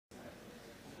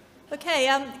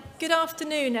Okay, good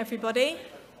afternoon, everybody.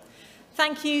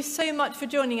 Thank you so much for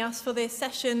joining us for this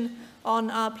session on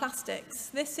plastics.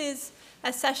 This is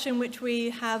a session which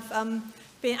we have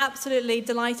been absolutely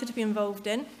delighted to be involved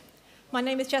in. My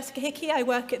name is Jessica Hickey. I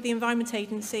work at the Environment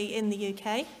Agency in the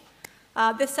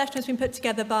UK. This session has been put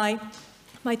together by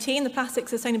my team, the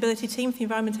Plastics Sustainability team for the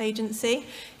Environment Agency,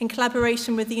 in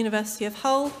collaboration with the University of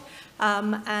Hull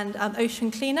and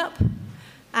Ocean Cleanup,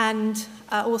 and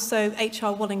also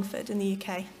HR Wallingford in the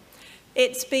UK.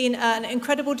 It's been an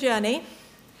incredible journey,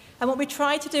 and what we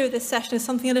try to do with this session is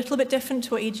something a little bit different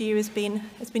to what EGU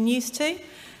has been used to,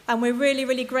 and we're really,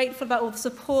 really grateful about all the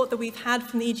support that we've had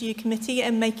from the EGU committee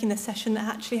in making this session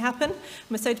actually happen, and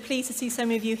we're so pleased to see so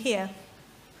many of you here.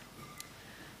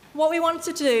 What we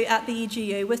wanted to do at the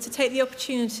EGU was to take the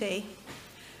opportunity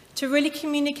to really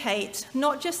communicate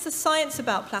not just the science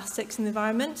about plastics in the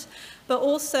environment, but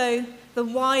also the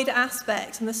wider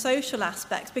aspects and the social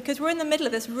aspects, because we're in the middle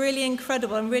of this really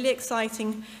incredible and really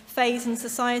exciting phase in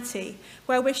society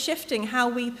where we're shifting how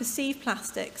we perceive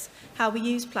plastics, how we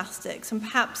use plastics, and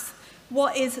perhaps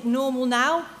what is normal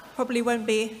now probably won't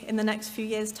be in the next few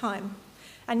years' time.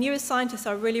 And you as scientists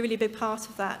are a really, really big part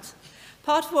of that.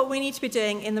 Part of what we need to be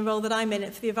doing in the role that I'm in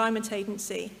for the Environment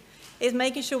Agency is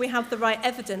making sure we have the right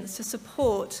evidence to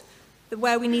support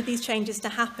where we need these changes to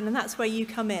happen, and that's where you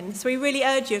come in. So we really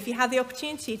urge you, if you have the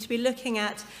opportunity to be looking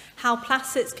at how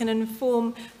plastics can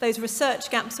inform those research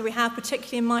gaps that we have,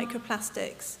 particularly in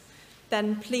microplastics,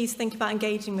 then please think about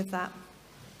engaging with that.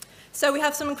 So we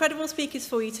have some incredible speakers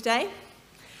for you today.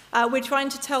 We're trying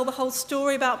to tell the whole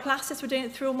story about plastics. We're doing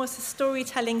it through almost a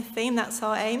storytelling theme. That's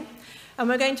our aim. And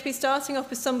we're going to be starting off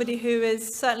with somebody who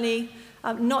is certainly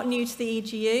not new to the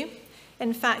EGU.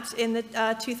 In fact, in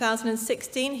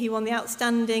 2016, he won the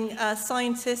Outstanding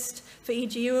Scientist for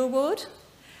EGU Award.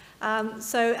 And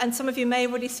some of you may have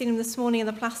already seen him this morning in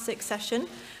the plastics session.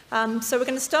 So we're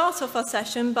going to start off our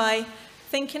session by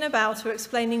thinking about or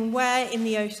explaining where in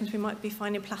the oceans we might be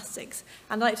finding plastics.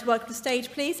 And I'd like to welcome to the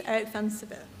stage, please, Eric van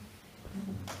Seville.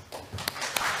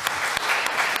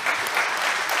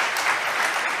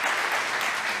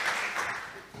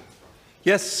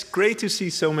 Yes, great to see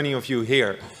so many of you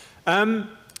here.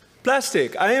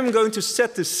 Plastic. I am going to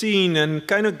set the scene and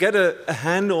kind of get a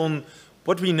hand on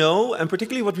what we know and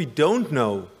particularly what we don't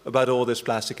know about all this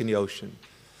plastic in the ocean.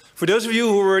 For those of you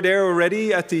who were there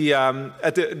already at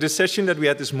the session that we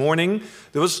had this morning,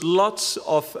 there was lots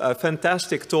of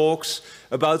fantastic talks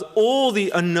about all the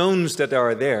unknowns that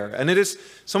are there. And it is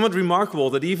somewhat remarkable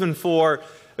that even for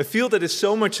a field that is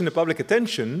so much in the public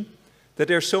attention, that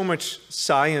there's so much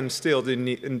science still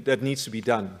that needs to be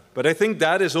done. But I think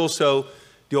that is also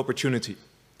the opportunity.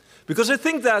 Because I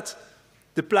think that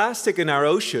the plastic in our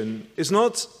ocean is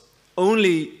not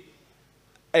only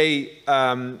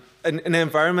an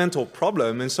environmental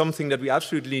problem and something that we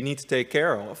absolutely need to take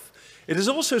care of. It is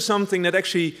also something that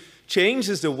actually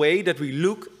changes the way that we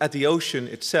look at the ocean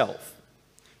itself.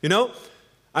 You know,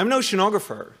 I'm an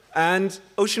oceanographer, and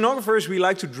oceanographers, we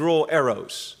like to draw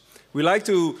arrows. We like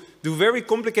to do very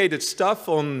complicated stuff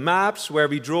on maps where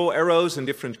we draw arrows in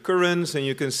different currents, and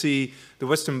you can see the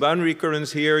western boundary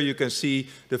currents here, you can see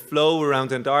the flow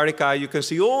around Antarctica, you can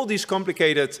see all these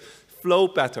complicated flow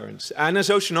patterns. And as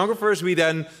oceanographers, we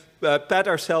then pat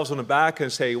ourselves on the back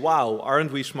and say, wow,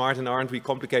 aren't we smart and aren't we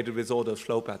complicated with all those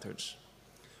flow patterns?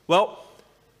 Well,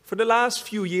 for the last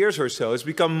few years or so, it's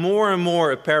become more and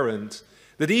more apparent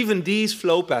that even these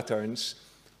flow patterns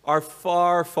are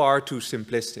far, far too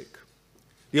simplistic.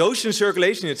 The ocean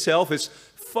circulation itself is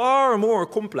far more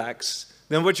complex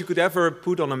than what you could ever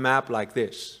put on a map like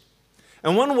this.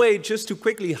 And one way just to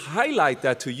quickly highlight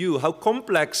that to you, how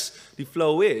complex the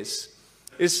flow is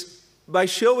by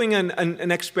showing an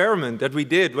experiment that we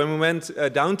did when we went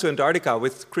down to Antarctica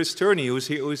with Chris Turney, who's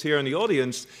here in the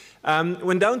audience.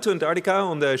 Went down to Antarctica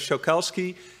on the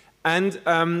Shokalski, and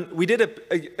we did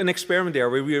an experiment there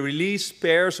where we released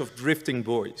pairs of drifting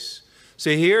buoys. So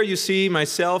here you see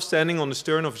myself standing on the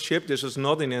stern of a ship. This was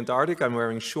not in Antarctica. I'm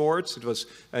wearing shorts. It was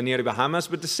near the Bahamas.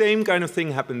 But the same kind of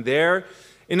thing happened there.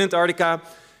 In Antarctica,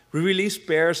 we released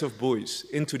pairs of buoys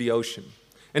into the ocean.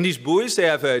 And these buoys, they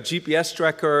have a GPS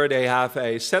tracker. They have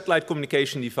a satellite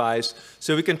communication device.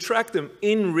 So we can track them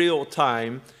in real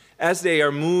time as they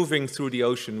are moving through the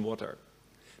ocean water.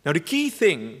 Now, the key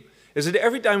thing is that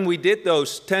every time we did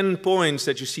those 10 points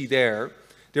that you see there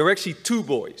were actually two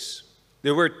buoys.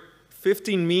 They were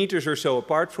 15 meters or so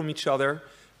apart from each other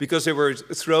because they were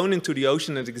thrown into the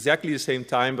ocean at exactly the same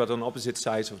time but on opposite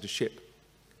sides of the ship.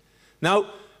 Now,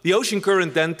 the ocean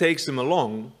current then takes them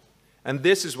along, and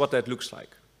this is what that looks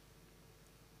like.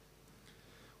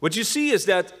 What you see is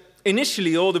that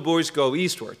initially, all the buoys go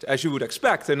eastward, as you would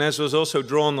expect, and as was also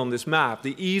drawn on this map,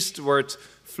 the eastward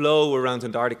flow around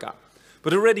Antarctica.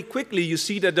 But already quickly, you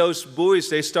see that those buoys,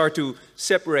 they start to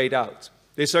separate out.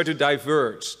 They start to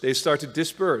diverge. They start to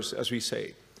disperse, as we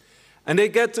say. And they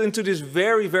get into these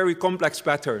very, very complex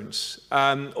patterns,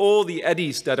 all the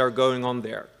eddies that are going on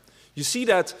there. You see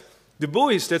that the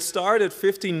buoys that started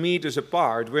 15 meters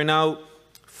apart, we're now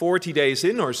 40 days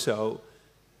in or so,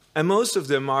 and most of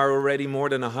them are already more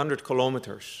than 100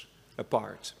 kilometers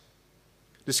apart.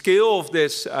 The scale of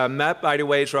this map, by the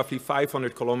way, is roughly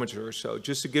 500 kilometers or so,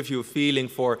 just to give you a feeling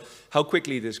for how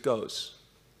quickly this goes.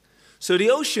 So the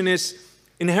ocean is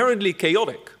inherently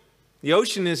chaotic. The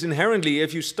ocean is inherently,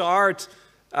 if you start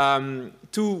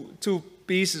two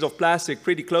pieces of plastic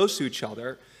pretty close to each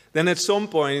other, then at some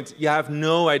point you have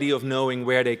no idea of knowing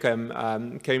where they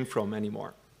came from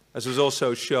anymore, as was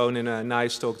also shown in a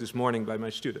nice talk this morning by my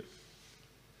student.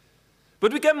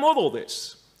 But we can model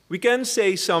this. We can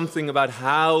say something about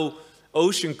how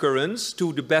ocean currents,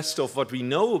 to the best of what we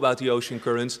know about the ocean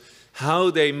currents,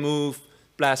 how they move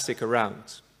plastic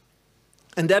around.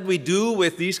 And that we do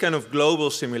with these kind of global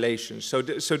simulations. So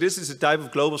this is a type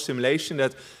of global simulation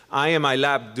that I and my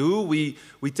lab do. We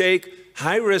take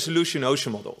high-resolution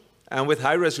ocean model. And with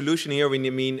high resolution here, we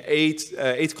mean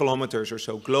 8 kilometers or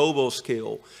so, global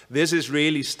scale. This is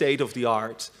really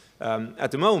state-of-the-art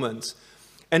at the moment.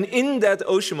 And in that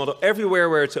ocean model, everywhere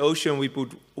where it's ocean, we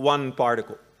put one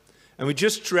particle. And we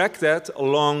just track that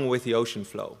along with the ocean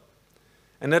flow.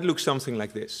 And that looks something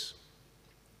like this.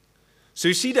 So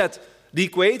you see that the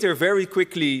equator very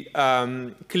quickly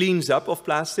cleans up of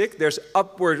plastic. There's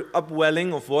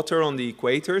upwelling of water on the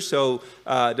equator, so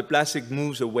the plastic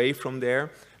moves away from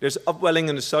there. There's upwelling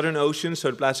in the Southern Ocean,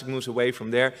 so the plastic moves away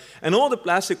from there. And all the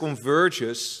plastic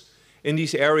converges in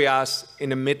these areas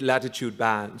in the mid-latitude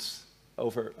bands.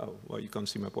 Over, oh, well, you can't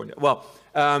see my point. Well,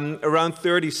 around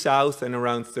 30 south and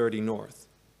around 30 north.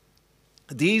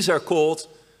 These are called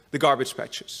the garbage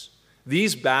patches.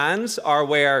 These bands are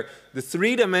where the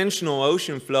three-dimensional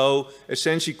ocean flow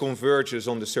essentially converges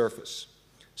on the surface.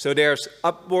 So there's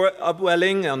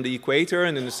upwelling on the equator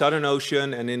and in the Southern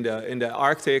Ocean and in the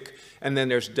Arctic, and then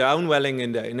there's downwelling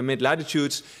in the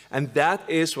mid-latitudes, and that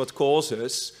is what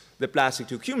causes the plastic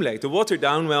to accumulate. The water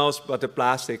downwells, but the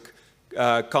plastic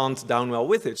can't downwell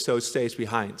with it, so it stays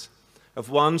behind. I've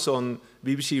once on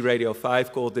BBC Radio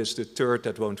 5 called this the turd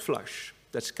that won't flush.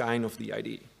 That's kind of the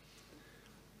idea.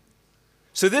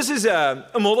 So this is a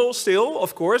model still,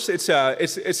 of course. It's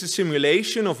a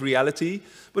simulation of reality.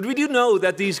 But we do know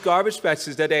that these garbage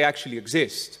patches, that they actually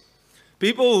exist.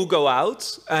 People who go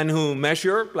out and who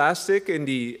measure plastic in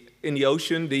the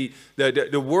ocean, the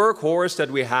workhorse that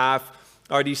we have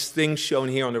are these things shown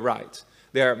here on the right.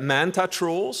 They're manta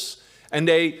trawls, and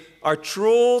they are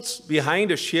trawled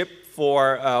behind a ship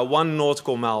for 1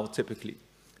 nautical mile, typically.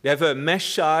 They have a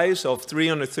mesh size of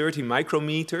 330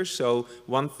 micrometers, so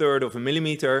 1/3 of a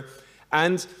millimeter.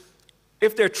 And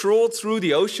if they're trawled through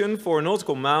the ocean for a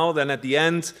nautical mile, then at the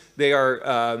end they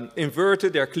are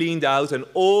inverted, they're cleaned out, and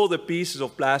all the pieces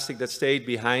of plastic that stayed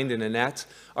behind in a net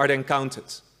are then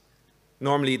counted.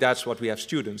 Normally that's what we have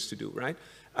students to do, right?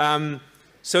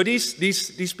 So these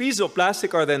pieces of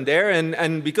plastic are then there,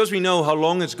 and because we know how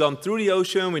long it's gone through the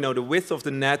ocean, we know the width of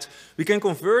the net, we can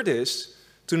convert this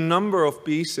to number of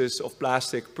pieces of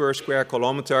plastic per square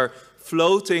kilometer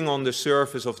floating on the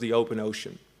surface of the open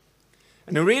ocean.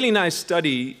 And a really nice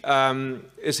study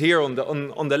is here on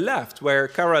the left, where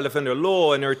Cara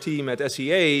Lavender-Law and her team at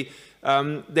SEA,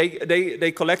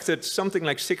 they collected something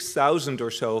like 6,000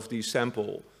 or so of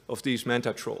these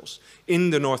manta trawls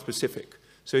in the North Pacific.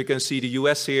 So you can see the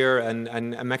US here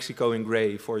and Mexico in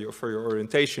gray for your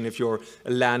orientation if you're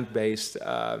a land-based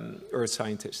earth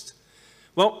scientist.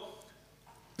 Well,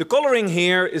 the coloring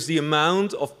here is the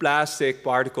amount of plastic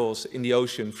particles in the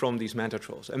ocean from these manta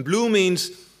trawls. And blue means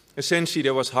essentially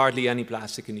there was hardly any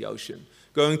plastic in the ocean.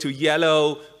 Going to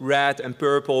yellow, red, and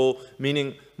purple,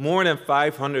 meaning more than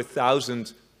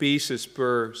 500,000 pieces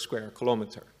per square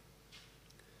kilometer.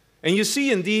 And you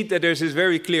see indeed that there's this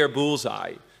very clear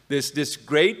bullseye, this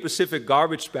great Pacific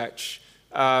garbage patch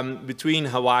between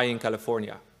Hawaii and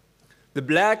California. The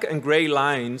black and gray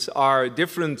lines are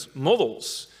different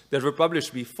models that were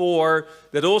published before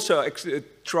that also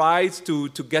tried to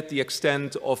get the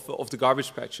extent of the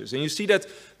garbage patches. And you see that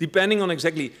depending on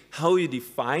exactly how you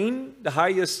define the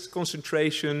highest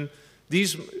concentration,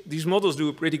 these models do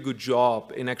a pretty good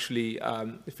job in actually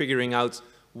figuring out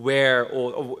where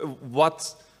or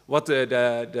what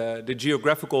the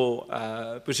geographical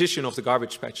position of the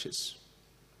garbage patch is.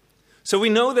 So we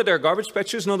know that there are garbage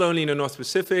patches not only in the North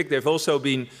Pacific, they've also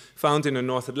been found in the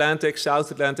North Atlantic,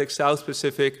 South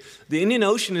Pacific. The Indian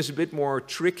Ocean is a bit more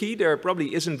tricky. There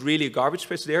probably isn't really a garbage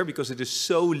patch there because it is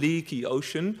so leaky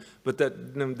ocean, but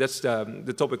that's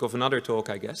the topic of another talk,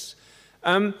 I guess.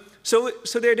 So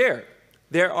they're there.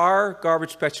 There are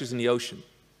garbage patches in the ocean.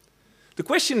 The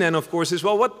question then, of course, is,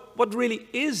 well, what really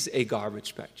is a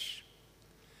garbage patch?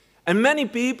 And many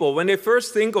people, when they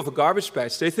first think of a garbage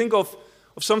patch, they think of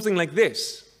something like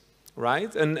this,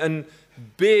 right? And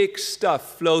big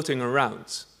stuff floating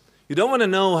around. You don't want to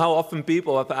know how often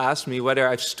people have asked me whether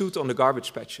I've stood on the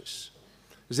garbage patches.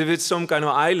 As if it's some kind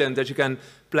of island that you can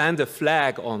plant a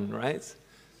flag on, right?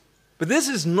 But this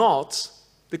is not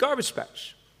the garbage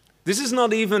patch. This is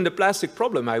not even the plastic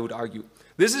problem, I would argue.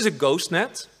 This is a ghost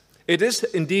net. It is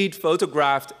indeed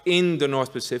photographed in the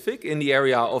North Pacific, in the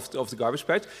area of the garbage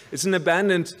patch. It's an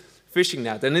abandoned fishing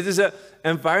net, and it is an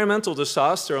environmental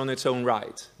disaster on its own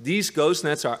right. These ghost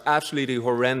nets are absolutely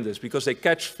horrendous because they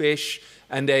catch fish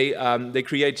and they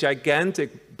create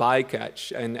gigantic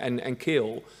bycatch and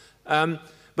kill.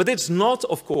 But it's not,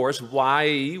 of course,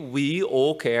 why we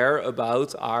all care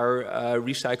about our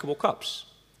recyclable cups,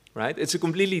 right? It's a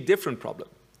completely different problem.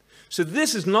 So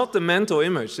this is not the mental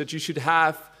image that you should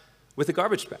have with a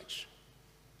garbage patch.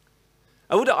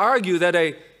 I would argue that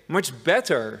a much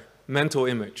better mental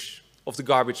image of the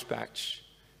garbage patch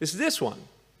is this one.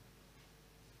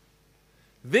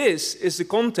 This is the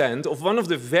content of one of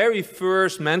the very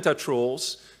first manta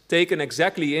trawls taken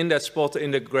exactly in that spot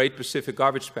in the Great Pacific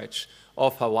Garbage Patch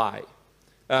of Hawaii.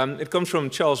 It comes from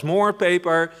Charles Moore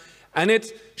paper, and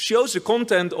it shows the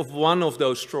content of one of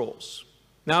those trawls.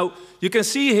 Now, you can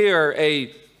see here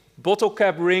a bottle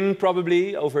cap ring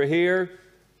probably over here,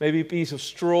 maybe a piece of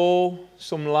straw,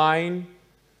 some line.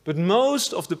 But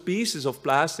most of the pieces of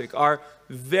plastic are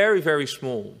very, very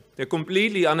small. They're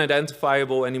completely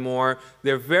unidentifiable anymore.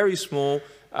 They're very small.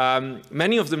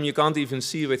 Many of them you can't even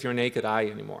see with your naked eye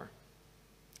anymore.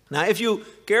 Now, if you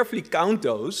carefully count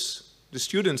those, the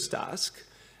student's task,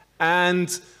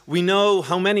 and we know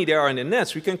how many there are in the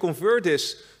nets, we can convert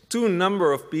this to a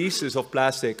number of pieces of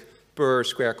plastic per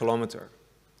square kilometer.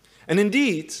 And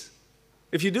indeed,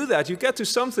 if you do that, you get to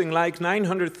something like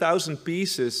 900,000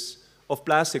 pieces of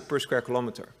plastic per square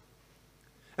kilometer.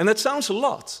 And that sounds a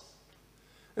lot,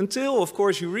 until, of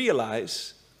course, you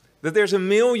realize that there's 1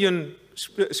 million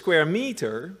square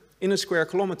meter in a square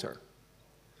kilometer.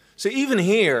 So even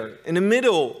here, in the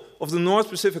middle of the North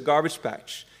Pacific Garbage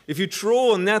Patch, if you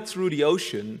throw a net through the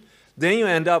ocean, then you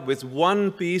end up with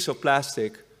 1 piece of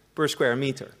plastic per square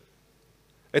meter.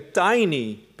 A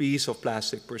tiny piece of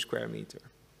plastic per square meter.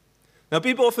 Now,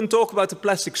 people often talk about the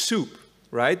plastic soup,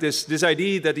 right? This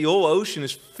idea that the whole ocean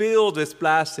is filled with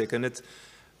plastic, and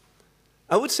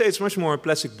I would say it's much more a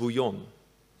plastic bouillon.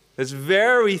 It's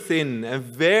very thin and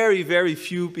very, very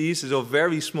few pieces of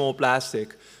very small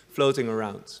plastic floating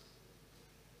around.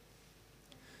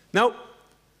 Now,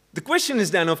 the question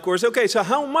is then, of course, okay, so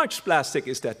how much plastic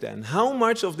is that then? How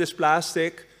much of this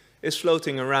plastic is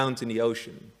floating around in the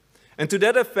ocean? And to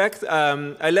that effect,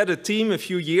 I led a team a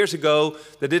few years ago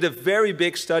that did a very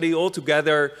big study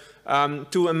altogether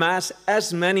to amass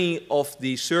as many of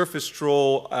the surface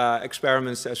trawl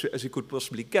experiments as we could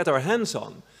possibly get our hands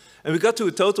on. And we got to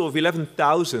a total of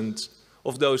 11,000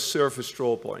 of those surface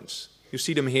trawl points. You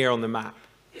see them here on the map.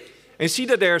 And you see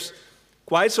that there's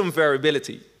quite some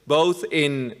variability, both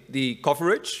in the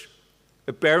coverage.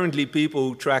 Apparently, people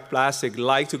who track plastic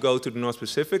like to go to the North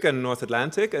Pacific and the North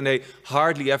Atlantic, and they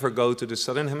hardly ever go to the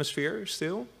Southern Hemisphere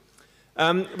still.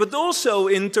 But also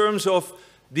in terms of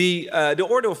the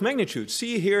order of magnitude.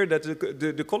 See here that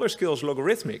the color scale is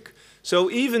logarithmic. So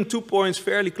even 2 points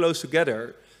fairly close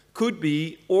together could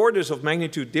be orders of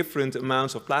magnitude different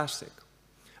amounts of plastic.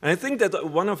 And I think that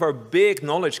one of our big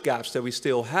knowledge gaps that we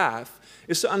still have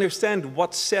is to understand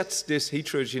what sets this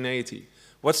heterogeneity.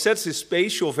 What sets this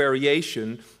spatial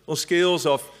variation on scales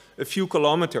of a few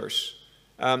kilometers?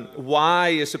 Why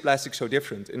is the plastic so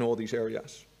different in all these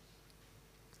areas?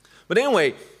 But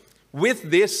anyway,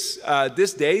 with this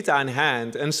data in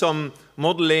hand and some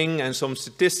modeling and some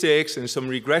statistics and some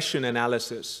regression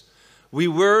analysis, we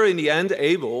were in the end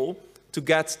able to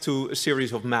get to a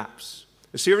series of maps.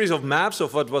 A series of maps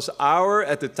of what was our,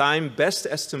 at the time, best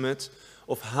estimate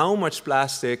of how much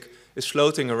plastic is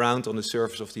floating around on the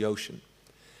surface of the ocean.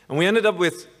 And we ended up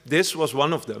with, this was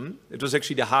one of them. It was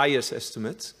actually the highest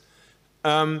estimate.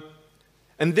 And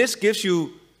this gives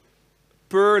you,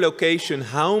 per location,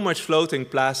 how much floating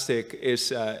plastic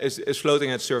is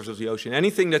floating at the surface of the ocean.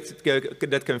 Anything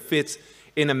that can fit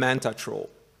in a manta trawl.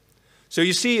 So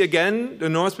you see, again, the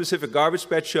North Pacific Garbage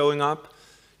Patch showing up.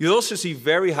 You also see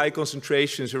very high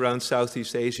concentrations around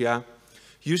Southeast Asia.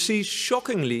 You see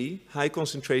shockingly high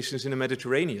concentrations in the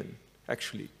Mediterranean,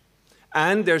 actually.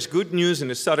 And there's good news in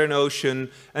the Southern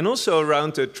Ocean and also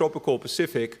around the tropical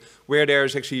Pacific, where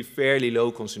there's actually fairly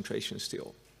low concentration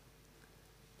still.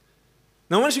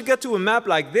 Now, once you get to a map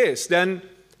like this, then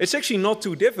it's actually not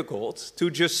too difficult to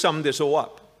just sum this all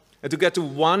up and to get to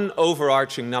one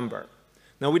overarching number.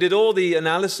 Now, we did all the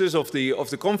analysis of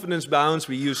the confidence bounds.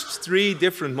 We used 3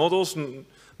 different models,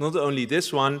 not only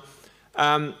this one.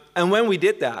 And when we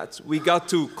did that, we got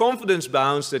to confidence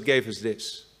bounds that gave us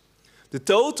this. The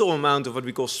total amount of what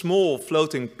we call small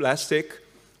floating plastic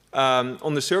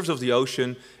on the surface of the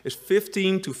ocean is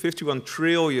 15 to 51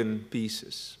 trillion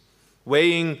pieces,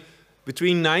 weighing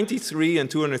between 93 and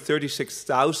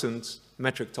 236,000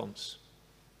 metric tons.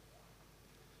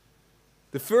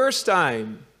 The first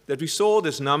time that we saw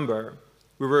this number,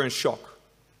 we were in shock.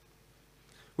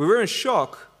 We were in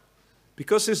shock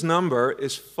because this number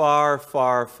is far,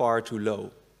 far, far too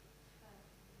low.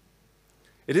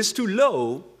 It is too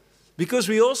low because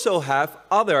we also have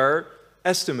other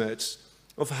estimates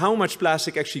of how much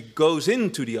plastic actually goes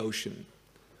into the ocean.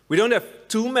 We don't have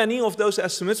too many of those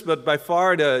estimates, but by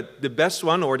far the best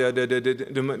one, or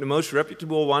the most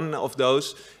reputable one of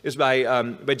those, is by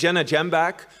Jenna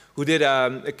Jambak, who did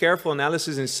a careful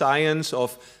analysis in Science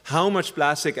of how much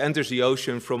plastic enters the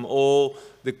ocean from all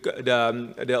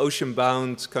the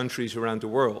ocean-bound countries around the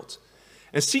world.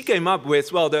 And she came up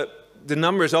with, well, the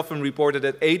number is often reported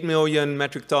at 8 million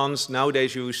metric tons.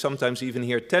 Nowadays, you sometimes even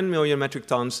hear 10 million metric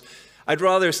tons. I'd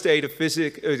rather stay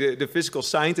the physical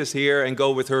scientist here and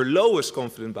go with her lowest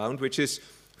confidence bound, which is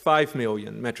 5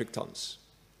 million metric tons.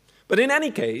 But in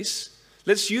any case,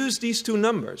 let's use these 2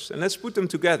 numbers and let's put them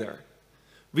together.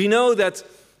 We know that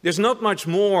there's not much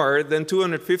more than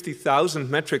 250,000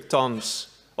 metric tons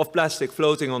of plastic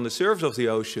floating on the surface of the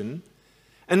ocean.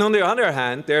 And on the other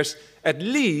hand, there's at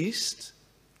least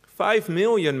 5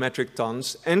 million metric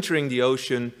tons entering the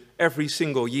ocean every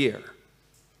single year.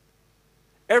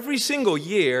 Every single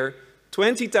year,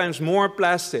 20 times more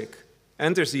plastic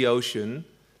enters the ocean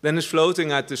than is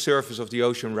floating at the surface of the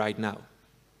ocean right now.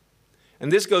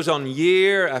 And this goes on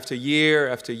year after year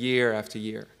after year after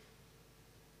year.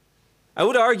 I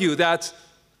would argue that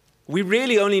we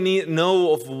really only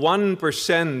know of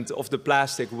 1% of the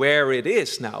plastic where it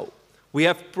is now. We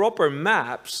have proper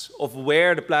maps of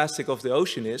where the plastic of the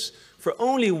ocean is for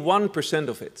only 1%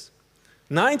 of it.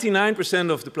 99%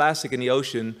 of the plastic in the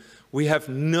ocean, we have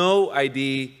no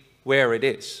idea where it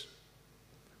is.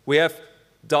 We have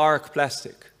dark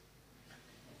plastic,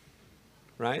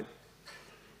 right?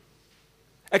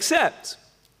 Except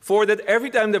for that every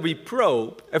time that we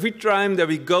probe, every time that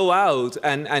we go out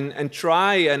and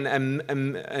try and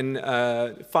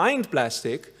find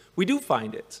plastic, we do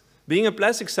find it. Being a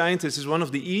plastic scientist is one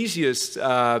of the easiest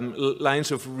lines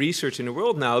of research in the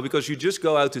world now, because you just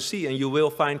go out to sea and you will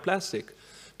find plastic.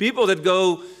 People that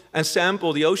go and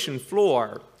sample the ocean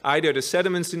floor, either the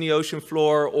sediments in the ocean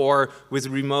floor or with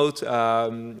remote,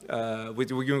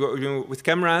 with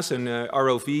cameras and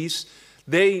ROVs,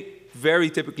 they very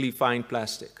typically find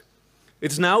plastic.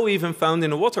 It's now even found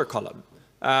in a water column.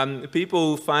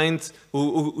 People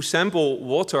who sample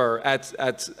water at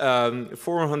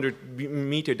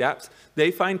 400-meter depth,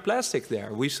 they find plastic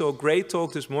there. We saw a great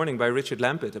talk this morning by Richard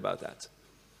Lampett about that.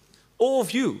 All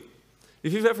of you,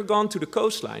 if you've ever gone to the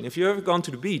coastline, if you've ever gone to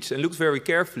the beach and looked very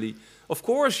carefully, of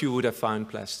course you would have found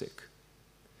plastic.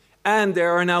 And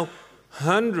there are now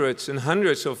hundreds and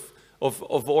hundreds of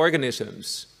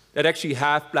organisms that actually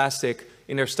have plastic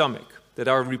in their stomach, that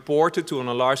are reported to on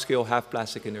a large scale have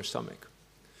plastic in their stomach.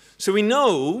 So we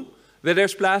know that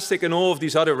there's plastic in all of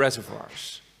these other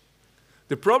reservoirs.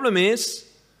 The problem is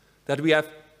that we have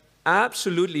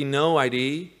absolutely no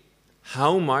idea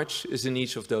how much is in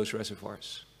each of those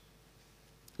reservoirs.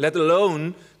 Let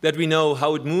alone that we know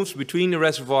how it moves between the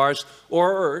reservoirs,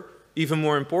 or even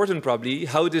more important probably,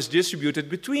 how it is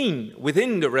distributed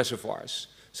within the reservoirs.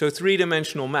 So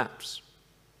three-dimensional maps.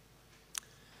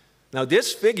 Now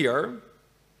this figure,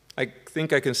 I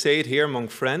think I can say it here among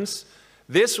friends,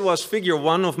 this was figure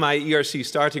 1 of my ERC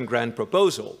starting grant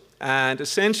proposal. And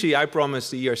essentially I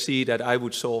promised the ERC that I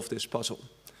would solve this puzzle.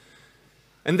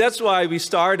 And that's why we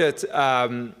started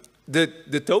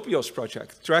the Topios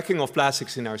project, tracking of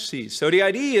plastics in our seas. So the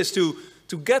idea is to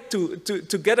get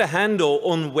a handle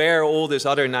on where all this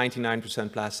other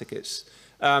 99% plastic is.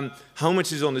 How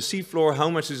much is on the seafloor, how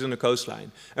much is on the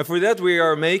coastline. And for that we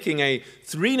are making a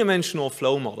three-dimensional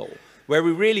flow model where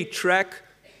we really track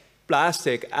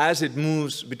plastic as it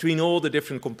moves between all the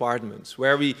different compartments,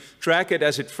 where we track it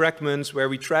as it fragments, where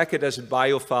we track it as it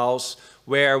biofouls,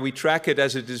 where we track it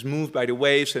as it is moved by the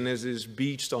waves and as it is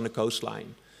beached on the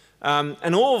coastline.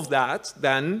 And all of that,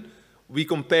 then, we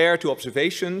compare to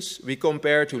observations, we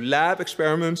compare to lab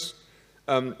experiments,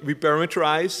 we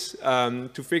parameterize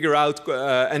to figure out,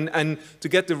 and to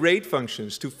get the rate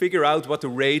functions, to figure out what the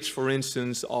rates, for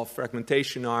instance, of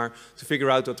fragmentation are, to figure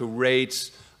out what the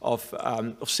rates of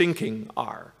sinking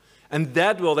are. And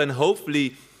that will then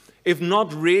hopefully, if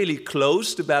not really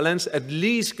close the balance, at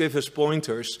least give us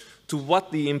pointers to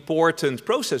what the important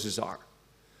processes are.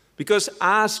 Because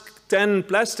ask 10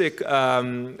 plastic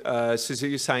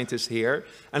scientists here,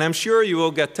 and I'm sure you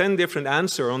will get 10 different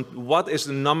answers on what is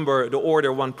the number, the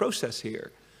order 1 process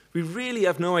here. We really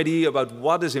have no idea about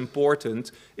what is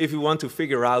important if we want to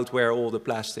figure out where all the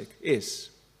plastic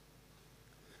is.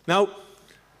 Now,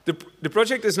 the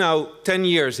project is now 10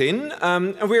 years in,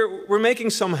 and we're making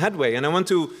some headway. And I want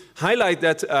to highlight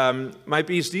that my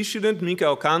PhD student,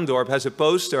 Michael Kaandorp, has a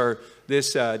poster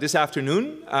this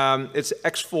afternoon. It's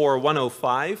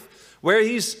X4105, where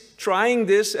he's trying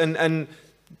this for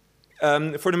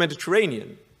the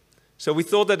Mediterranean. So we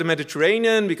thought that the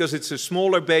Mediterranean, because it's a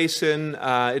smaller basin,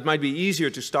 it might be easier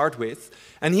to start with.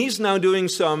 And he's now doing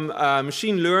some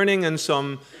machine learning and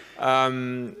some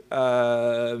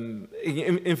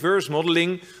inverse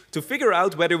modeling to figure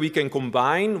out whether we can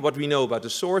combine what we know about the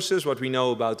sources, what we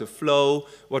know about the flow,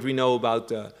 what we know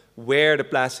about where the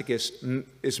plastic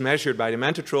is measured by the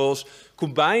mantotrolls,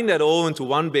 combine that all into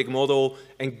one big model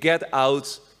and get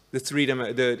out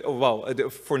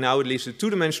for now at least, the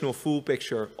two-dimensional full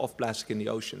picture of plastic in the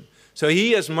ocean. So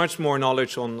he has much more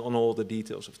knowledge on all the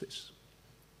details of this.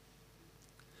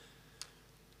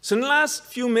 So in the last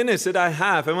few minutes that I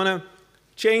have, I want to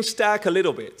change tack a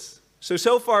little bit.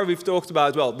 So far we've talked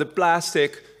about, well, the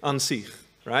plastic an sich,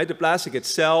 right? The plastic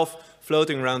itself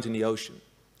floating around in the ocean.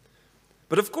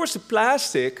 But of course the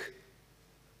plastic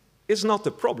is not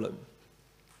the problem.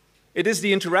 It is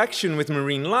the interaction with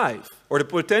marine life, or the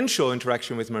potential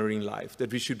interaction with marine life,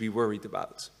 that we should be worried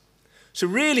about. So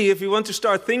really, if we want to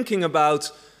start thinking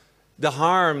about the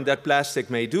harm that plastic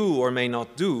may do or may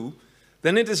not do,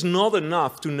 then it is not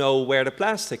enough to know where the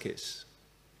plastic is.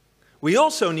 We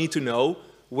also need to know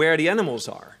where the animals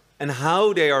are and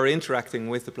how they are interacting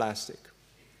with the plastic.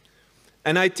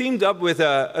 And I teamed up with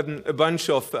a bunch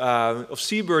of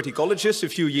seabird ecologists a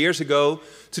few years ago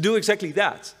to do exactly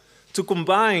that, to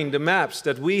combine the maps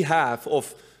that we have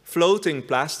of floating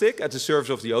plastic at the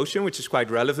surface of the ocean, which is quite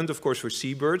relevant, of course, for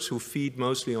seabirds who feed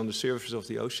mostly on the surface of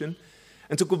the ocean,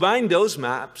 and to combine those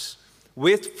maps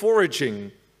with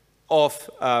foraging of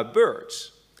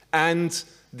birds and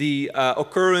the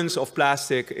occurrence of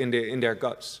plastic in their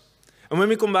guts. And when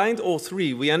we combined all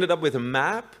three, we ended up with a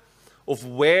map of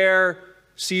where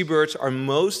seabirds are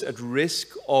most at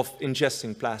risk of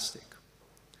ingesting plastic.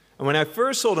 And when I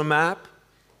first saw the map,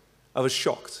 I was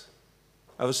shocked.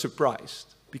 I was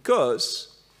surprised,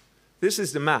 because this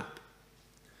is the map.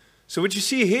 So what you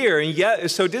see here,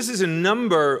 so this is a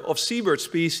number of seabird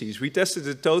species. We tested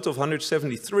a total of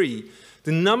 173.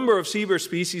 The number of seabird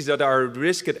species that are at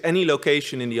risk at any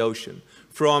location in the ocean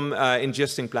from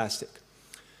ingesting plastic.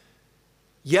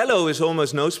 Yellow is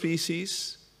almost no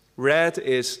species. Red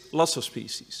is lots of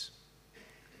species.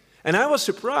 And I was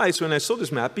surprised when I saw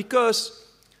this map because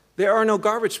there are no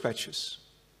garbage patches.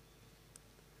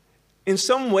 In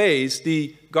some ways,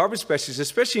 the garbage patches,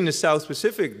 especially in the South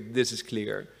Pacific, this is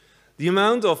clear, the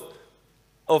amount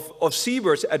of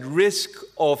seabirds at risk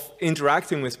of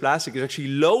interacting with plastic is actually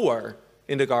lower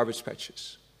in the garbage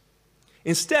patches.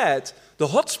 Instead, the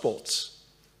hotspots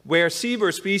where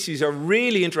seabird species are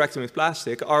really interacting with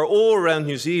plastic are all around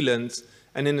New Zealand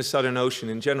and in the Southern Ocean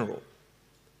in general.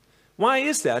 Why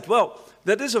is that? Well,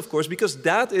 that is, of course, because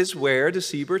that is where the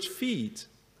seabirds feed.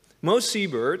 Most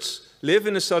seabirds live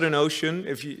in the Southern Ocean,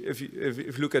 if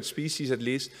you look at species at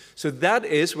least, so that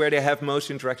is where they have most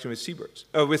interaction with seabirds,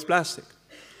 with plastic.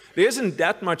 There isn't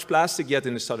that much plastic yet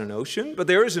in the Southern Ocean, but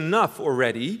there is enough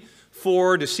already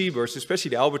for the seabirds, especially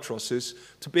the albatrosses,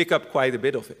 to pick up quite a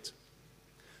bit of it.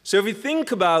 So if we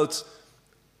think about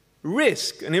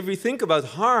risk, and if we think about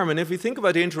harm, and if we think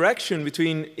about the interaction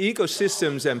between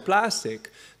ecosystems and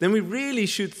plastic, then we really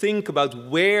should think about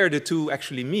where the two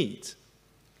actually meet.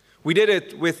 We did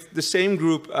it with the same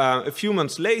group a few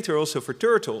months later also for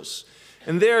turtles.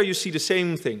 And there you see the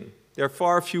same thing. There are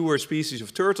far fewer species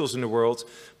of turtles in the world.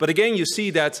 But again, you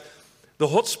see that the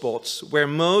hotspots where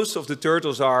most of the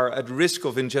turtles are at risk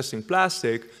of ingesting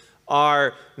plastic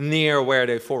are near where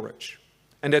they forage.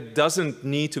 And that doesn't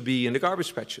need to be in the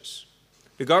garbage patches.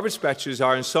 The garbage patches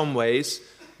are in some ways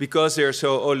because they're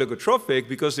so oligotrophic,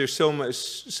 because there's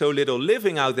so little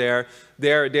living out there,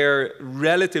 they're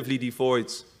relatively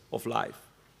devoid of life.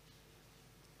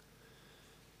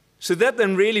 So that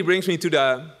then really brings me to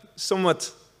the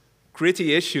somewhat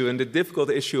gritty issue and the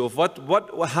difficult issue of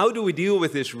how do we deal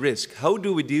with this risk? How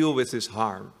do we deal with this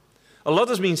harm? A lot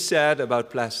has been said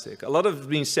about plastic. A lot has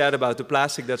been said about the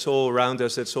plastic that's all around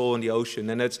us, that's all in the ocean,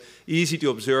 and it's easy to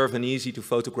observe and easy to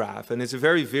photograph, and it's a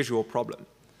very visual problem.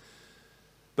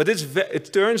 But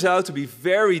it turns out to be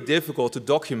very difficult to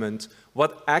document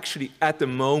what actually, at the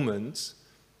moment,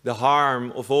 the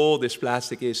harm of all this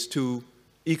plastic is to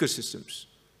ecosystems,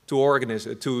 to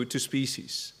organisms, to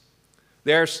species.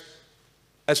 There's,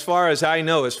 as far as I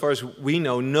know, as far as we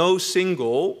know, no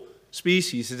single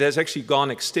species that has actually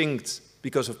gone extinct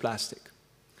because of plastic.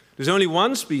 There's only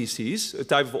one species, a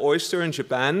type of oyster in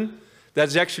Japan,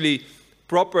 that's actually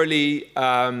properly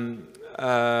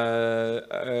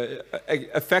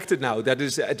affected now, that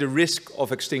is at the risk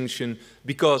of extinction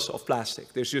because of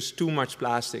plastic. There's just too much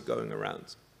plastic going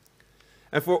around.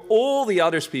 And for all the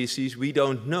other species, we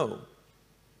don't know.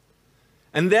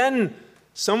 And then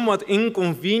somewhat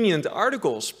inconvenient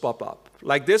articles pop up,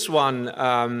 like this one,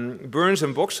 Burns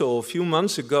and Boxall, a few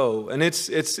months ago. And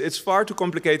it's far too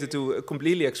complicated to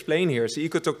completely explain here. It's an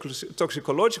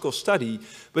ecotoxicological study.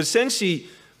 But essentially,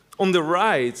 on the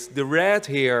right, the red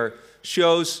here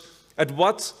shows at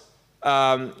what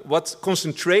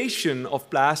concentration of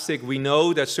plastic we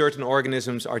know that certain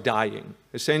organisms are dying.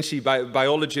 Essentially, by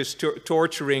biologists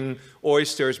torturing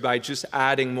oysters by just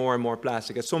adding more and more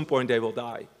plastic. At some point, they will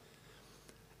die.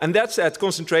 And that's at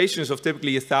concentrations of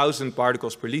typically 1,000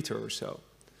 particles per liter or so.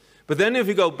 But then if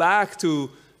we go back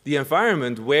to the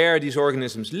environment where these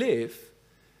organisms live,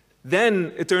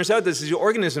 then it turns out that these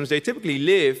organisms, they typically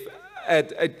live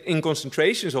in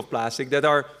concentrations of plastic that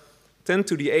are 10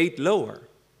 to the 8 lower,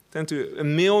 10 to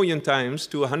 1 million times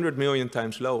to 100 million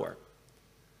times lower.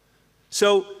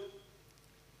 So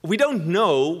we don't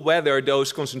know whether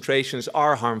those concentrations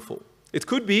are harmful. It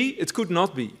could be, it could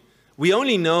not be. We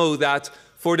only know that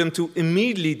for them to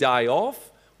immediately die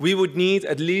off, we would need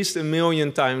at least 1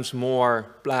 million times more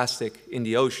plastic in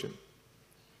the ocean.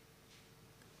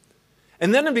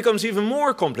 And then it becomes even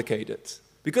more complicated,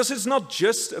 because it's not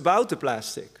just about the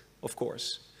plastic, of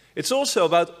course. It's also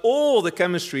about all the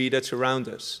chemistry that's around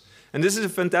us. And this is a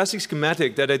fantastic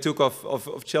schematic that I took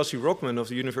of Chelsea Rockman of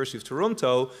the University of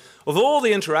Toronto, of all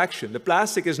the interaction. The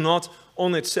plastic is not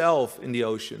on itself in the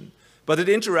ocean, but it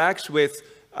interacts with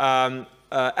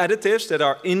additives that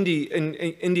are in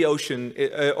the ocean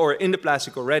or in the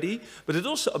plastic already, but it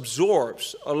also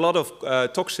absorbs a lot of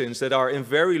toxins that are in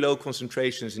very low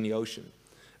concentrations in the ocean.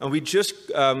 And we just,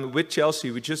 with Chelsea,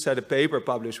 we just had a paper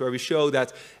published where we show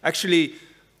that actually,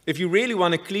 if you really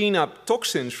want to clean up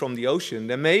toxins from the ocean,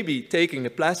 then maybe taking the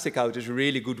plastic out is a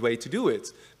really good way to do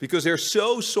it, because they're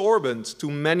so sorbent to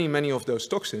many, many of those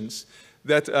toxins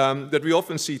that, that we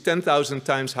often see 10,000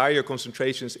 times higher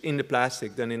concentrations in the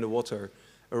plastic than in the water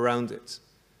around it.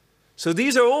 So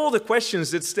these are all the questions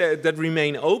that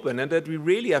remain open and that we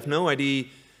really have no idea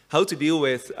how to deal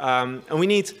with. And we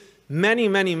need many,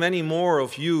 many, many more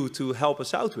of you to help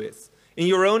us out with. In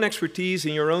your own expertise,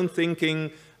 in your own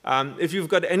thinking, if you've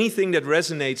got anything that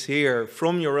resonates here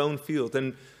from your own field,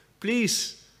 then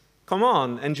please come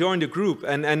on and join the group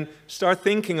and start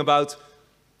thinking about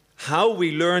how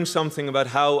we learn something about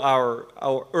how our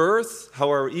Earth, how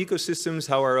our ecosystems,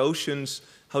 how our oceans,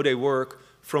 how they work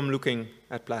from looking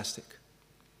at plastic.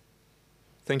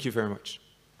 Thank you very much.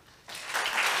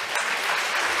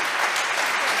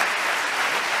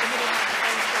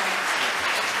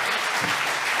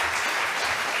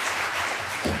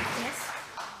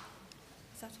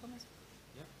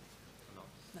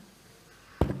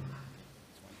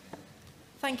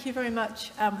 Thank you very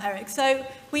much, Eric. So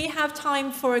we have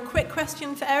time for a quick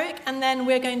question for Eric, and then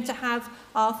we're going to have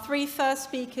our 3 first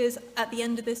speakers at the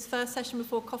end of this first session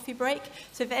before coffee break.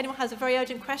 So if anyone has a very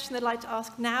urgent question they'd like to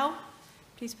ask now,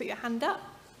 please put your hand up.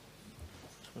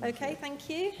 Okay, thank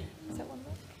you. Is that one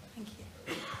more? Thank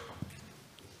you.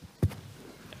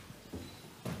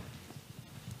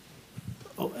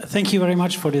 Oh, thank you very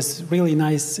much for this really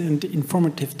nice and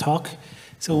informative talk.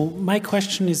 So my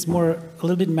question is more a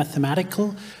little bit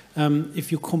mathematical.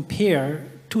 If you compare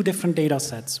 2 different data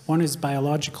sets, one is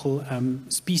biological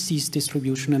species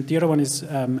distribution and the other one is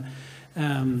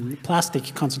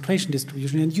plastic concentration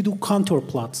distribution, and you do contour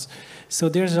plots. So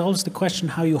there's always the question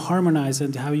how you harmonize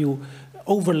and how you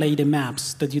overlay the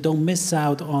maps that you don't miss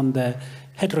out on the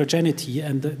heterogeneity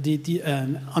and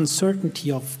the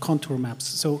uncertainty of contour maps.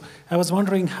 So I was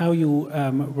wondering how you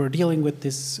were dealing with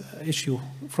this issue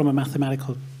from a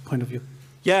mathematical point of view.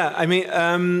 Yeah, I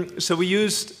mean, so we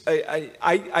used,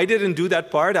 I didn't do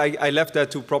that part. I left that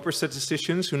to proper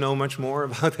statisticians who know much more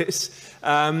about this.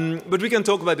 But we can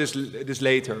talk about this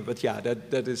later. But yeah,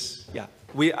 that is, yeah.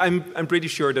 I'm pretty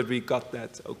sure that we got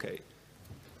that okay.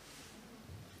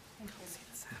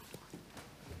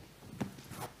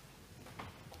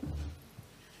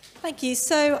 Thank you.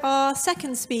 So our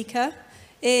second speaker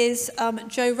is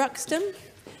Joe Ruxton.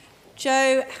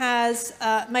 Joe has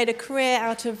made a career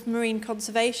out of marine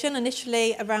conservation,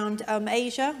 initially around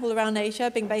Asia, all around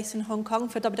Asia, being based in Hong Kong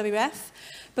for WWF,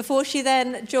 before she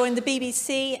then joined the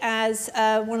BBC as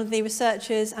one of the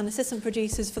researchers and assistant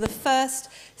producers for the first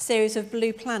series of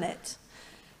Blue Planet.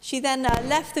 She then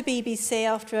left the BBC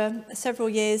after several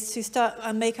years to start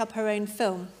and make up her own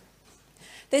film.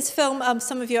 This film,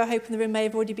 some of you I hope in the room may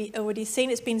have already seen.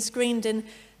 It's been screened in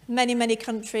many, many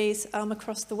countries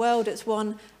across the world. It's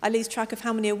won, I lose track of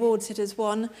how many awards it has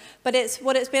won, but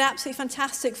what it's been absolutely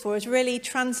fantastic for is really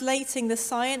translating the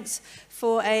science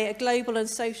for a global and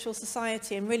social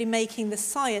society and really making the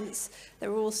science that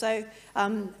we're also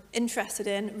interested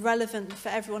in relevant for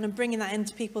everyone and bringing that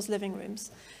into people's living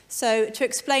rooms. So to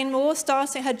explain more,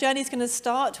 her journey is going to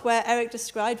start where Eric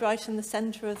described, right in the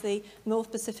centre of the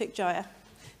North Pacific Gyre.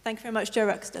 Thank you very much, Joe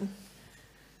Ruxton.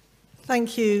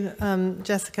 Thank you,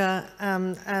 Jessica,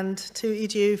 and to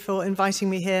EGU for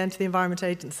inviting me here and to the Environment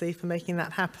Agency for making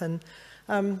that happen.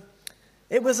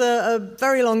 It was a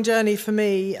very long journey for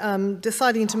me.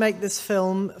 Deciding to make this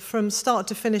film from start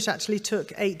to finish actually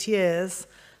took 8 years.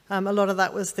 A lot of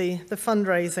that was the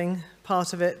fundraising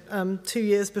part of it. 2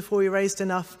 years before we raised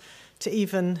enough to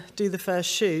even do the first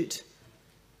shoot.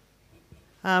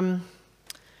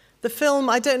 The film,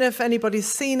 I don't know if anybody's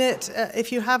seen it.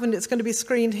 If you haven't, it's going to be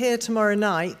screened here tomorrow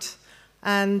night.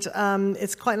 And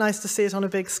it's quite nice to see it on a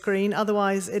big screen.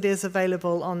 Otherwise, it is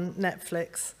available on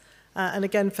Netflix. And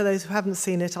again, for those who haven't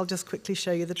seen it, I'll just quickly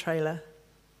show you the trailer.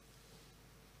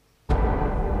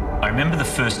 I remember the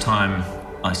first time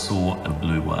I saw a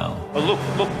blue whale. Oh, look,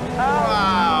 look.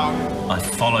 Wow. I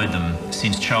followed them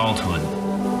since childhood.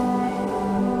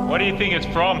 What do you think it's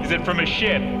from? Is it from a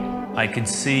ship? I could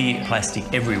see plastic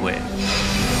everywhere.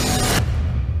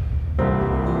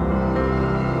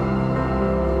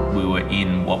 We were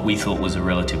in what we thought was a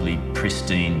relatively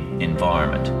pristine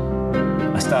environment.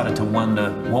 I started to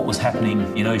wonder what was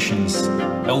happening in oceans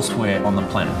elsewhere on the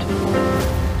planet.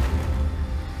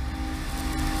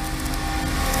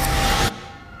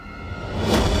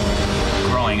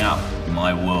 Growing up,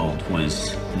 my world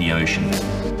was the ocean.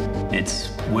 It's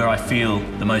where I feel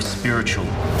the most spiritual.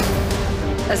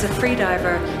 As a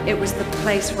freediver, it was the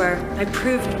place where I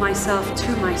proved myself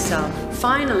to myself.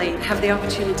 Finally, have the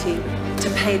opportunity to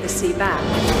pay the sea back.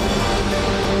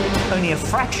 Only a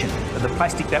fraction of the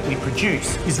plastic that we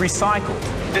produce is recycled.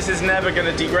 This is never going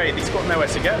to degrade. It's got nowhere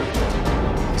to go.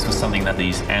 This was something that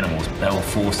these animals, they were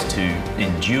forced to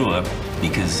endure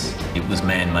because it was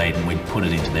man-made and we'd put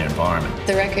it into their environment.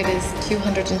 The record is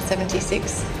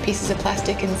 276 pieces of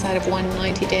plastic inside of one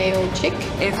 90-day-old chick.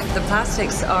 If the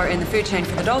plastics are in the food chain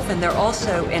for the dolphin, they're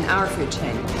also in our food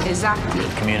chain. Exactly.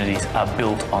 Communities are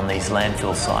built on these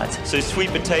landfill sites. So sweet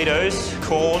potatoes,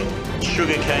 corn,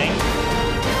 sugar cane,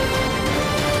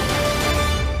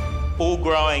 all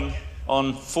growing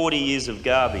on 40 years of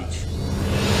garbage.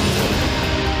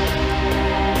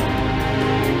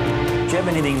 Do you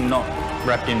have anything not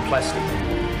wrapped in plastic?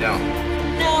 No.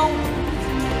 No.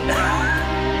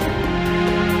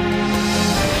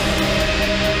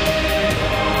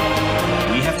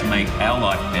 We have to make our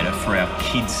life better for our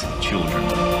kids' children.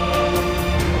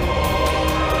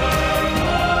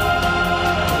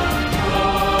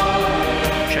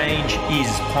 Change is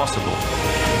possible.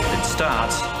 It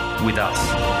starts with us.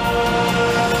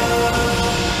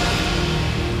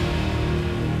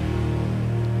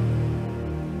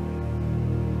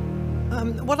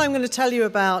 What I'm going to tell you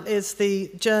about is the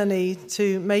journey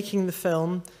to making the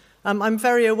film. I'm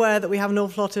very aware that we have an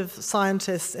awful lot of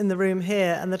scientists in the room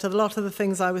here and that a lot of the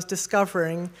things I was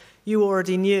discovering you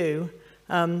already knew,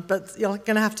 but you're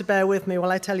going to have to bear with me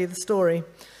while I tell you the story.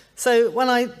 So when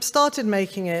I started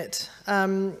making it,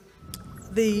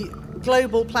 the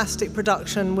global plastic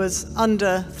production was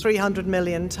under 300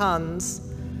 million tons.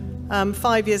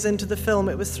 5 years into the film,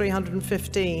 it was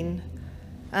 315.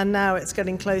 And now it's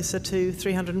getting closer to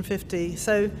 350.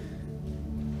 So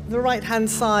the right-hand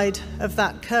side of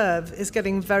that curve is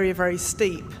getting very, very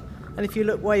steep. And if you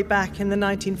look way back in the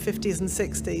 1950s and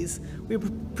 60s, we were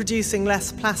producing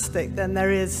less plastic than there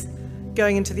is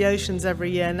going into the oceans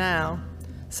every year now.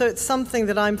 So it's something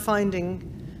that I'm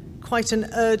finding quite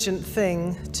an urgent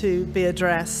thing to be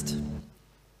addressed.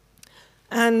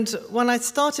 And when I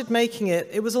started making it,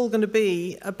 it was all going to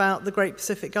be about the Great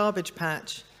Pacific Garbage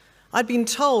Patch. I'd been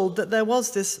told that there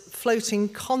was this floating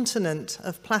continent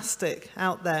of plastic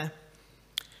out there.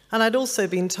 And I'd also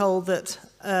been told that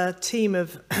a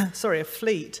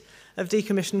fleet of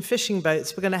decommissioned fishing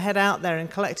boats were going to head out there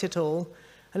and collect it all,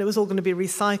 and it was all going to be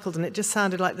recycled, and it just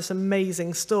sounded like this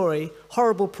amazing story.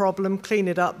 Horrible problem, clean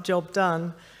it up, job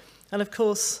done. And of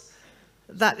course,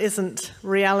 that isn't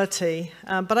reality.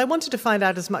 But I wanted to find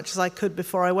out as much as I could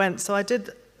before I went, so I did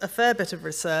a fair bit of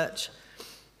research.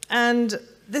 And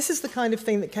this is the kind of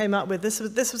thing that came up with.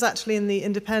 This was actually in The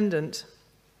Independent,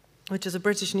 which is a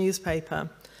British newspaper.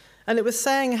 And it was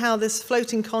saying how this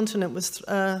floating continent was,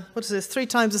 3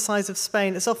 times the size of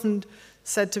Spain. It's often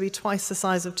said to be twice the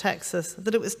size of Texas,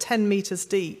 that it was 10 meters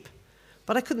deep.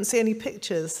 But I couldn't see any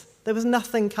pictures. There was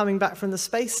nothing coming back from the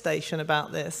space station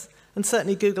about this. And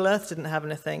certainly Google Earth didn't have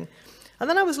anything. And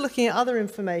then I was looking at other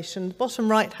information. The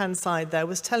bottom right-hand side there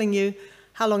was telling you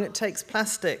how long it takes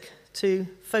plastic to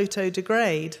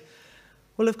photodegrade.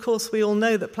 Well, of course, we all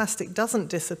know that plastic doesn't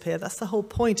disappear. That's the whole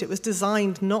point. It was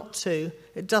designed not to.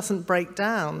 It doesn't break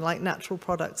down like natural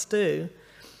products do.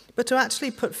 But to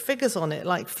actually put figures on it,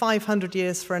 like 500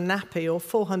 years for a nappy or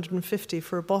 450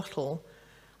 for a bottle,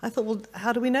 I thought, well,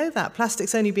 how do we know that?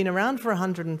 Plastic's only been around for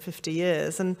 150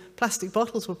 years, and plastic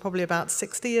bottles were probably about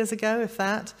 60 years ago, if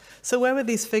that. So where were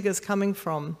these figures coming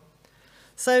from?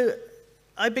 So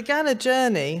I began a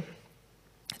journey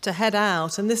to head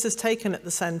out, and this is taken at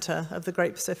the center of the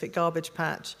Great Pacific Garbage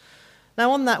Patch.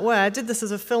 Now, on that way, I did this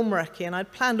as a film recce, and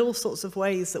I'd planned all sorts of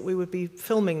ways that we would be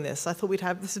filming this. I thought we'd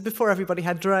have, this is before everybody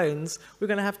had drones, we were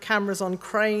going to have cameras on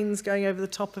cranes going over the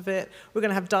top of it. We were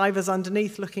going to have divers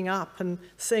underneath looking up and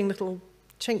seeing little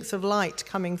chinks of light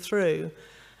coming through.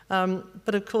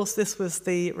 But of course, this was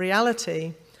the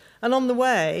reality. And on the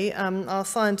way, our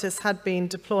scientists had been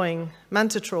deploying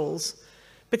manta trawls,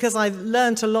 because I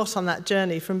learned a lot on that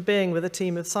journey from being with a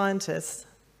team of scientists,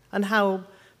 and how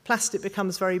plastic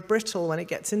becomes very brittle when it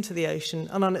gets into the ocean,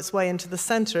 and on its way into the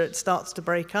center, it starts to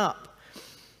break up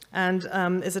and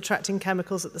is attracting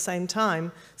chemicals at the same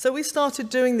time. So we started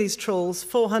doing these trawls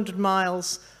 400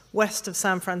 miles west of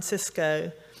San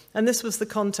Francisco, and this was the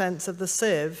contents of the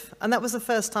sieve, and that was the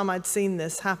first time I'd seen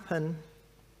this happen,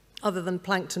 other than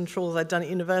plankton trawls I'd done at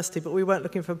university, but we weren't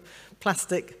looking for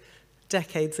plastic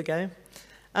decades ago.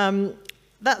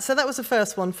 So that was the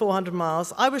first one, 400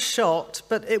 miles. I was shocked,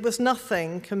 but it was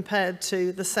nothing compared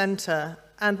to the center.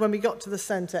 And when we got to the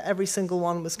center, every single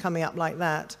one was coming up like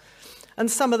that.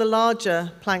 And some of the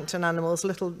larger plankton animals,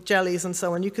 little jellies and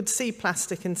so on, you could see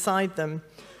plastic inside them.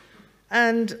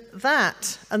 And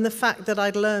that, and the fact that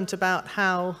I'd learned about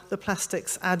how the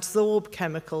plastics absorb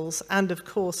chemicals and, of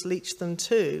course, leach them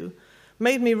too,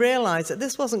 made me realize that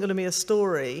this wasn't going to be a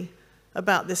story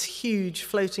about this huge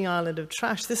floating island of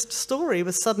trash. This story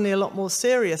was suddenly a lot more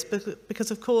serious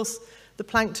because, of course, the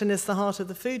plankton is the heart of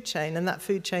the food chain, and that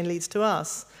food chain leads to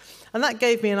us. And that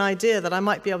gave me an idea that I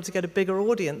might be able to get a bigger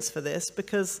audience for this,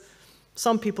 because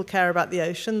some people care about the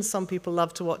oceans, some people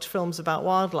love to watch films about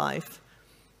wildlife,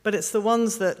 but it's the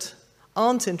ones that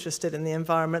aren't interested in the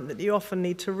environment that you often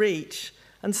need to reach.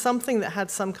 And something that had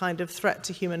some kind of threat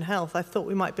to human health, I thought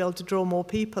we might be able to draw more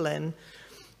people in.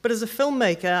 But as a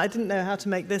filmmaker, I didn't know how to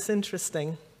make this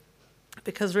interesting,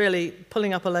 because really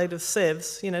pulling up a load of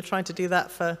sieves, trying to do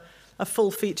that for a full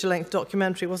feature-length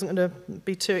documentary wasn't going to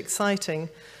be too exciting.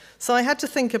 So I had to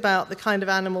think about the kind of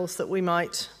animals that we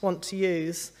might want to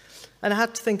use, and I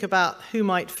had to think about who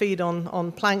might feed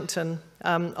on plankton.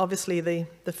 Obviously,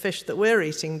 the fish that we're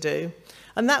eating do.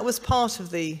 And that was part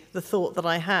of the thought that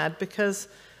I had, because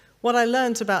what I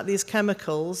learned about these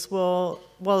chemicals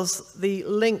was the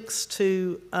links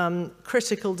to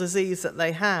critical disease that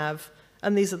they have,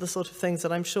 and these are the sort of things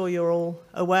that I'm sure you're all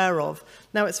aware of.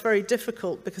 Now, it's very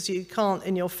difficult because you can't,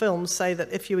 in your film, say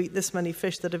that if you eat this many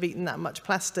fish that have eaten that much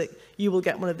plastic, you will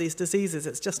get one of these diseases.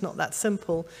 It's just not that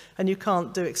simple, and you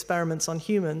can't do experiments on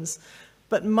humans.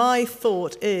 But my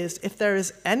thought is, if there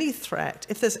is any threat,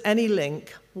 if there's any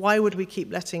link, why would we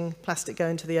keep letting plastic go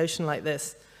into the ocean like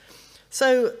this?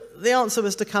 So the answer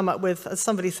was to come up with, as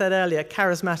somebody said earlier,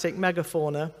 charismatic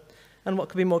megafauna. And what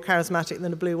could be more charismatic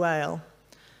than a blue whale?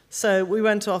 So we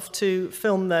went off to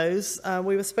film those.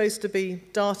 We were supposed to be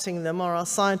darting them, or our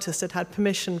scientists had had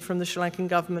permission from the Sri Lankan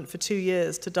government for 2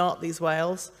 years to dart these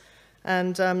whales.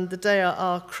 And the day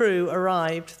our crew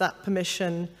arrived, that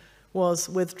permission was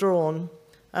withdrawn.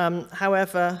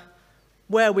 However,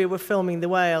 where we were filming the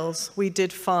whales, we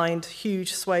did find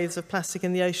huge swathes of plastic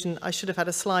in the ocean. I should have had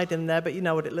a slide in there, but you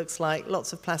know what it looks like.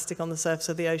 Lots of plastic on the surface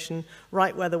of the ocean,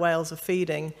 right where the whales are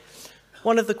feeding.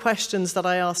 one of the questions that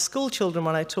I ask school children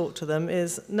when I talk to them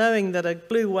is, knowing that a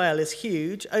blue whale is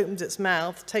huge, opens its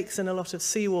mouth, takes in a lot of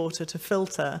seawater to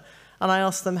filter, and I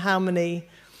ask them how many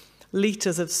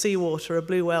litres of seawater a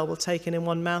blue whale will take in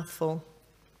one mouthful.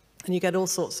 And you get all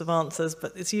sorts of answers,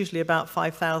 but it's usually about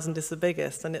 5,000 is the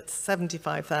biggest, and it's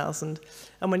 75,000.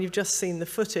 And when you've just seen the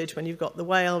footage, when you've got the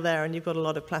whale there and you've got a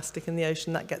lot of plastic in the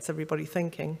ocean, that gets everybody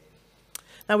thinking.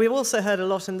 Now, we've also heard a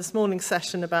lot in this morning's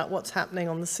session about what's happening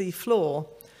on the sea floor.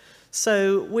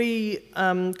 So we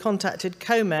contacted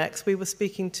COMEX. We were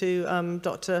speaking to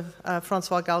Dr.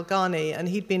 Francois Galgani, and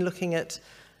he'd been looking at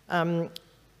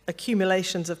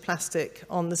accumulations of plastic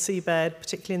on the seabed,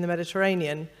 particularly in the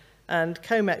Mediterranean. And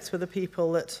COMEX were the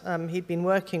people that he'd been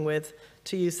working with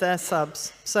to use their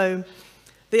subs. So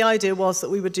the idea was that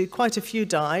we would do quite a few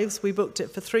dives. We booked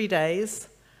it for 3 days,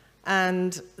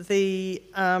 and the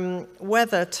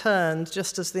weather turned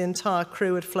just as the entire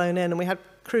crew had flown in. And we had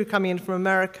crew coming in from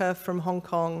America, from Hong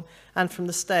Kong, and from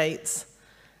the States.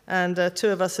 And 2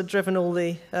 of us had driven all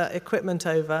the equipment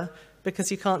over, because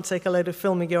you can't take a load of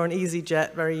filming gear on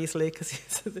EasyJet very easily,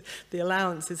 because the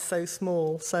allowance is so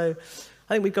small. So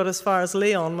I think we got as far as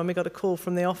Lyon when we got a call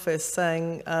from the office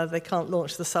saying they can't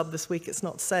launch the sub this week, it's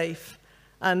not safe.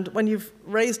 And when you've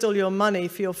raised all your money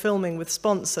for your filming with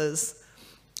sponsors,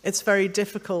 it's very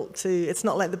difficult to, it's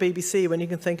not like the BBC when you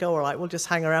can think, oh, all right, we'll just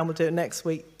hang around, we'll do it next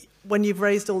week. When you've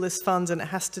raised all this funds and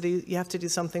you have to do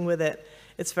something with it,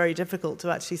 it's very difficult to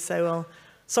actually say, well,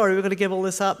 sorry, we've got to give all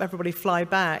this up, everybody fly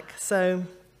back. So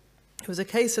it was a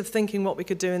case of thinking what we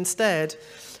could do instead.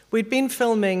 We'd been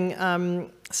filming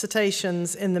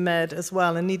cetaceans in the Med as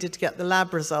well and needed to get the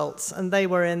lab results, and they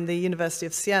were in the University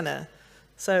of Siena.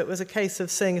 So it was a case of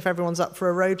seeing if everyone's up for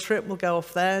a road trip. We'll go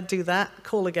off there, do that,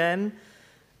 call again,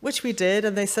 which we did,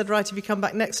 and they said, right, if you come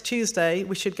back next Tuesday,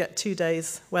 we should get 2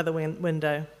 days weather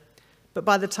window. But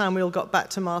by the time we all got back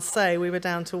to Marseille, we were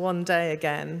down to 1 day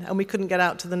again, and we couldn't get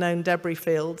out to the known debris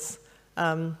fields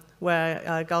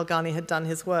where Galgani had done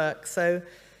his work. So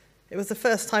it was the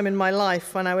first time in my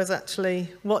life when I was actually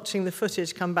watching the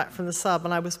footage come back from the sub,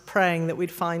 and I was praying that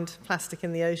we'd find plastic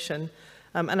in the ocean.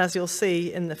 And as you'll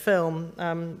see in the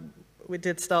film, we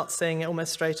did start seeing it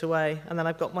almost straight away. And then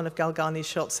I've got one of Galgani's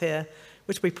shots here,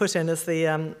 which we put in as the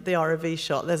ROV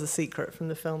shot. There's a secret from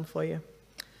the film for you.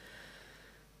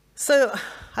 So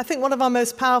I think one of our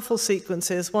most powerful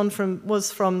sequences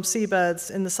was from seabirds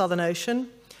in the Southern Ocean.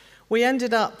 We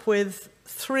ended up with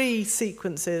 3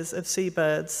 sequences of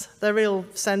seabirds. They're real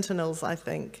sentinels, I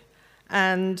think.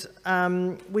 And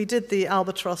we did the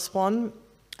albatross one,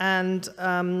 and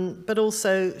but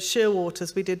also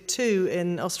shearwaters. We did 2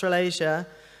 in Australasia.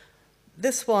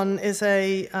 This one is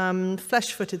a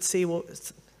flesh-footed shearwater,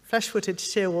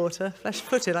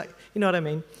 flesh-footed, like, you know what I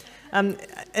mean,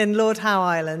 in Lord Howe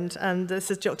Island, and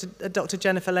this is Dr.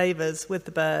 Jennifer Lavers with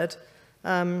the bird.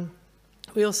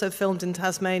 We also filmed in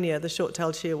Tasmania, the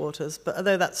short-tailed shearwaters, but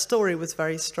although that story was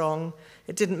very strong,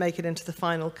 it didn't make it into the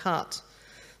final cut.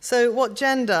 So what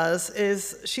Jen does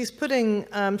is she's putting,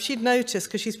 she'd noticed,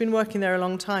 because she's been working there a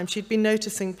long time, she'd been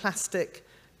noticing plastic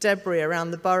debris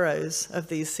around the burrows of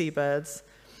these seabirds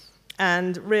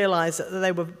and realized that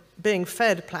they were being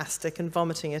fed plastic and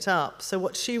vomiting it up. So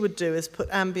what she would do is put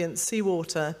ambient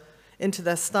seawater into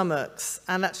their stomachs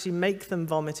and actually make them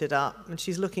vomit it up. And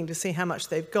she's looking to see how much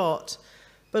they've got.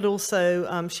 But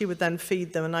also she would then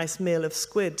feed them a nice meal of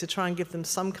squid to try and give them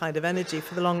some kind of energy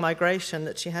for the long migration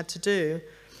that she had to do.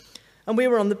 And we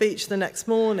were on the beach the next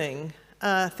morning.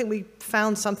 I think we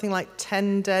found something like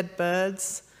 10 dead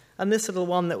birds. And this little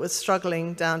one that was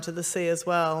struggling down to the sea as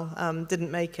well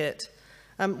didn't make it.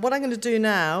 What I'm going to do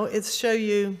now is show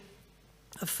you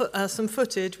some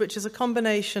footage, which is a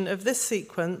combination of this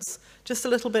sequence, just a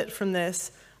little bit from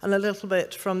this, and a little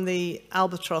bit from the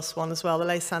albatross one as well, the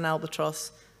Laysan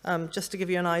albatross, just to give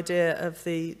you an idea of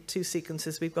the 2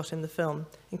 sequences we've got in the film,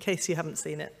 in case you haven't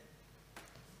seen it.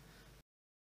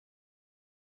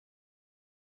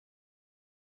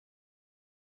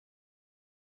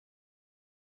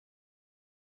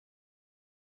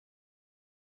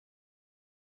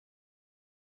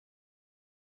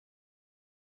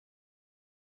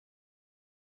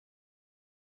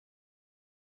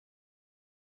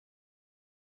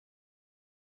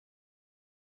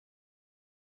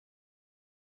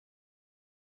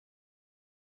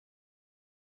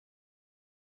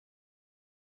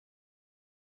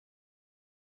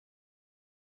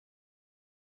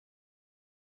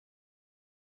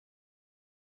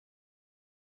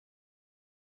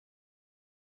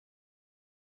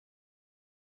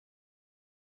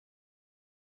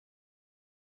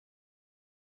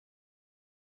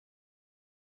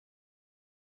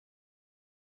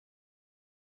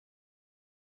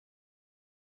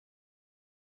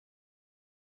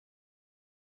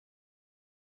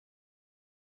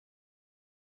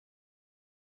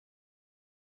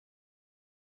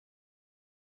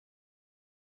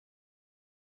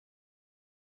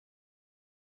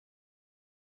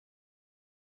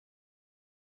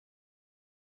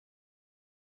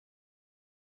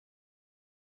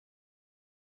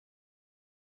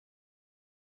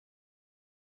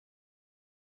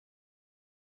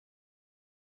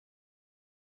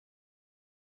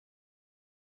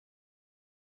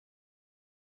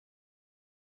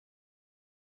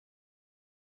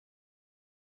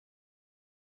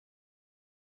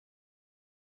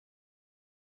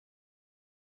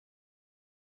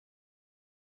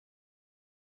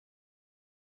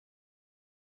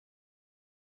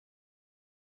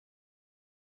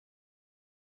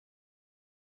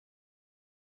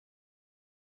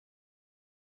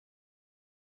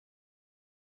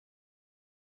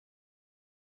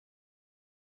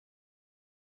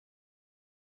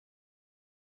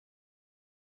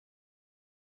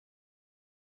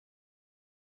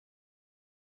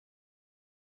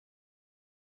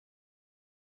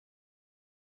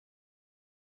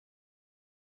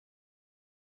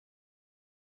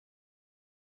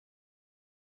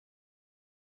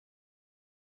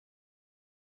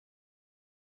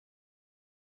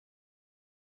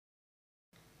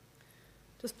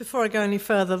 Just before I go any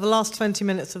further, the last 20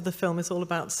 minutes of the film is all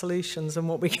about solutions and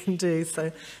what we can do,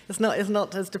 so it's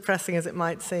not as depressing as it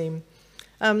might seem.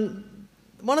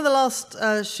 One of the last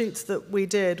shoots that we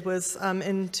did was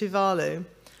in Tuvalu,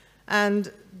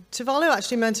 and Tuvalu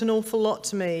actually meant an awful lot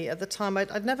to me at the time.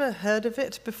 I'd never heard of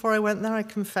it before I went there, I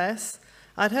confess.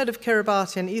 I'd heard of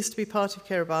Kiribati, and it used to be part of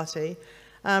Kiribati.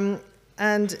 And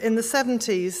in the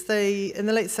 70s, in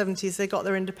the late 70s, they got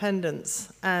their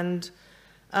independence and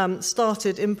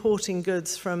started importing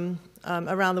goods from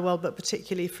around the world, but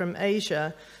particularly from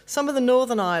Asia. Some of the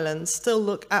northern islands still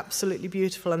look absolutely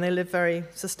beautiful, and they live very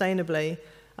sustainably.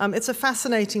 It's a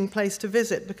fascinating place to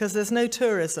visit because there's no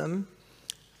tourism,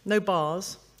 no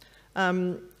bars.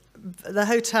 The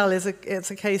hotel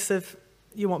it's a case of,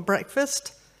 you want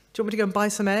breakfast? Do you want me to go and buy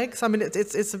some eggs? I mean,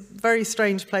 it's a very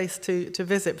strange place to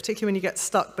visit, particularly when you get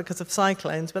stuck because of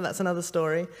cyclones, but that's another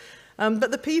story.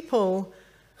 But the people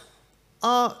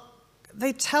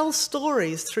they tell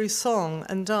stories through song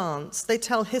and dance. They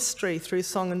tell history through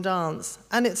song and dance.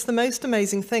 And it's the most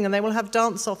amazing thing. And they will have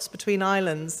dance-offs between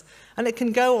islands. And it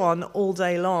can go on all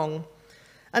day long.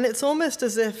 And it's almost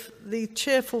as if the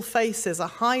cheerful faces are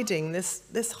hiding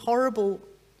this horrible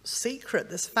secret,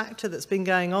 this factor that's been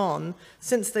going on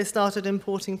since they started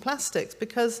importing plastics.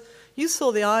 Because you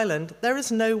saw the island, there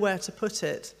is nowhere to put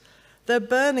it. They're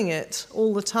burning it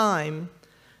all the time.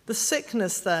 The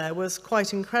sickness there was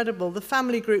quite incredible. The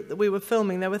family group that we were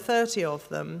filming, there were 30 of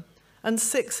them, and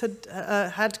 6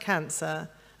 had cancer,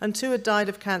 and 2 had died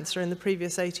of cancer in the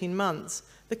previous 18 months.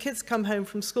 The kids come home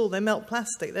from school, they melt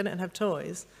plastic, they don't have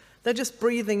toys. They're just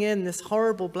breathing in this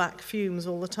horrible black fumes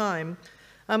all the time.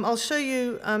 I'll show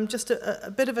you just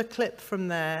a bit of a clip from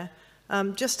there,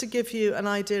 just to give you an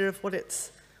idea of what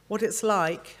it's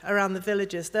like around the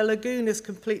villages. Their lagoon is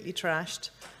completely trashed.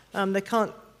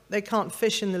 They can't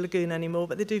fish in the lagoon anymore,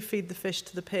 but they do feed the fish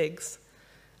to the pigs.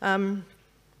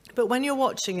 But when you're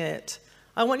watching it,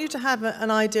 I want you to have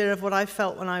an idea of what I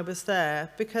felt when I was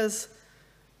there, because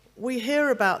we hear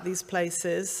about these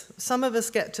places, some of us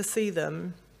get to see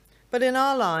them, but in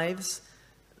our lives,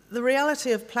 the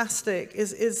reality of plastic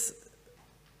it's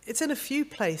in a few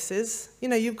places. You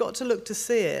know, you've got to look to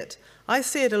see it. I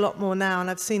see it a lot more now, and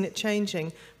I've seen it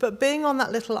changing. But being on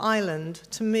that little island,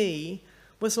 to me,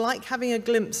 was like having a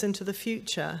glimpse into the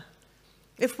future.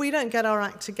 If we don't get our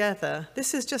act together,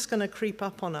 this is just going to creep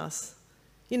up on us.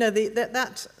 You know,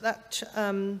 that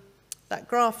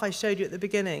graph I showed you at the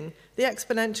beginning, the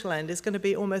exponential end is going to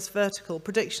be almost vertical.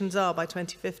 Predictions are by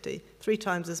 2050, 3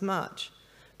 times as much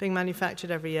being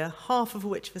manufactured every year, half of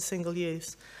which for single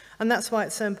use. And that's why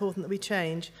it's so important that we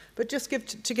change. But just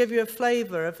to give you a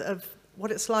flavour of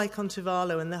what it's like on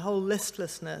Tuvalu and the whole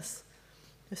listlessness.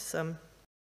 This,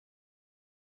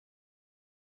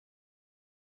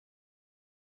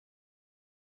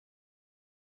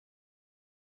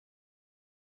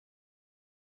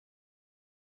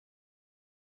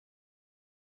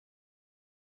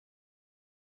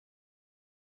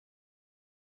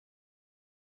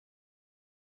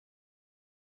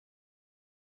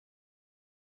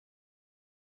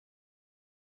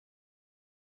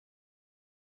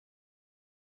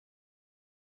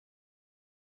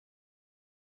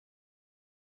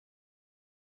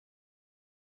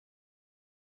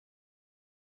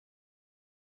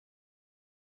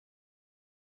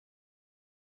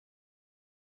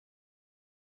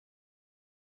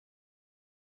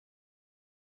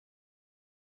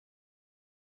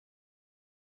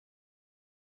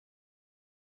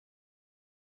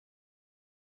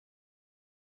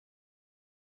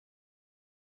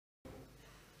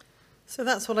 So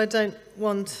that's what I don't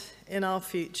want in our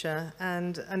future,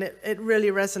 and it really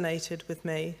resonated with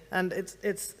me. And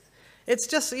it's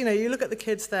just, you know, you look at the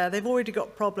kids there, they've already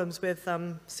got problems with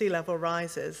sea level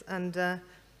rises, and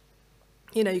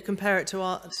you know, you compare it to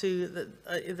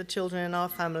the children in our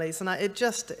families, and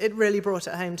it really brought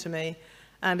it home to me,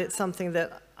 and it's something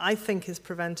that I think is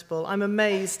preventable. I'm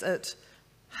amazed at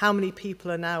how many people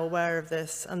are now aware of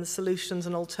this, and the solutions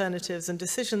and alternatives and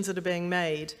decisions that are being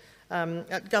made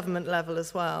at government level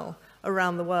as well,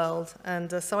 around the world.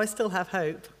 And so I still have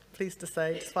hope, pleased to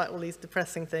say, despite all these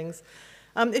depressing things.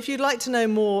 If you'd like to know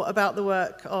more about the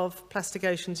work of Plastic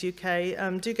Oceans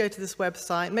UK, do go to this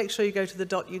website. Make sure you go to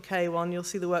the .uk one. You'll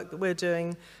see the work that we're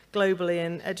doing globally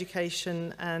in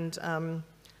education and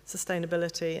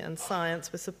sustainability and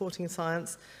science. We're supporting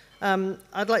science.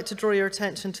 I'd like to draw your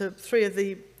attention to 3 of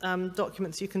the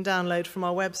documents you can download from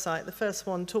our website. The first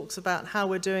one talks about how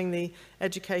we're doing the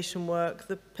education work,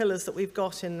 the pillars that we've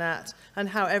got in that, and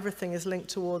how everything is linked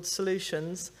towards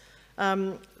solutions.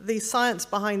 The science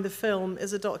behind the film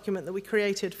is a document that we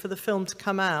created for the film to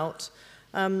come out.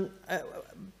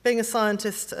 Being a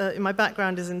scientist, my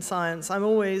background is in science, I'm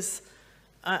always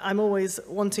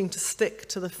wanting to stick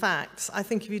to the facts. I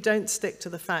think if you don't stick to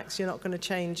the facts, you're not going to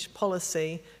change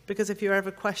policy, because if you're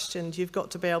ever questioned, you've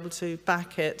got to be able to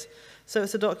back it. So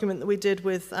it's a document that we did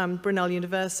with Brunel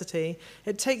University.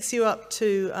 It takes you up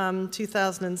to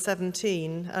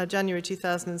 2017, January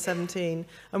 2017,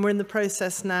 and we're in the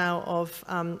process now of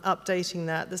updating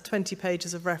that. There's 20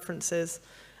 pages of references,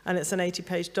 and it's an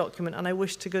 80-page document, and I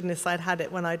wish to goodness I'd had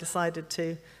it when I decided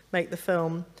to make the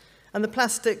film. And the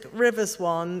Plastic Rivers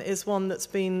one is one that's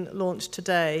been launched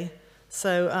today.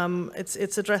 So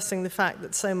it's addressing the fact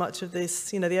that so much of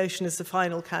this, the ocean is the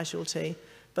final casualty,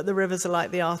 but the rivers are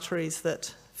like the arteries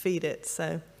that feed it.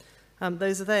 So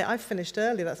those are there. I finished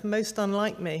early. That's most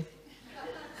unlike me.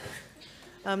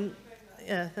 Yeah,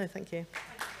 no, thank you.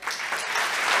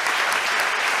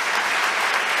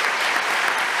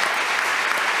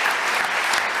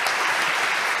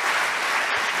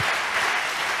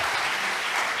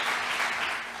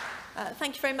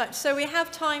 Thank you very much. So we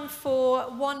have time for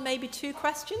one, maybe two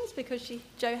questions, because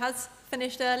Jo has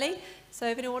finished early. So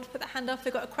if anyone wants to put their hand up, if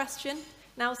they've got a question,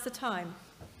 now's the time.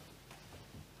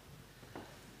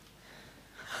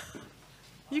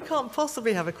 You can't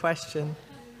possibly have a question.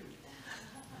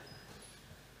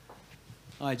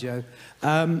 Hi, Jo.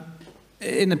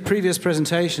 In the previous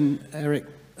presentation, Eric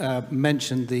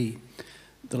mentioned the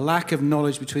lack of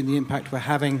knowledge between the impact we're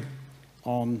having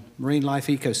on marine life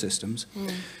ecosystems.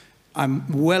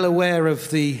 I'm well aware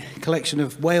of the collection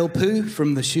of whale poo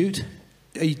from the chute.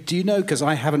 Do you know, because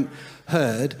I haven't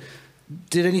heard,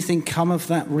 did anything come of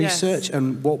that research? Yes.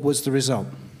 And what was the result?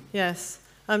 Yes.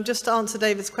 Just to answer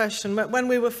David's question, when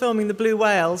we were filming the blue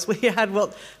whales, we had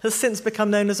what has since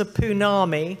become known as a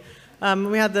poonami.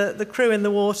 We had the crew in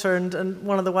the water, and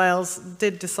one of the whales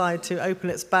did decide to open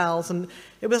its bowels, and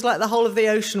it was like the whole of the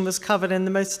ocean was covered in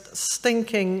the most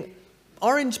stinking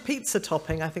orange pizza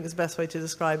topping, I think is the best way to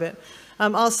describe it.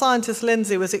 Our scientist,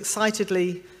 Lindsay, was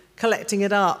excitedly collecting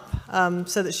it up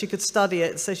so that she could study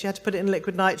it. So she had to put it in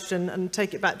liquid nitrogen and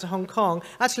take it back to Hong Kong.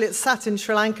 Actually, it sat in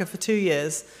Sri Lanka for 2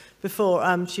 years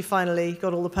before she finally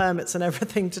got all the permits and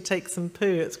everything to take some poo.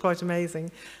 It's quite amazing.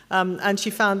 And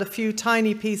she found a few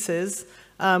tiny pieces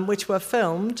which were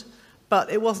filmed,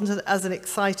 but it wasn't as an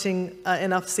exciting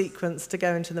enough sequence to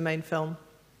go into the main film.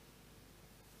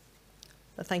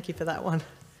 Thank you for that one.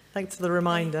 Thanks for the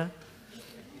reminder.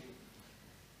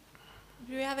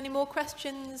 Do we have any more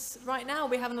questions right now?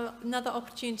 We have another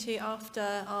opportunity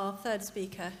after our third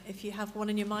speaker. If you have one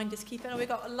in your mind, just keep it. Oh, we've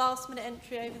got a last-minute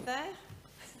entry over there.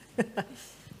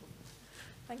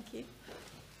 Thank you.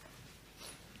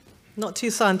 Not too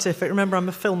scientific. Remember, I'm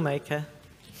a filmmaker.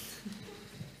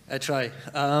 I try.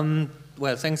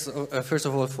 Well, thanks, first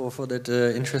of all, for that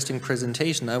interesting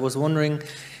presentation. I was wondering,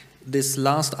 this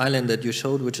last island that you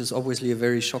showed, which is obviously a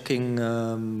very shocking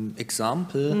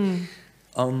example,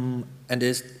 and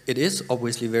it is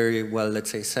obviously very well, let's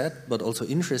say, sad, but also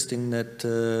interesting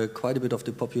that quite a bit of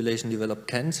the population developed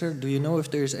cancer. Do you know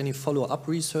if there is any follow-up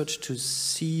research to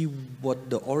see what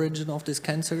the origin of this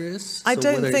cancer is? I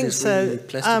don't think so. Really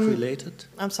plastic related?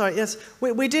 I'm sorry, yes.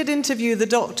 We did interview the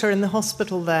doctor in the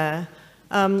hospital there,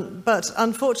 but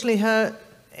unfortunately her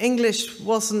English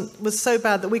was so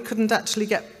bad that we couldn't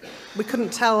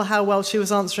tell how well she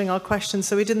was answering our questions,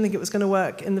 so we didn't think it was going to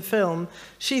work in the film.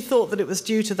 She thought that it was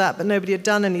due to that, but nobody had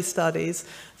done any studies.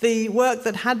 The work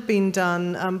that had been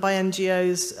done by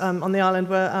NGOs on the island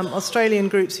were Australian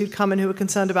groups who'd come in who were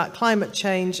concerned about climate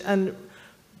change and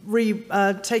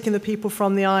taking the people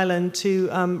from the island to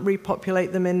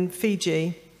repopulate them in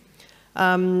Fiji.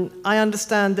 I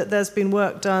understand that there's been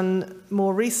work done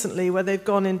more recently where they've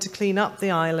gone in to clean up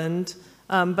the island,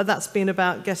 but that's been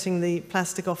about getting the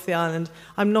plastic off the island.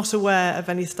 I'm not aware of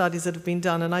any studies that have been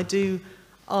done, and I do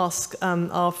ask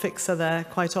our fixer there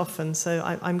quite often, so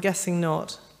I'm guessing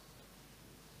not.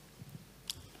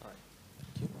 All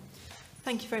right.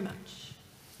 Thank you very much.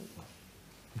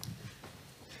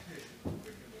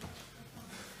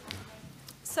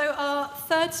 So our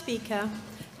third speaker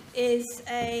is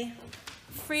a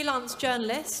freelance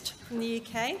journalist from the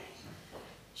UK.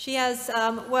 She has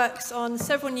works on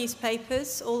several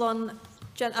newspapers, all on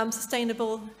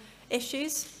sustainable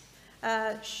issues.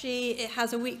 She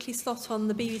has a weekly slot on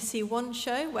the BBC One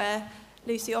show where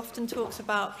Lucy often talks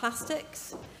about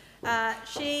plastics.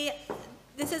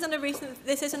 This isn't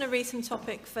a recent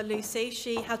topic for Lucy.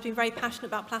 She has been very passionate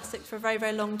about plastics for a very,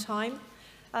 very long time.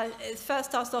 It first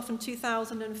started off in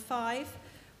 2005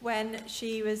 when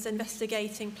she was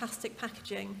investigating plastic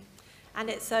packaging. And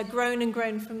it's grown and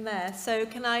grown from there. So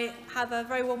can I have a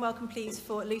very warm welcome, please,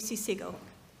 for Lucy Siegel.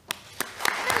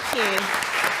 Thank you.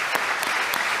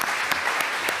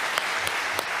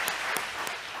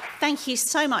 Thank you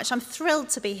so much. I'm thrilled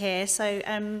to be here. So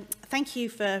thank you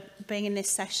for being in this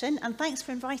session, and thanks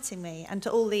for inviting me, and to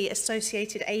all the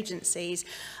associated agencies.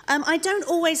 I don't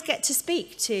always get to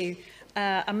speak to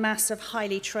a mass of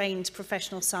highly trained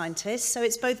professional scientists, so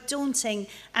it's both daunting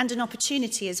and an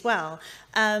opportunity as well.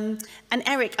 And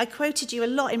Eric, I quoted you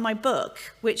a lot in my book,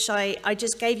 which I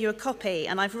just gave you a copy,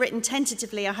 and I've written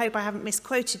tentatively, I hope I haven't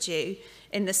misquoted you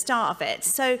in the start of it.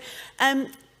 So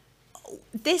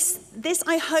this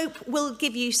I hope will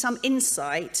give you some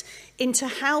insight into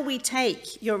how we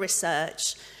take your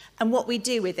research and what we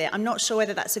do with it. I'm not sure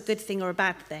whether that's a good thing or a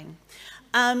bad thing.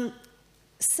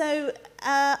 So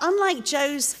unlike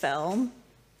Joe's film,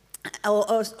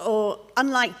 or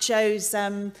unlike Joe's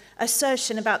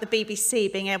assertion about the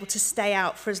BBC being able to stay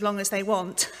out for as long as they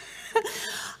want,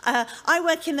 I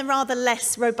work in the rather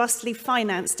less robustly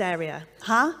financed area.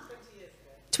 Huh?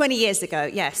 20 years ago,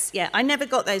 yes, yeah. I never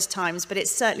got those times, but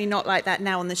it's certainly not like that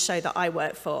now on the show that I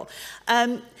work for.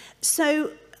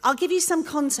 So I'll give you some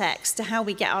context to how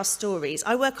we get our stories.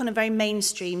 I work on a very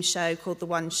mainstream show called The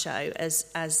One Show,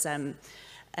 as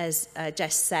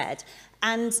Jess said.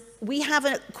 And we have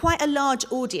quite a large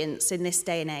audience in this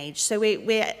day and age. So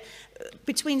we're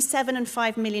between 7 and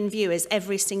 5 million viewers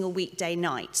every single weekday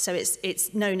night. So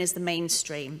it's known as the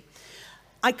mainstream.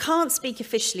 I can't speak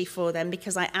officially for them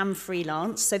because I am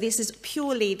freelance. So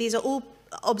these are all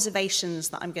observations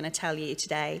that I'm going to tell you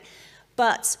today.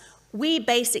 But we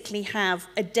basically have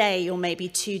a day or maybe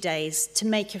 2 days to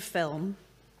make a film.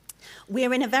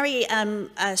 We're in a very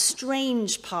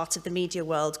strange part of the media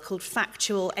world called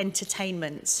factual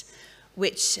entertainment,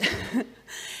 which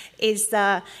is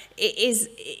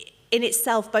in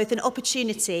itself both an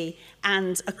opportunity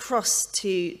and a cross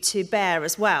to bear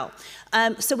as well.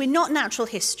 So we're not natural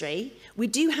history. We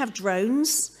do have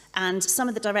drones, and some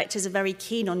of the directors are very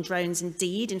keen on drones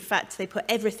indeed. In fact, they put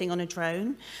everything on a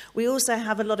drone. We also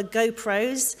have a lot of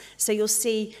GoPros, so you'll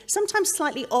see sometimes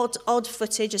slightly odd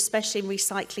footage, especially in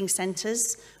recycling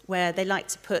centres, where they like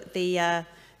to put the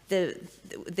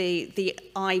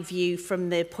eye view from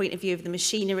the point of view of the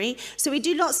machinery. So we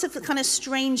do lots of kind of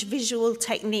strange visual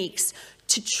techniques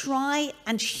to try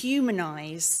and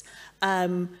humanize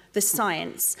the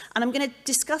science. And I'm going to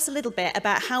discuss a little bit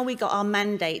about how we got our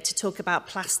mandate to talk about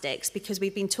plastics, because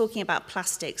we've been talking about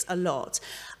plastics a lot.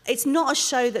 It's not a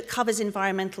show that covers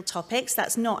environmental topics.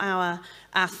 That's not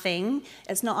our thing.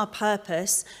 It's not our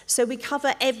purpose. So we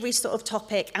cover every sort of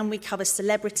topic, and we cover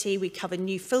celebrity, we cover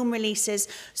new film releases.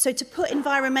 So to put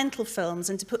environmental films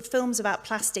and to put films about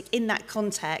plastic in that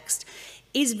context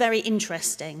is very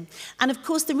interesting. And of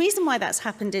course, the reason why that's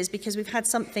happened is because we've had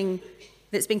something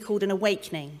that's been called an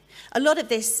awakening. A lot of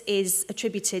this is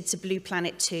attributed to Blue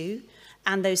Planet 2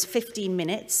 and those 15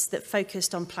 minutes that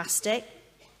focused on plastic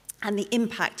and the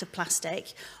impact of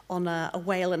plastic on a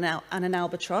whale and an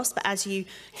albatross. But as you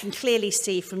can clearly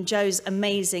see from Joe's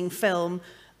amazing film,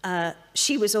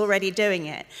 she was already doing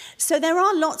it. So there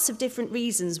are lots of different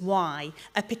reasons why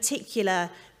a particular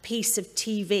piece of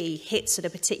TV hits at a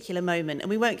particular moment.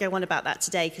 And we won't go on about that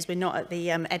today because we're not at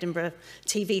the Edinburgh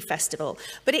TV Festival.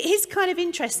 But it is kind of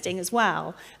interesting as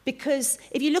well, because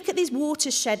if you look at these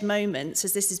watershed moments,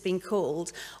 as this has been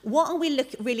called, what are we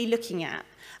really looking at?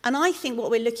 And I think what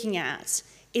we're looking at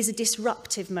is a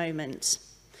disruptive moment.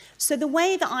 So the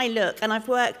way that I look, and I've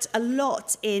worked a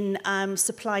lot in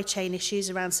supply chain issues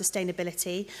around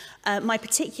sustainability, my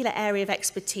particular area of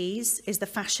expertise is the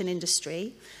fashion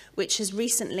industry, which has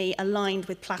recently aligned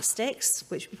with plastics,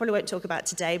 which we probably won't talk about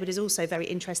today, but is also very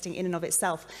interesting in and of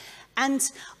itself. And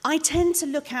I tend to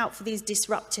look out for these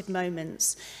disruptive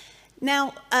moments.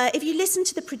 Now, if you listen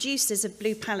to the producers of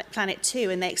Blue Planet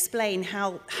 2, and they explain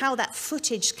how that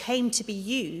footage came to be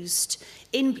used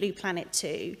in Blue Planet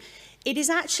 2, it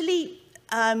is actually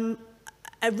a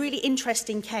really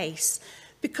interesting case,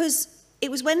 because it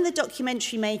was when the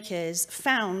documentary makers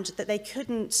found that they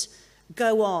couldn't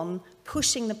go on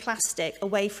pushing the plastic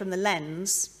away from the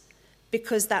lens,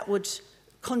 because that would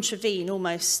contravene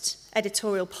almost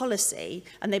editorial policy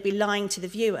and they'd be lying to the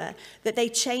viewer, that they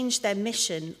changed their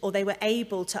mission, or they were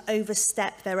able to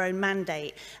overstep their own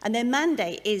mandate. And their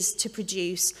mandate is to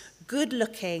produce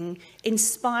good-looking,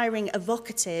 inspiring,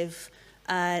 evocative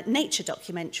nature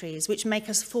documentaries which make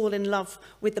us fall in love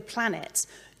with the planet,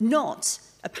 not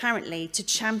apparently to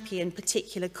champion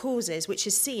particular causes, which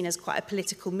is seen as quite a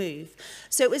political move.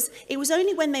 So it was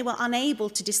only when they were unable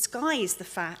to disguise the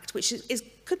fact, which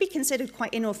could be considered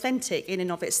quite inauthentic in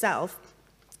and of itself,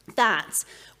 that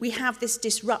we have this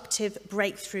disruptive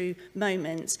breakthrough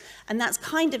moment, and that's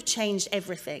kind of changed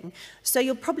everything. So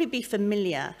you'll probably be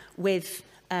familiar with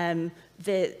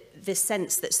the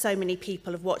sense that so many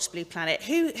people have watched Blue Planet.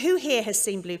 Who here has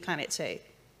seen Blue Planet 2?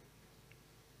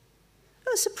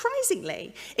 Oh,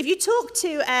 surprisingly. If you talk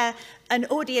to an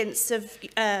audience of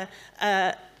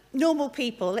normal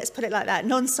people, let's put it like that,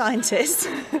 non-scientists,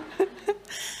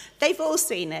 they've all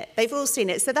seen it. They've all seen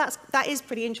it. So that is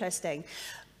pretty interesting.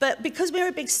 But because we're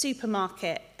a big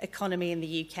supermarket economy in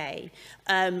the UK,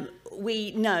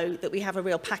 we know that we have a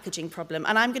real packaging problem.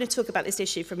 And I'm going to talk about this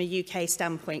issue from a UK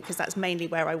standpoint, because that's mainly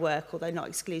where I work, although not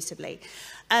exclusively.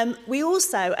 We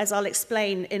also, as I'll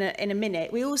explain in a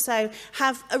minute, we also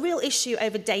have a real issue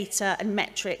over data and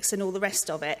metrics and all the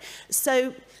rest of it.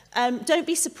 So don't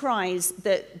be surprised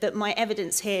that my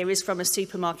evidence here is from a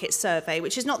supermarket survey,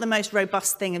 which is not the most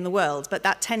robust thing in the world, but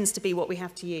that tends to be what we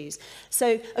have to use.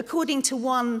 So according to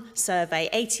one survey,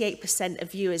 88%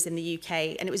 of viewers in the UK,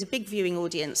 and it was a big viewing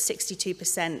audience,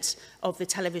 62% of the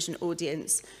television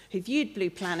audience who viewed Blue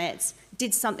Planet,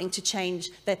 did something to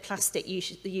change their plastic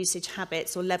usage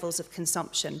habits or levels of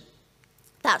consumption.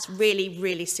 That's really,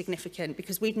 really significant,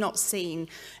 because we've not seen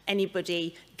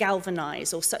anybody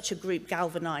galvanise, or such a group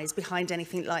galvanise behind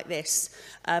anything like this,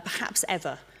 perhaps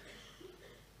ever.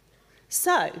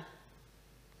 So,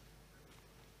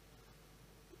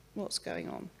 what's going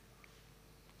on?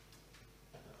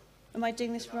 Am I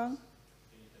doing this wrong?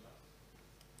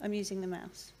 I'm using the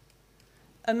mouse.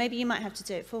 Oh, maybe you might have to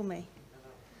do it for me.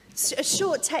 A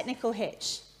short technical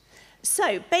hitch.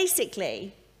 So,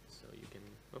 basically...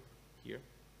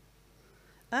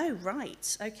 Oh,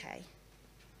 right, okay.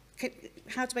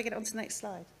 How do I get onto the next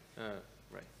slide?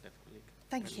 Right, left click.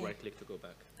 Thank you. Right click to go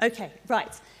back. Okay,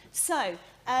 right. So,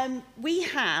 we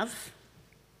have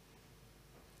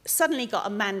suddenly got a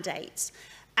mandate.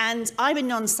 And I'm a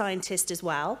non-scientist as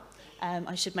well.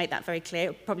 I should make that very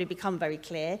clear. It'll probably become very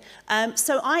clear.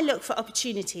 So I look for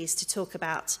opportunities to talk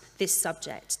about this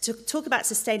subject, to talk about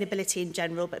sustainability in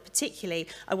general, but particularly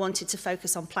I wanted to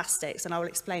focus on plastics, and I will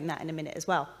explain that in a minute as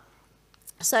well.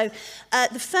 So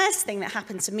the first thing that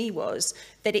happened to me was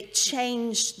that it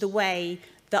changed the way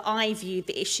that I viewed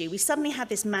the issue. We suddenly had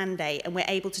this mandate, and we're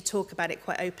able to talk about it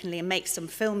quite openly and make some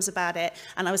films about it,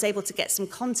 and I was able to get some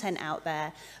content out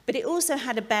there. But it also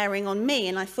had a bearing on me,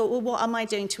 and I thought, well, what am I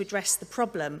doing to address the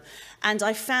problem? And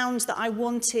I found that I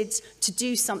wanted to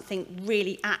do something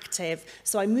really active.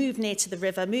 So I moved near to the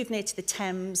river, moved near to the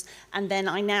Thames, and then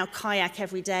I now kayak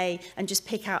every day and just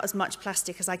pick out as much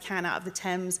plastic as I can out of the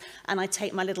Thames, and I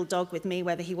take my little dog with me,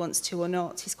 whether he wants to or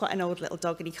not. He's quite an old little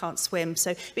dog and he can't swim,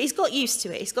 but he's got used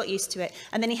to it. He's got used to it.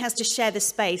 And then he has to share the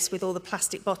space with all the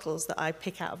plastic bottles that I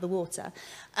pick out of the water.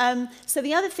 So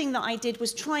the other thing that I did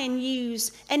was try and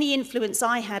use any influence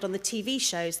I had on the TV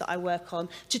shows that I work on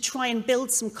to try and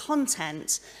build some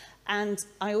content. And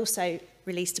I also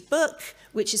released a book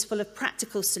which is full of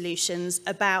practical solutions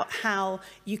about how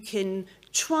you can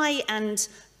try and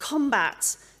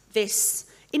combat this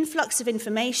influx of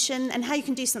information and how you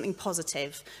can do something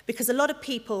positive, because a lot of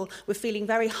people were feeling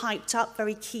very hyped up,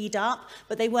 very keyed up,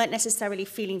 but they weren't necessarily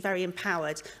feeling very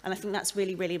empowered, and I think that's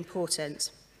really, really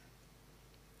important.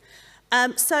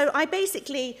 So I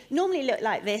basically normally look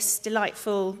like this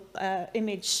delightful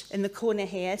image in the corner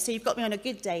here. So you've got me on a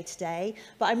good day today,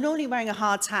 but I'm normally wearing a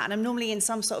hard hat and I'm normally in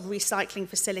some sort of recycling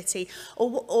facility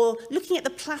or looking at the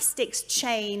plastics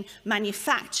chain,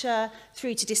 manufacture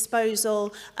through to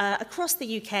disposal across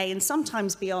the UK and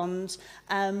sometimes beyond,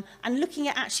 and looking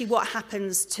at actually what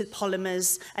happens to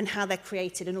polymers and how they're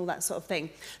created and all that sort of thing.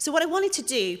 So what I wanted to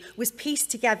do was piece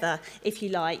together, if you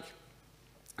like,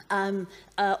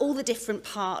 all the different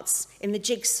parts in the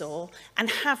jigsaw and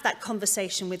have that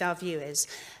conversation with our viewers.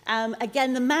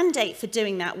 Again, the mandate for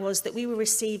doing that was that we were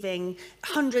receiving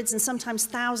hundreds and sometimes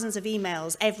thousands of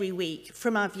emails every week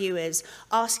from our viewers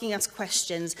asking us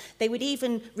questions. They would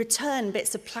even return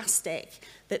bits of plastic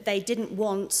that they didn't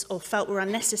want or felt were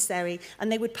unnecessary,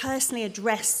 and they would personally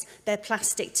address their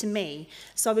plastic to me.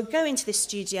 So I would go into the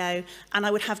studio and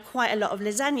I would have quite a lot of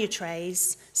lasagna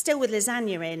trays, still with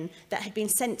lasagna in, that had been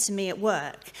sent to me at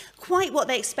work. Quite what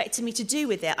they expected me to do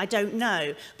with it, I don't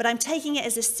know, but I'm taking it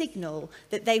as a signal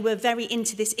that they were very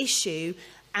into this issue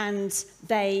and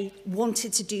they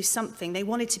wanted to do something. They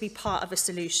wanted to be part of a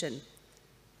solution.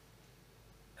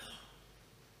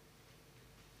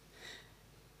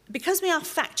 Because we are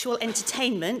factual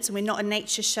entertainment, and we're not a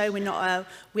nature show, we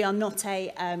are not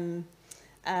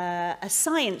a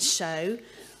science show,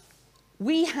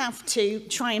 we have to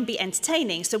try and be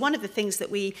entertaining. So one of the things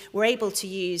that we were able to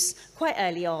use quite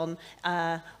early on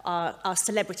are our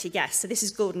celebrity guests. So this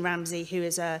is Gordon Ramsay, who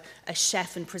is a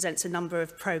chef and presents a number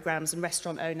of programs and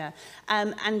restaurant owner.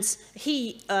 And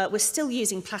he was still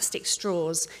using plastic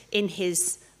straws in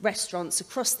his restaurants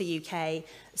across the UK.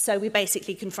 So we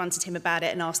basically confronted him about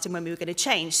it and asked him when we were going to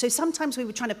change. So sometimes we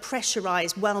were trying to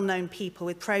pressurize well-known people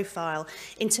with profile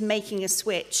into making a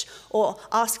switch or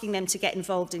asking them to get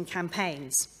involved in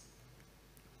campaigns.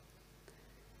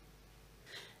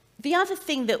 The other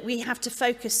thing that we have to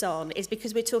focus on is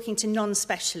because we're talking to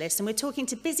non-specialists and we're talking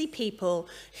to busy people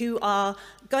who are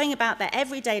going about their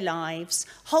everyday lives,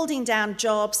 holding down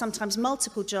jobs, sometimes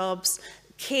multiple jobs,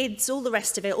 kids, all the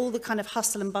rest of it, all the kind of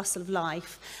hustle and bustle of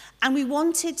life. And we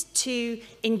wanted to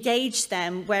engage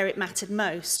them where it mattered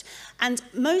most. And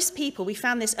most people, we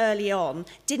found this early on,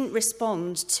 didn't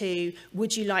respond to,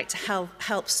 would you like to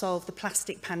help solve the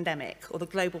plastic pandemic or the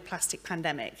global plastic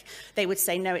pandemic? They would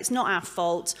say, no, it's not our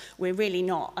fault. We're really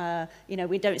not,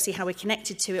 we don't see how we're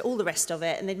connected to it, all the rest of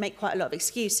it. And they'd make quite a lot of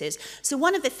excuses. So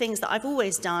one of the things that I've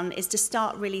always done is to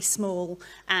start really small,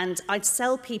 and I'd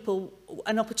sell people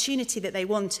an opportunity that they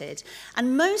wanted.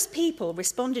 And most people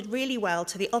responded really well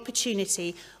to the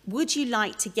opportunity, would you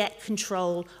like to get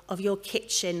control of your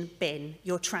kitchen bin,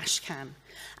 your trash can?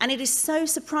 And it is so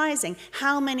surprising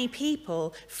how many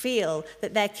people feel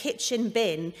that their kitchen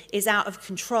bin is out of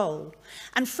control.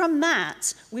 And from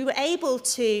that, we were able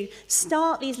to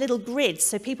start these little grids.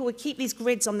 So people would keep these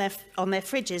grids on their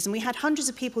fridges. And we had hundreds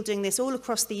of people doing this all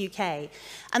across the UK.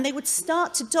 And they would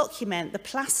start to document the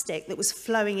plastic that was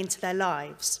flowing into their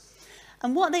lives.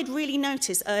 And what they'd really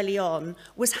noticed early on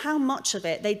was how much of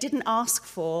it they didn't ask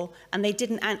for and they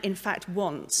didn't, in fact,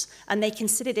 want. And they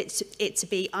considered it to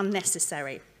be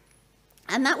unnecessary.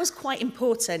 And that was quite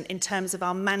important in terms of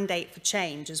our mandate for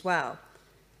change as well.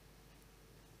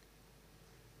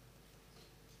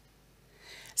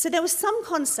 So there were some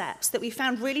concepts that we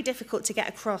found really difficult to get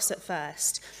across at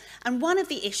first. And one of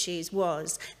the issues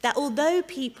was that although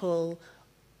people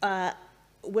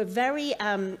were very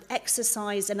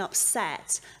exercised and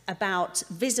upset about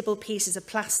visible pieces of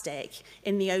plastic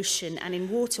in the ocean and in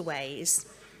waterways,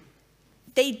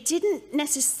 they didn't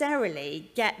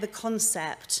necessarily get the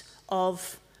concept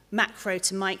of macro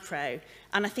to micro.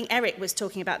 And I think Eric was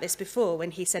talking about this before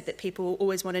when he said that people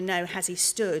always want to know, has he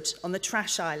stood on the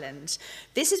trash island?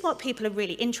 This is what people are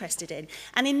really interested in.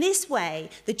 And in this way,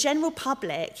 the general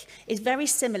public is very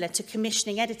similar to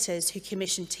commissioning editors who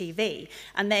commission TV.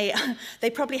 And they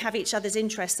probably have each other's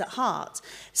interests at heart.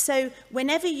 So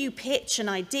whenever you pitch an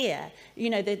idea, you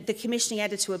know, the commissioning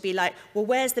editor will be like, well,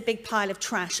 where's the big pile of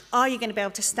trash? Are you going to be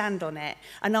able to stand on it?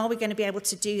 And are we going to be able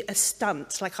to do a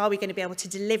stunt? Like, are we going to be able to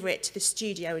deliver it to the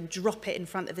studio and drop it in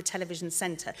front of the television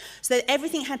centre? So that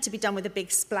everything had to be done with a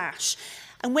big splash.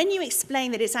 And when you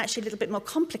explain that it's actually a little bit more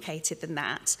complicated than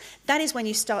that, that is when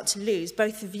you start to lose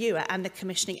both the viewer and the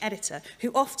commissioning editor,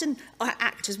 who often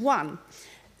act as one.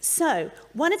 So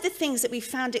one of the things that we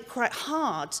found it quite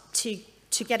hard to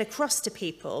get across to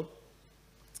people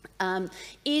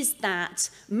is that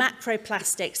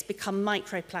macroplastics become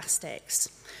microplastics.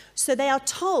 So they are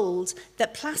told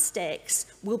that plastics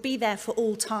will be there for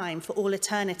all time, for all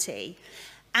eternity.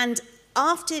 And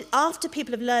after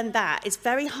people have learned that, it's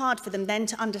very hard for them then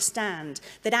to understand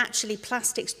that actually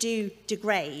plastics do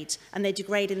degrade, and they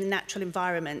degrade in the natural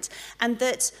environment. And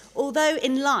that although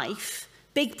in life,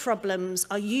 big problems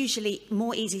are usually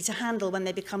more easy to handle when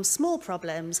they become small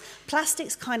problems,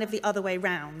 plastics kind of the other way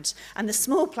round. And the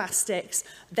small plastics,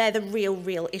 they're the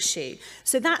real issue.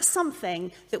 So that's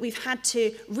something that we've had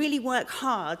to really work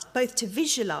hard both to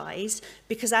visualize,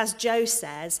 because as Joe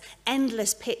says,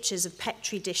 endless pictures of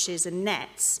Petri dishes and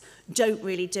nets don't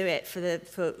really do it for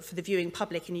the viewing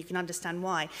public, and you can understand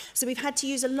why. So we've had to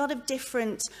use a lot of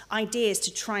different ideas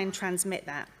to try and transmit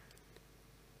that.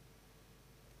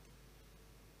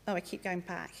 Oh, I keep going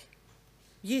back.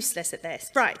 Useless at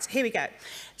this. Right, here we go.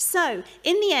 So,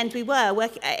 in the end, we were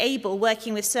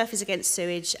working with Surfers Against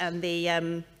Sewage and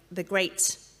the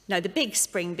Big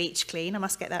Spring Beach Clean. I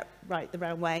must get that right the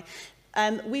wrong way.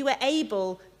 We were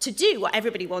able to do what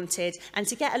everybody wanted and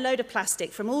to get a load of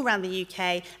plastic from all around the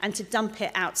UK and to dump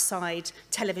it outside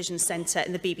Television Centre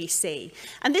in the BBC.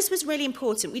 And this was really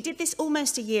important. We did this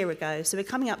almost a year ago, so we're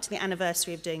coming up to the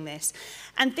anniversary of doing this.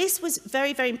 And this was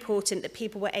very, very important that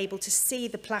people were able to see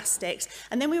the plastics,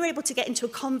 and then we were able to get into a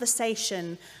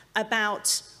conversation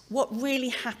about what really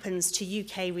happens to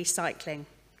UK recycling.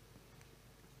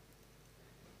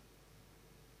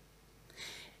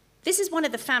 This is one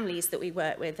of the families that we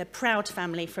work with, a proud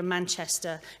family from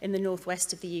Manchester in the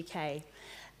northwest of the UK.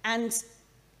 And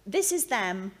this is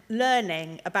them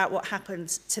learning about what happened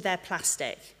to their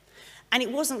plastic. And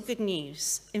it wasn't good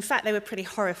news. In fact, they were pretty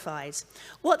horrified.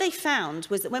 What they found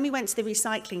was that when we went to the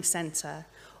recycling centre,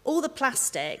 all the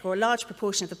plastic, or a large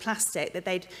proportion of the plastic, that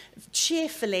they'd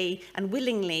cheerfully and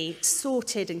willingly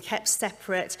sorted and kept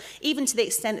separate, even to the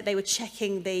extent that they were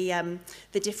checking the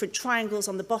different triangles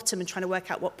on the bottom and trying to work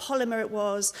out what polymer it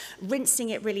was, rinsing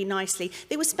it really nicely.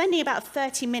 They were spending about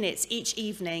 30 minutes each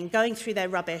evening going through their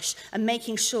rubbish and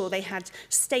making sure they had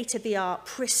state-of-the-art,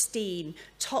 pristine,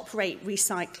 top-rate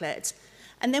recyclate.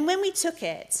 And then when we took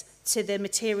it to the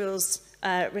Materials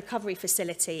Recovery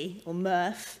Facility, or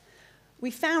MRF, we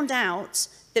found out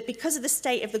that because of the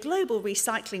state of the global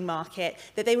recycling market,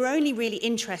 that they were only really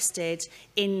interested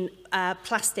in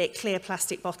clear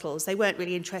plastic bottles. They weren't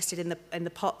really interested in the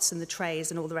pots and the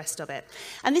trays and all the rest of it.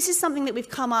 And this is something that we've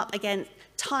come up again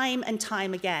time and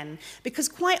time again, because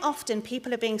quite often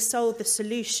people are being sold the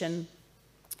solution,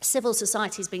 civil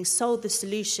society is being sold the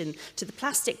solution to the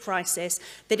plastic crisis,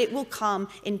 that it will come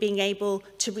in being able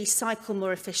to recycle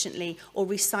more efficiently or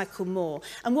recycle more.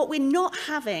 And what we're not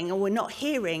having, or we're not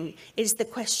hearing, is the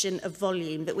question of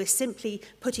volume, that we're simply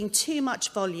putting too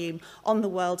much volume on the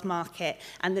world market,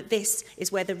 and that this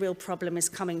is where the real problem is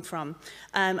coming from.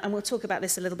 And we'll talk about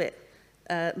this a little bit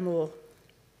more.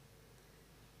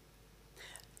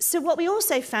 So what we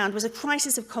also found was a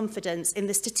crisis of confidence in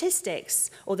the statistics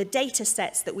or the data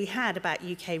sets that we had about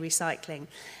UK recycling.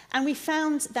 And we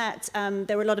found that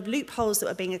there were a lot of loopholes that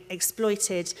were being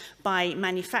exploited by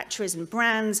manufacturers and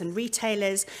brands and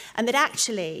retailers, and that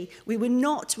actually we were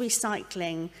not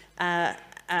recycling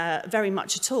very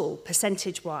much at all,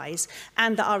 percentage-wise,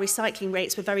 and that our recycling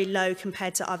rates were very low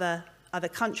compared to other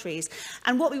countries.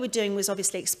 And what we were doing was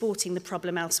obviously exporting the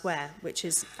problem elsewhere, which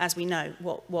is, as we know,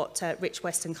 what rich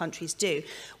Western countries do.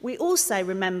 We also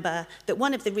remember that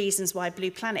one of the reasons why Blue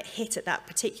Planet hit at that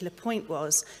particular point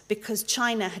was because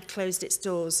China had closed its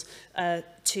doors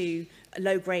to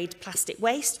low-grade plastic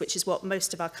waste, which is what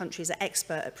most of our countries are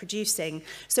expert at producing.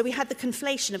 So we had the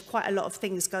conflation of quite a lot of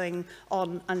things going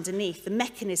on underneath. The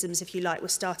mechanisms, if you like, were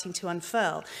starting to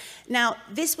unfurl. Now,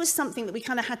 this was something that we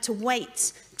kind of had to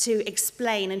wait to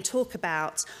explain and talk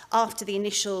about after the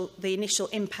initial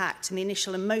impact and the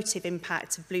initial emotive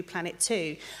impact of Blue Planet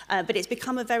 2. But it's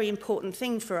become a very important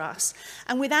thing for us.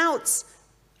 And without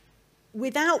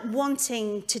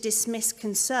wanting to dismiss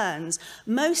concerns,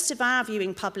 most of our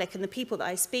viewing public and the people that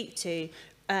I speak to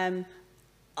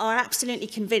are absolutely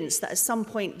convinced that at some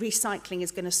point recycling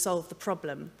is going to solve the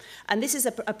problem. And this is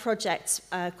a project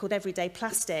called Everyday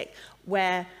Plastic,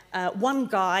 where one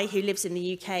guy who lives in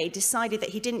the UK decided that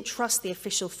he didn't trust the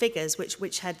official figures,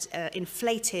 which had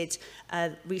inflated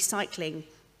recycling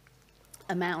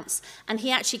amounts, and he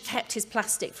actually kept his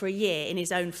plastic for a year in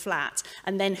his own flat,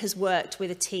 and then has worked with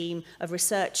a team of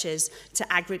researchers to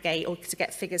aggregate or to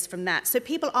get figures from that. So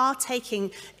people are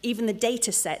taking even the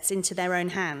data sets into their own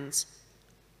hands.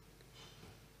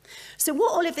 So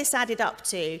what all of this added up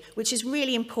to, which is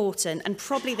really important and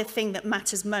probably the thing that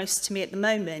matters most to me at the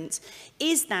moment,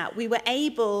 is that we were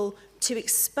able to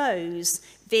expose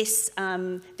this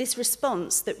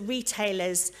response that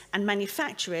retailers and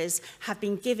manufacturers have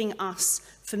been giving us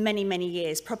for many, many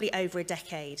years, probably over a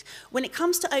decade. When it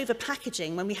comes to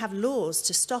overpackaging, when we have laws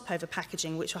to stop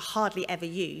overpackaging, which are hardly ever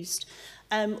used,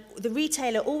 the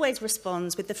retailer always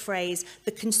responds with the phrase,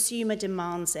 the consumer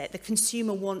demands it, the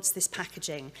consumer wants this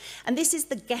packaging. And this is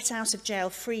the get out of jail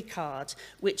free card,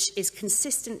 which is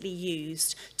consistently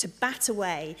used to bat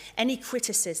away any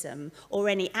criticism or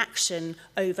any action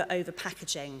over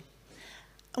overpackaging.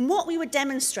 And what we were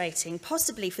demonstrating,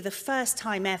 possibly for the first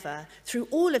time ever, through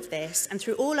all of this and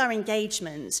through all our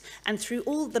engagement and through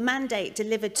all the mandate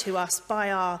delivered to us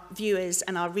by our viewers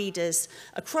and our readers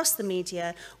across the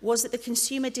media, was that the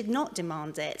consumer did not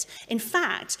demand it. In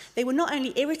fact, they were not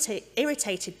only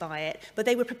irritated by it, but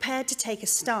they were prepared to take a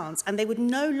stance, and they would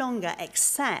no longer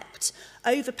accept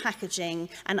overpackaging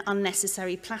and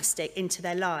unnecessary plastic into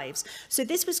their lives. So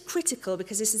this was critical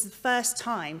because this is the first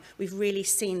time we've really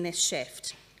seen this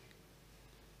shift.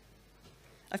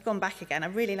 I've gone back again. I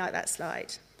really like that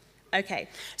slide. Okay,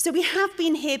 so we have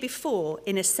been here before,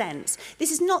 in a sense. This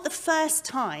is not the first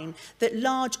time that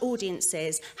large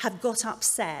audiences have got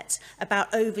upset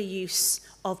about overuse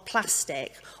of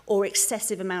plastic or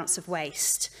excessive amounts of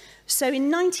waste. So in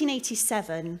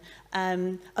 1987,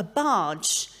 a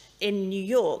barge in New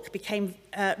York became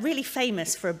really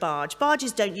famous for a barge.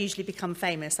 Barges don't usually become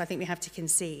famous, I think we have to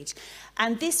concede.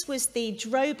 And this was the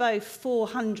Drobo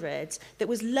 400 that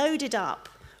was loaded up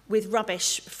with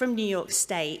rubbish from New York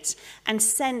State and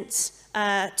sent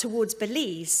towards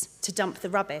Belize to dump the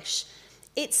rubbish.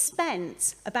 It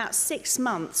spent about 6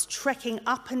 months trekking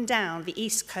up and down the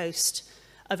east coast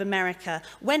of America,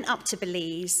 went up to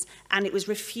Belize, and it was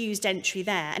refused entry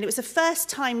there. And it was the first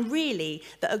time, really,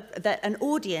 that an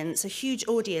audience, a huge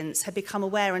audience, had become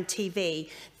aware on TV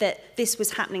that this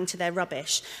was happening to their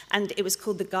rubbish. And it was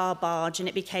called the Gar Barge, and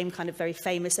it became kind of very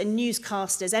famous. And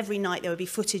newscasters, every night there would be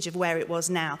footage of where it was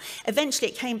now.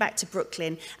 Eventually, it came back to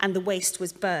Brooklyn, and the waste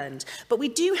was burned. But we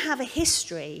do have a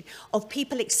history of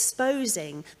people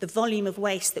exposing the volume of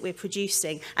waste that we're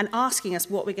producing and asking us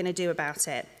what we're going to do about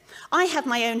it. I have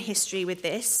my own history with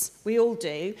this. We all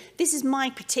do. This is my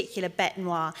particular bête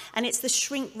noire, and it's the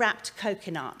shrink-wrapped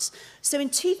coconut. So in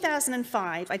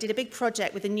 2005, I did a big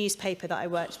project with a newspaper that I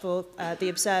worked for, The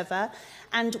Observer,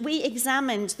 and we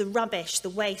examined the rubbish, the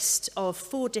waste of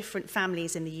 4 different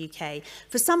families in the UK.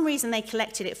 For some reason, they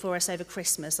collected it for us over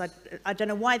Christmas. I don't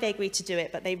know why they agreed to do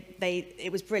it, but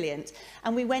it was brilliant.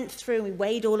 And we went through, we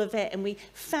weighed all of it, and we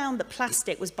found that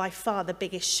plastic was by far the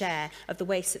biggest share of the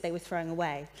waste that they were throwing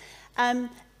away.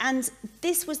 And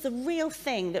this was the real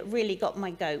thing that really got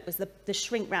my goat, was the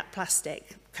shrink-wrapped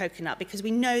plastic coconut, because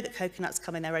we know that coconuts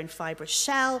come in their own fibrous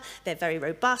shell, they're very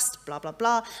robust, blah, blah,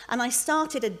 blah. And I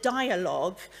started a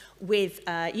dialogue with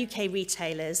UK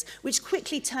retailers, which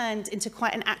quickly turned into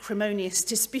quite an acrimonious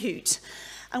dispute.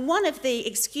 And one of the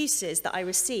excuses that I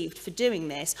received for doing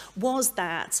this was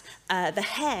that the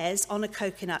hairs on a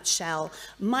coconut shell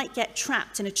might get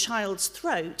trapped in a child's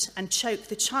throat and choke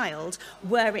the child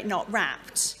were it not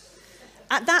wrapped.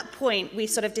 At that point, we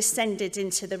sort of descended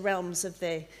into the realms of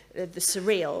the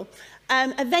surreal.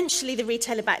 Eventually, the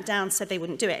retailer backed down, said they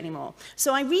wouldn't do it anymore.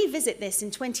 So I revisit this in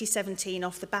 2017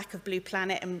 off the back of Blue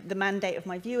Planet and the mandate of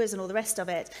my viewers and all the rest of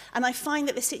it, and I find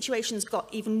that the situation's got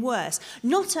even worse.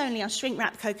 Not only are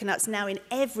shrink-wrapped coconuts now in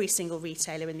every single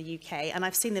retailer in the UK, and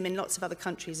I've seen them in lots of other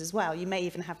countries as well, you may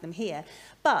even have them here,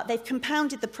 but they've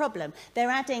compounded the problem. They're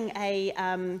adding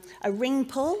a ring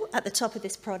pull at the top of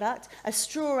this product, a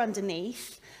straw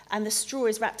underneath, and the straw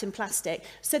is wrapped in plastic.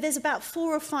 So there's about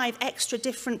 4 or 5 extra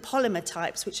different polymer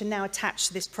types which are now attached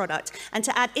to this product. And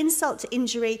to add insult to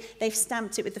injury, they've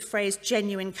stamped it with the phrase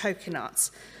genuine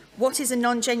coconuts. What is a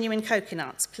non-genuine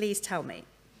coconut? Please tell me.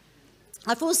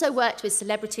 I've also worked with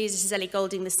celebrities. This is Ellie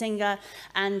Goulding, the singer,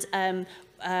 and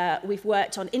we've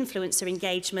worked on influencer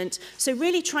engagement. So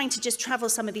really trying to just travel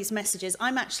some of these messages.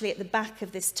 I'm actually at the back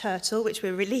of this turtle, which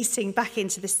we're releasing back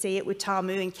into the sea at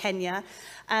Watamu in Kenya.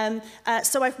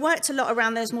 So I've worked a lot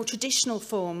around those more traditional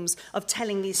forms of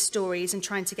telling these stories and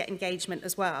trying to get engagement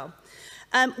as well.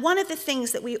 One of the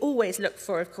things that we always look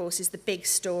for, of course, is the big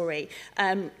story.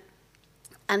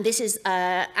 And this is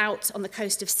out on the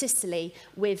coast of Sicily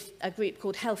with a group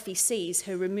called Healthy Seas,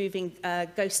 who are removing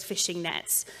ghost fishing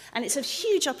nets. And it's a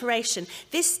huge operation.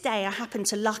 This day I happened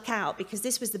to luck out because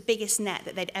this was the biggest net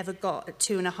that they'd ever got at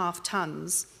 2.5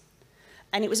 tons.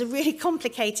 And it was a really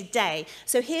complicated day.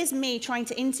 So here's me trying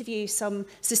to interview some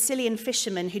Sicilian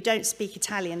fishermen who don't speak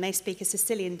Italian. They speak a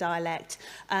Sicilian dialect,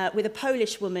 with a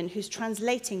Polish woman who's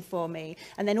translating for me.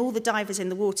 And then all the divers in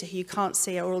the water who you can't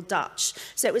see are all Dutch.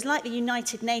 So it was like the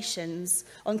United Nations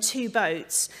on 2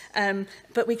 boats.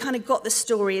 But we kind of got the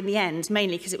story in the end,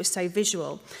 mainly because it was so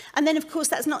visual. And then, of course,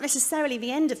 that's not necessarily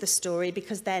the end of the story,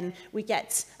 because then we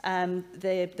get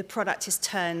the product is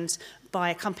turned by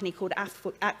a company called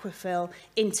Aquafil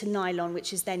into nylon,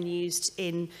 which is then used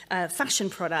in fashion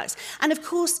products. And of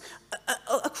course,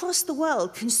 across the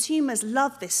world, consumers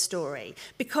love this story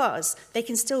because they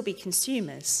can still be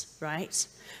consumers, right?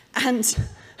 And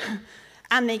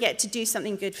they get to do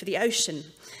something good for the ocean.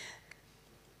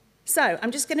 So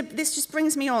this just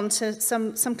brings me on to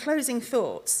some closing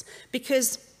thoughts,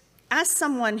 because as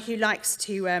someone who likes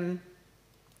to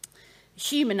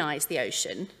humanize the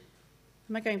ocean,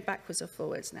 am I going backwards or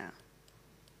forwards now?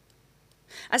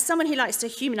 As someone who likes to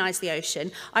humanize the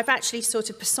ocean, I've actually sort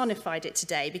of personified it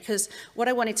today, because what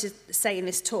I wanted to say in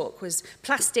this talk was,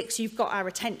 plastics, you've got our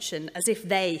attention, as if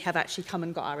they have actually come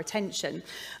and got our attention.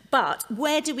 But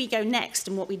where do we go next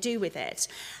and what we do with it?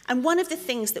 And one of the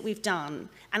things that we've done,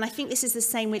 and I think this is the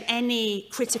same with any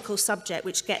critical subject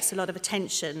which gets a lot of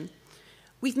attention,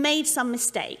 we've made some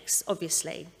mistakes,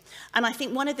 obviously. And I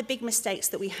think one of the big mistakes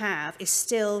that we have is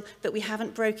still that we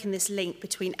haven't broken this link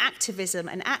between activism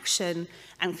and action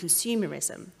and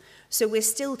consumerism. So we're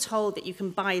still told that you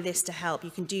can buy this to help,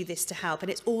 you can do this to help,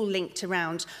 and it's all linked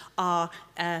around our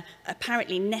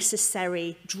apparently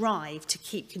necessary drive to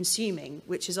keep consuming,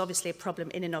 which is obviously a problem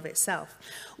in and of itself.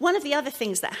 One of the other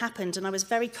things that happened, and I was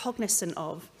very cognizant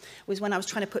of, was when I was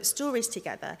trying to put stories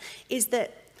together, is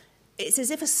that it's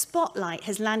as if a spotlight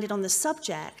has landed on the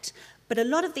subject, but a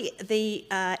lot of the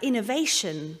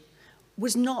innovation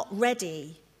was not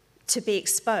ready to be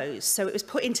exposed. So it was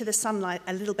put into the sunlight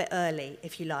a little bit early,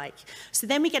 if you like. So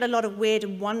then we get a lot of weird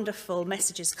and wonderful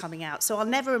messages coming out. So I'll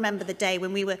never remember the day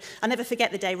when I'll never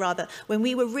forget the day rather, when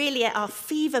we were really at our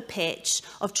fever pitch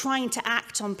of trying to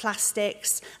act on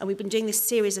plastics. And we've been doing this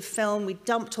series of film. We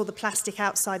dumped all the plastic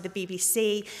outside the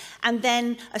BBC. And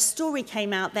then a story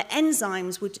came out that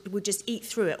enzymes would just eat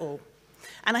through it all.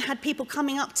 And I had people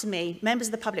coming up to me, members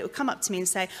of the public would come up to me and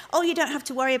say, oh, you don't have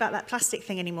to worry about that plastic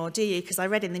thing anymore, do you? Because I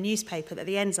read in the newspaper that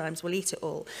the enzymes will eat it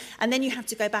all. And then you have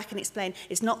to go back and explain,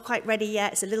 it's not quite ready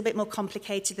yet, it's a little bit more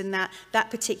complicated than that. That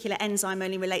particular enzyme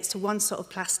only relates to one sort of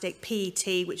plastic,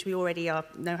 PET, which we already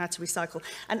know how to recycle.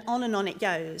 And on it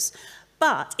goes.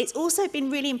 But it's also been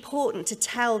really important to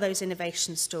tell those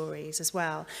innovation stories as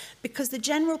well, because the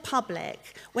general public,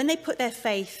 when they put their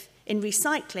faith in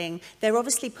recycling, they're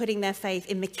obviously putting their faith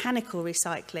in mechanical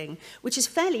recycling, which is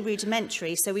fairly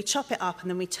rudimentary, so we chop it up and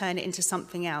then we turn it into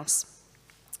something else.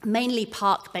 Mainly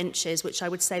park benches, which I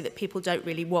would say that people don't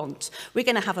really want. We're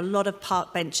going to have a lot of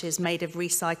park benches made of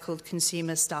recycled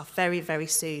consumer stuff very, very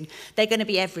soon. They're going to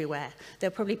be everywhere. They'll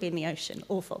probably be in the ocean.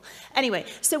 Awful. Anyway,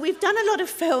 so we've done a lot of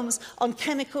films on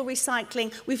chemical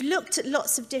recycling. We've looked at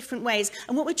lots of different ways.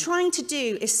 And what we're trying to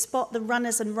do is spot the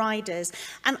runners and riders.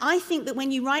 And I think that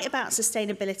when you write about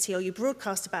sustainability or you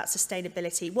broadcast about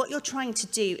sustainability, what you're trying to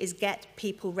do is get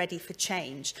people ready for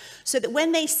change. So that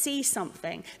when they see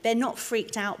something, they're not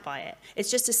freaked out by it.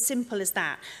 It's just as simple as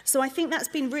that. So I think that's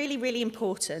been really, really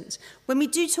important. When we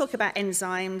do talk about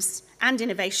enzymes and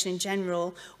innovation in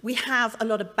general, we have a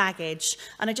lot of baggage.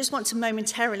 And I just want to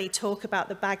momentarily talk about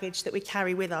the baggage that we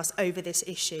carry with us over this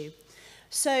issue.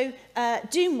 So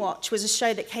Doomwatch was a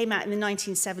show that came out in the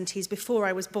 1970s before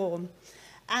I was born.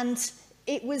 And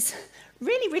it was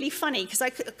really, really funny because I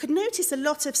could notice a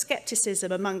lot of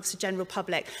skepticism amongst the general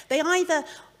public. They either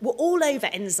were all over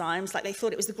enzymes, like they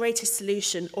thought it was the greatest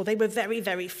solution, or they were very,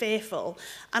 very fearful.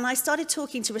 And I started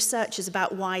talking to researchers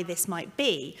about why this might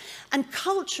be. And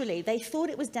culturally, they thought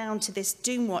it was down to this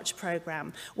Doomwatch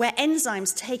program, where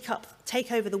enzymes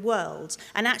take over the world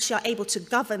and actually are able to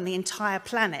govern the entire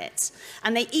planet.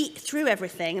 And they eat through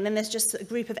everything, and then there's just a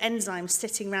group of enzymes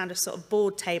sitting around a sort of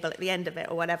board table at the end of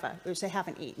it, or whatever, which they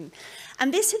haven't eaten.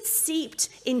 And this had seeped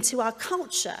into our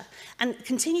culture and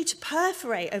continued to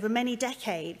perforate over many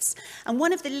decades. And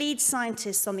one of the lead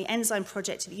scientists on the enzyme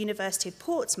project at the University of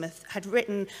Portsmouth had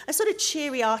written a sort of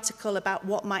cheery article about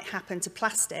what might happen to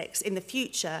plastics in the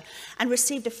future, and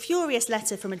received a furious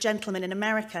letter from a gentleman in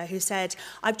America who said,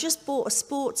 I've just bought a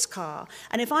sports car,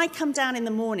 and if I come down in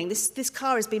the morning, this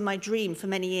car has been my dream for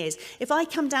many years, if I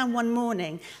come down one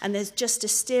morning and there's just a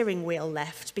steering wheel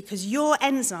left because your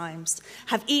enzymes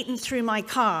have eaten through my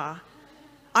car,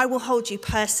 I will hold you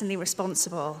personally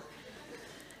responsible.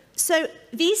 So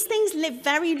these things live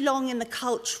very long in the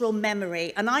cultural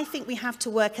memory, and I think we have to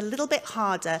work a little bit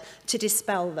harder to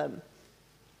dispel them.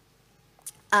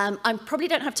 I definitely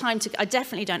don't have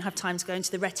time to go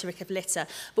into the rhetoric of litter,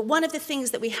 but one of the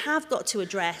things that we have got to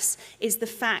address is the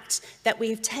fact that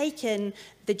we've taken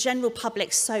the general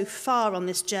public so far on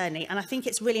this journey, and I think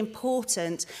it's really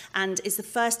important, and it's the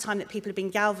first time that people have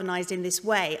been galvanized in this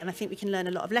way, and I think we can learn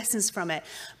a lot of lessons from it.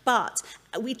 But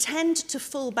we tend to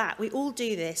fall back, we all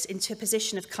do this, into a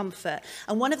position of comfort,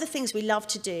 and one of the things we love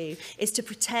to do is to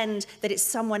pretend that it's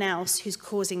someone else who's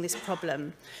causing this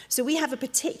problem. So we have a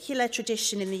particular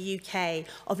tradition in the UK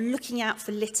of looking out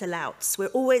for litter louts. We're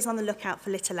always on the lookout for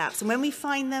litter louts, and when we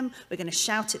find them, we're going to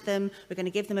shout at them, we're going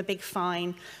to give them a big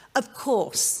fine. Of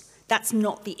course, that's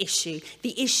not the issue.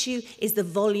 The issue is the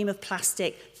volume of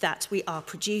plastic that we are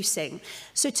producing.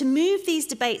 So to move these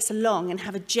debates along and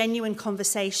have a genuine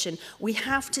conversation, we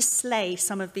have to slay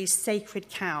some of these sacred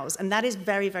cows, and that is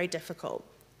very, very difficult.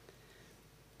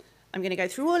 I'm going to go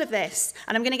through all of this,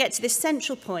 and I'm going to get to this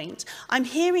central point. I'm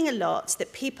hearing a lot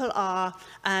that people are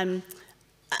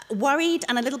worried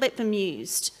and a little bit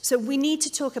bemused. So we need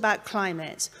to talk about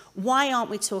climate. Why aren't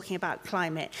we talking about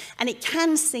climate? And it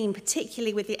can seem,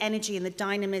 particularly with the energy and the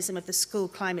dynamism of the school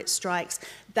climate strikes,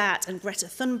 and Greta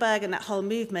Thunberg and that whole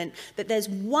movement, that there's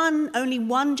only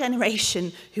one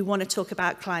generation who want to talk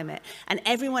about climate, and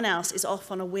everyone else is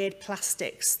off on a weird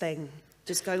plastics thing,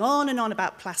 just going on and on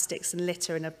about plastics and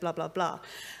litter and a blah, blah, blah.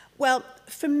 Well,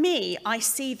 for me, I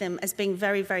see them as being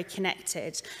very, very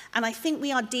connected. And I think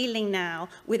we are dealing now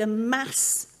with a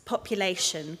mass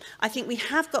population. I think we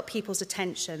have got people's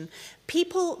attention.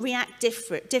 People react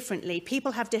differently.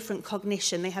 People have different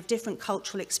cognition. They have different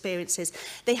cultural experiences.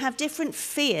 They have different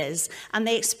fears, and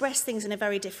they express things in a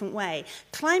very different way.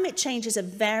 Climate change is a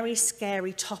very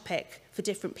scary topic for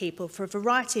different people for a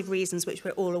variety of reasons which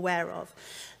we're all aware of.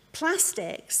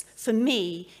 Plastics, for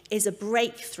me, is a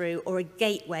breakthrough or a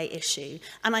gateway issue.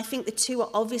 And I think the two are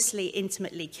obviously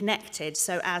intimately connected.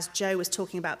 So as Joe was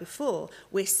talking about before,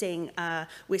 we're seeing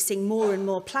more and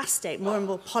more plastic, more and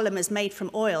more polymers made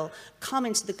from oil come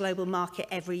into the global market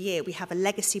every year. We have a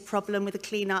legacy problem with the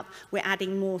cleanup. We're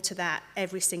adding more to that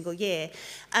every single year.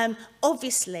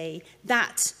 Obviously,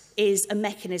 that is a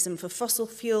mechanism for fossil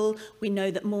fuel. We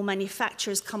know that more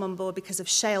manufacturers come on board because of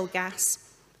shale gas.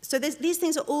 So these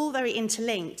things are all very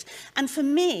interlinked. And for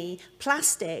me,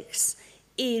 plastics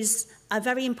is a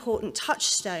very important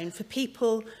touchstone for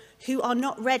people who are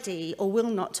not ready or will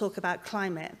not talk about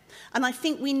climate. And I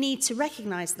think we need to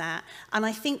recognise that. And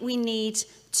I think we need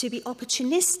to be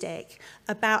opportunistic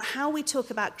about how we talk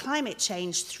about climate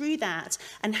change through that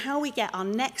and how we get our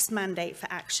next mandate for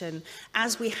action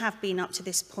as we have been up to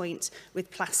this point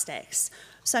with plastics.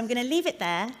 So I'm going to leave it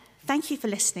there. Thank you for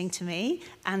listening to me,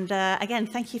 and again,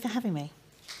 thank you for having me.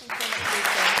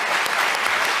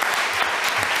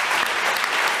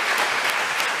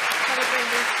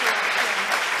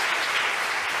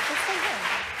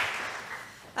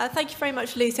 Thank you very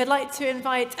much, Lucy. I'd like to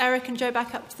invite Eric and Joe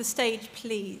back up to the stage,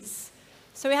 please.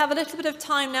 So we have a little bit of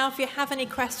time now if you have any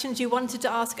questions you wanted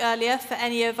to ask earlier for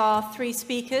any of our three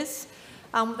speakers.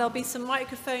 There'll be some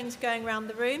microphones going around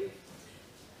the room.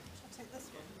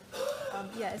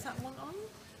 Yeah, is that one on?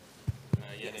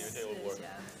 Yeah, yes, they will work. Yeah.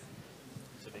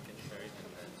 So they can share it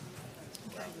and then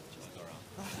Okay.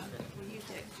 will you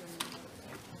do it?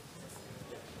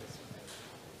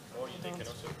 Or they can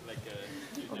also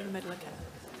Or in the middle, okay.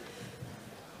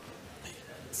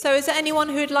 So is there anyone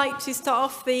who would like to start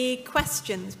off the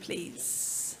questions,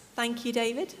 please? Thank you,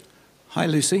 David. Hi,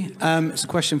 Lucy. It's a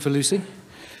question for Lucy.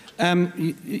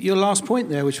 Your last point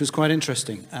there, which was quite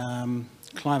interesting,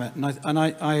 climate, and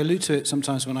I allude to it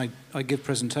sometimes when I give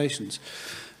presentations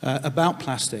about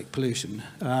plastic pollution,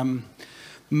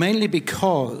 mainly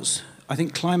because I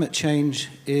think climate change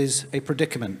is a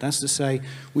predicament. That's to say,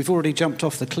 we've already jumped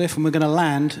off the cliff and we're going to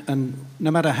land, and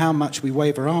no matter how much we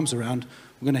wave our arms around,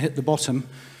 we're going to hit the bottom,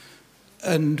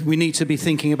 and we need to be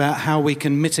thinking about how we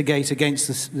can mitigate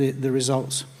against the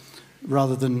results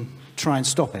rather than try and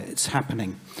stop it. It's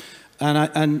happening.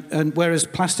 And whereas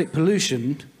plastic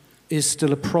pollution is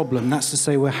still a problem, that's to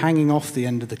say we're hanging off the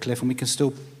end of the cliff and we can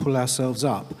still pull ourselves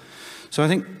up. So I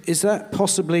think, is that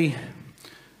possibly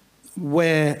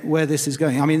where this is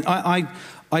going? I mean,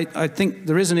 I think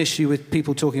there is an issue with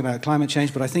people talking about climate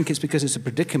change, but I think it's because it's a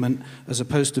predicament as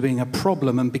opposed to being a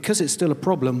problem. And because it's still a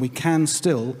problem, we can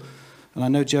still, and I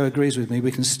know Joe agrees with me,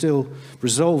 we can still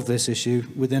resolve this issue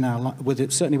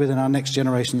certainly within our next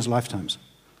generation's lifetimes.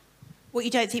 What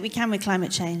you don't think we can with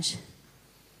climate change?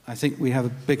 I think we have a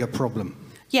bigger problem.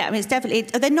 Yeah, I mean, it's definitely,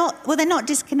 they're not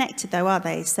disconnected though, are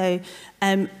they? So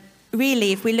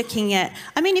really, if we're looking at,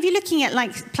 if you're looking at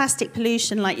like plastic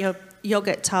pollution, like your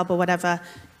yogurt tub or whatever,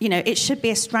 you know, it should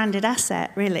be a stranded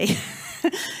asset, really.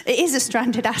 It is a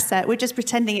stranded asset. We're just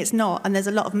pretending it's not. And there's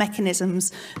a lot of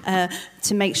mechanisms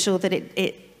to make sure that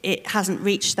it hasn't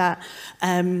reached that,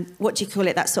 what do you call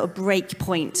it, that sort of break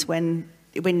point when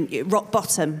rock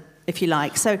bottom, if you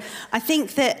like. So I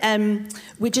think that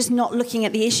we're just not looking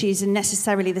at the issues in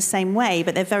necessarily the same way,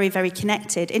 but they're very, very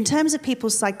connected. In terms of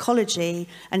people's psychology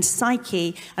and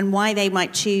psyche and why they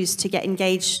might choose to get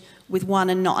engaged with one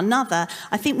and not another,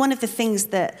 I think one of the things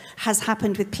that has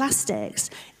happened with plastics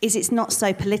is it's not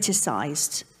so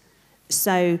politicized.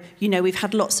 So, you know, we've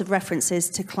had lots of references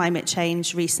to climate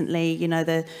change recently. You know,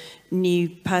 the new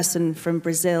person from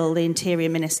Brazil, the interior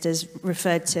minister's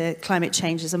referred to climate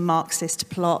change as a Marxist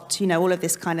plot, you know, all of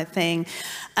this kind of thing.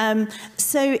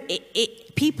 So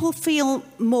people feel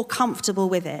more comfortable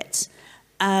with it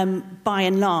by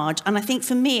and large. And I think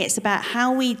for me, it's about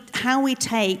how we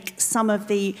take some of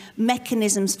the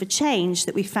mechanisms for change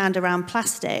that we found around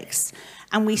plastics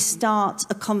and we start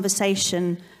a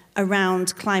conversation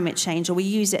around climate change, or we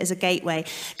use it as a gateway.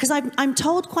 Because I'm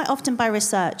told quite often by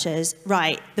researchers,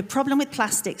 right, the problem with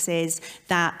plastics is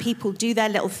that people do their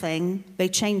little thing, they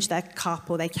change their cup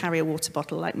or they carry a water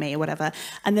bottle like me or whatever,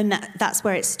 and then that's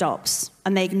where it stops,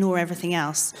 and they ignore everything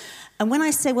else. And when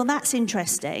I say, well, that's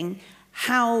interesting,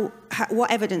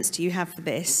 what evidence do you have for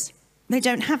this? They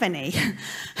don't have any.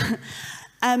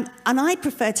 And I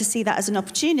prefer to see that as an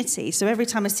opportunity. So every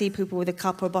time I see people with a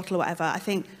cup or a bottle or whatever, I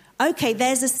think, okay,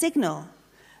 there's a signal.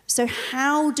 So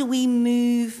how do we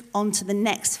move on to the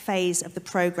next phase of the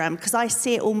program? Because I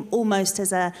see it almost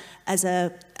as a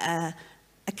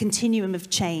continuum of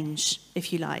change,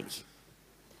 if you like.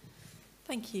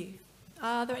 Thank you.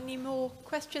 Are there any more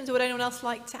questions, or would anyone else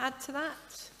like to add to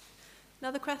that?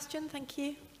 Another question? Thank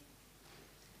you.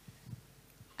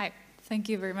 Thank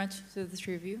you very much to the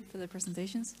three of you for the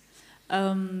presentations.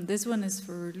 This one is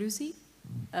for Lucy.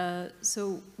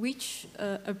 So which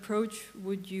approach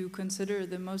would you consider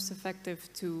the most effective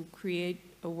to create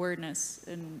awareness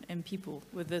in people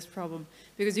with this problem?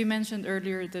 Because you mentioned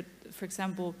earlier that, for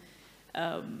example,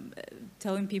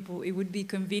 telling people it would be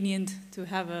convenient to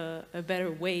have a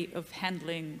better way of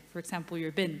handling, for example,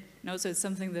 your bin. So it's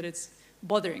something that it's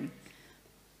bothering.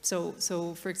 So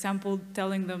for example,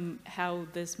 telling them how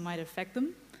this might affect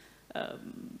them,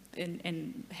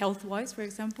 in health-wise, for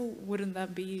example, wouldn't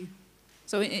that be...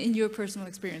 So in your personal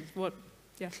experience, what...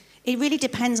 Yeah. It really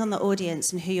depends on the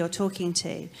audience and who you're talking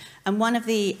to. And one of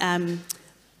the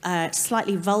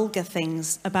slightly vulgar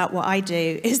things about what I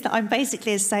do is that I'm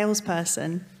basically a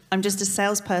salesperson. I'm just a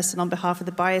salesperson on behalf of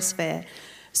the Biosphere.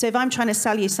 So if I'm trying to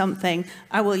sell you something,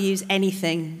 I will use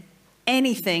anything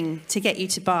to get you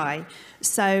to buy.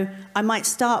 So I might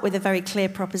start with a very clear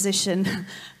proposition.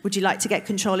 Would you like to get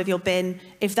control of your bin?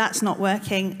 If that's not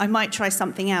working, I might try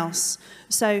something else.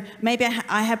 So maybe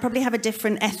I probably have a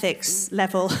different ethics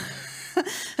level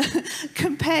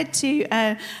compared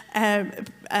to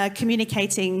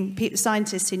communicating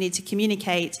scientists who need to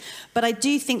communicate. But I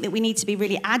do think that we need to be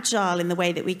really agile in the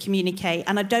way that we communicate.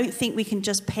 And I don't think we can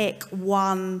just pick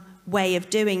one way of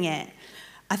doing it.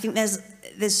 I think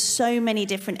there's so many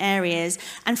different areas.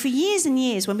 And for years and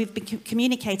years, when we've been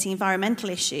communicating environmental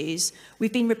issues,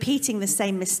 we've been repeating the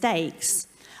same mistakes.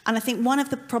 And I think one of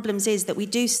the problems is that we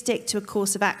do stick to a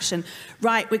course of action.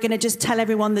 Right, we're going to just tell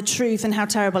everyone the truth and how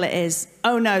terrible it is.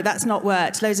 Oh no, that's not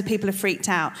worked. Loads of people are freaked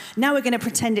out. Now we're going to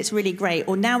pretend it's really great,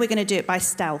 or now we're going to do it by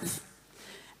stealth.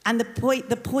 And the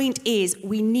point is,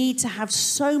 we need to have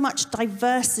so much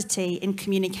diversity in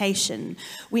communication.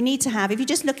 We need to have, if you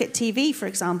just look at TV, for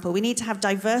example, we need to have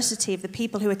diversity of the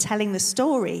people who are telling the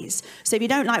stories. So if you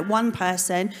don't like one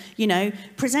person,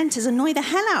 presenters annoy the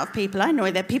hell out of people. I annoy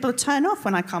them. People turn off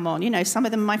when I come on. Some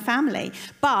of them are my family.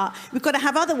 But we've got to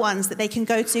have other ones that they can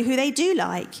go to who they do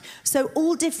like. So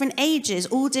all different ages,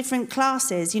 all different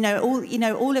classes,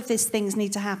 all of these things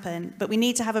need to happen. But we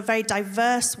need to have a very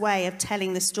diverse way of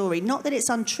telling the story. Not that it's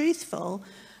untruthful,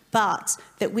 but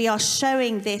that we are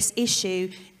showing this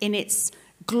issue in its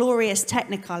glorious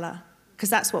technicolor, because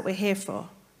that's what we're here for.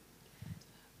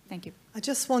 Thank you. I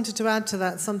just wanted to add to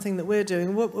that something that we're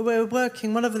doing. We're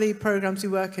working, one of the programs we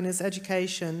work in is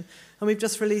education, and we've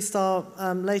just released our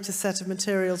latest set of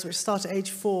materials, which start at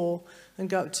age 4 and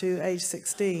go up to age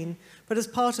 16. But as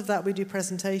part of that, we do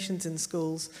presentations in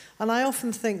schools. And I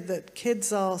often think that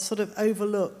kids are sort of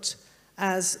overlooked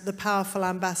as the powerful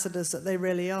ambassadors that they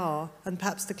really are, and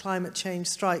perhaps the climate change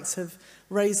strikes have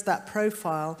raised that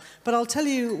profile. But I'll tell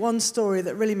you one story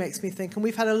that really makes me think, and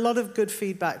we've had a lot of good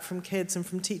feedback from kids and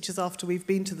from teachers after we've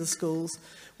been to the schools.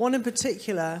 One in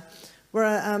particular, where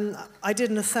I did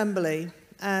an assembly,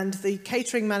 and the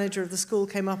catering manager of the school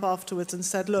came up afterwards and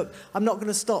said, look, I'm not going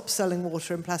to stop selling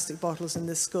water in plastic bottles in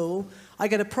this school. I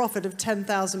get a profit of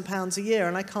 £10,000 a year,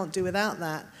 and I can't do without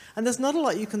that. And there's not a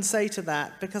lot you can say to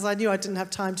that, because I knew I didn't have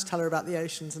time to tell her about the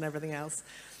oceans and everything else.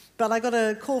 But I got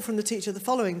a call from the teacher the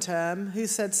following term who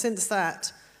said since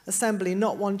that assembly,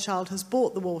 not one child has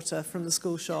bought the water from the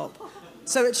school shop.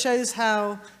 So it shows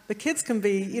how the kids can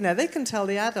be, they can tell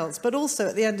the adults. But also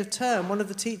at the end of term, one of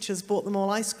the teachers bought them all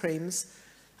ice creams,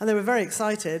 and they were very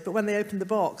excited. But when they opened the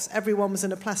box, everyone was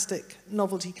in a plastic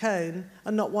novelty cone,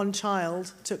 and not one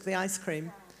child took the ice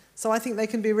cream. So I think they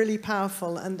can be really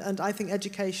powerful, and I think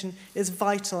education is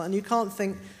vital. And you can't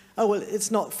think, oh, well,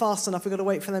 it's not fast enough, we've got to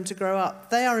wait for them to grow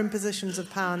up. They are in positions of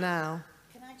power now.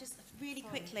 Can I just really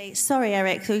quickly, sorry,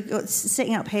 Eric, we're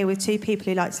sitting up here with two people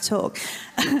who like to talk.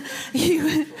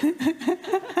 You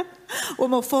were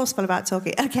more forceful about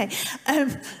talking. Okay.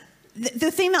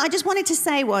 The thing that I just wanted to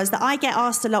say was that I get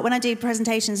asked a lot, when I do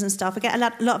presentations and stuff, I get a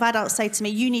lot of adults say to me,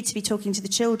 you need to be talking to the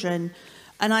children.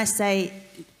 And I say,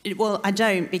 well, I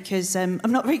don't, because I'm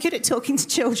not very good at talking to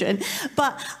children.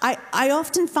 But I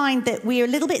often find that we're a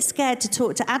little bit scared to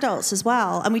talk to adults as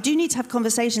well. And we do need to have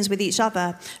conversations with each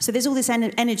other. So there's all this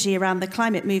energy around the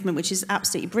climate movement, which is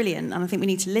absolutely brilliant. And I think we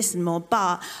need to listen more.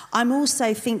 But I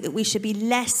also think that we should be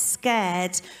less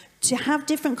scared to have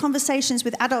different conversations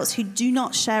with adults who do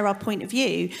not share our point of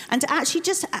view, and to actually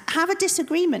just have a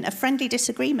disagreement, a friendly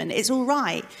disagreement. It's all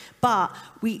right, but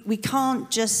we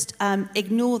can't just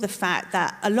ignore the fact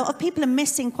that a lot of people are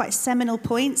missing quite seminal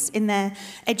points in their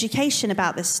education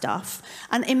about this stuff.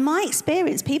 And in my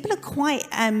experience, people are quite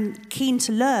keen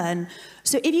to learn.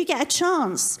 So if you get a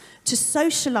chance to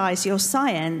socialize your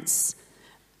science,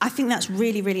 I think that's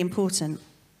really, really important.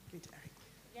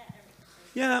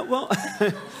 Yeah, well,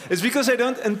 it's because I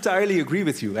don't entirely agree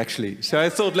with you, actually. So I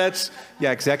thought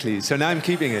yeah, exactly. So now I'm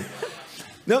keeping it.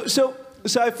 No, so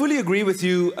I fully agree with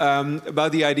you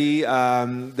about the idea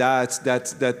that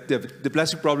the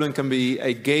plastic problem can be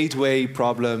a gateway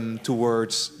problem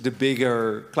towards the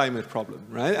bigger climate problem,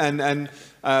 right? And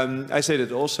I say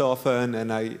that also often,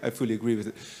 and I fully agree with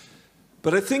it.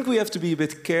 But I think we have to be a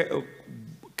bit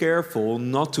careful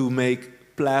not to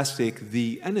make plastic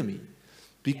the enemy,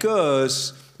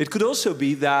 because it could also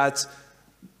be that.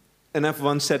 And I've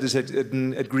once said this at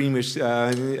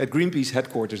Greenpeace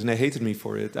headquarters, and they hated me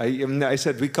for it. I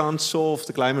said, we can't solve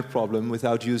the climate problem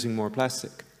without using more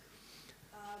plastic. Okay.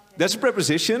 That's a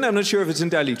preposition. I'm not sure if it's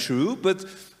entirely true, but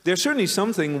there's certainly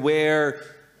something where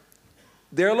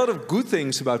there are a lot of good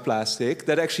things about plastic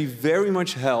that actually very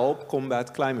much help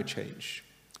combat climate change,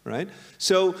 right?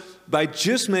 So by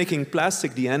just making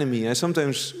plastic the enemy, I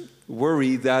sometimes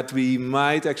worry that we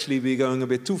might actually be going a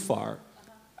bit too far.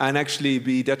 And actually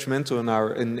be detrimental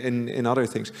in other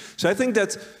things. So I think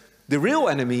that the real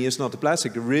enemy is not the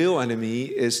plastic. The real enemy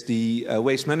is the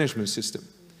waste management system.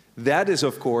 That is,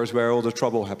 of course, where all the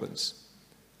trouble happens.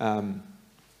 I'm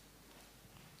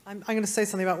going to say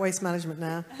something about waste management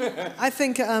now. I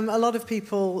think a lot of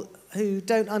people who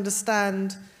don't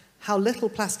understand how little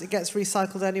plastic gets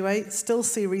recycled anyway still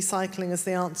see recycling as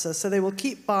the answer. So they will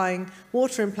keep buying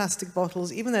water in plastic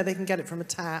bottles, even though they can get it from a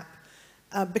tap.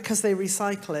 Because they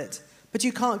recycle it. But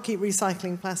you can't keep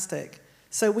recycling plastic.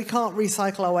 So we can't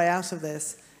recycle our way out of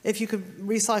this. If you could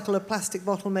recycle a plastic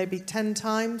bottle maybe 10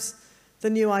 times, the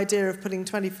new idea of putting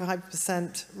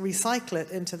 25% recycle it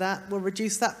into that will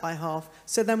reduce that by half.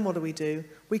 So then what do?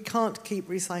 We can't keep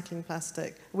recycling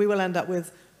plastic. We will end up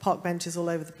with park benches all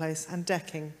over the place and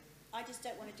decking. I just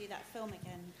don't want to do that film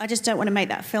again. I just don't want to make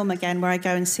that film again where I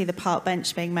go and see the park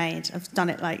bench being made. I've done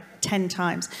it like 10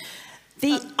 times.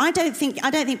 I don't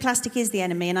think plastic is the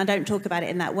enemy, and I don't talk about it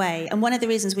in that way. And one of the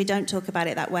reasons we don't talk about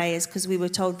it that way is because we were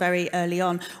told very early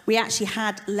on. We actually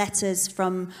had letters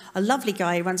from a lovely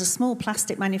guy who runs a small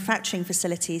plastic manufacturing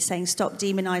facility saying, stop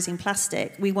demonising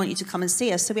plastic. We want you to come and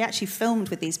see us. So we actually filmed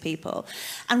with these people.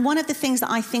 And one of the things that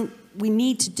I think we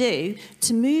need to do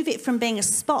to move it from being a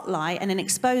spotlight and an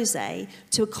expose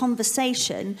to a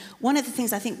conversation, one of the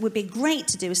things I think would be great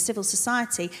to do as civil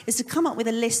society is to come up with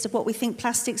a list of what we think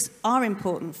plastics are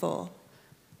important for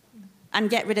and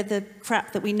get rid of the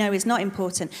crap that we know is not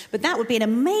important. But that would be an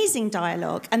amazing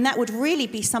dialogue, and that would really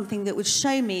be something that would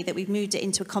show me that we've moved it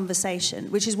into a conversation,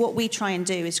 which is what we try and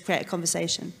do, is create a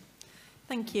conversation.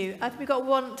 Thank you. I think we've got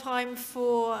one time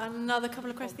for another couple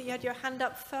of questions. You had your hand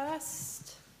up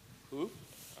first. Ooh.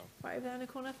 Oh. Right over there in the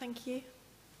corner, thank you.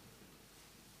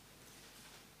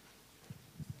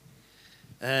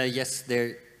 Yes,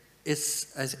 there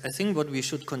is. I think what we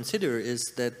should consider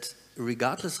is that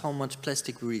regardless how much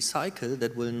plastic we recycle,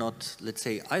 that will not, let's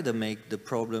say, either make the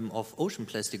problem of ocean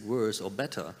plastic worse or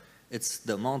better. It's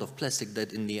the amount of plastic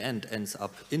that in the end ends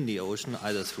up in the ocean,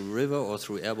 either through river or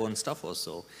through airborne stuff or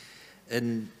so.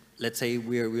 And let's say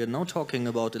we're now talking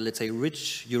about a, let's say,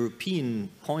 rich European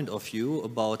point of view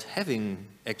about having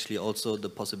actually also the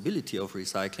possibility of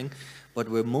recycling, but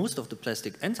where most of the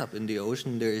plastic ends up in the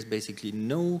ocean, there is basically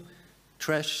no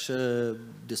trash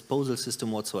disposal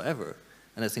system whatsoever.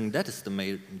 And I think that is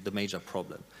the major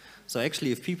problem. So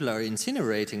actually, if people are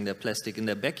incinerating their plastic in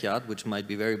their backyard, which might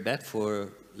be very bad for,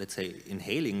 let's say,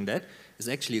 inhaling that, is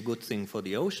actually a good thing for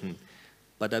the ocean.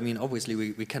 But I mean, obviously,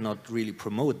 we cannot really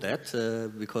promote that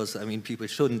because, I mean, people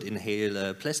shouldn't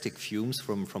inhale plastic fumes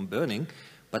from burning.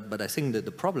 But I think that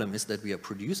the problem is that we are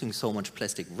producing so much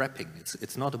plastic wrapping.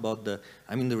 It's not about the,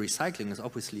 I mean, the recycling is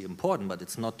obviously important, but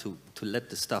it's not to let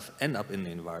the stuff end up in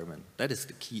the environment. That is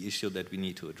the key issue that we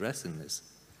need to address in this.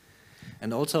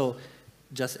 And also,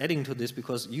 just adding to this,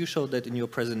 because you showed that in your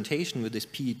presentation with this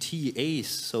PETase,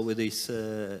 so with this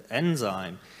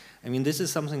enzyme, I mean, this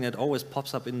is something that always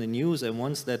pops up in the news, and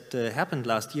once that happened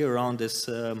last year around this,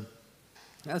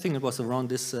 I think it was around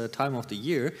this time of the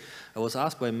year, I was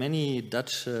asked by many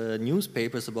Dutch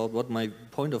newspapers about what my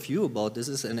point of view about this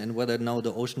is and whether now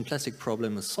the ocean plastic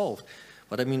problem is solved.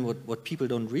 But I mean, what people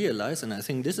don't realize, and I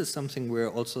think this is something where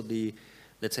also the,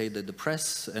 let's say, the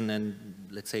press and then,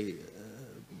 let's say,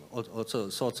 also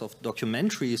sorts of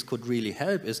documentaries could really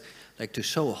help, is like to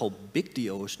show how big the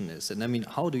ocean is. And I mean,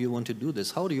 how do you want to do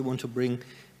this? How do you want to bring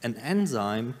an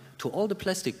enzyme to all the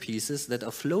plastic pieces that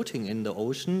are floating in the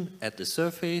ocean, at the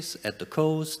surface, at the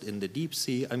coast, in the deep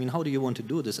sea? I mean, how do you want to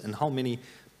do this? And how many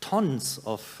tons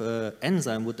of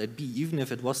enzyme would that be, even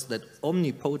if it was that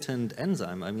omnipotent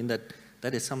enzyme? I mean,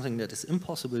 that is something that is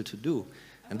impossible to do.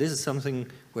 And this is something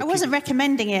where I wasn't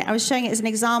recommending it. I was showing it as an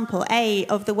example, A,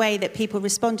 of the way that people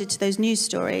responded to those news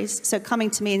stories. So coming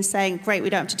to me and saying, great, we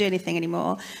don't have to do anything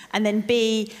anymore. And then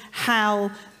B,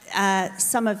 how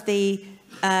some of the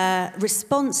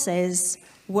responses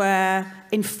were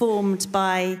informed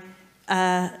by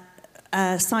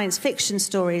science fiction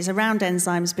stories around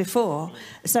enzymes before.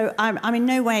 So I'm in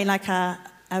no way like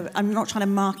I'm not trying to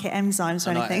market enzymes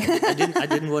or anything. I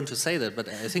didn't want to say that, but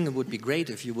I think it would be great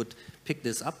if you would pick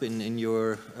this up in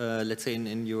your, let's say,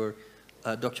 in your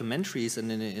documentaries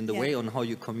and in the way on how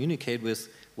you communicate with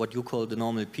what you call the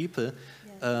normal people,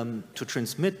 to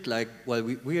transmit, like, well,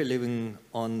 we are living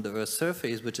on the Earth's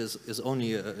surface, which is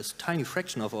only a tiny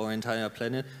fraction of our entire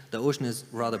planet. The ocean is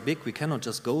rather big. We cannot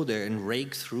just go there and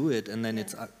rake through it and then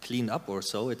it's cleaned up or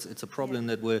so. It's a problem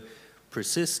that will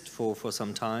persist for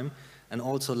some time. And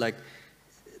also, like,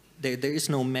 there is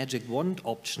no magic wand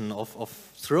option of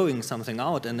throwing something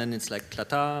out and then it's like,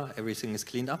 klata, everything is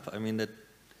cleaned up. I mean, that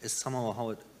is somehow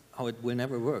how it will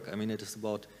never work. I mean, it is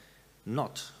about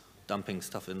not dumping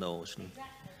stuff in the ocean.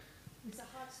 Exactly. It's a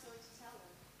hard story to tell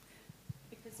them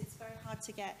because it's very hard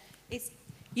to get.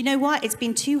 You know what? It's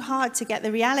been too hard to get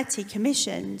the reality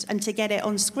commissioned and to get it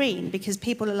on screen because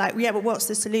people are like, yeah, but what's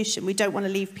the solution? We don't want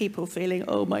to leave people feeling,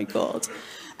 oh my God.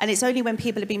 And it's only when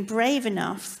people have been brave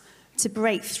enough to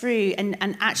break through and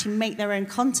actually make their own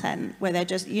content where they're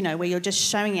just, you know, where you're just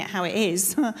showing it how it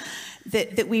is,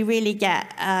 that we really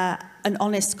get an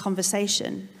honest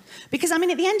conversation. Because, I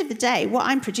mean, at the end of the day, what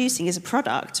I'm producing is a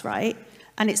product, right?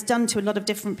 And it's done to a lot of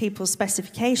different people's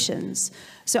specifications.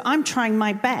 So I'm trying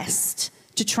my best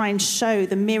to try and show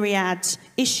the myriad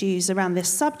issues around this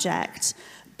subject,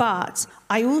 but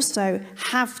I also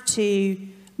have to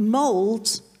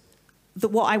mold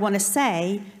what I want to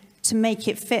say to make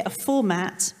it fit a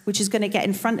format which is going to get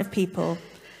in front of people.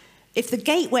 If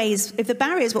the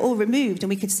barriers were all removed and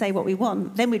we could say what we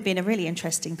want, then we'd be in a really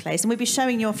interesting place. And we'd be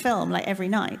showing your film like every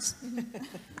night.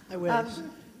 I will. Have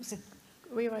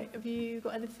you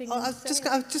got anything? I was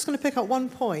just going to pick up one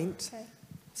point. Okay.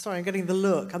 Sorry, I'm getting the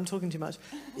look. I'm talking too much.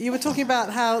 You were talking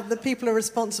about how the people are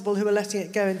responsible who are letting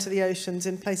it go into the oceans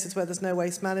in places where there's no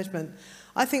waste management.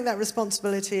 I think that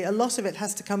responsibility, a lot of it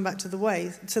has to come back to the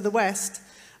West,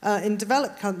 in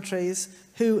developed countries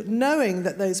who, knowing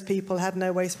that those people had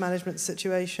no waste management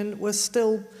situation, were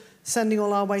still sending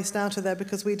all our waste out of there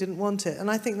because we didn't want it.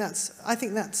 And I think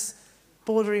that's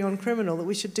bordering on criminal, that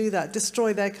we should do that,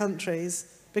 destroy their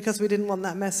countries because we didn't want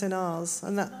that mess in ours.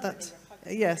 And that's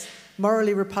yes,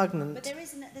 morally repugnant. But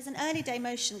there's an early day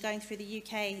motion going through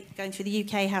the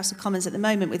UK House of Commons at the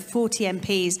moment with 40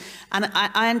 MPs, and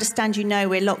I understand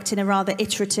we're locked in a rather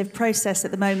iterative process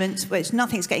at the moment, which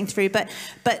nothing's getting through. But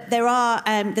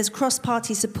there's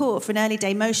cross-party support for an early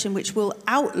day motion which will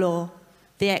outlaw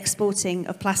the exporting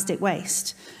of plastic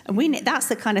waste, and that's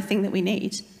the kind of thing that we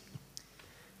need.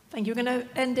 Thank you. We're going to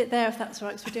end it there if that's all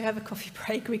right, because we do have a coffee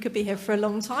break. We could be here for a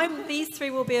long time. These three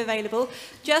will be available.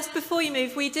 Just before you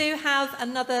move, we do have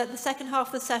the second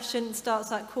half of the session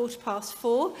starts at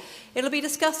 4:15. It'll be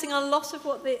discussing a lot of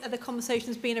what the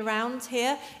conversation's been around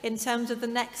here in terms of the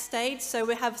next stage. So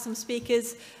we have some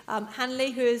speakers,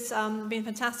 Hanley, who has been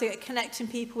fantastic at connecting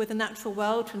people with the natural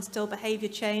world to instill behaviour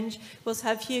change. We also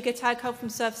have Hugo Taghoff from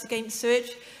Surfers Against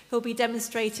Sewage, who'll be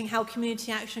demonstrating how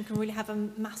community action can really have a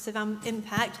massive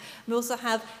impact. We also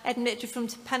have Ed Nitcher from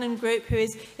Pennon Group, who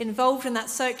is involved in that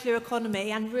circular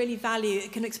economy and really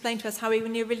can explain to us how we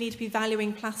really need to be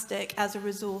valuing plastic as a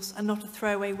resource and not a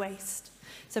throwaway waste.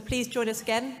 So please join us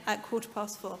again at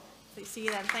 4:15. See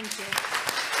you then. Thank you.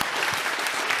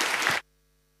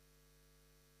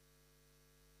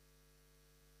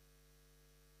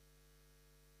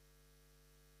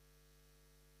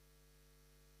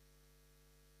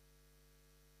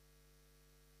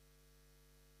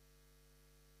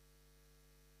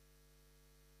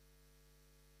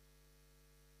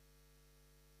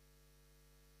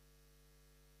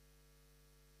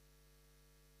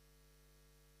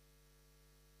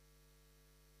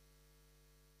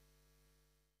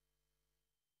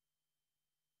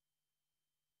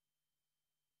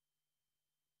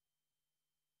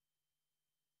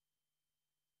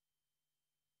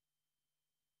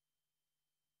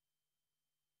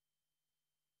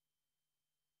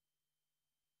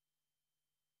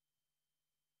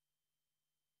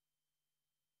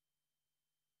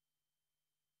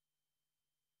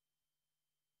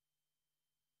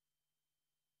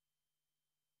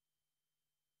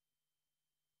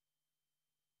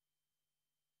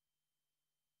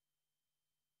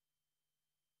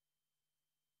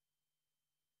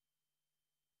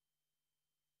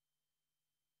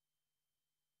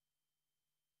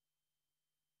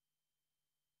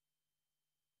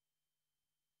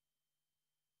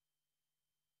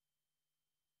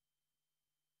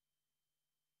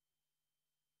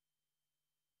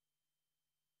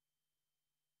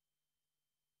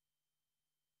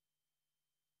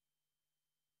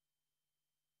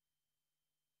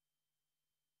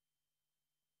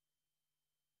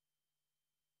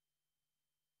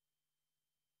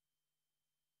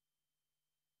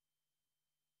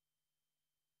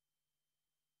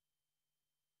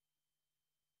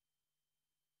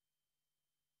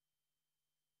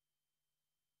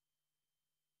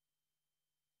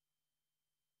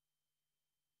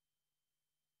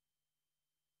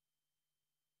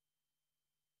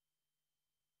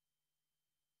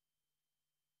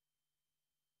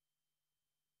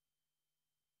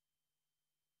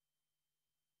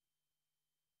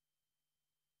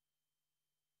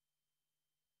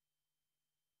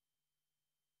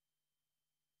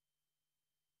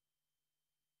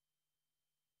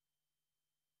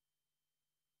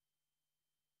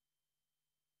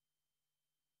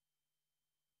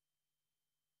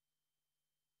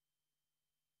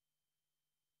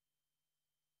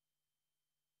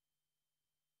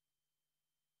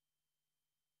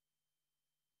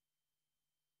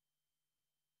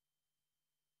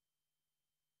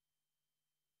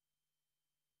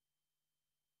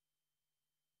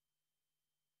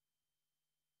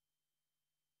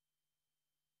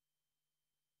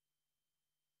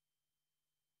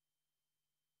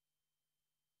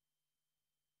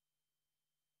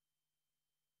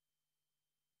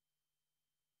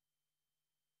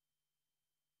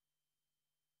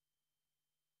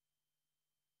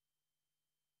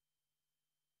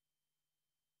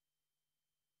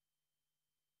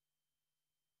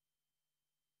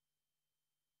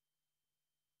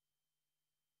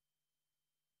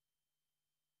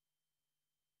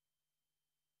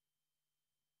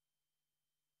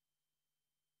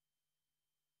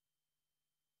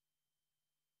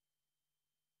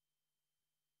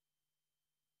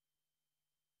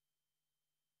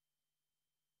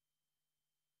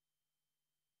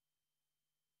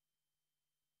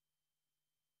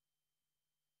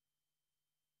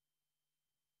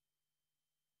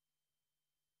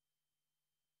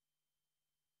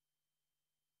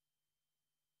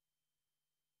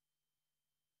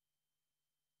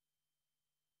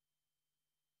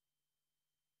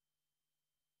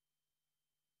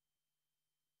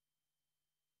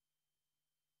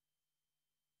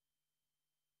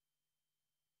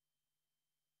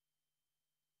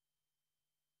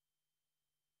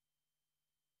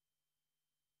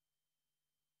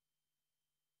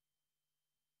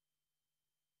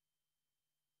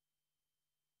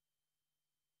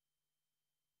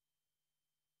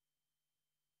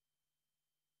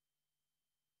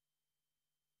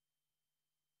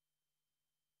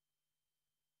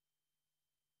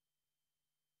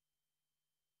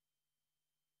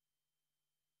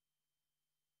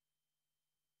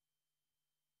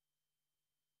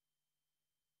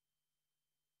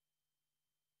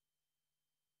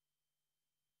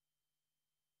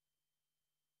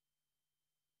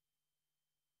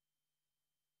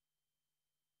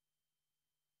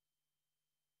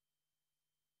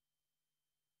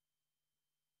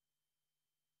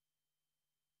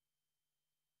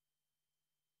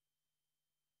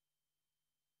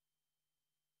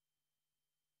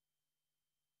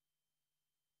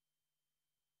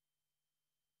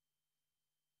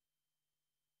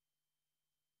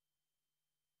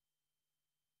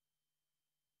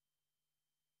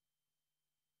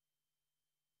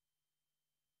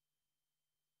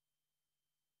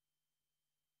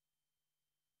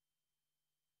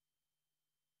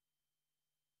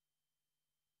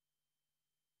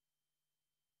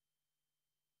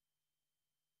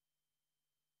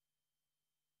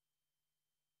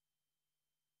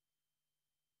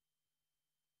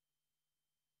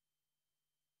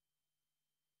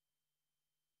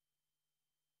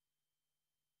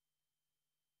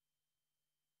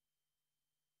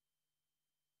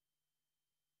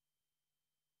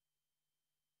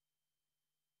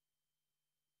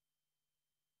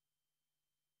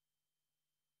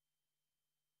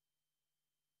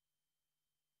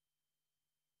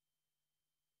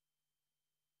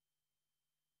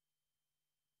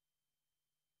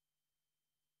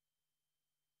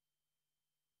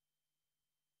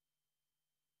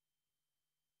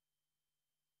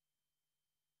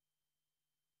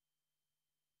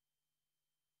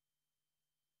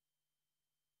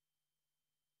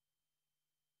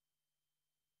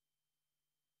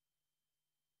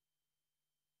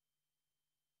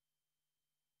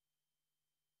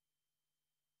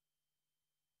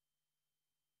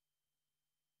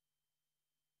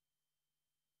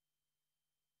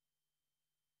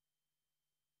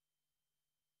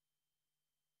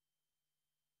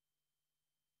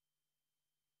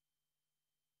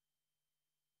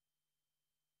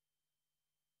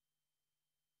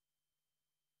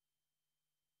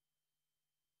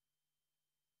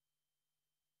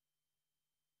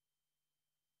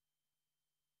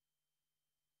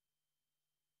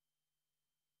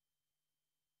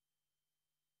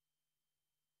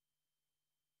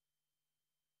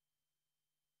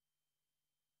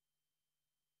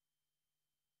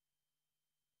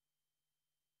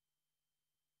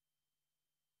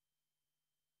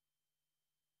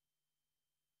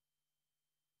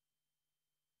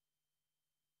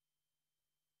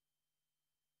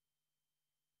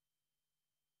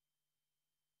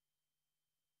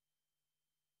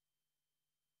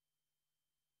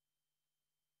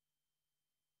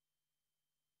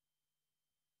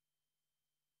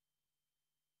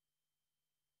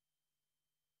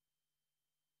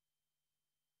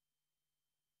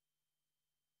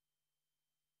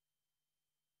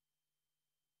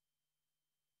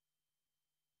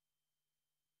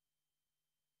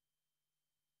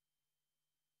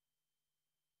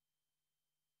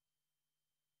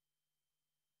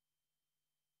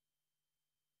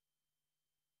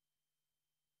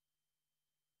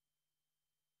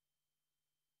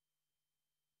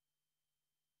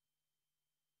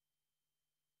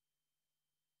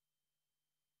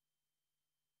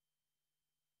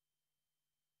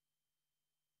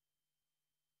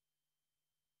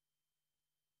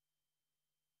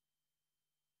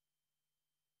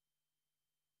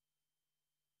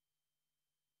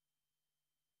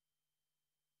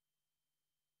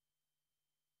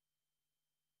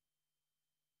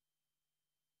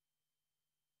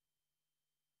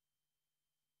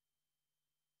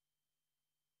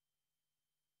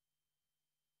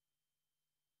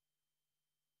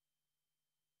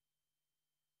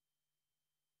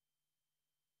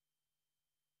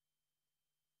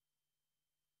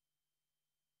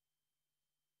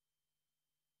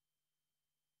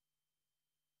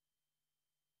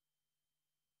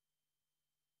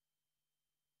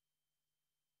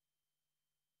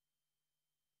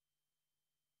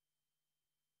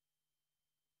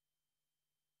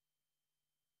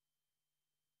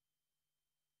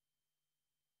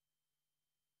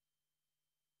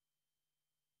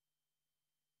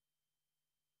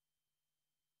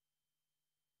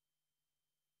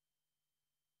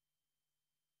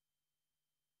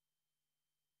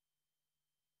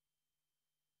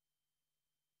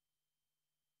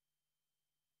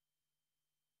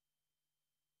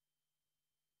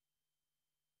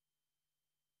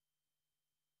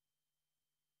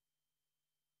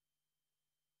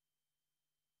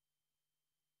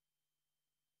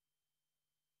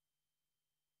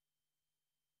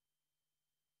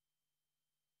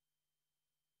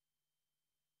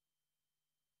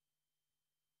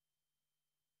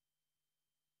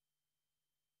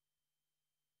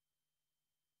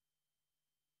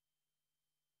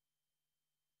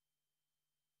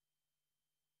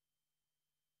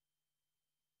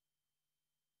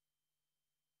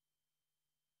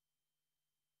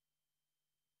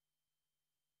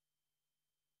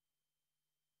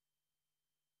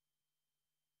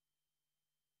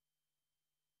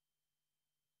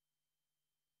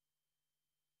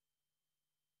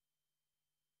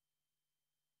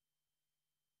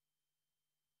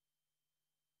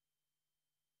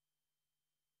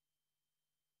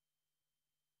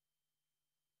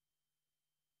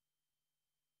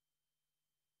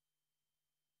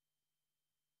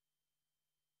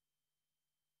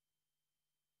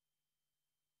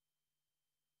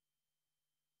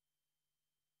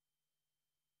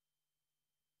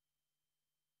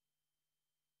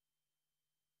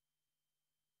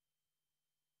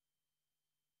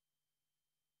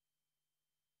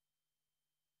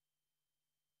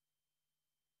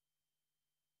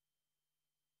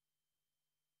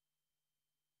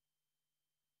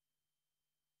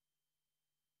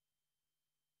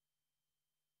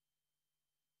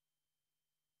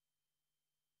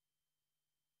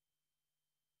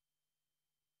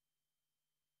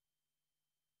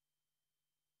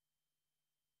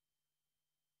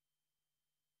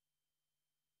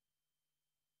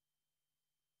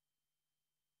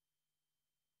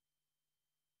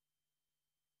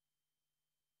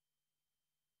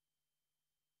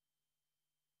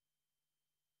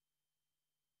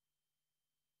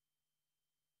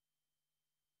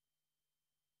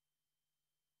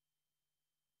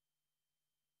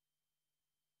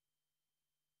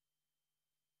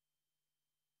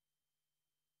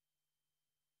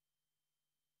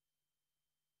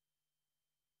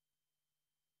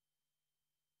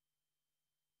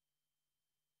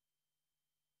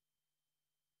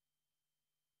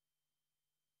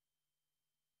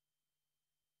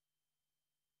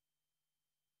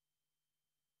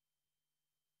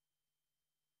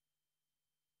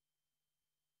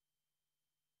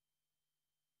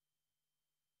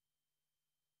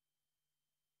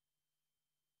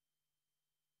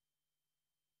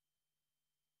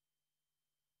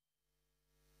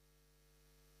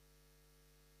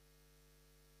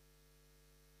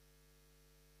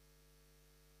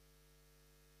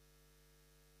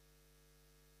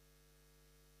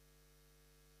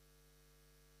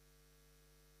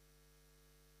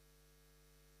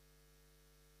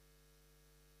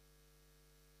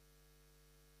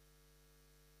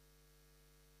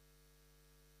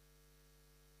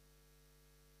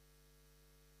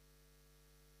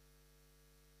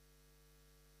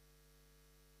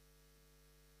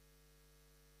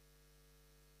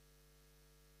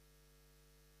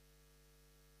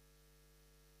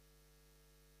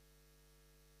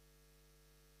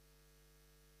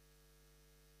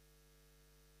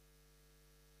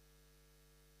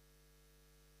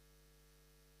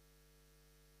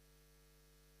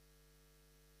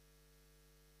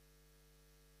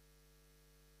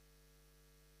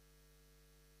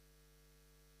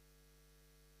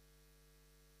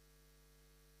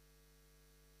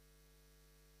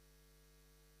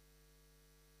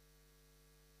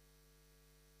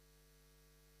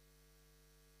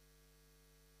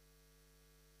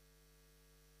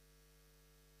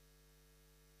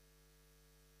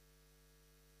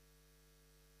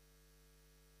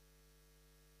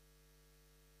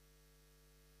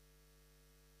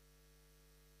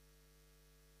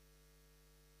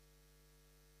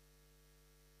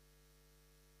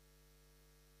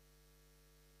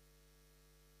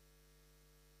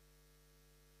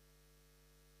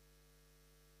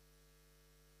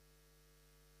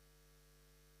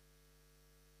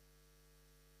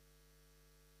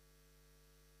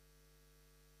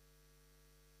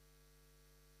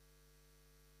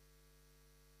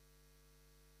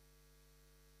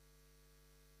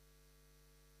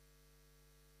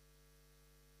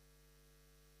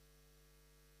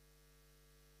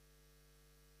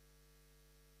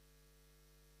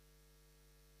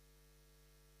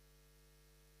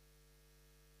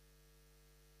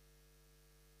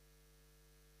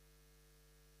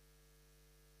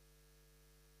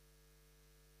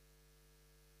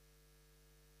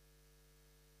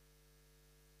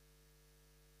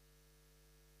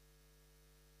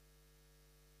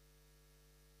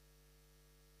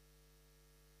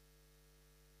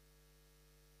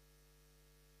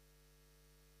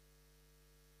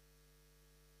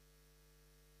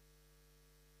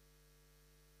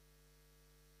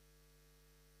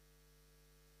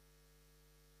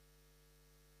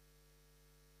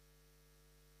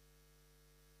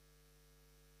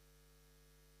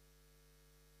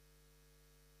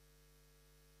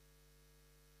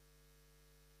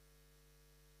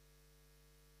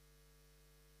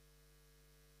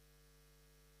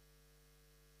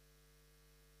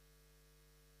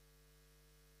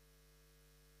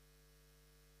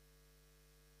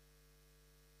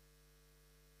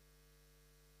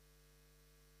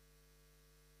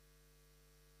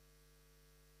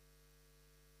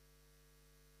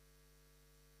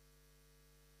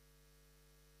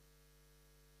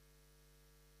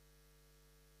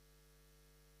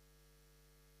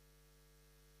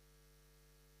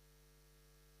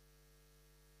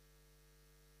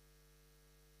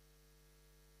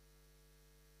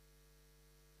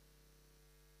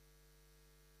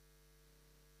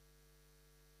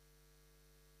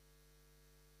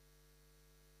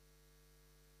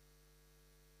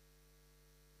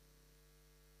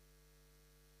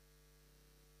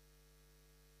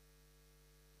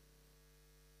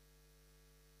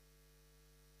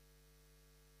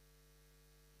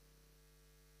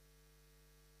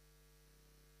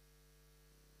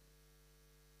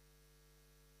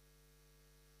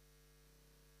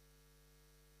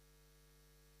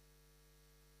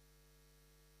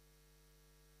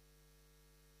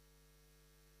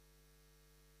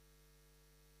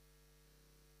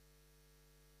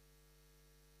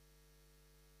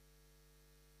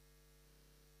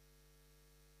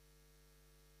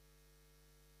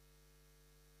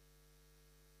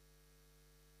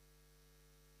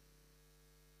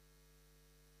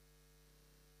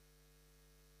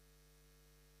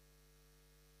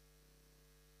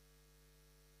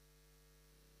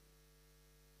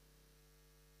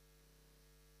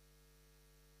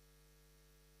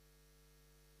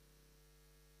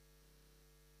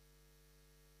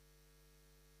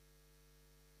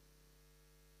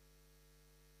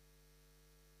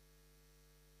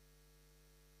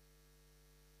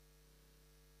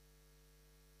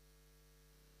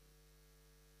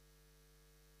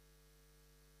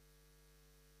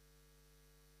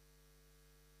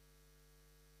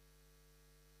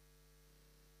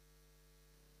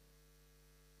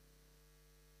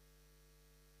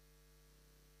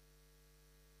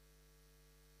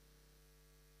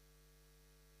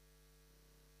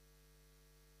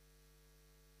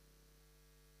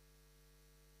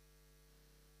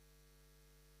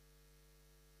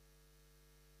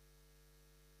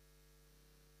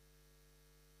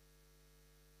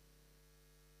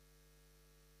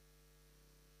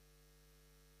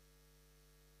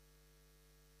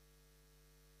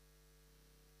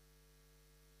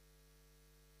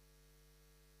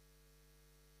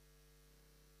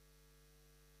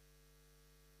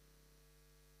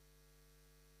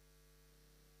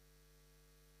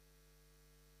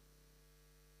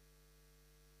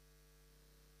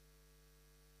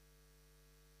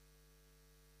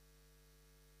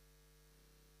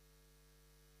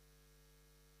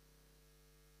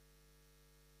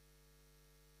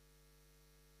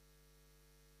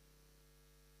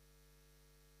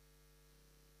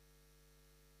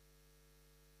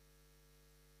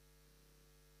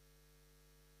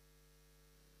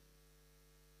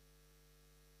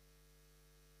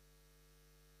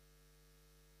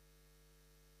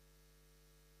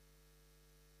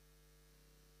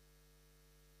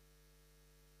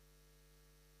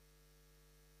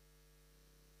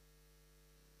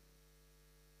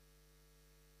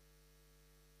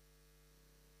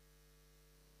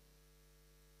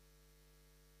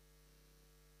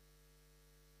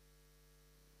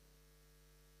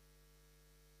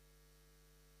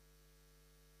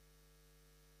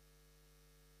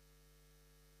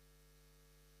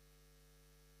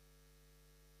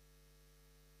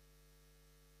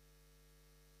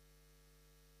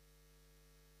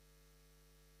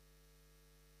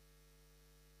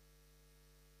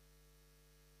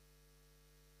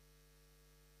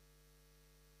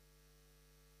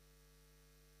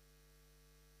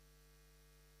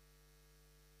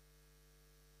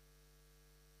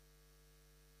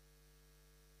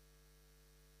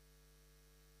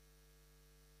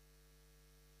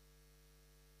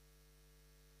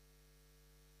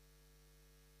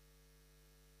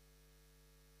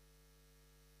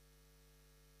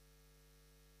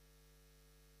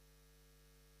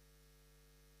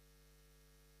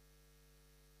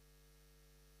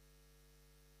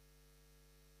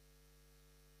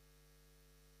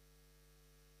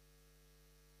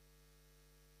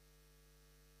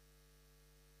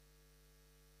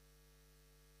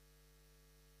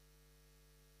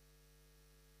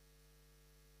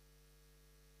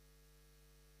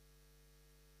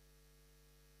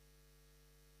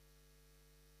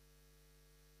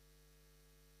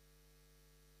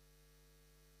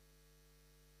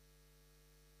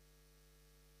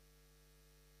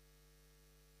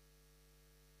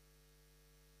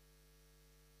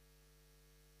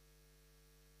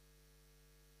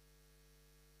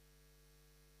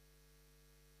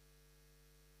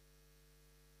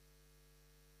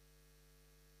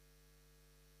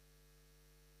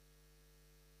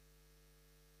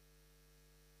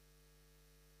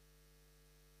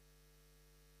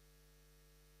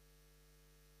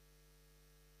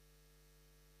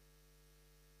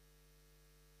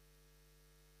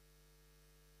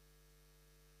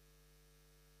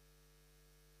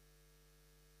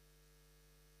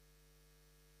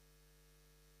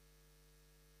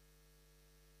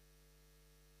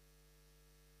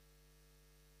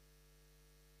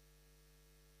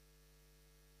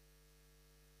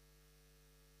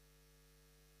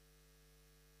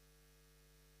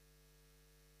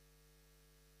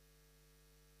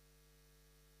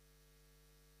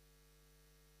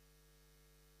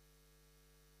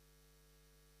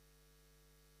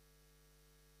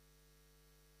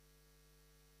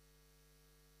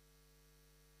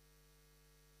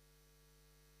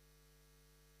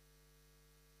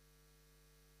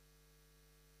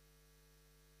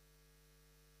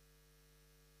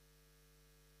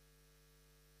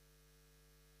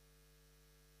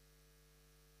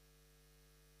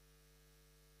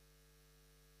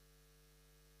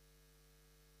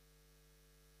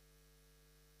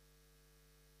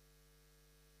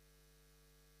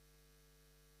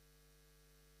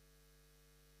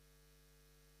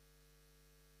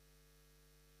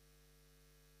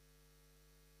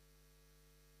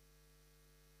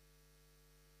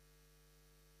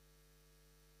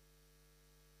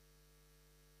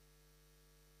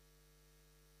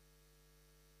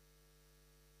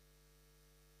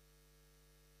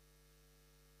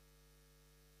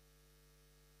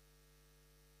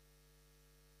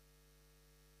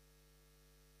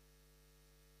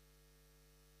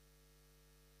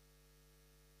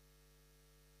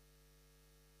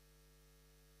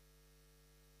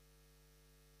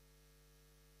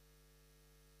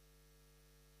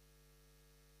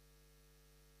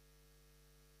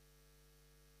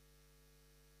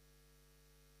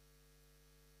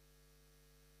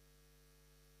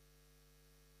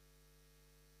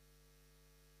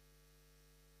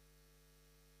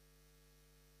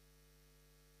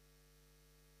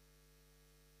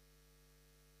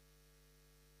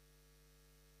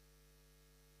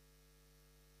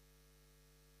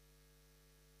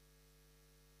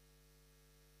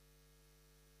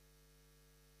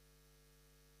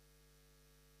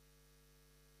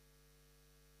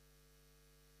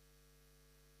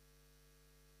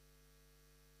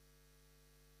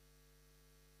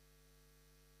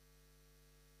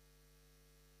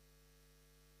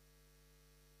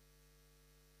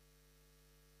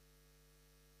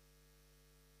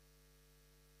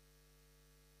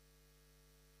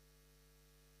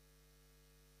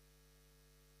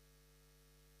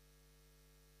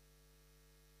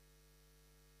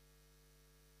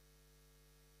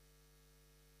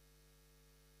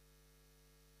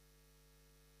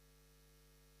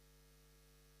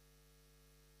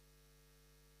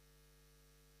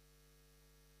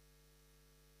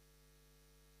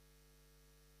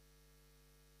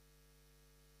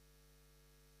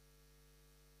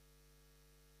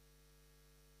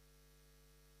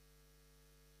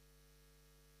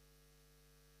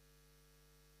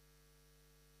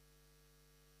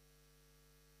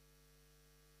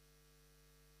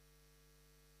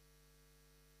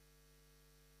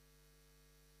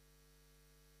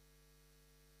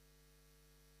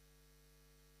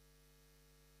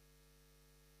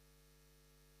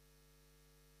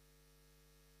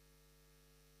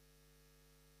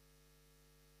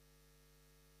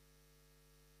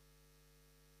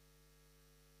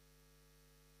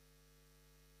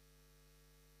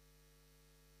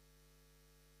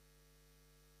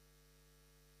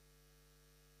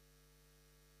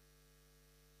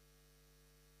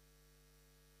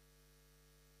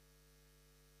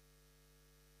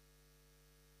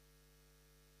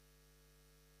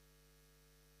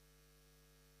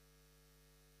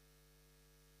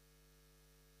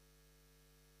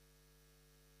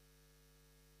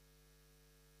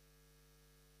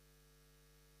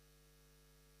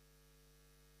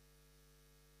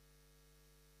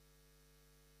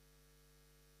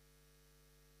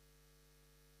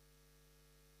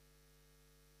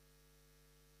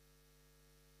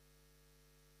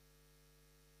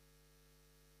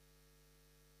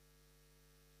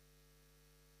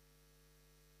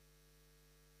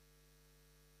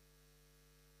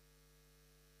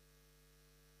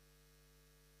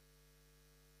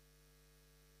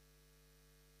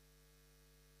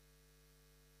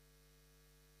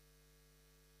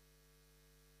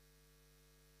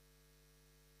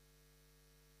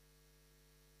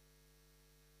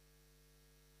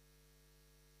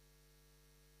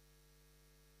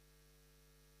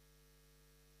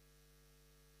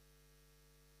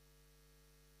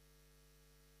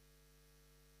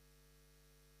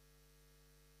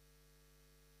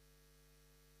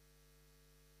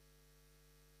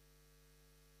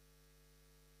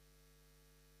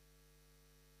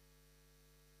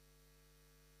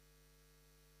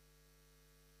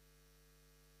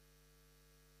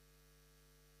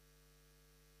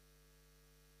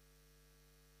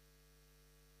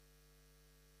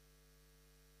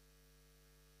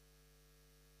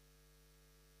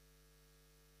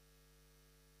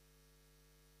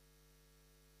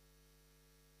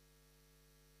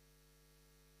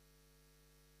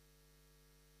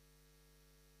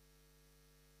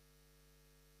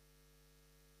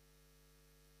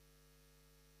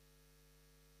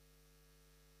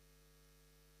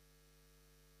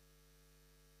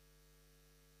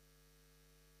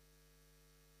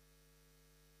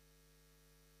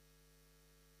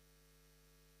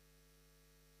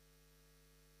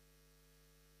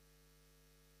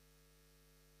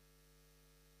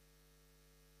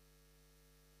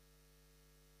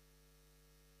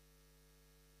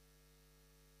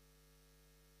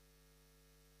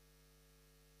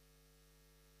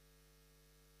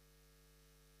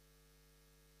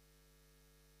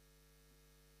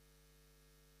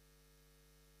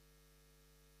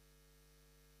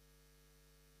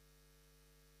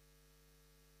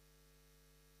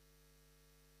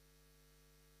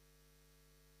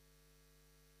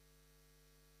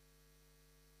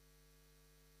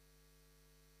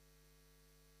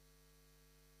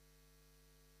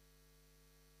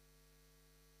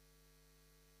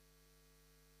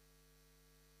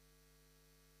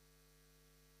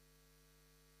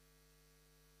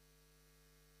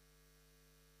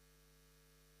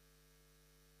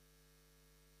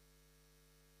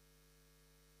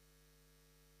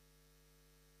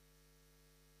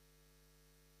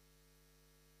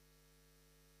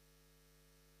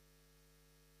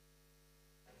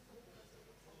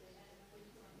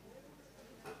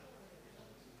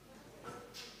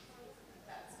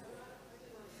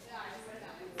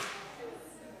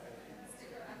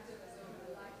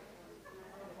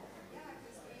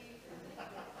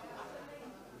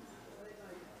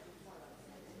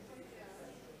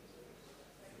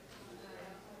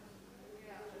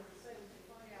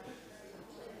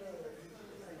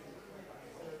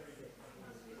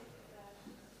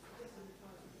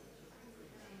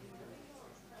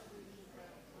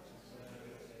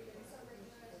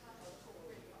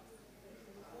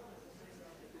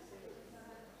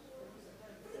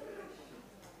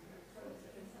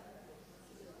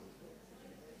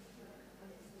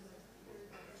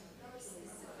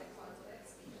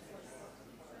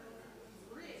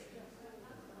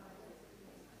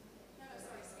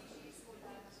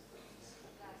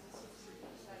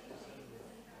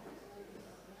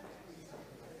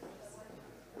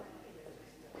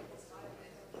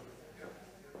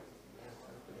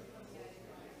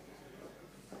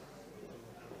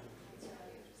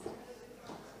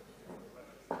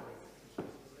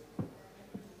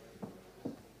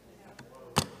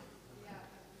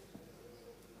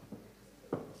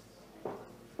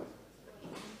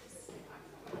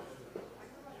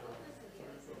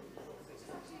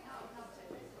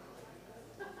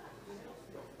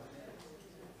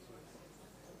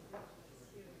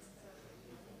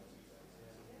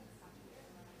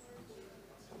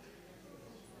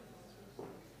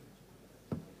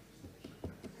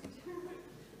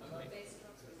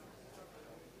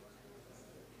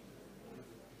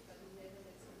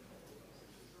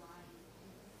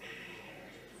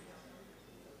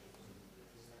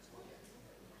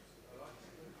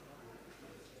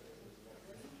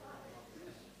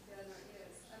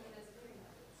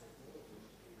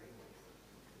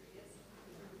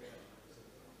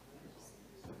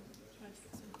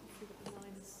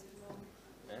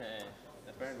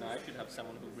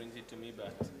 someone who brings it to me,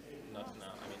 but not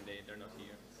now. I mean, they're not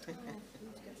here.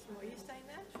 Are you staying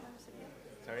there? Should I sit here?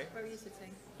 Sorry? Where are you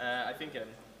sitting? I think,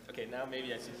 okay, now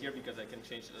maybe I sit here because I can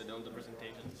change all the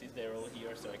presentations. Since they're all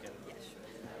here, so I can... Yeah, sure.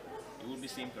 It will be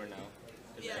simpler now.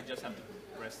 Yeah. I just have to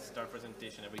press start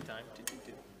presentation every time.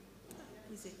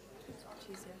 Easy. Much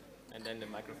easier. And then the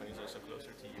microphone is also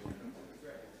closer to you.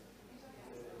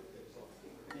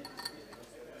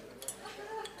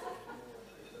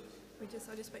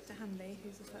 I just spoke to Hanley,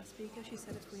 who's the first speaker. She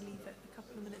said if we leave it a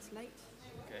couple of minutes late,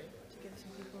 okay, to give some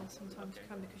people some time to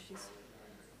come, because she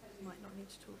might not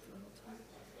need to talk for the whole time.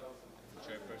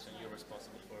 Chairperson, you're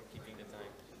responsible for keeping the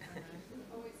time.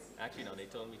 Actually, no, they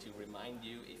told me to remind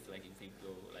you if we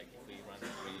run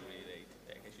really, really late.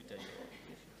 I should tell you,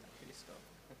 you should actually stop.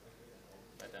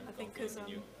 But I think because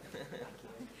Joe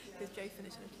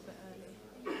finished a little bit early,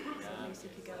 so Lucy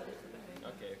could go a little bit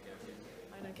later. Okay.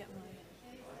 I'm going to get my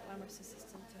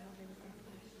assistant to help me with that.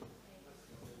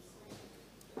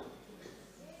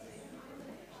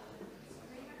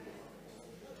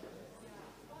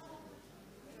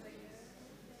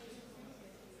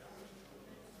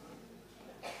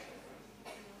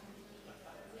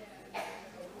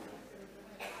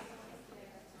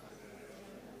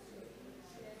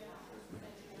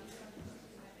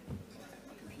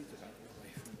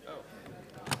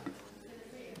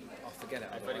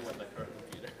 I thought it was like her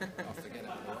computer. I'll forget it.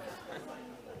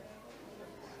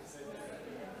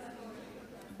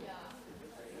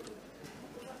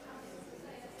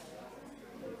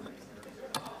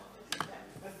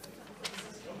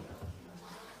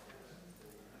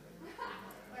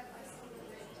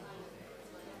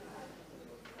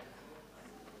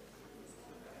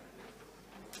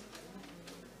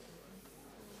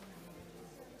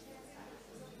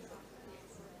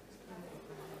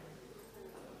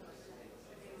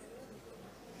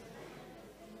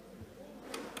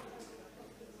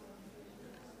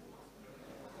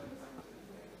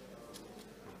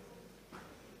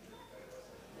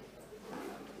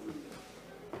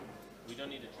 We don't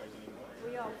need the chairs anymore.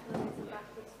 We are moving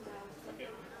backwards now. Okay.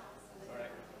 All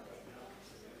right.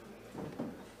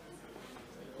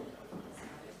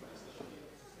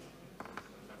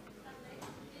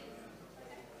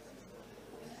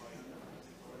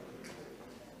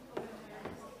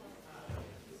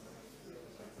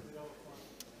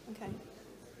 Okay.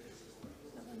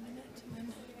 Another minute, and then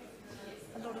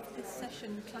a lot of this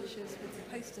session clashes with the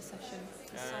poster session,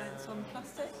 the science on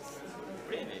plastics.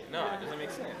 Really? No, it doesn't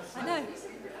make sense. I know.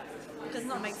 It does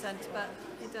not make sense, but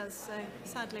it does. So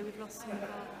sadly, we've lost some of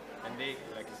our... And they,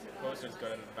 posters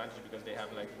got an advantage because they have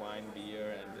wine,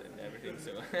 beer, and everything.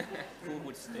 So who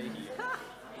would stay here?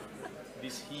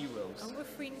 These heroes. Oh,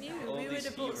 if we knew, all we would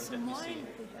have bought some wine.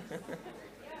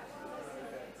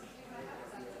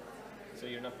 So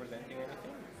you're not presenting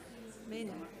anything? Me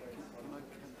no. Can I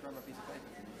grab a piece of paper?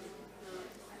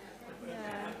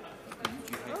 Yeah.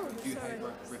 Do you hate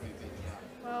review paper?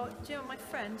 Well, do you know, my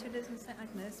friend who lives in St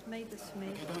Agnes made this for me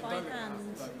by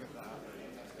hand.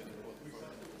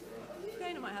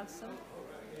 Fiona might have some.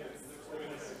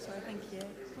 Sorry, thank you.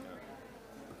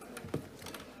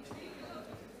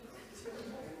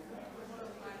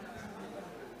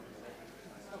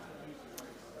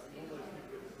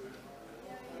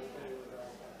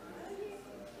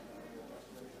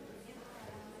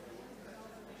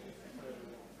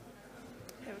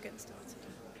 Okay, we're getting started.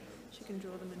 She can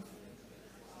draw them in.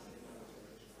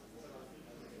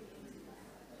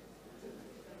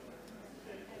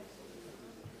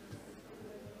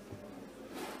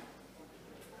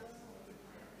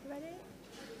 Ready?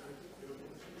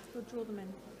 We'll draw them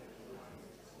in.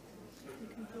 You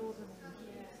can draw them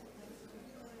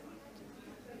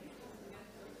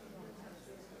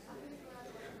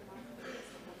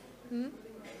in.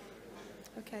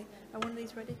 Okay, are one of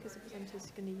these ready? Because the presenter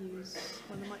is going to use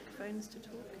one of the microphones to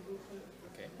talk.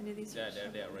 Okay. Any of these? Yeah,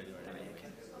 they're ready.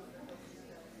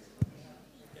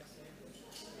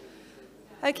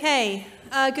 Okay,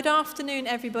 good afternoon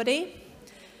everybody,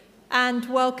 and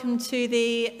welcome to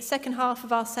the second half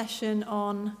of our session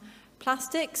on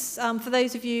plastics. For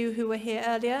those of you who were here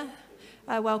earlier,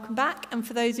 welcome back, and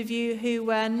for those of you who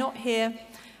were not here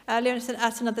earlier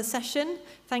at another session,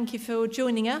 thank you for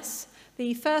joining us.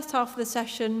 The first half of the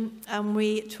session,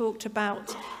 we talked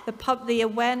about the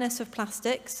awareness of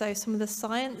plastics, so some of the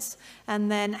science,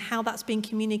 and then how that's been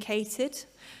communicated,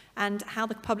 and how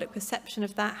the public perception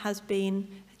of that has been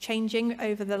changing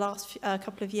over the last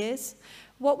couple of years.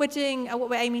 What we're doing, what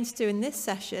we're aiming to do in this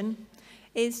session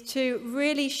is to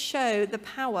really show the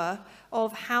power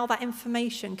of how that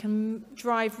information can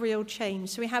drive real change.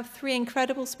 So we have three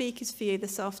incredible speakers for you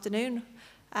this afternoon.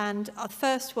 And our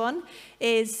first one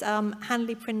is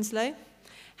Hanley Prinsloo.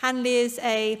 Hanley is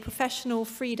a professional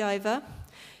freediver.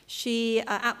 She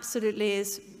absolutely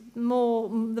is the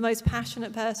most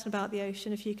passionate person about the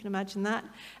ocean, if you can imagine that.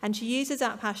 And she uses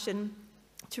that passion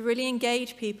to really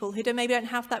engage people who maybe don't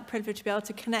have that privilege to be able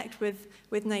to connect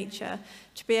with nature,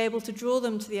 to be able to draw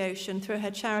them to the ocean through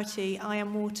her charity, I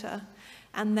Am Water,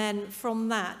 and then from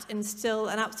that instill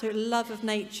an absolute love of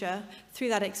nature through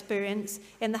that experience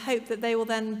in the hope that they will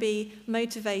then be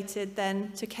motivated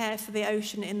then to care for the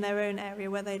ocean in their own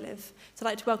area where they live. So I'd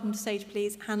like to welcome to stage,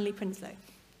 please, Hanley Prinsloo.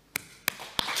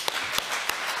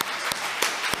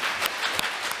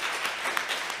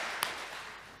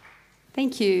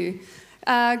 Thank you.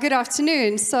 Good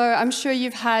afternoon. So I'm sure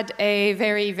you've had a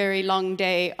very, very long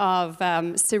day of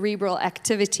cerebral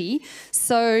activity.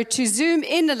 So to zoom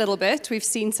in a little bit, we've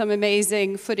seen some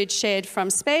amazing footage shared from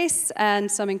space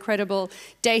and some incredible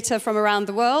data from around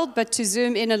the world. But to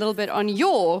zoom in a little bit on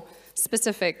your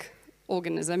specific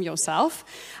organism, yourself,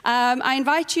 I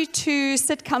invite you to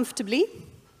sit comfortably,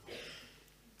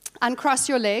 uncross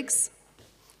your legs,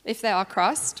 if they are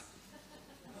crossed,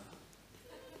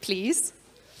 please,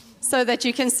 so that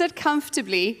you can sit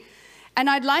comfortably. And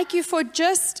I'd like you for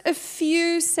just a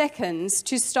few seconds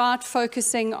to start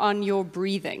focusing on your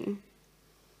breathing.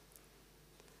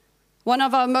 One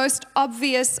of our most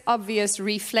obvious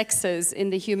reflexes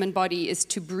in the human body is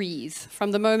to breathe.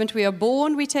 From the moment we are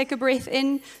born, we take a breath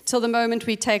in, till the moment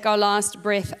we take our last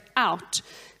breath out.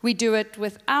 We do it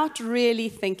without really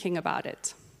thinking about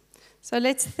it. So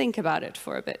let's think about it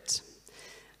for a bit.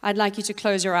 I'd like you to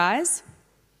close your eyes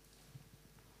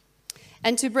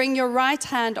and to bring your right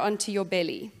hand onto your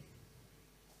belly.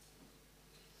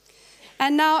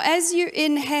 And now as you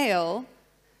inhale,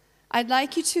 I'd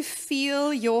like you to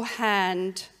feel your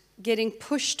hand getting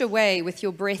pushed away with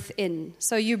your breath in.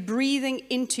 So you're breathing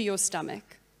into your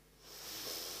stomach.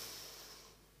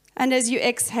 And as you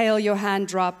exhale, your hand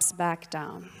drops back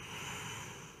down.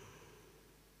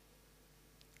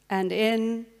 And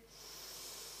in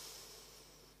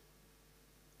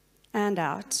and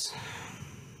out.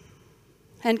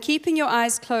 And keeping your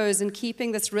eyes closed and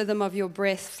keeping this rhythm of your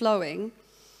breath flowing,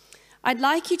 I'd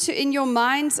like you to, in your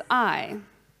mind's eye,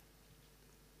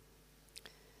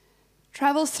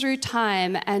 travel through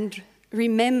time and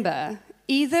remember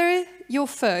either your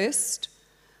first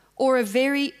or a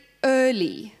very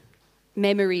early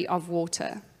memory of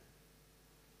water.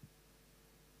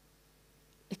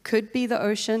 It could be the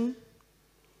ocean,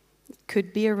 it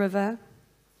could be a river,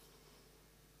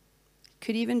 it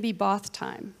could even be bath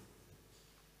time.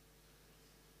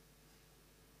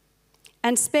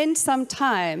 And spend some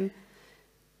time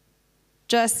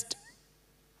just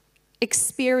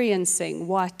experiencing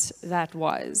what that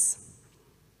was,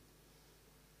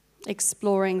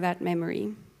 exploring that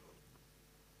memory.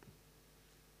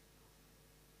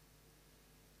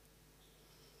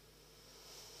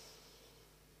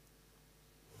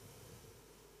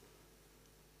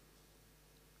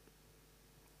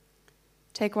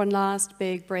 Take one last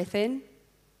big breath in.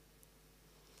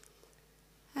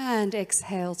 And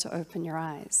exhale to open your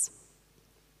eyes.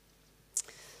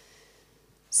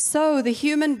 So the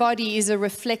human body is a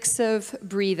reflexive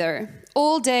breather.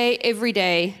 All day, every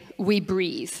day, we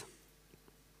breathe.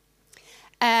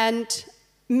 And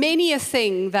many a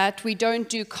thing that we don't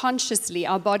do consciously,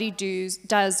 our body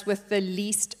does with the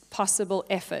least possible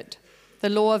effort, the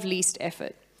law of least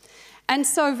effort. And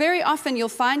so very often you'll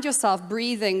find yourself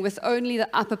breathing with only the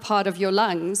upper part of your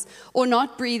lungs, or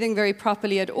not breathing very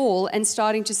properly at all, and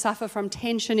starting to suffer from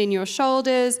tension in your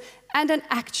shoulders and an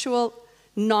actual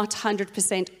not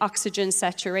 100% oxygen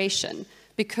saturation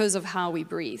because of how we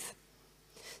breathe.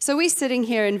 So we're sitting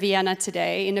here in Vienna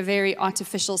today in a very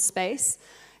artificial space.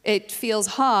 It feels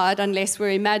hard, unless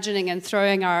we're imagining and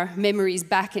throwing our memories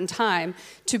back in time,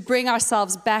 to bring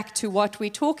ourselves back to what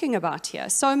we're talking about here.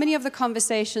 So many of the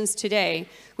conversations today,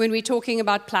 when we're talking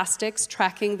about plastics,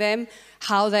 tracking them,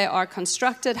 how they are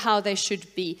constructed, how they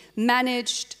should be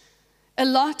managed, a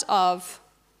lot of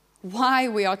why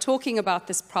we are talking about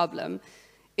this problem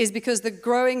is because the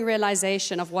growing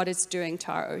realization of what it's doing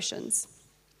to our oceans.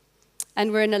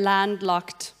 And we're in a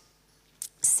landlocked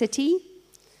city.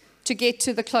 To get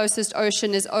to the closest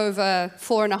ocean is over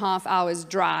 4.5 hours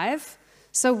drive.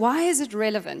 So why is it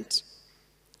relevant?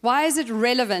 Why is it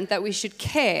relevant that we should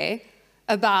care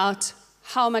about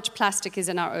how much plastic is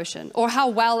in our ocean, or how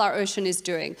well our ocean is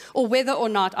doing, or whether or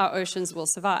not our oceans will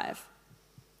survive?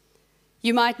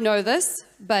 You might know this,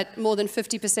 but more than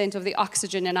 50% of the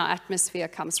oxygen in our atmosphere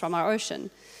comes from our ocean.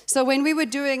 So when we were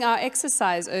doing our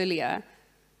exercise earlier,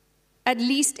 at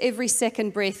least every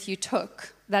second breath you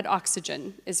took, that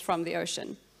oxygen is from the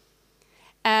ocean.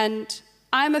 And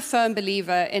I'm a firm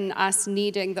believer in us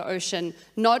needing the ocean,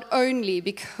 not only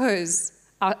because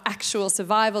our actual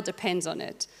survival depends on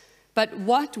it, but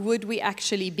what would we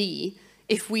actually be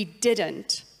if we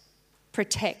didn't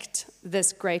protect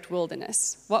this great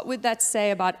wilderness? What would that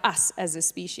say about us as a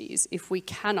species if we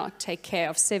cannot take care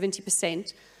of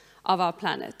 70% of our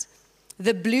planet?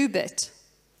 The blue bit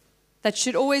that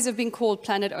should always have been called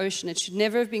planet ocean, it should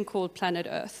never have been called planet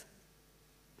Earth.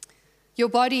 Your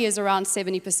body is around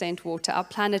 70% water. Our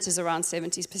planet is around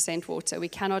 70% water. We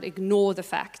cannot ignore the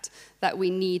fact that we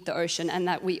need the ocean and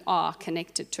that we are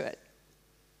connected to it.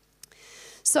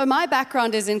 So my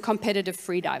background is in competitive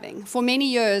freediving. For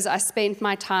many years, I spent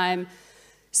my time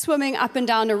swimming up and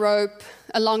down a rope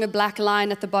along a black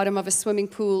line at the bottom of a swimming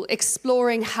pool,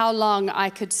 exploring how long I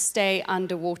could stay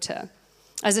underwater.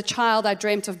 As a child, I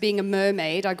dreamt of being a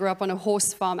mermaid. I grew up on a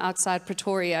horse farm outside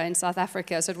Pretoria in South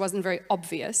Africa, so it wasn't very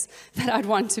obvious that I'd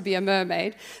want to be a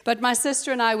mermaid. But my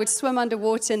sister and I would swim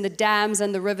underwater in the dams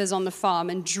and the rivers on the farm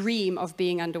and dream of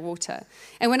being underwater.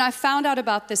 And when I found out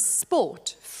about this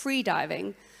sport,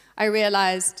 freediving, I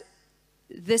realized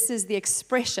this is the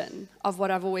expression of what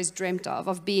I've always dreamt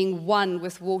of being one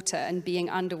with water and being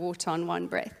underwater on one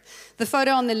breath. The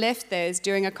photo on the left there is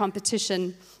during a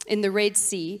competition in the Red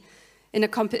Sea, in a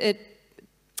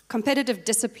competitive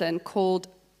discipline called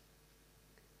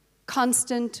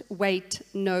constant weight,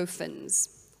 no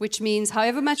fins, which means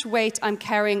however much weight I'm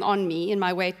carrying on me in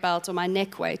my weight belt or my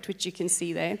neck weight, which you can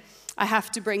see there, I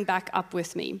have to bring back up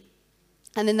with me.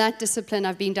 And in that discipline,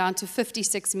 I've been down to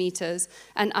 56 meters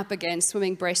and up again,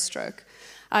 swimming breaststroke.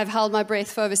 I've held my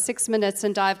breath for over 6 minutes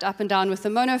and dived up and down with the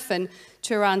monofin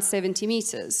to around 70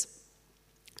 meters.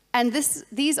 And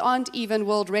these aren't even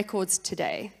world records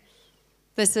today.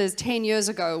 This is 10 years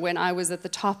ago when I was at the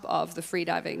top of the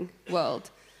freediving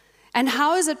world. And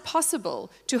how is it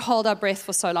possible to hold our breath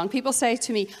for so long? People say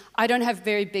to me, I don't have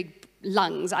very big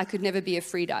lungs, I could never be a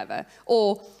freediver.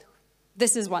 Or,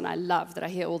 this is one I love that I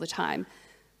hear all the time.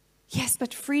 Yes,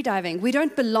 but freediving, we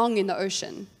don't belong in the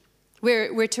ocean.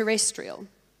 We're terrestrial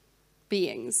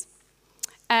beings.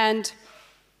 And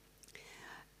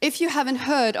if you haven't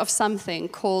heard of something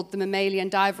called the mammalian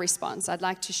dive response, I'd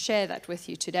like to share that with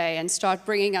you today and start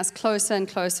bringing us closer and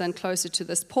closer and closer to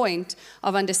this point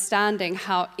of understanding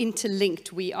how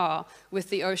interlinked we are with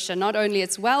the ocean, not only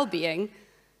its well-being,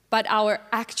 but our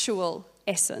actual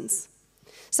essence.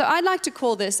 So I'd like to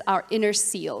call this our inner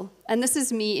seal. And this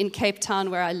is me in Cape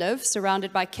Town where I live,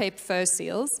 surrounded by Cape fur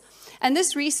seals. And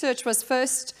this research was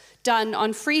first done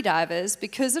on freedivers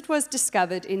because it was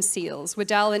discovered in seals,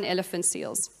 Weddell and elephant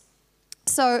seals.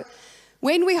 So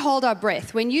when we hold our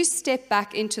breath, when you step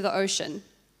back into the ocean,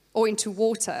 or into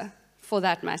water for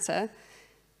that matter,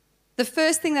 the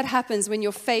first thing that happens when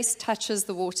your face touches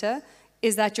the water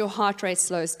is that your heart rate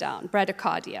slows down,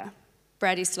 bradycardia.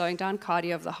 Brady slowing down,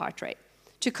 cardio of the heart rate,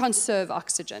 to conserve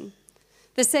oxygen.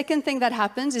 The second thing that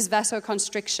happens is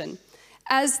vasoconstriction.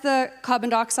 As the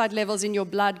carbon dioxide levels in your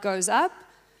blood goes up,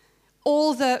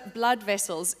 all the blood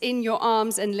vessels in your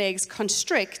arms and legs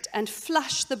constrict and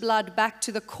flush the blood back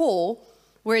to the core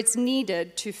where it's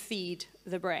needed to feed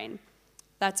the brain.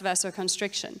 That's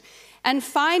vasoconstriction. And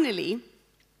finally,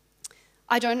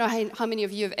 I don't know how many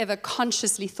of you have ever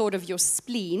consciously thought of your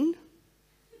spleen.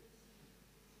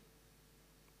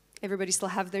 Everybody still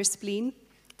have their spleen?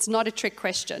 It's not a trick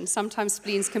question. Sometimes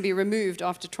spleens can be removed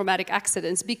after traumatic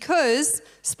accidents because,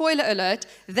 spoiler alert,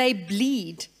 they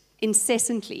bleed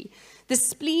incessantly. The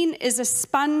spleen is a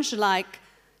sponge-like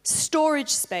storage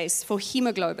space for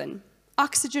hemoglobin,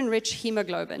 oxygen-rich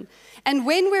hemoglobin. And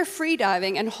when we're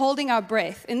freediving and holding our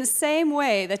breath, in the same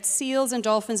way that seals and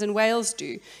dolphins and whales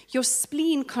do, your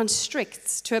spleen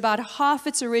constricts to about half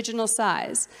its original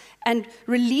size and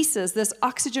releases this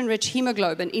oxygen-rich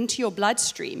hemoglobin into your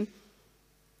bloodstream,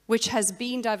 which has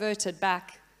been diverted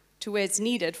back to where it's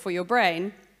needed for your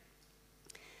brain.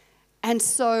 And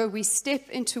so we step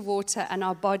into water and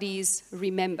our bodies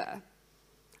remember.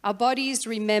 Our bodies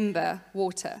remember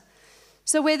water.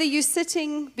 So whether you're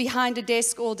sitting behind a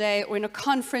desk all day or in a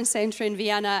conference center in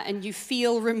Vienna and you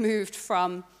feel removed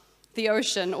from the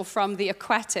ocean or from the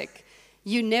aquatic,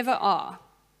 you never are.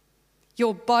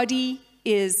 Your body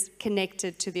is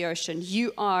connected to the ocean.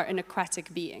 You are an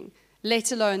aquatic being,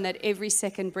 let alone that every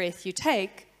second breath you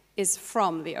take is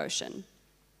from the ocean.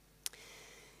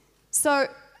 So,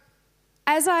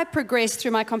 as I progressed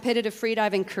through my competitive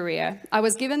freediving career, I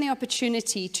was given the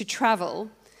opportunity to travel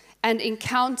and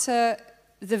encounter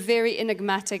the very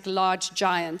enigmatic large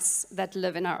giants that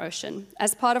live in our ocean.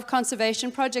 As part of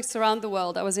conservation projects around the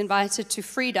world, I was invited to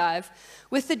freedive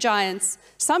with the giants,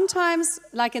 sometimes,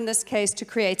 like in this case, to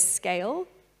create scale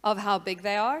of how big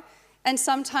they are, and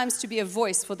sometimes to be a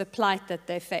voice for the plight that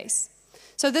they face.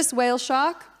 So this whale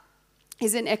shark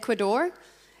is in Ecuador,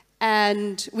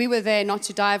 and we were there not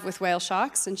to dive with whale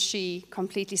sharks, and she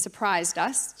completely surprised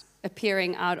us,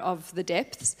 appearing out of the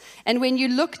depths. And when you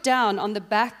look down on the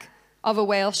back of a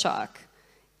whale shark,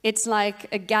 it's like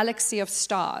a galaxy of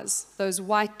stars, those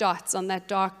white dots on that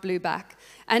dark blue back.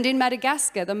 And in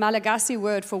Madagascar, the Malagasy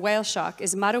word for whale shark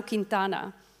is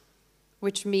Maroquintana,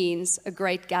 which means a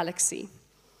great galaxy.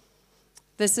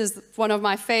 This is one of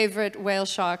my favorite whale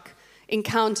shark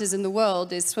encounters in the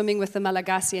world, is swimming with the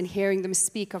Malagasy and hearing them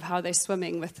speak of how they're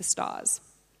swimming with the stars.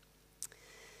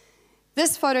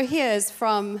 This photo here is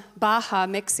from Baja,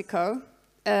 Mexico,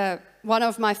 one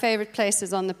of my favorite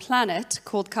places on the planet,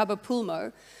 called Cabo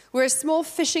Pulmo, where a small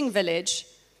fishing village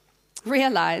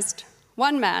realized,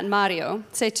 one man, Mario,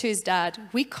 said to his dad,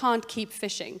 "We can't keep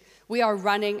fishing. We are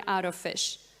running out of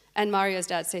fish." And Mario's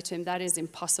dad said to him, "That is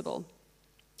impossible.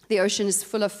 The ocean is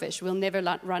full of fish. We'll never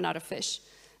run out of fish."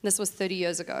 And this was 30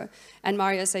 years ago. And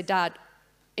Mario said, "Dad,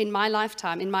 in my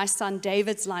lifetime, in my son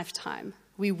David's lifetime,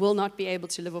 we will not be able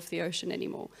to live off the ocean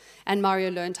anymore." And Mario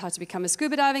learned how to become a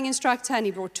scuba diving instructor, and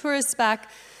he brought tourists back.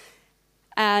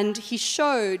 And he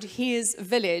showed his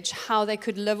village how they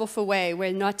could live off a way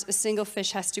where not a single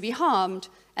fish has to be harmed,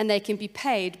 and they can be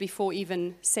paid before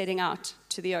even setting out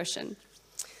to the ocean.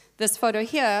 This photo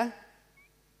here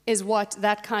is what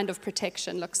that kind of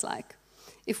protection looks like.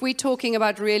 If we're talking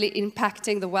about really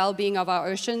impacting the well-being of our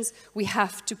oceans, we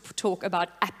have to talk about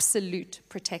absolute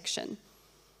protection.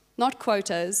 Not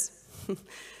quotas,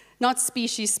 not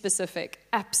species-specific,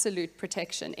 absolute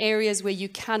protection, areas where you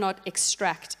cannot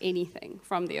extract anything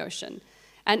from the ocean.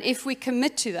 And if we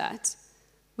commit to that,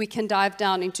 we can dive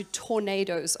down into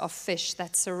tornadoes of fish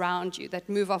that surround you, that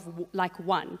move off like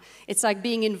one. It's like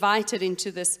being invited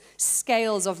into this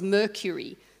scales of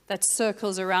mercury that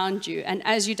circles around you, and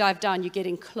as you dive down, you're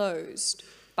getting enclosed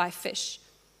by fish.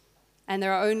 And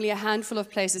there are only a handful of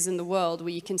places in the world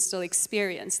where you can still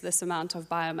experience this amount of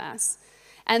biomass.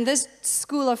 And this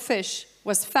school of fish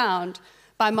was found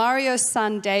by Mario's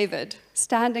son, David,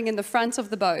 standing in the front of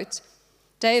the boat.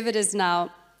 David is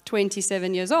now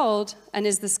 27 years old and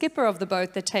is the skipper of the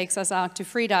boat that takes us out to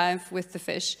free dive with the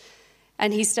fish.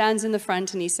 And he stands in the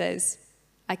front and he says,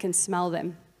 "I can smell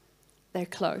them. They're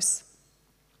close."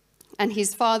 And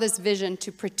his father's vision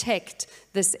to protect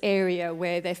this area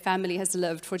where their family has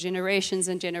lived for generations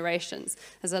and generations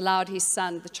has allowed his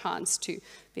son the chance to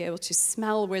be able to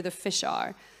smell where the fish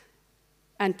are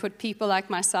and put people like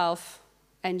myself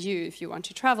and you, if you want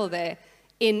to travel there,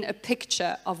 in a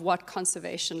picture of what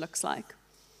conservation looks like.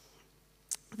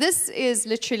 This is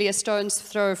literally a stone's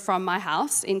throw from my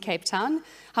house in Cape Town.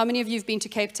 How many of you have been to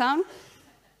Cape Town?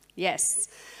 Yes.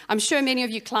 I'm sure many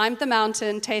of you climbed the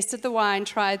mountain, tasted the wine,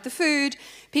 tried the food.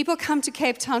 People come to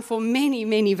Cape Town for many,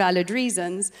 many valid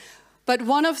reasons. But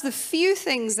one of the few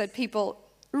things that people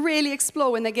really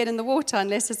explore when they get in the water,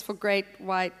 unless it's for great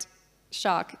white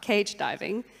shark cage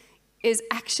diving, is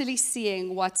actually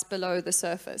seeing what's below the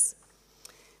surface.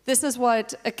 This is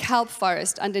what a kelp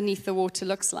forest underneath the water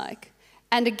looks like.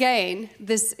 And again,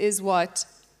 this is what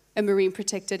a marine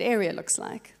protected area looks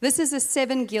like. This is a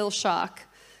 7-gill shark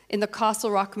in the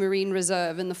Castle Rock Marine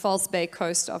Reserve in the False Bay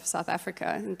coast of South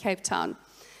Africa, in Cape Town.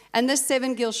 And this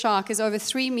 7-gill shark is over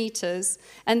 3 meters,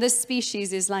 and this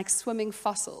species is like swimming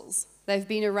fossils. They've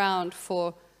been around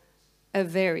for a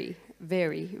very,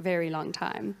 very, very long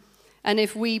time. And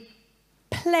if we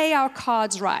play our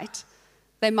cards right,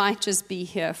 they might just be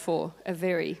here for a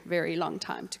very, very long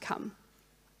time to come.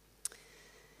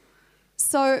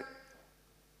 So,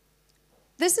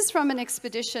 this is from an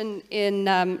expedition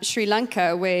in Sri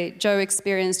Lanka where Jo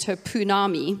experienced her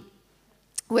punami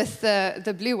with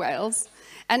the blue whales.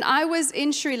 And I was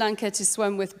in Sri Lanka to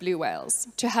swim with blue whales,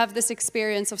 to have this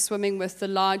experience of swimming with the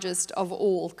largest of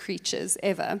all creatures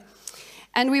ever.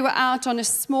 And we were out on a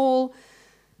small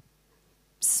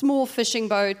fishing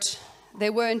boat.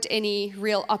 There weren't any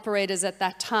real operators at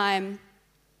that time.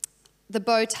 The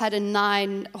boat had a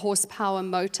 9-horsepower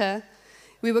motor.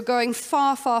 We were going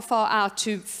far, far, far out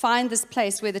to find this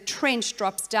place where the trench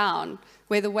drops down,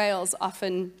 where the whales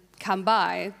often come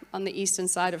by on the eastern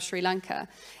side of Sri Lanka.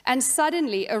 And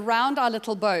suddenly, around our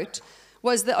little boat,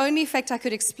 was the only effect I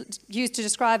could use to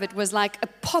describe it was like a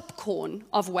popcorn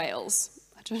of whales.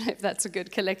 I don't know if that's a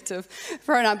good collective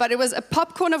pronoun, but it was a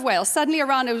popcorn of whales. Suddenly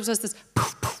around it was just this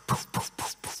poof, poof, poof, poof,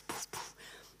 poof, poof, poof, poof.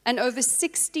 And over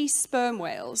 60 sperm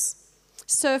whales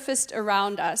surfaced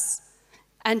around us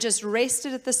and just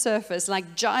rested at the surface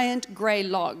like giant gray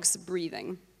logs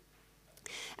breathing.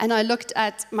 And I looked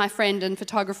at my friend and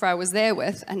photographer I was there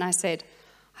with, and I said,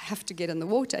 I have to get in the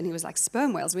water. And he was like,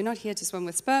 sperm whales, we're not here to swim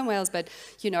with sperm whales, but,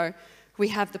 you know, we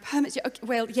have the permit. Okay,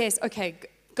 well, yes, okay,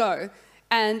 go.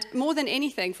 And more than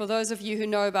anything, for those of you who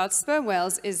know about sperm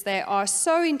whales, is they are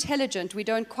so intelligent, we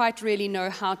don't quite really know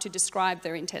how to describe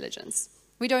their intelligence.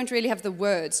 We don't really have the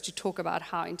words to talk about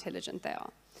how intelligent they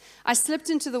are. I slipped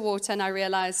into the water and I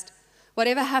realized,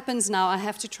 whatever happens now, I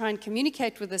have to try and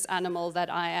communicate with this animal that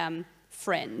I am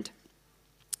friend.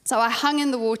 So I hung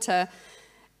in the water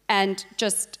and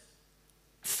just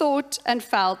thought and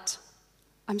felt,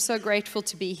 I'm so grateful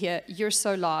to be here. You're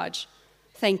so large.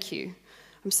 Thank you.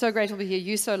 I'm so grateful to be here.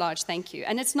 You're so large. Thank you.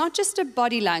 And it's not just a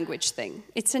body language thing.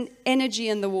 It's an energy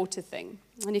in the water thing.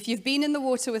 And if you've been in the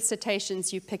water with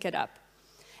cetaceans, you pick it up.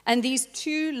 And these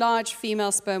two large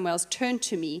female sperm whales turned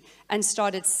to me and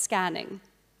started scanning.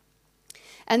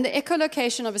 And the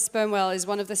echolocation of a sperm whale is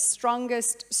one of the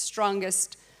strongest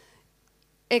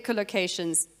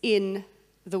echolocations in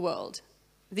the world.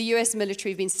 The US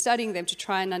military have been studying them to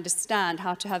try and understand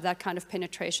how to have that kind of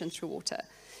penetration through water.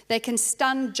 They can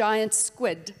stun giant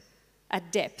squid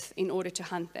at depth in order to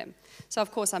hunt them. So, of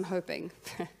course, I'm hoping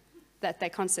that they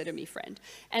consider me friend.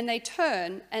 And they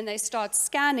turn and they start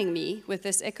scanning me with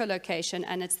this echolocation,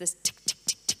 and it's this tick, tick,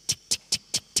 tick, tick, tick, tick,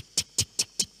 tick, tick, tick, tick,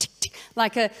 tick, tick, tick,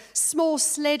 like a small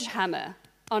sledgehammer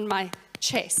on my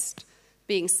chest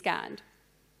being scanned.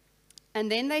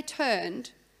 And then they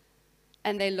turned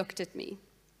and they looked at me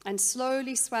and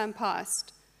slowly swam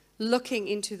past, looking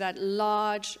into that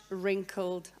large,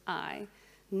 wrinkled eye,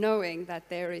 knowing that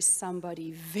there is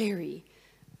somebody very,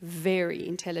 very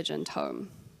intelligent home.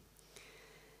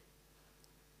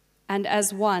 And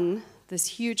as one, this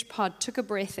huge pod took a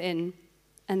breath in,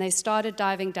 and they started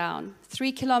diving down,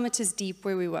 3 kilometers deep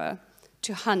where we were,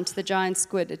 to hunt the giant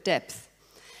squid at depth.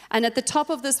 And at the top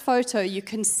of this photo, you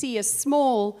can see a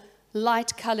small,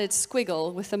 light-colored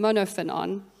squiggle with a monofin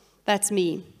on. That's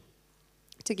me,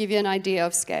 to give you an idea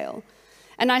of scale.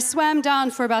 And I swam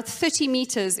down for about 30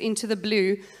 meters into the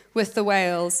blue with the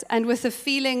whales, and with a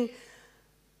feeling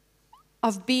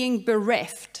of being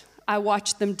bereft, I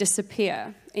watched them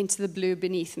disappear into the blue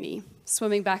beneath me,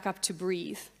 swimming back up to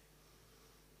breathe.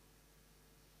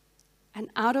 And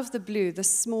out of the blue, this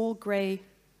small gray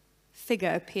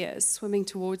figure appears, swimming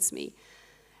towards me.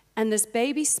 And this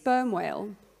baby sperm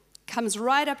whale comes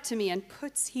right up to me and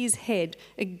puts his head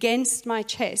against my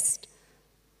chest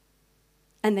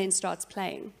and then starts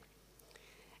playing.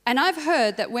 And I've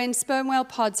heard that when sperm whale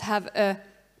pods have a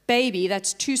baby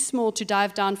that's too small to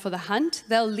dive down for the hunt,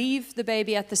 they'll leave the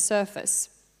baby at the surface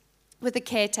with a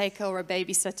caretaker or a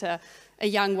babysitter, a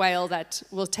young whale that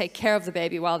will take care of the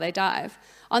baby while they dive.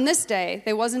 On this day,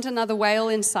 there wasn't another whale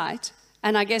in sight,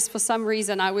 and I guess for some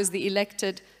reason I was the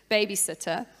elected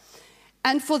babysitter.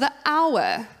 And for the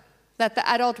hour that the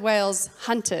adult whales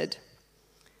hunted,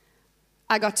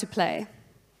 I got to play.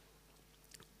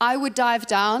 I would dive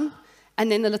down,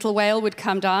 and then the little whale would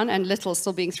come down, and little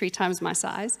still being 3 times my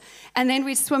size. And then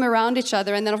we'd swim around each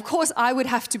other, and then, of course, I would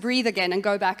have to breathe again and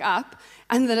go back up,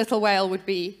 and the little whale would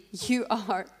be, you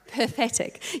are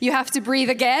pathetic. You have to breathe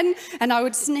again, and I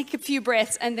would sneak a few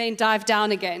breaths and then dive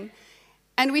down again.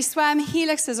 And we swam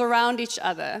helixes around each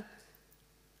other,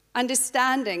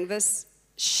 understanding this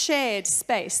shared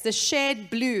space, the shared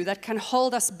blue that can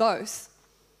hold us both.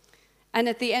 And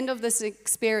at the end of this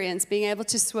experience, being able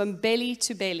to swim belly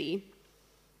to belly,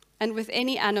 and with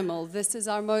any animal, this is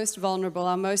our most vulnerable,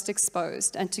 our most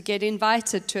exposed, and to get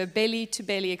invited to a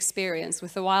belly-to-belly experience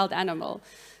with a wild animal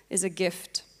is a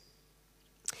gift.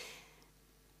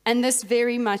 And this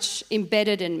very much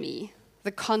embedded in me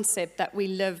the concept that we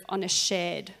live on a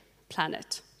shared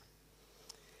planet.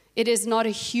 It is not a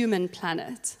human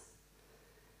planet.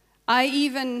 I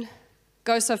even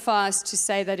go so far as to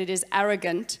say that it is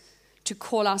arrogant to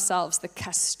call ourselves the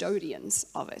custodians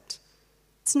of it.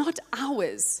 It's not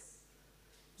ours.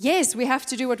 Yes, we have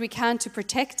to do what we can to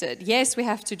protect it. Yes, we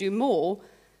have to do more,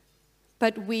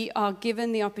 but we are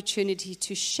given the opportunity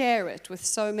to share it with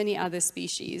so many other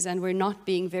species, and we're not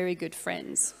being very good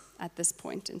friends at this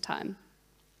point in time.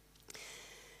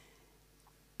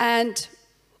 And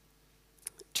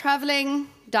traveling,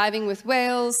 diving with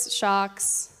whales,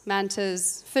 sharks,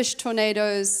 mantas, fish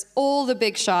tornadoes, all the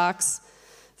big sharks,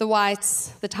 the whites,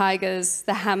 the tigers,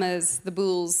 the hammers, the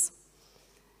bulls.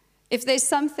 If there's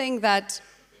something that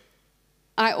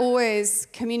I always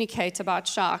communicate about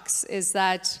sharks is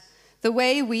that the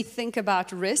way we think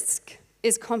about risk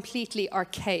is completely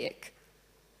archaic.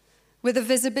 With the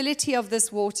visibility of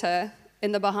this water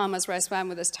in the Bahamas where I swam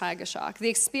with this tiger shark, the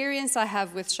experience I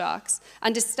have with sharks,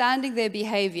 understanding their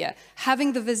behavior,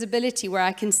 having the visibility where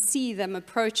I can see them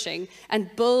approaching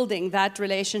and building that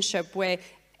relationship where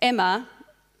Emma,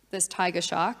 this tiger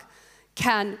shark,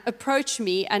 can approach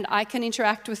me and I can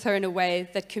interact with her in a way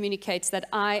that communicates that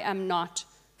I am not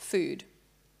food.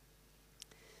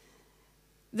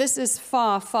 This is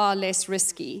far, far less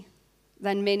risky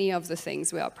than many of the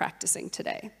things we are practicing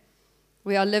today.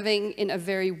 We are living in a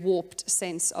very warped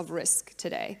sense of risk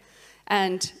today.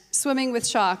 And swimming with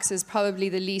sharks is probably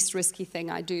the least risky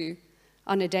thing I do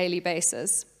on a daily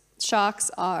basis. Sharks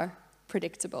are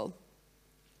predictable.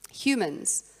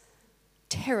 Humans,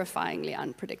 terrifyingly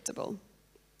unpredictable.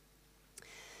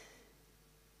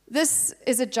 This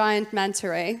is a giant manta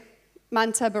ray,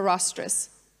 Manta barostris.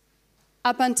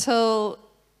 Up until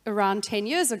around 10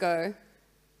 years ago,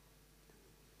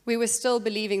 we were still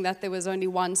believing that there was only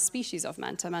one species of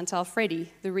manta, Manta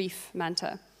alfredi, the reef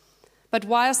manta. But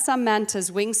while some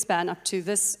mantas wingspan up to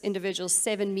this individual's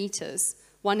 7 meters,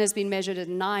 one has been measured at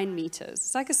 9 meters.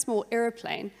 It's like a small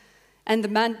airplane. And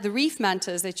the reef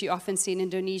mantas that you often see in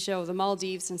Indonesia or the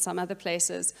Maldives and some other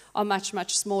places are much,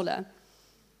 much smaller.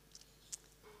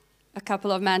 A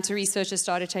couple of manta researchers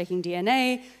started taking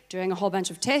DNA, doing a whole bunch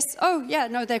of tests. Oh, yeah,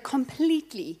 no, they're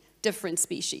completely different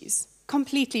species,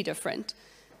 completely different.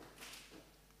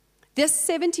 This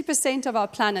 70% of our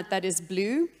planet that is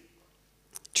blue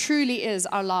truly is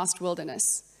our last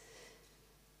wilderness.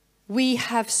 We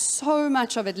have so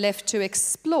much of it left to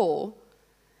explore.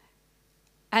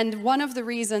 And one of the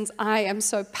reasons I am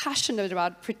so passionate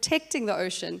about protecting the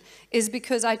ocean is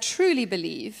because I truly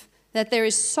believe that there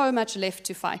is so much left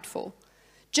to fight for.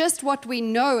 Just what we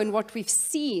know and what we've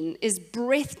seen is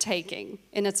breathtaking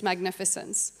in its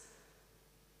magnificence.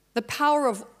 The power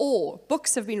of awe.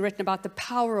 Books have been written about the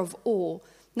power of awe.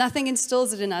 Nothing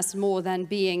instills it in us more than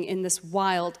being in this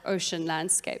wild ocean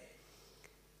landscape.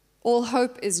 All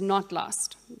hope is not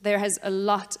lost. There has a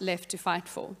lot left to fight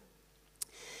for.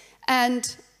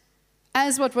 And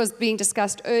as what was being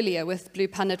discussed earlier with Blue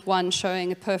Planet 1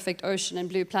 showing a perfect ocean and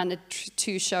Blue Planet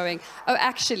 2 showing, oh,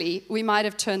 actually, we might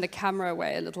have turned the camera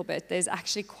away a little bit. There's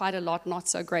actually quite a lot not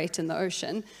so great in the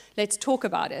ocean. Let's talk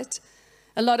about it.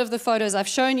 A lot of the photos I've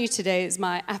shown you today is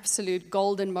my absolute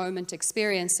golden moment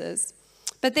experiences.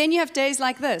 But then you have days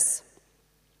like this,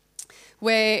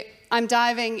 where I'm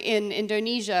diving in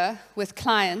Indonesia with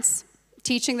clients,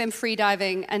 teaching them free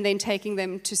diving, and then taking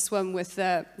them to swim with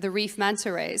the reef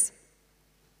manta rays.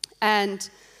 And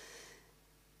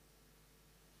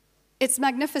it's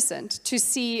magnificent to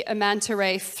see a manta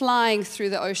ray flying through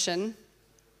the ocean,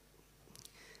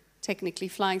 technically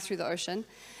flying through the ocean.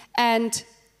 And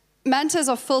mantas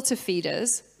are filter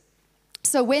feeders.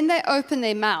 So when they open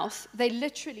their mouth, they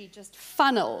literally just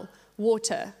funnel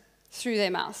water through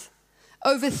their mouth.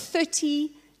 Over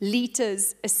 30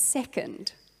 liters a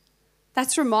second.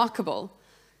 That's remarkable.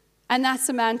 And that's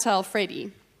a Manta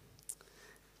alfredi.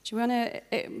 Do you want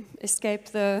to escape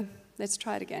the... Let's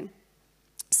try it again.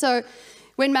 So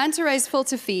when manta rays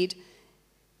filter feed,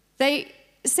 they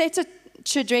set a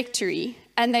trajectory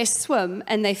and they swim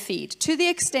and they feed to the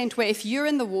extent where if you're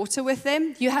in the water with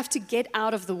them, you have to get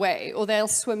out of the way or they'll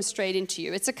swim straight into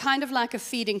you. It's a kind of like a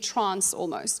feeding trance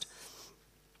almost.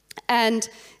 And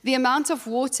the amount of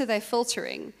water they're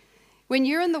filtering, when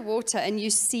you're in the water and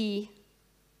you see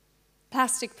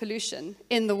plastic pollution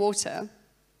in the water,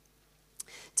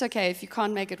 it's okay, if you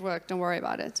can't make it work, don't worry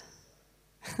about it.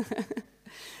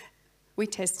 We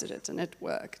tested it and it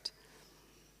worked.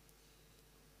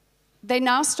 They're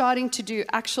now starting to do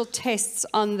actual tests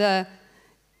on the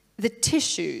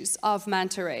tissues of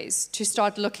manta rays to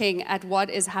start looking at what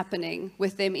is happening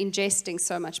with them ingesting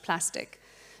so much plastic.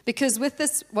 Because with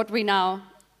this, what we now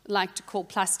like to call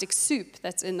plastic soup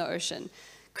that's in the ocean,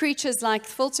 creatures like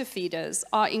filter feeders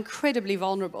are incredibly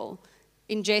vulnerable,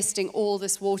 ingesting all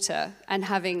this water and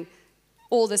having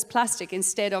all this plastic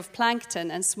instead of plankton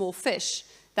and small fish,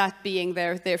 that being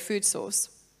their food source.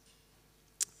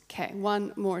 Okay,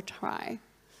 one more try.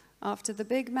 After the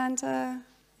big manta,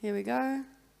 here we go.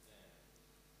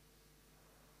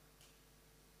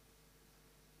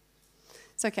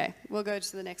 It's okay, we'll go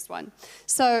to the next one.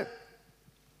 So,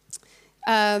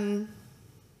 in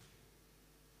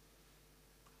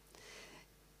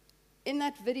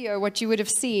that video, what you would have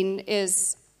seen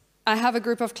is I have a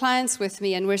group of clients with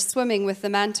me and we're swimming with the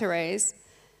manta rays.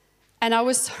 And I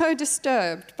was so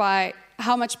disturbed by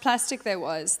how much plastic there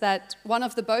was that one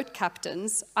of the boat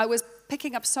captains, I was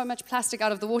picking up so much plastic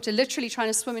out of the water, literally trying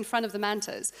to swim in front of the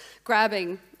mantas,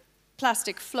 grabbing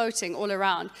plastic floating all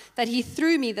around, that he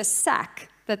threw me the sack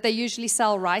that they usually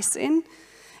sell rice in.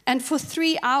 And for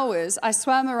 3 hours, I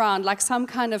swam around like some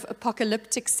kind of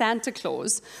apocalyptic Santa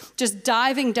Claus, just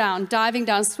diving down,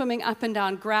 swimming up and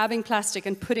down, grabbing plastic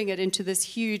and putting it into this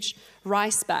huge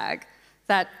rice bag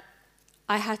that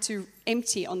I had to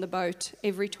empty on the boat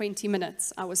every 20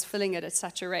 minutes. I was filling it at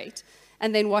such a rate.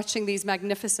 And then watching these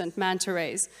magnificent manta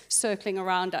rays circling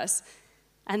around us.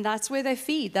 And that's where they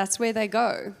feed, that's where they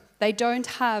go. They don't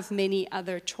have many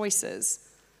other choices,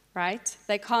 right?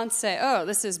 They can't say, oh,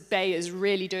 this bay is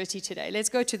really dirty today. Let's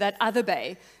go to that other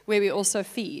bay where we also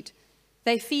feed.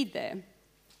 They feed there.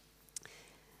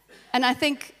 And I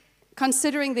think,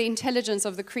 considering the intelligence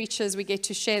of the creatures we get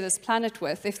to share this planet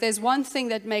with, if there's one thing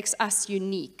that makes us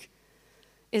unique,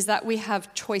 is that we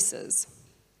have choices.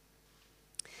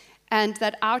 And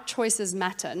that our choices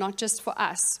matter, not just for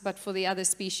us, but for the other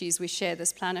species we share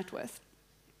this planet with.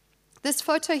 This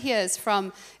photo here is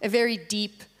from a very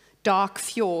deep, dark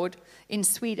fjord in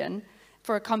Sweden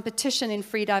for a competition in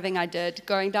freediving I did,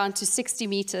 going down to 60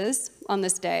 meters on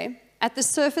this day. At the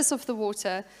surface of the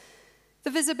water,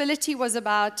 the visibility was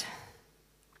about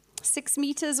 6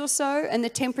 meters or so, and the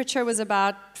temperature was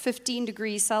about 15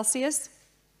 degrees Celsius.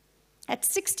 At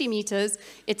 60 meters,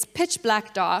 it's pitch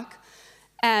black dark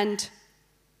and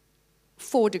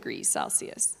 4 degrees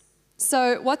Celsius.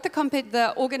 So what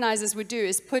the organizers would do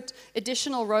is put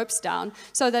additional ropes down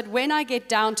so that when I get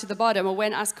down to the bottom, or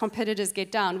when us competitors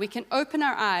get down, we can open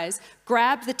our eyes,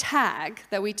 grab the tag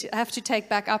that we have to take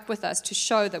back up with us to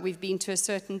show that we've been to a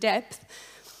certain depth,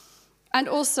 and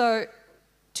also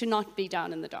to not be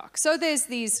down in the dark. So there's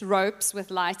these ropes with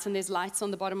lights, and there's lights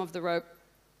on the bottom of the rope.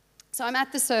 So I'm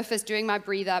at the surface doing my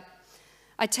breathe up.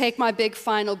 I take my big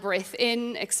final breath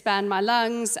in, expand my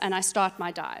lungs, and I start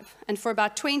my dive. And for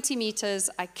about 20 meters,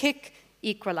 I kick,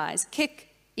 equalize, kick,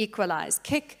 equalize,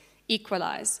 kick,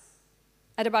 equalize.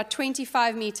 At about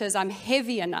 25 meters, I'm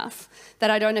heavy enough that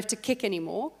I don't have to kick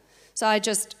anymore. So I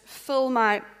just fill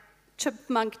my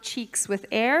chipmunk cheeks with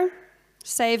air,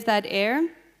 save that air,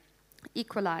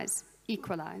 equalize,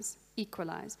 equalize,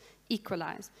 equalize,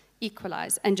 equalize,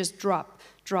 equalize, and just drop,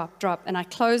 drop, drop. And I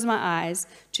close my eyes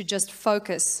to just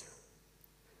focus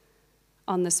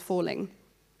on this falling.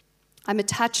 I'm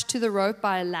attached to the rope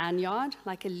by a lanyard,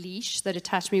 like a leash that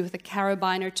attached me with a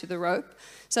carabiner to the rope,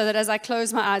 so that as I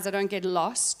close my eyes, I don't get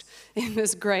lost in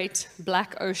this great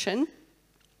black ocean.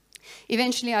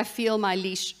 Eventually, I feel my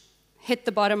leash hit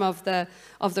the bottom of the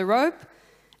rope,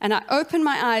 and I open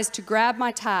my eyes to grab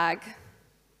my tag,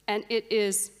 and it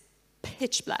is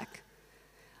pitch black.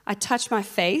 I touch my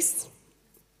face.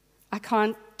 I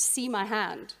can't see my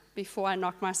hand before I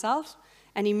knock myself,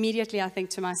 and immediately I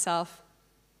think to myself,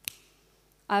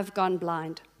 I've gone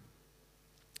blind.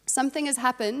 Something has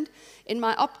happened in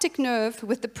my optic nerve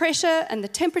with the pressure and the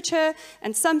temperature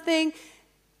and something.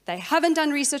 They haven't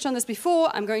done research on this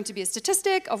before. I'm going to be a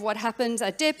statistic of what happens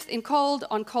at depth in cold,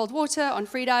 on cold water, on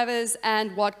freedivers,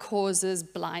 and what causes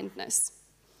blindness.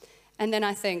 And then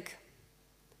I think,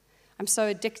 I'm so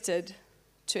addicted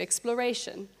to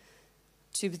exploration,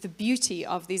 to the beauty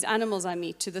of these animals I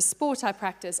meet, to the sport I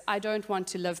practice. I don't want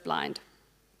to live blind.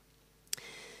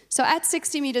 So at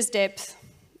 60 meters depth,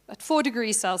 at 4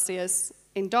 degrees Celsius,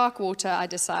 in dark water, I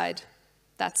decide,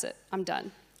 that's it, I'm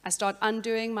done. I start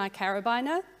undoing my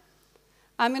carabiner.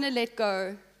 I'm going to let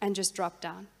go and just drop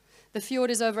down. The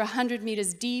fjord is over 100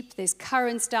 meters deep. There's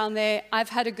currents down there. I've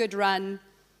had a good run.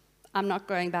 I'm not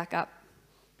going back up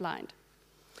blind.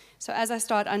 So as I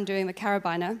start undoing the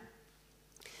carabiner,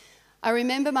 I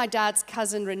remember my dad's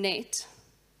cousin Renette,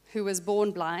 who was born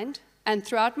blind, and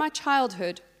throughout my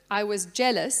childhood, I was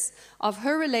jealous of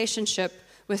her relationship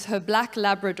with her black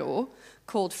Labrador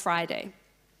called Friday.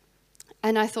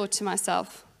 And I thought to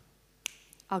myself,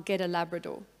 I'll get a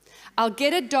Labrador. I'll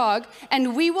get a dog,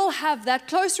 and we will have that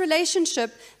close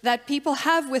relationship that people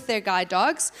have with their guide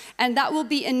dogs, and that will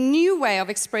be a new way of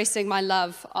expressing my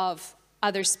love of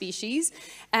other species.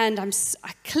 And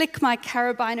I click my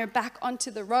carabiner back onto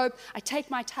the rope. I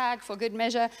take my tag for good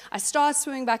measure. I start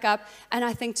swimming back up, and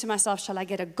I think to myself, shall I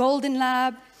get a golden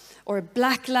lab or a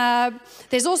black lab?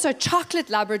 There's also chocolate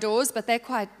Labradors, but they're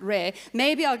quite rare.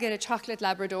 Maybe I'll get a chocolate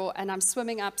Labrador, and I'm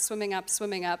swimming up, swimming up,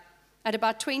 swimming up. At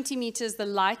about 20 meters, the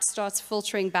light starts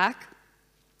filtering back.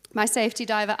 My safety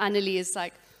diver, Annelie, is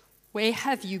like, where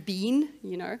have you been?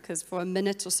 You know, because for a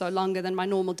minute or so longer than my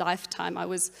normal dive time, I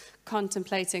was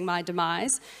contemplating my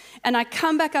demise. And I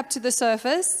come back up to the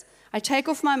surface. I take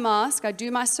off my mask. I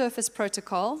do my surface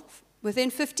protocol.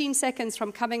 Within 15 seconds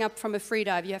from coming up from a free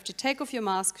dive, you have to take off your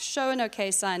mask, show an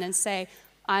okay sign, and say,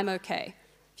 I'm okay.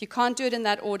 If you can't do it in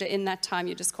that order, in that time,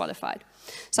 you're disqualified.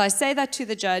 So I say that to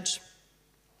the judge.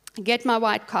 I get my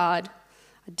white card.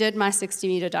 I did my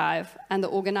 60-meter dive, and the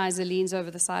organizer leans over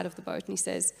the side of the boat, and he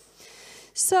says,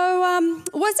 so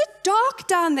was it dark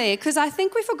down there? Because I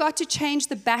think we forgot to change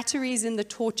the batteries in the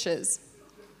torches.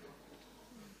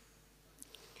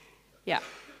 Yeah.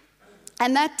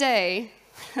 And that day,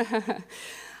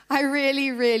 I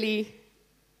really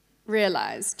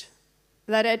realized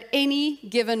that at any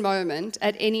given moment,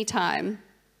 at any time,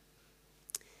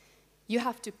 you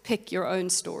have to pick your own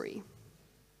story.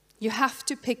 You have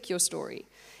to pick your story.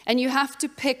 And you have to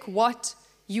pick what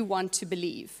you want to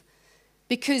believe.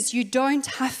 Because you don't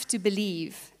have to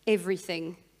believe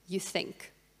everything you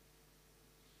think.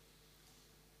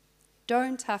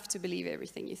 Don't have to believe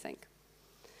everything you think.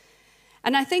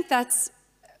 And I think that's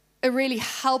a really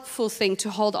helpful thing to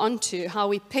hold on to, how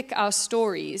we pick our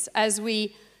stories as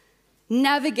we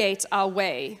navigate our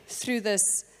way through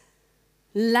this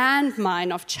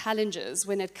landmine of challenges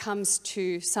when it comes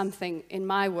to something in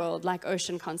my world like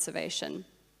ocean conservation.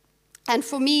 And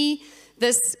for me,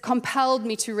 this compelled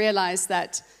me to realize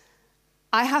that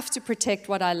I have to protect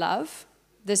what I love.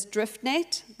 This drift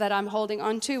net that I'm holding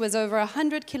onto was over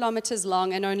 100 kilometers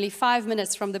long and only 5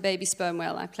 minutes from the baby sperm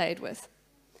whale I played with.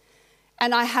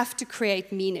 And I have to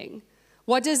create meaning.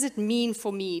 What does it mean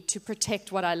for me to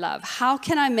protect what I love? How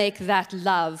can I make that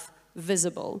love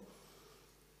visible?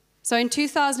 So in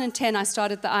 2010, I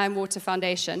started the I Am Water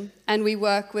Foundation, and we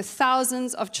work with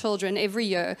thousands of children every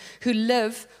year who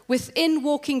live within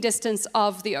walking distance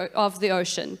of the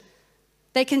ocean.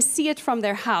 They can see it from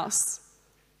their house.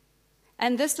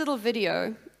 And this little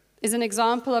video is an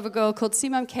example of a girl called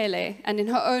Simam Kele, and in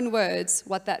her own words,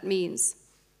 what that means.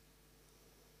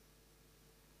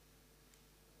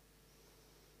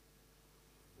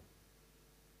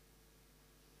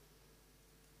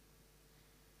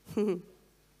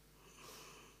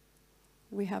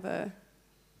 We have a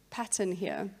pattern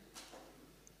here.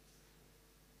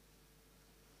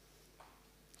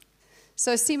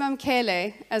 So Simam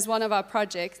Kele, as one of our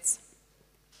projects,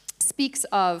 speaks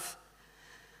of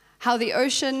how the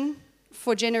ocean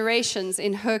for generations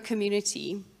in her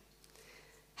community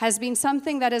has been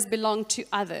something that has belonged to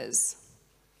others.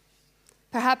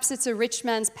 Perhaps it's a rich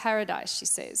man's paradise, she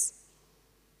says.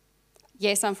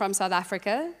 Yes, I'm from South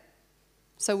Africa,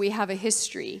 so we have a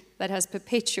history that has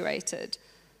perpetuated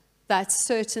that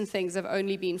certain things have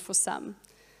only been for some.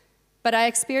 But I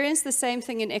experienced the same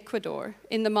thing in Ecuador,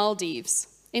 in the Maldives,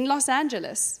 in Los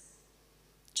Angeles.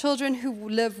 Children who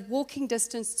live walking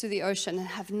distance to the ocean and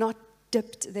have not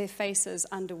dipped their faces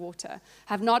underwater,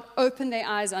 have not opened their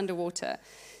eyes underwater.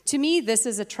 To me, this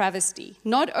is a travesty,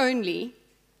 not only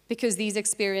because these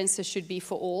experiences should be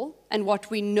for all, and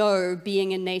what we know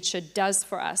being in nature does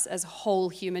for us as whole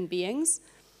human beings,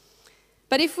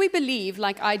 but if we believe,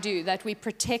 like I do, that we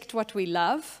protect what we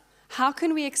love, how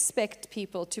can we expect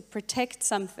people to protect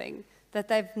something that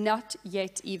they've not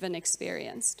yet even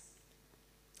experienced?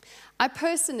 I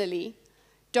personally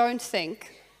don't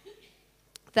think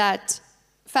that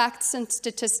facts and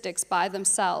statistics by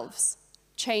themselves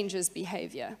changes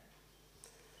behavior.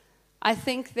 I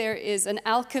think there is an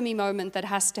alchemy moment that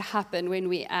has to happen when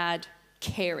we add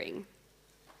caring.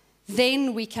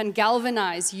 Then we can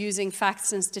galvanize using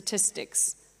facts and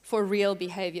statistics for real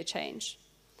behavior change.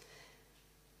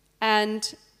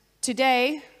 And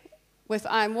today, with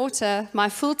I Am Water, my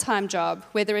full-time job,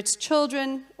 whether it's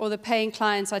children or the paying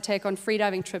clients I take on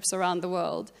freediving trips around the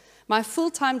world, my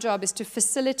full-time job is to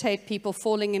facilitate people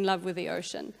falling in love with the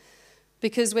ocean.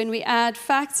 Because when we add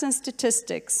facts and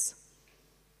statistics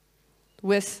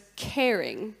with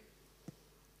caring,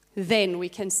 then we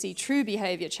can see true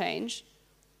behavior change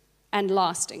and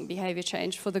lasting behavior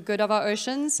change for the good of our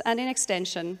oceans and, in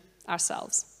extension,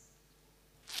 ourselves.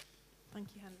 Thank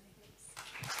you, Hanley.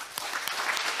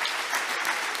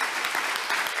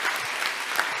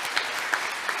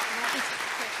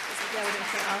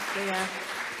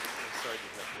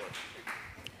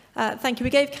 Thank you. We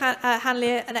gave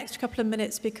Hanley an extra couple of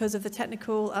minutes because of the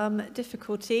technical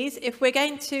difficulties. If we're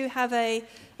going to have a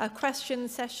question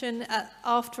session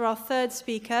after our third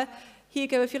speaker,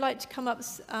 Hugo, if you'd like to come up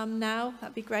now,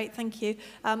 that'd be great. Thank you.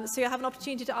 So you'll have an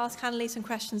opportunity to ask Hanley some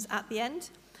questions at the end.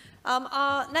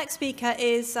 Our next speaker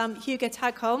is Hugo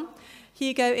Tagholm.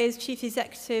 Hugo is Chief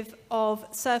Executive of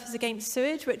Surfers Against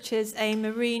Sewage, which is a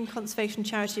marine conservation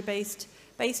charity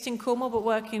based in Cornwall, but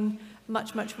working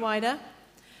much wider.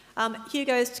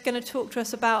 Hugo is going to talk to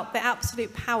us about the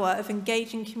absolute power of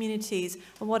engaging communities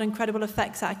and what incredible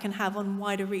effects that can have on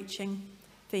wider reaching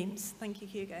themes. Thank you,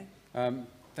 Hugo.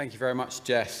 Thank you very much,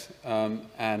 Jess.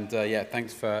 Yeah,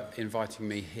 thanks for inviting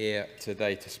me here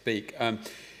today to speak.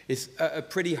 It's a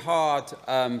pretty hard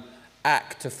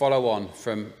act to follow on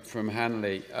from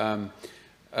Hanley.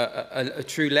 A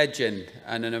true legend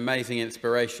and an amazing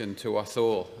inspiration to us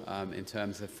all in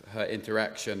terms of her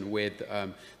interaction with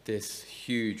this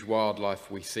huge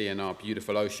wildlife we see in our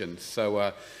beautiful oceans.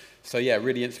 So So yeah,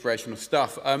 really inspirational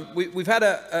stuff. We've had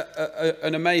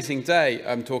an amazing day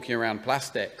talking around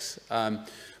plastics.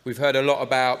 We've heard a lot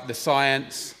about the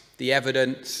science, the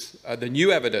evidence, the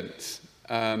new evidence.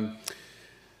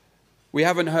 We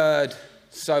haven't heard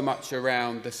so much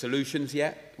around the solutions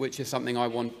yet, which is something I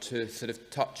want to sort of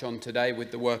touch on today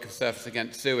with the work of Surfers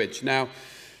Against Sewage. Now,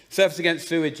 Surfers Against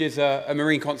Sewage is a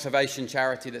marine conservation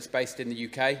charity that's based in the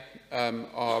UK.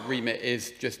 Our remit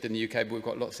is just in the UK, but we've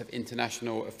got lots of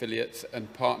international affiliates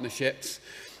and partnerships.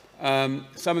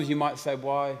 Some of you might say,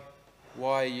 why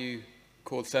are you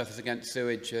called Surfers Against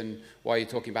Sewage and why are you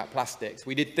talking about plastics?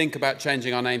 We did think about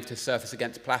changing our name to Surfers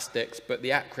Against Plastics, but the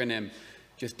acronym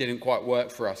just didn't quite work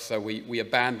for us, so we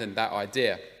abandoned that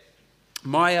idea.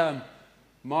 My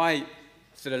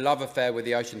sort of love affair with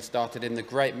the ocean started in the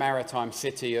great maritime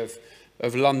city of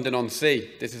London-on-Sea.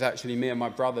 This is actually me and my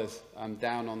brothers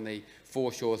down on the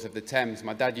foreshores of the Thames.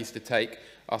 My dad used to take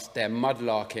us there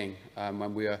mudlarking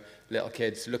when we were little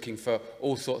kids, looking for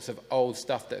all sorts of old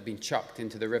stuff that had been chucked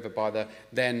into the river by the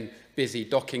then busy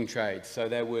docking trade. So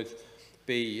there would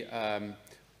be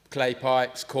clay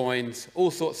pipes, coins,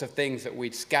 all sorts of things that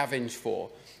we'd scavenge for.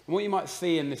 And what you might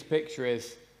see in this picture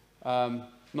is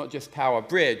not just Tower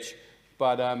Bridge,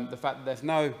 but the fact that there's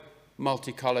no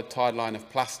multicoloured tide line of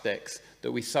plastics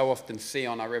that we so often see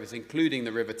on our rivers, including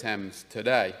the River Thames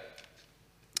today.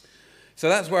 So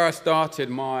that's where I started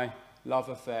my love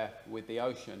affair with the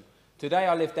ocean. Today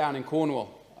I live down in Cornwall,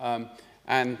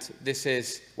 and this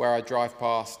is where I drive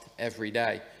past every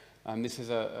day. This is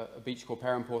a beach called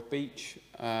Perranporth Beach.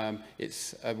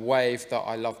 It's a wave that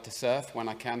I love to surf when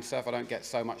I can surf. I don't get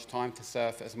so much time to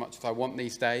surf as much as I want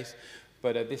these days,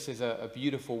 but this is a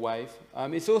beautiful wave.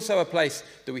 It's also a place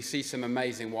that we see some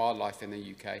amazing wildlife in the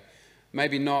UK.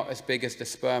 Maybe not as big as the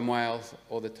sperm whales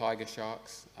or the tiger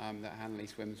sharks that Hanley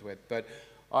swims with, but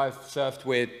I've surfed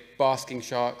with basking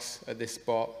sharks at this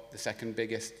spot, the second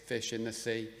biggest fish in the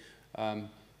sea.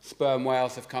 Sperm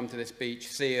whales have come to this beach,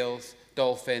 seals,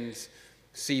 dolphins,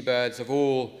 seabirds of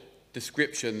all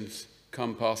descriptions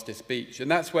come past this beach.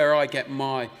 And that's where I get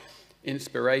my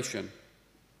inspiration.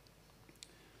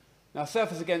 Now,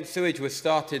 Surfers Against Sewage was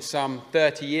started some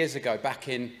 30 years ago, back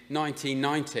in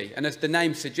 1990. And as the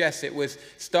name suggests, it was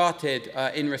started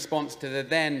in response to the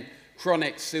then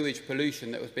chronic sewage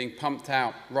pollution that was being pumped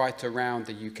out right around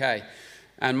the UK.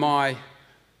 And my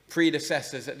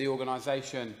predecessors at the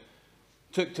organisation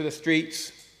took to the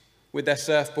streets with their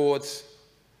surfboards,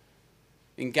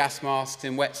 in gas masks,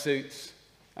 in wetsuits,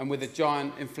 and with a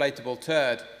giant inflatable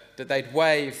turd that they'd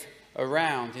wave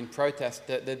around in protest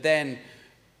at the then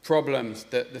problems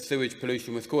that the sewage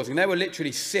pollution was causing. They were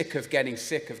literally sick of getting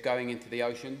sick of going into the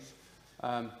oceans.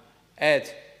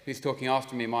 Ed, who's talking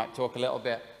after me, might talk a little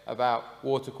bit about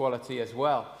water quality as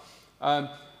well.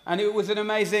 And it was an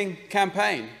amazing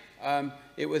campaign.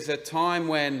 It was a time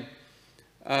when,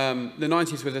 the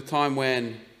 90s was a time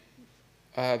when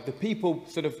the people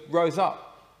sort of rose up,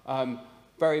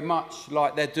 very much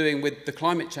like they're doing with the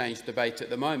climate change debate at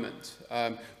the moment.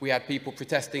 We had people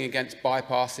protesting against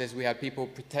bypasses, we had people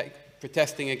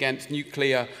protesting against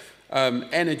nuclear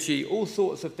energy, all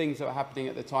sorts of things that were happening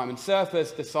at the time. And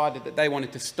surfers decided that they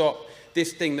wanted to stop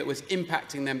this thing that was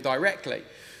impacting them directly.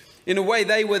 In a way,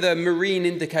 they were the marine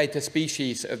indicator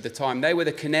species of the time. They were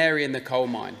the canary in the coal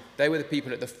mine. They were the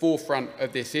people at the forefront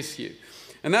of this issue.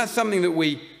 And that's something that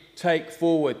we take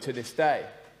forward to this day.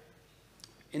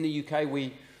 In the UK,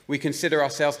 we consider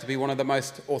ourselves to be one of the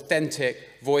most authentic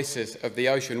voices of the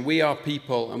ocean. We are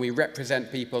people, and we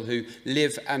represent people who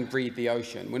live and breathe the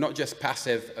ocean. We're not just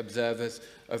passive observers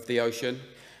of the ocean.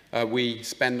 We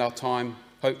spend our time,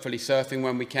 hopefully, surfing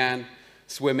when we can,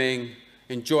 swimming,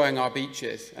 enjoying our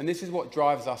beaches. And this is what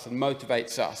drives us and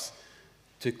motivates us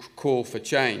to call for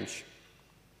change.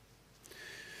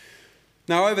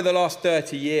 Now, over the last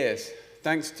 30 years,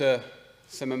 thanks to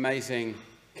some amazing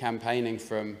campaigning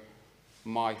from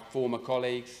my former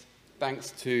colleagues,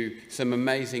 thanks to some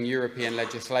amazing European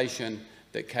legislation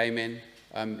that came in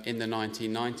the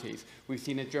 1990s, we've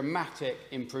seen a dramatic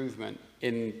improvement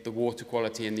in the water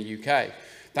quality in the UK.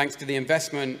 Thanks to the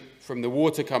investment from the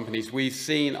water companies, we've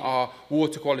seen our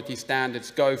water quality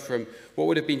standards go from what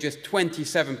would have been just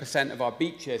 27% of our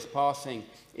beaches passing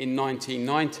in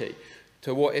 1990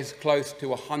 to what is close to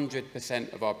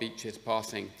 100% of our beaches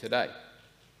passing today.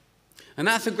 And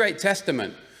that's a great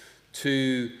testament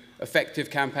to effective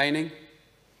campaigning,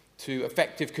 to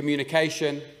effective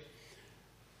communication,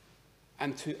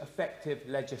 and to effective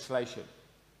legislation.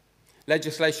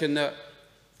 Legislation that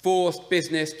forced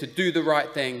business to do the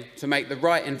right thing, to make the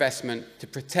right investment, to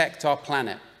protect our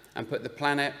planet, and put the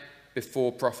planet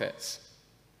before profits.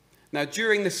 Now,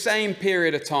 during the same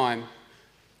period of time,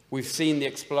 we've seen the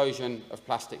explosion of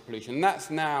plastic pollution. And that's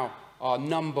now our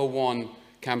 #1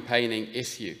 campaigning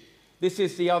issue. This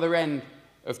is the other end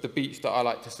of the beach that I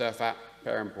like to surf at,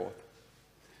 Perranporth.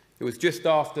 It was just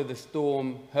after the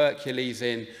storm Hercules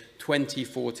in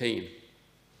 2014.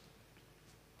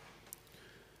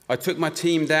 I took my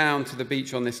team down to the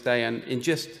beach on this day, and in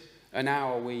just an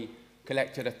hour we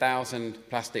collected 1,000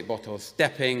 plastic bottles,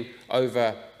 stepping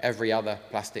over every other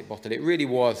plastic bottle. It really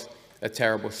was a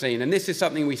terrible scene, and this is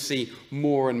something we see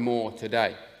more and more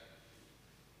today.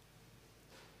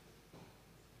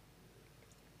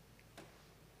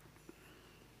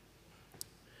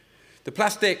 The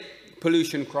plastic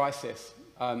pollution crisis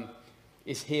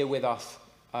is here with us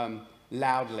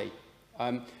loudly.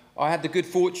 I had the good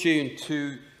fortune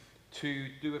to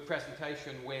do a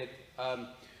presentation with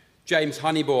James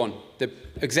Honeybourne, the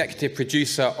executive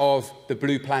producer of the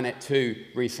Blue Planet 2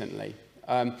 recently.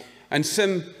 And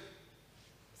some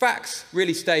facts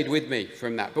really stayed with me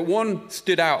from that, but one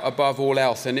stood out above all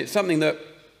else, and it's something that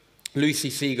Lucy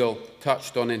Siegel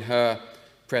touched on in her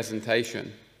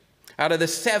presentation. Out of the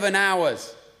 7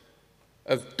 hours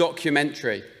of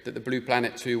documentary that the Blue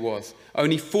Planet 2 was,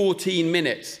 only 14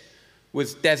 minutes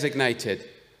was designated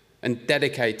and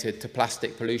dedicated to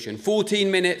plastic pollution. 14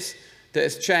 minutes that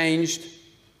has changed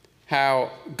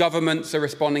how governments are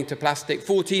responding to plastic,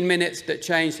 14 minutes that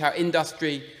changed how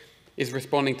industry is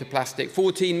responding to plastic,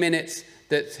 14 minutes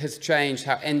that has changed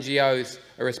how NGOs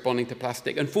are responding to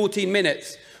plastic, and 14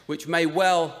 minutes which may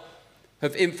well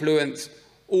have influenced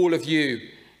all of you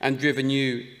and driven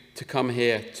you to come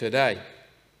here today.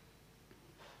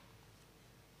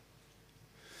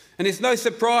 And it's no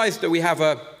surprise that we have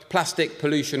a plastic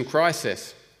pollution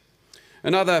crisis.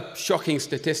 Another shocking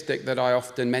statistic that I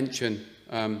often mention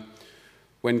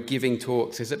when giving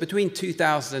talks is that between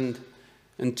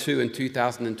 2002 and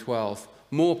 2012,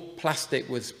 more plastic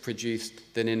was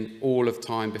produced than in all of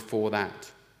time before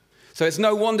that. So it's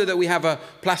no wonder that we have a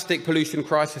plastic pollution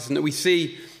crisis and that we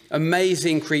see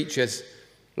amazing creatures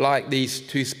like these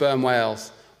 2 sperm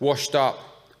whales washed up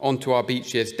onto our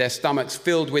beaches, their stomachs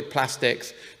filled with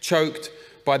plastics, choked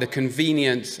by the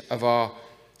convenience of our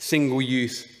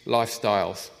single-use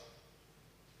lifestyles.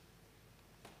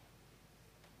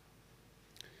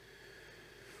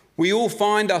 We all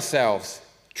find ourselves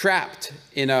trapped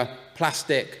in a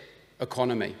plastic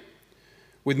economy,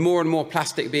 with more and more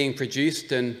plastic being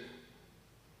produced, and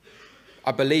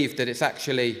I believe that it's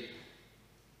actually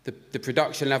the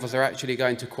production levels are actually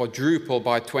going to quadruple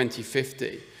by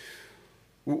 2050.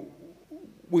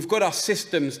 We've got our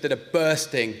systems that are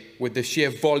bursting with the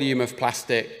sheer volume of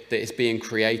plastic that is being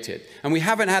created. And we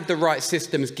haven't had the right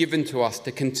systems given to us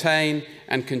to contain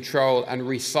and control and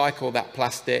recycle that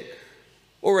plastic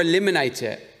or eliminate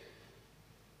it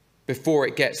before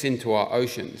it gets into our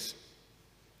oceans.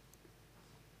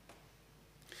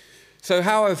 So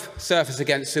how have Surfers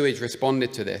Against Sewage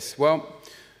responded to this? Well,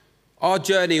 our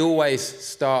journey always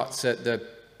starts at the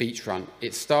beachfront.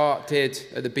 It started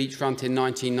at the beachfront in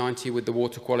 1990 with the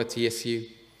water quality issue,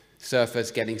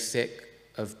 surfers getting sick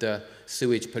of the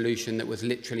sewage pollution that was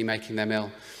literally making them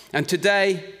ill. And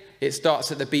today, it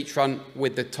starts at the beachfront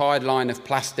with the tide line of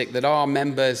plastic that our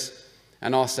members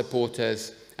and our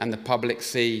supporters and the public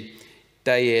see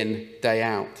day in, day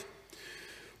out.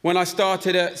 When I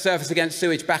started at Surfers Against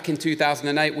Sewage back in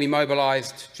 2008, we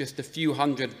mobilised just a few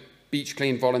hundred beach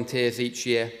clean volunteers each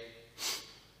year.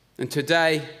 And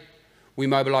today, we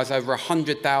mobilise over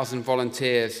 100,000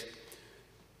 volunteers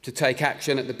to take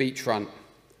action at the beachfront,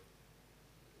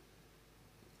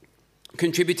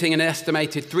 contributing an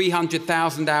estimated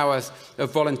 300,000 hours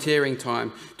of volunteering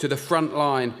time to the front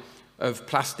line of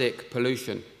plastic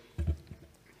pollution.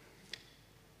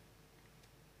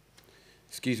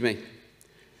 Excuse me.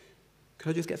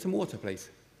 Could I just get some water, please?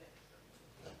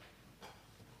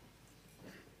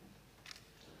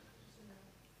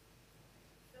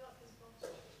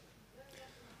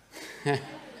 Can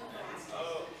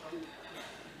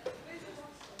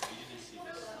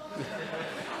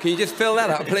you just fill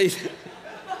that up, please?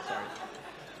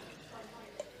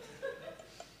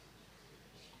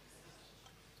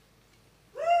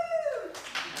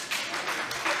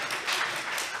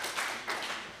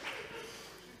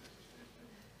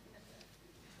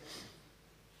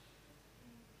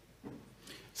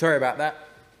 Sorry about that.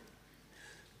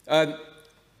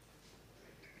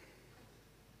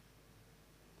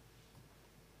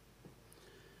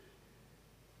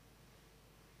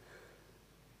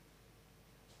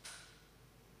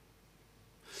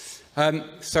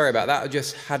 Sorry about that. I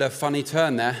just had a funny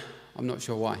turn there. I'm not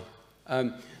sure why.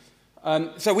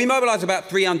 So we mobilise about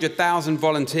 300,000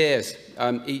 volunteers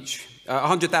each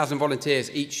 100,000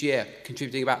 volunteers each year,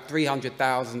 contributing about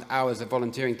 300,000 hours of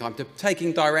volunteering time to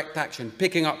taking direct action,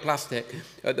 picking up plastic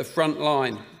at the front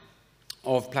line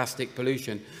of plastic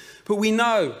pollution. But we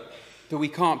know that we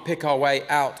can't pick our way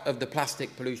out of the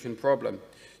plastic pollution problem.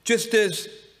 Just as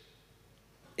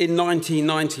in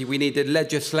 1990 we needed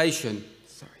legislation.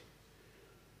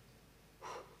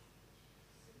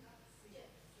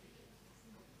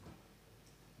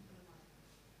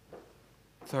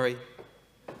 Sorry.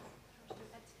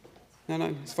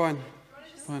 No, it's fine.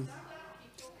 It's fine.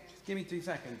 Just give me 2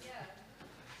 seconds.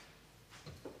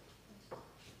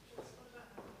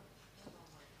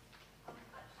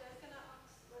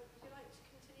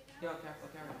 Yeah, I'll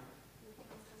carry on.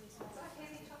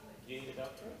 Do you need a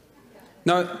doctor?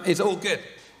 No, it's all good.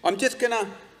 I'm just going to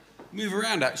move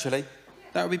around, actually.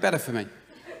 That would be better for me.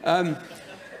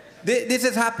 This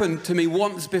has happened to me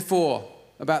once before,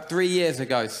 about 3 years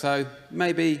ago, so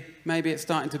maybe it's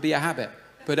starting to be a habit.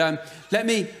 But let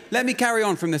me carry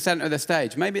on from the centre of the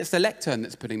stage. Maybe it's the lectern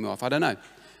that's putting me off, I don't know.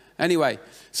 Anyway,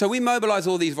 so we mobilise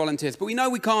all these volunteers, but we know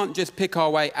we can't just pick our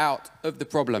way out of the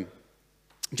problem.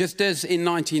 Just as in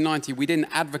 1990, we didn't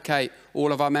advocate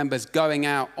all of our members going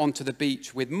out onto the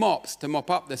beach with mops to mop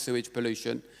up the sewage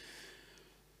pollution,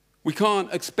 we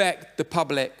can't expect the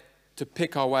public to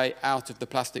pick our way out of the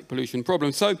plastic pollution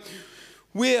problem. So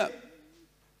we're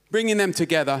bringing them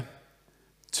together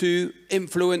to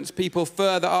influence people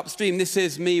further upstream. This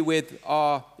is me with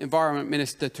our Environment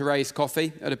Minister to raise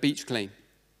coffee at a beach clean.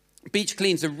 Beach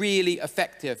cleans are really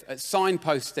effective at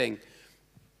signposting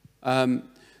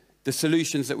the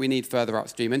solutions that we need further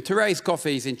upstream. And Therese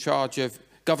Coffey is in charge of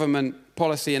government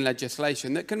policy and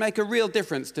legislation that can make a real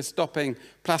difference to stopping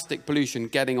plastic pollution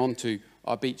getting onto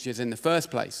our beaches in the first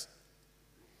place.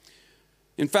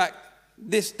 In fact,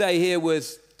 this day here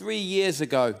was 3 years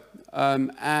ago,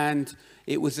 and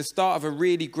it was the start of a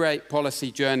really great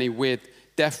policy journey with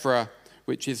DEFRA,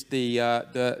 which is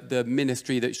the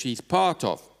ministry that she's part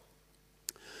of.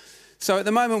 So at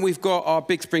the moment, we've got our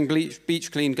Big Spring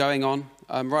Beach Clean going on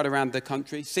right around the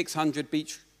country, 600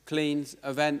 beach cleans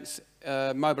events,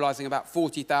 mobilising about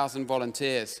 40,000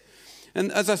 volunteers.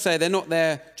 And as I say, they're not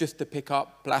there just to pick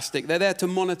up plastic. They're there to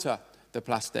monitor the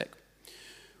plastic.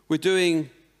 We're doing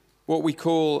what we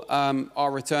call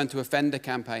our Return to Offender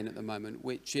campaign at the moment,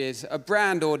 which is a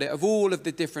brand audit of all of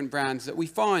the different brands that we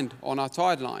find on our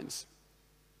tide lines.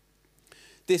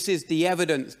 This is the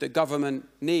evidence that government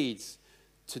needs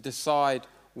to decide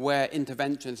where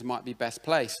interventions might be best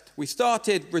placed. We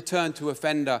started Return to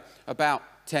Offender about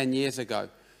 10 years ago,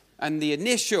 and the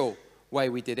initial way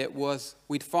we did it was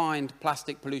we'd find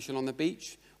plastic pollution on the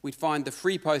beach, we'd find the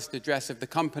free post address of the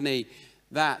company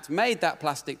that made that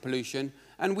plastic pollution,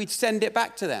 and we'd send it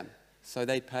back to them. So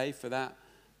they'd pay for that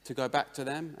to go back to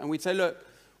them. And we'd say, look,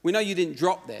 we know you didn't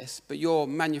drop this, but you're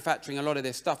manufacturing a lot of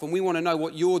this stuff, and we want to know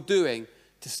what you're doing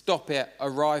to stop it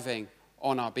arriving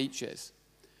on our beaches.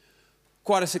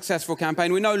 Quite a successful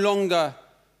campaign. We're no longer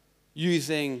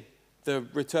using the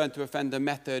Return to Offender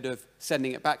method of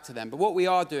sending it back to them. But what we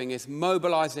are doing is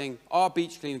mobilising our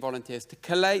beach clean volunteers to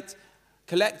collect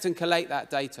and collate that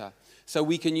data so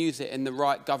we can use it in the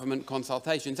right government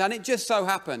consultations. And it just so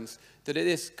happens that at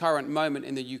this current moment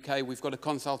in the UK, we've got a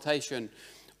consultation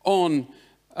on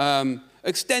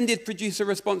extended producer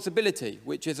responsibility,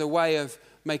 which is a way of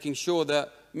making sure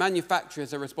that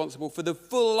manufacturers are responsible for the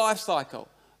full life cycle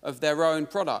of their own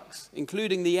products,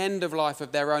 including the end of life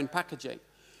of their own packaging.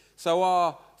 So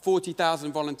our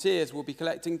 40,000 volunteers will be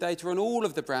collecting data on all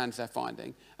of the brands they're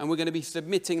finding, and we're going to be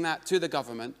submitting that to the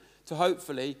government to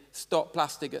hopefully stop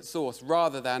plastic at source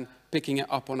rather than picking it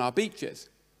up on our beaches.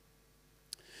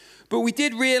 But we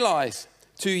did realise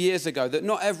 2 years ago that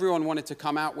not everyone wanted to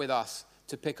come out with us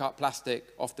to pick up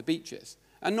plastic off the beaches.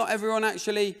 And not everyone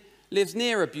actually lives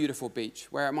near a beautiful beach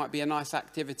where it might be a nice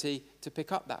activity to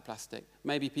pick up that plastic.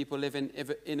 Maybe people live in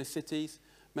inner cities,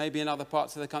 maybe in other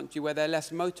parts of the country where they're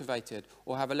less motivated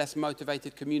or have a less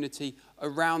motivated community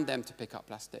around them to pick up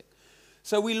plastic.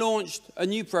 So we launched a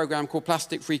new program called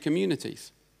Plastic Free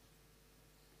Communities.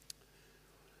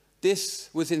 This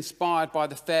was inspired by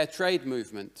the fair trade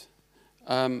movement.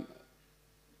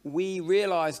 We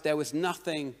realized there was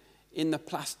nothing in the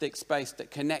plastic space that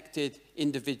connected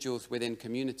individuals within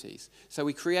communities. So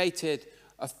we created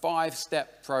a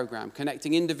 5-step program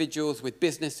connecting individuals with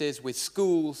businesses, with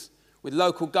schools, with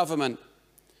local government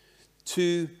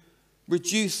to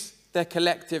reduce their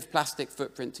collective plastic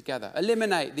footprint together,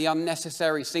 eliminate the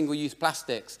unnecessary single-use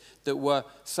plastics that were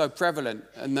so prevalent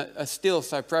and that are still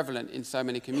so prevalent in so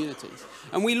many communities.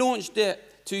 And we launched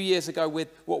it 2 years ago with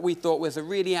what we thought was a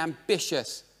really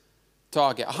ambitious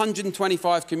target.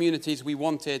 125 communities we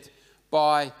wanted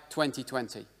by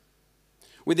 2020.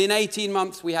 Within 18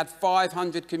 months, we had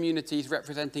 500 communities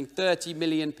representing 30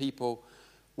 million people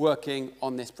working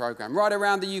on this programme, right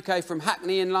around the UK, from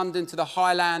Hackney in London to the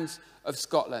Highlands of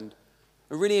Scotland.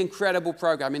 A really incredible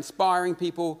programme, inspiring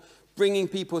people, bringing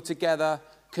people together,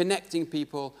 connecting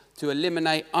people to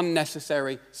eliminate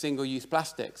unnecessary single-use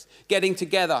plastics, getting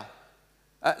together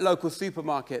at local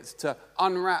supermarkets to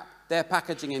unwrap their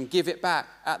packaging and give it back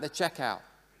at the checkout,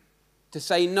 to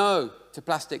say no to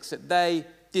plastics that they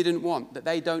didn't want, that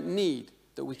they don't need,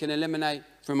 that we can eliminate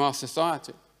from our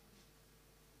society.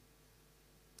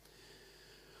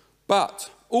 But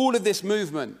all of this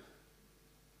movement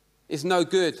is no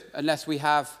good unless we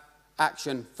have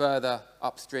action further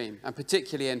upstream, and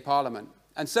particularly in Parliament.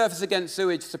 And Surface Against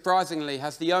Sewage, surprisingly,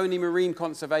 has the only marine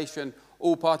conservation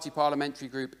all-party parliamentary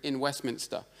group in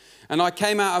Westminster. And I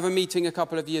came out of a meeting a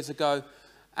couple of years ago,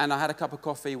 and I had a cup of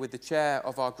coffee with the chair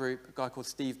of our group, a guy called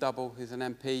Steve Double, who's an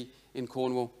MP in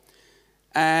Cornwall.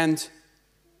 And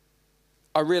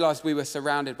I realised we were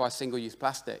surrounded by single-use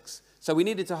plastics. So we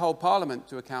needed to hold Parliament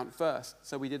to account first.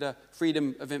 So we did a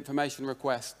Freedom of Information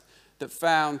request that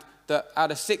found that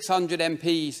out of 600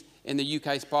 MPs in the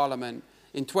UK's Parliament,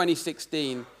 in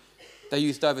 2016, they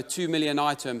used over 2 million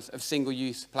items of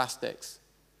single-use plastics.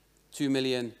 2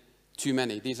 million too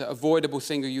many. These are avoidable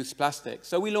single-use plastics.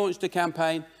 So we launched a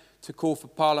campaign to call for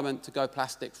Parliament to go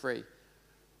plastic-free.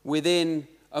 Within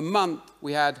a month,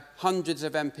 we had hundreds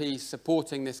of MPs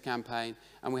supporting this campaign,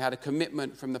 and we had a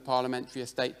commitment from the parliamentary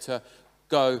estate to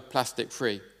go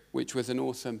plastic-free, which was an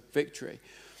awesome victory.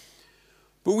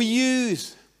 But we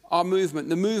use our movement,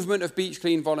 the movement of Beach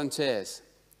Clean volunteers,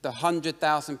 the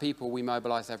 100,000 people we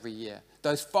mobilise every year,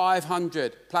 those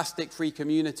 500 plastic-free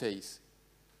communities,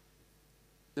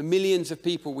 the millions of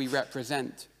people we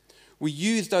represent. We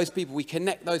use those people, we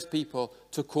connect those people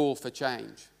to call for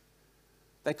change.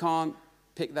 They can't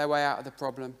pick their way out of the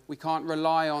problem. We can't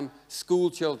rely on school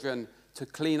children to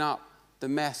clean up the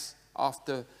mess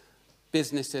after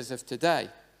businesses of today.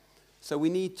 So we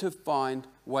need to find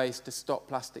ways to stop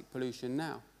plastic pollution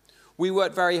now. We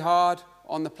worked very hard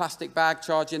on the plastic bag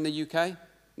charge in the UK.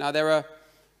 Now, there are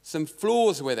some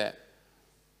flaws with it,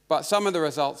 but some of the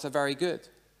results are very good.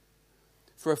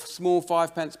 For a small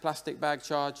 5p plastic bag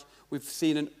charge, we've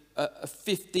seen a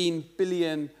 15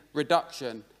 billion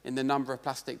reduction in the number of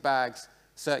plastic bags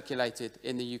circulated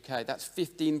in the UK. That's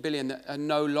 15 billion that are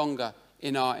no longer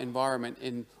in our environment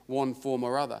in one form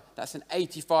or other. That's an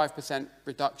 85%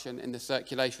 reduction in the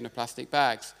circulation of plastic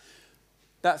bags.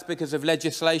 That's because of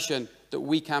legislation that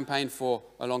we campaigned for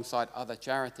alongside other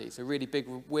charities. A really big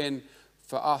win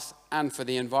for us and for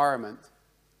the environment.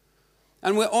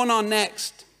 And we're on our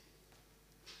next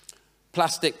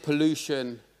plastic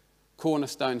pollution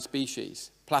cornerstone species,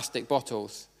 plastic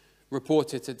bottles,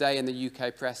 reported today in the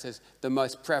UK press as the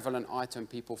most prevalent item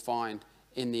people find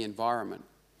in the environment.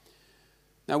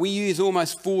 Now, we use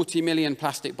almost 40 million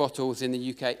plastic bottles in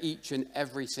the UK each and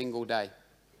every single day.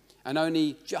 And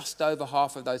only just over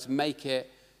half of those make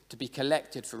it to be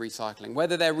collected for recycling.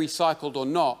 Whether they're recycled or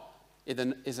not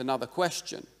is another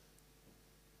question.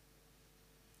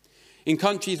 In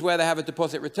countries where they have a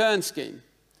deposit return scheme,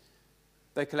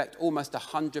 they collect almost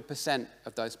 100%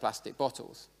 of those plastic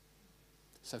bottles.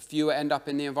 So fewer end up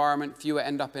in the environment, fewer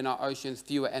end up in our oceans,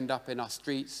 fewer end up in our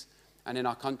streets and in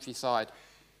our countryside.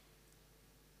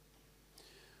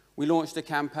 We launched a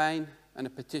campaign and a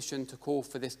petition to call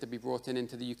for this to be brought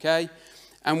into the UK,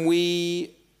 and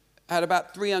we had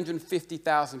about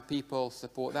 350,000 people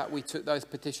support that. We took those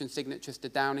petition signatures to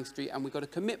Downing Street, and we got a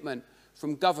commitment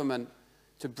from government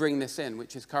to bring this in,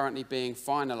 which is currently being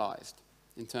finalised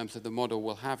in terms of the model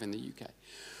we'll have in the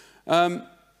UK.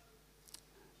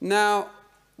 Now,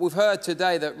 we've heard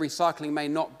today that recycling may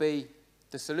not be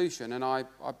the solution, and I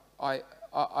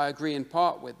agree in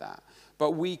part with that.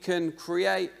 But we can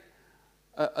create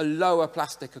a lower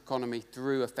plastic economy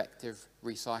through effective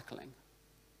recycling.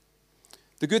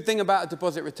 The good thing about a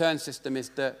deposit return system is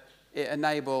that it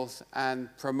enables and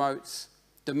promotes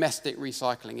domestic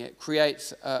recycling. It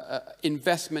creates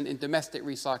investment in domestic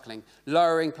recycling,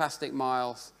 lowering plastic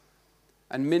miles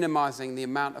and minimizing the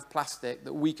amount of plastic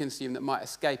that we consume that might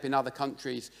escape in other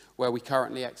countries where we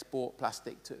currently export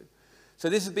plastic to. So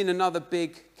this has been another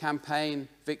big campaign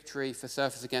victory for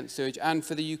Surface Against Sewage and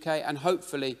for the UK, and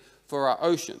hopefully for our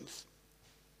oceans.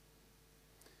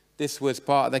 This was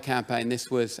part of the campaign.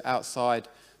 This was outside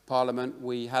Parliament.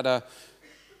 We had a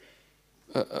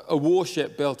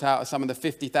warship built out of some of the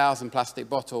 50,000 plastic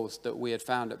bottles that we had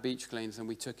found at Beach Cleans, and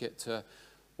we took it to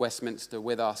Westminster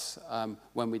with us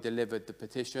when we delivered the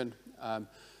petition.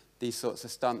 These sorts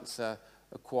of stunts are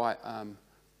quite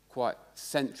quite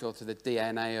central to the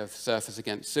DNA of Surfers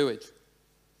Against Sewage.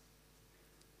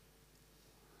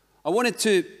 I wanted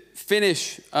to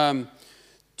finish to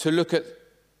look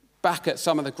back at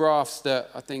some of the graphs that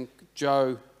I think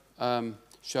Joe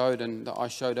showed and that I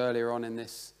showed earlier on in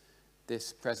this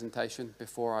presentation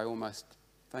before I almost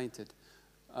fainted.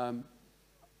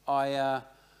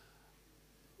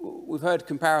 We've heard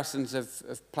comparisons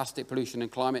of plastic pollution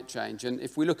and climate change, and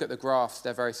if we look at the graphs,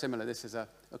 they're very similar. This is a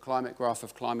climate graph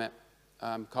of climate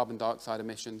carbon dioxide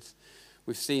emissions.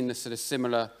 We've seen this sort of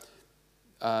similar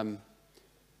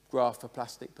graph for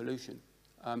plastic pollution.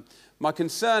 My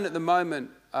concern at the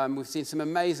moment, we've seen some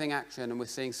amazing action and we're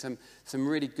seeing some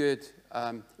really good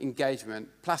engagement.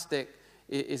 Plastic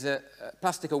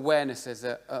awareness is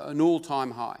at an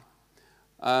all-time high.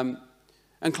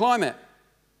 And climate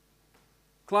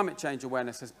change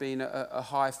awareness has been a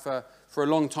high for a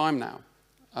long time now.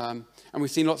 And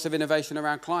we've seen lots of innovation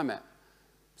around climate.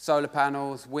 Solar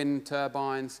panels, wind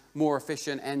turbines, more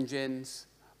efficient engines,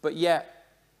 but yet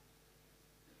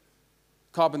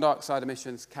carbon dioxide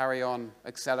emissions carry on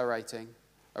accelerating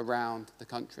around the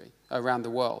country, around the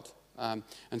world. And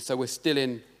so we're still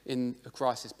in a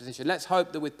crisis position. Let's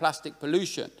hope that with plastic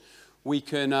pollution, we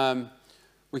can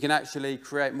actually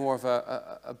create more of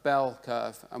a bell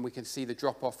curve and we can see the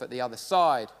drop-off at the other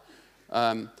side.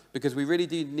 Because we really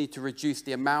do need to reduce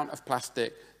the amount of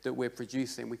plastic that we're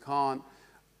producing. We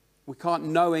can't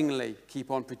knowingly keep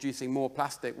on producing more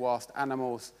plastic whilst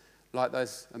animals like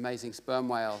those amazing sperm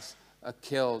whales are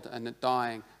killed and are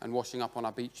dying and washing up on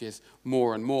our beaches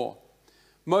more and more.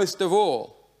 Most of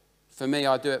all, for me,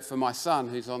 I do it for my son,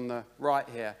 who's on the right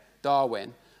here,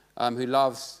 Darwin, who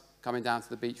loves coming down to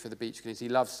the beach for the beach cleans. He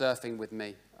loves surfing with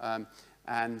me.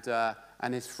 And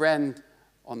his friend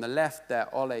on the left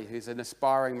there, Ollie, who's an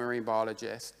aspiring marine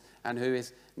biologist and who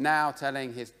is now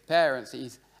telling his parents that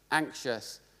he's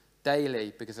anxious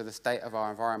daily because of the state of our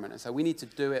environment. And so we need to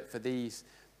do it for these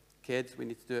kids. We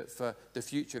need to do it for the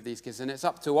future of these kids. And it's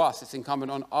up to us. It's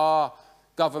incumbent on our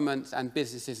governments and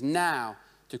businesses now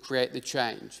to create the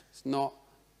change. It's not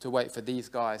to wait for these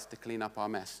guys to clean up our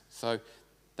mess. So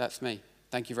that's me.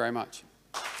 Thank you very much.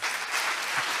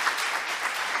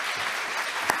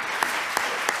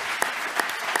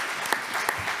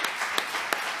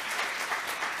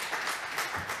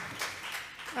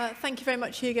 Thank you very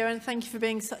much, Hugo, and thank you for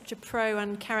being such a pro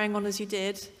and carrying on as you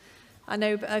did. I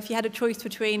know if you had a choice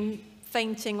between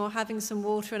fainting or having some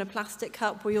water in a plastic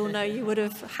cup, we all know you would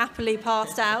have happily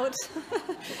passed out.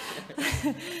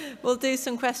 We'll do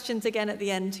some questions again at the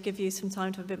end to give you some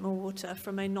time to have a bit more water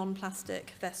from a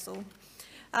non-plastic vessel.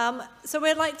 So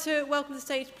we'd like to welcome to the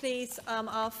stage, please,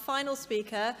 our final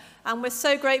speaker. And we're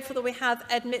so grateful that we have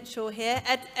Ed Mitchell here.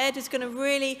 Ed is going to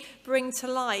really bring to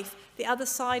life the other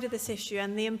side of this issue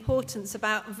and the importance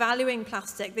about valuing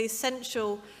plastic, the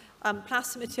essential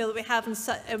plastic material that we have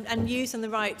and use in the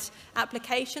right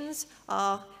applications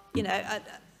are, you know,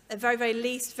 at very, very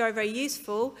least, very, very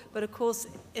useful, but of course,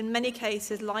 in many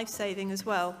cases, life-saving as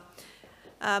well.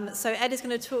 So Ed is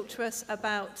going to talk to us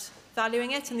about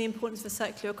valuing it and the importance of a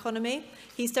circular economy.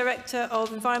 He's Director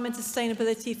of Environmental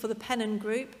Sustainability for the Pennon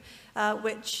Group,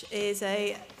 which is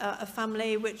a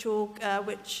family which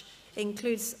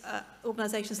includes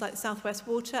organisations like South West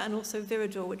Water and also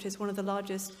Viridor, which is one of the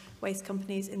largest waste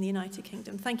companies in the United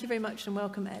Kingdom. Thank you very much and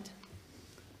welcome, Ed.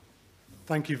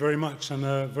 Thank you very much and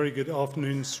a very good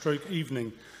afternoon stroke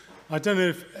evening. I don't know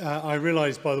if I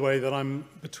realise, by the way, that I'm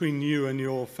between you and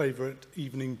your favourite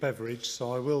evening beverage,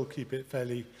 so I will keep it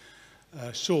fairly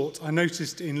short. I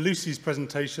noticed in Lucy's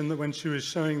presentation that when she was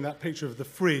showing that picture of the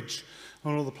fridge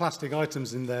and all the plastic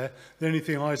items in there, the only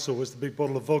thing I saw was the big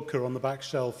bottle of vodka on the back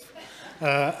shelf,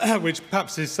 which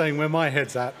perhaps is saying where my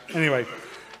head's at. Anyway,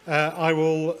 I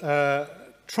will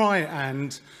try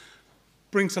and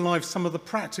bring to life some of the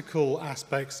practical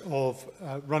aspects of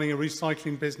running a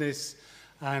recycling business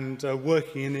and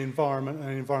working in the environment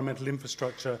and environmental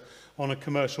infrastructure on a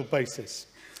commercial basis.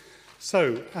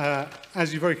 So,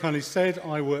 as you very kindly said,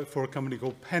 I work for a company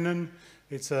called Pennon.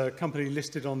 It's a company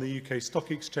listed on the UK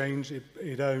Stock Exchange.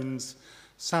 It owns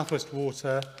South West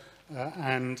Water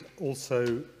and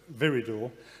also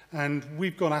Viridor. And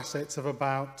we've got assets of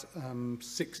about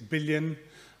 6 billion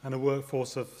and a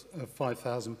workforce of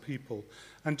 5,000 people.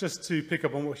 And just to pick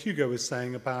up on what Hugo was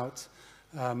saying about,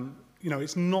 you know,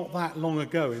 it's not that long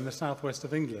ago in the southwest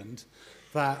of England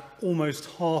that almost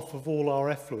half of all our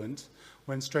effluent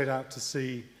went straight out to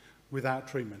sea without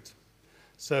treatment.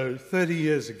 So 30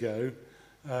 years ago,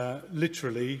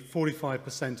 literally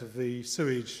 45% of the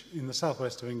sewage in the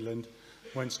southwest of England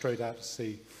went straight out to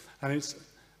sea. And it's,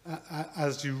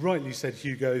 as you rightly said,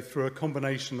 Hugo, through a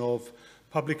combination of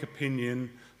public opinion,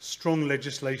 strong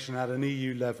legislation at an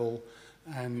EU level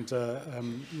and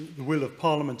the will of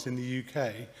Parliament in the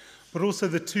UK, but also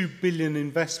the 2 billion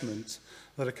investment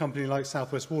that a company like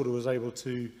South West Water was able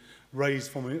to raise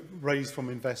from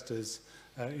investors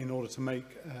in order to make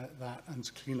that and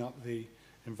to clean up the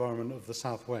environment of the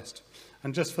South West.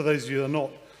 And just for those of you that are not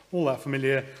all that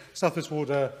familiar, South West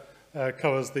Water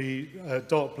covers the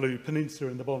dark blue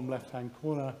peninsula in the bottom left-hand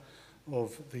corner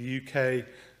of the UK.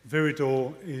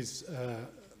 Viridor is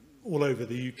all over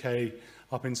the UK,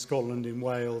 up in Scotland, in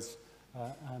Wales,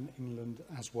 and England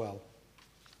as well.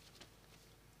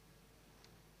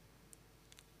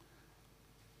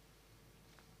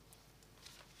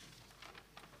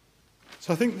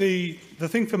 So I think the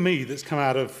thing for me that's come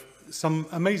out of some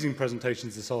amazing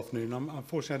presentations this afternoon,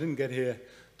 unfortunately I didn't get here,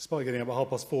 despite getting up at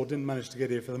 4:30, didn't manage to get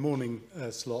here for the morning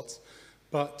slots,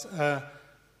 but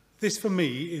this for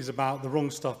me is about the wrong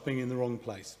stuff being in the wrong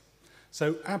place.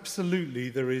 So absolutely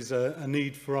there is a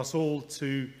need for us all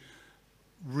to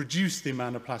reduce the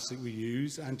amount of plastic we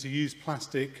use and to use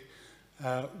plastic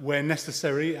where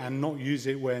necessary and not use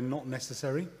it where not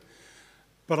necessary.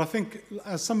 But I think,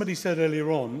 as somebody said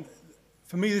earlier on,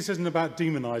 for me this isn't about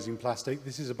demonizing plastic,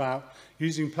 this is about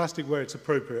using plastic where it's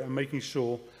appropriate and making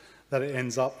sure that it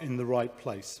ends up in the right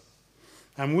place.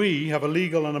 And we have a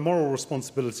legal and a moral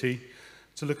responsibility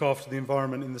to look after the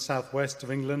environment in the southwest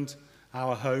of England,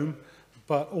 our home,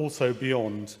 but also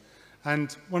beyond.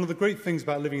 And one of the great things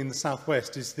about living in the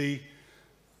southwest is the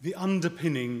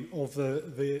underpinning of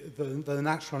the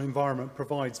natural environment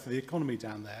provides for the economy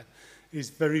down there is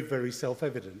very, very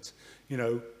self-evident. You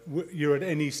know, you're at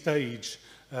any stage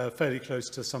fairly close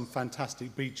to some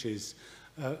fantastic beaches.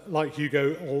 Like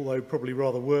Hugo, although probably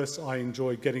rather worse, I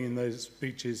enjoy getting in those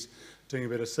beaches, doing a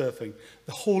bit of surfing.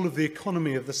 The whole of the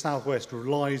economy of the southwest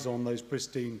relies on those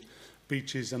pristine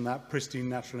beaches and that pristine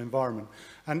natural environment.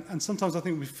 And sometimes I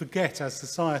think we forget as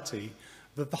society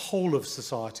that the whole of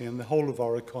society and the whole of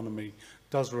our economy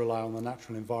does rely on the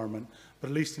natural environment, but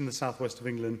at least in the southwest of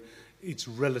England, it's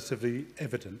relatively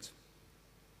evident.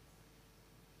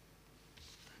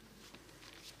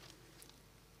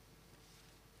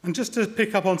 And just to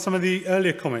pick up on some of the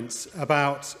earlier comments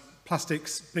about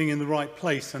plastics being in the right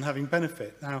place and having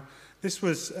benefit. Now, this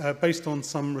was based on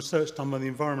some research done by the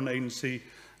Environment Agency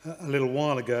a little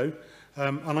while ago.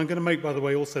 And I'm going to make, by the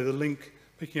way, also the link,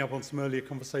 picking up on some earlier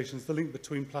conversations, the link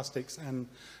between plastics and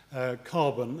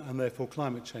carbon and therefore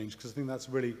climate change, because I think that's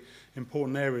a really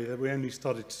important area that we only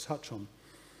started to touch on.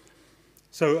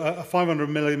 So a 500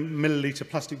 milliliter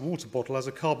plastic water bottle has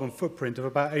a carbon footprint of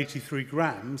about 83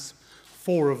 grams,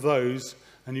 4 of those,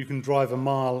 and you can drive a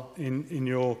mile in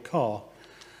your car.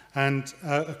 And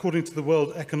according to the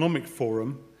World Economic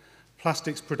Forum,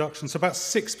 plastics production, so about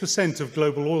 6% of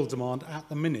global oil demand at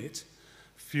the minute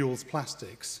fuels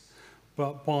plastics.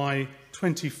 But by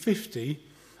 2050,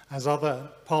 as other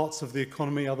parts of the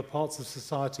economy, other parts of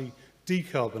society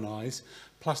decarbonise,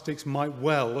 plastics might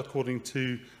well, according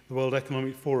to the World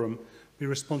Economic Forum, be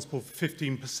responsible for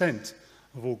 15%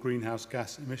 of all greenhouse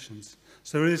gas emissions.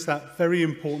 So there is that very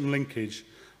important linkage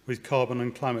with carbon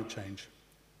and climate change.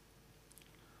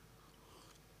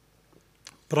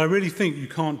 But I really think you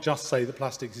can't just say that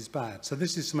plastics is bad. So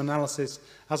this is some analysis,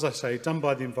 as I say, done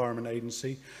by the Environment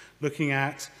Agency, looking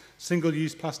at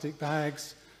single-use plastic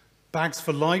bags, bags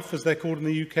for life, as they're called in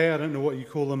the UK. I don't know what you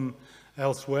call them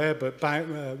elsewhere, but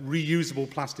reusable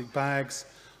plastic bags,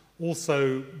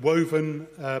 also woven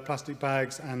plastic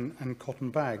bags and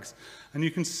cotton bags. And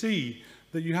you can see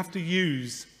that you have to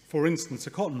use, for instance,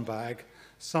 a cotton bag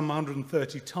some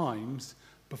 130 times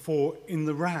before, in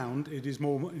the round, it is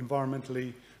more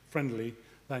environmentally friendly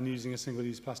than using a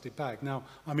single-use plastic bag. Now,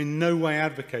 I'm in no way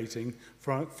advocating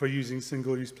for using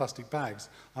single-use plastic bags.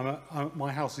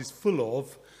 My house is full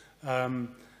of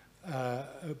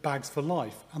bags for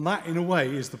life. And that, in a way,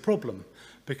 is the problem.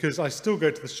 Because I still go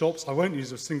to the shops, I won't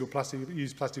use a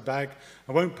single-use plastic bag,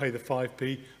 I won't pay the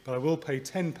 5p, but I will pay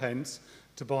 10 pence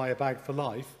to buy a bag for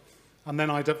life. And then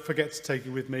I don't forget to take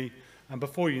it with me. And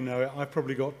before you know it, I've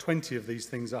probably got 20 of these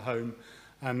things at home.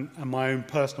 And my own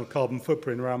personal carbon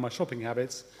footprint around my shopping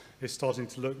habits is starting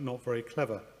to look not very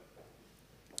clever.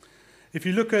 If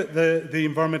you look at the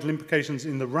environmental implications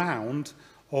in the round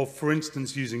of, for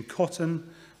instance, using cotton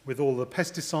with all the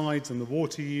pesticides and the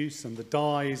water use and the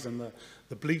dyes and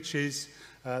the bleaches,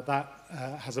 that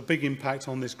has a big impact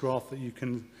on this graph that you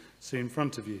can see in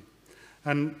front of you.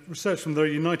 And research from the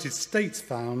United States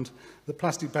found that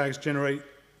plastic bags generate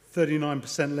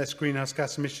 39% less greenhouse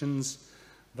gas emissions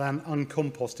than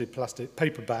uncomposted plastic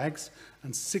paper bags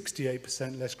and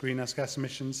 68% less greenhouse gas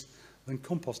emissions than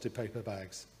composted paper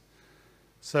bags.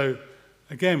 So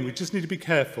again, we just need to be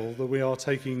careful that we are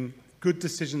taking good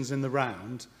decisions in the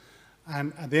round.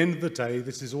 And at the end of the day,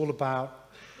 this is all about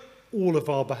all of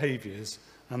our behaviours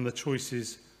and the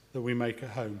choices that we make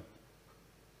at home.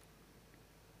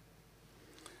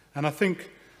 And I think,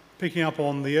 picking up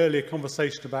on the earlier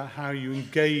conversation about how you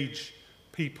engage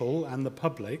people and the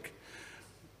public,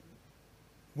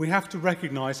 we have to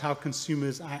recognise how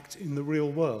consumers act in the real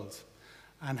world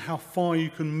and how far you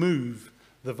can move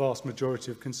the vast majority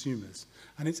of consumers.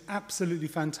 And it's absolutely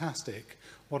fantastic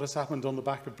what has happened on the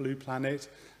back of Blue Planet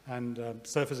and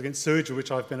Surfers Against Sewage, of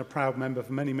which I've been a proud member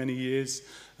for many, many years.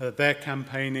 Their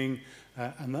campaigning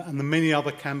and the many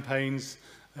other campaigns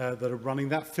that are running.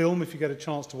 That film, if you get a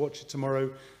chance to watch it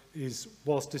tomorrow, is,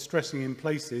 whilst distressing in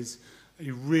places,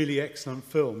 a really excellent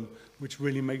film which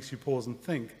really makes you pause and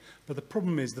think. But the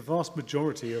problem is the vast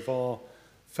majority of our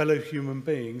fellow human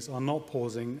beings are not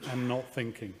pausing and not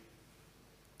thinking.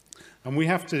 And we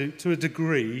have to a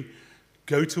degree,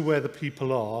 go to where the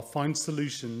people are, find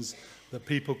solutions that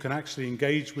people can actually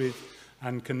engage with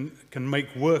and can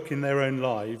make work in their own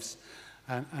lives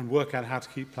and work out how to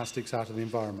keep plastics out of the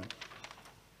environment.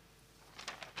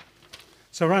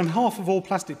 So around half of all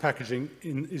plastic packaging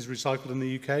is recycled in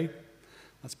the UK.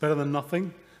 That's better than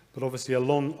nothing, but obviously a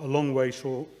long way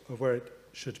short of where it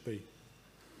should be.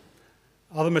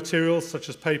 Other materials, such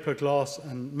as paper, glass,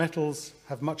 and metals,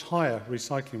 have much higher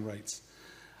recycling rates.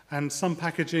 And some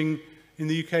packaging in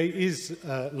the UK is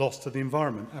lost to the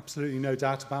environment. Absolutely no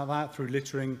doubt about that, through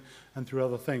littering and through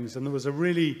other things. And there was a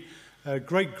really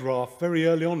great graph very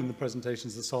early on in the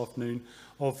presentations this afternoon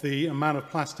of the amount of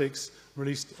plastics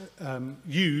released,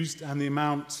 used, and the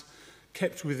amount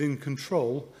kept within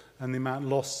control, and the amount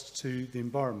lost to the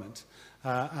environment.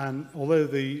 And although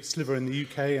the sliver in the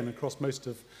UK and across most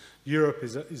of Europe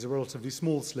is a relatively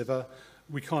small sliver,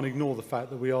 we can't ignore the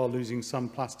fact that we are losing some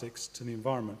plastics to the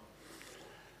environment.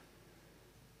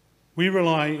 We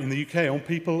rely in the UK on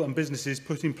people and businesses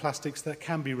putting plastics that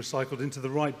can be recycled into the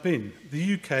right bin.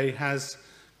 The UK has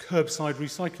curbside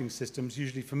recycling systems,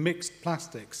 usually for mixed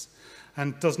plastics,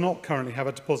 and does not currently have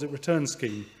a deposit return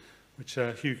scheme, which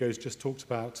Hugo's just talked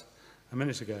about a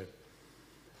minute ago.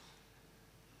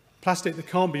 Plastic that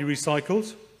can't be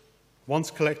recycled,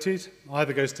 once collected,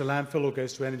 either goes to landfill or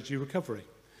goes to energy recovery.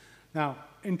 Now,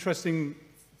 interesting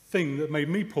thing that made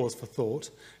me pause for thought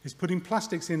is putting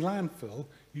plastics in landfill,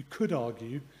 you could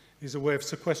argue, is a way of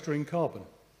sequestering carbon.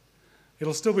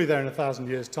 It'll still be there in 1,000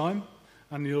 years' time,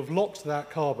 and you'll have locked that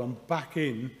carbon back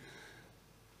in,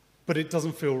 but it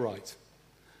doesn't feel right.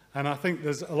 And I think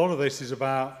there's a lot of this is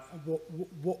about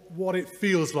what it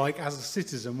feels like as a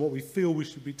citizen, what we feel we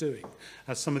should be doing,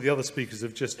 as some of the other speakers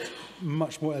have just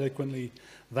much more eloquently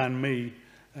than me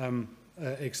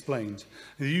explained.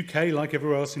 In the UK, like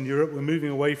everywhere else in Europe, we're moving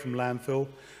away from landfill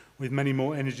with many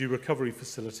more energy recovery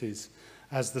facilities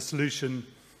as the solution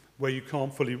where you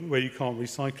can't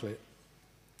recycle it.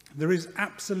 There is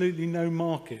absolutely no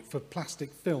market for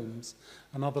plastic films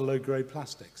and other low-grade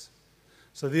plastics.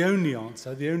 So the only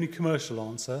answer, the only commercial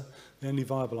answer, the only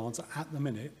viable answer at the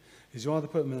minute is you either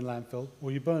put them in a landfill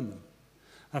or you burn them.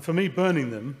 And for me,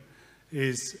 burning them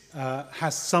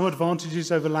has some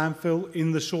advantages over landfill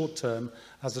in the short term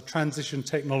as a transition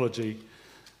technology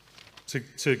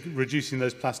to reducing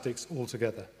those plastics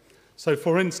altogether. So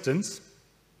for instance,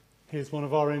 here's one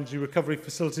of our energy recovery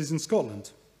facilities in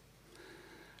Scotland.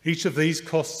 Each of these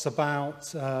costs about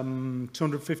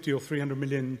 250 or 300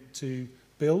 million to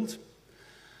build.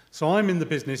 So I'm in the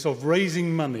business of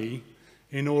raising money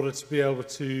in order to be able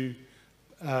to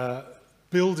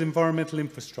build environmental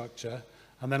infrastructure,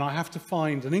 and then I have to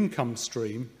find an income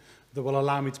stream that will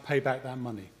allow me to pay back that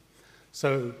money.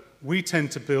 So we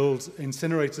tend to build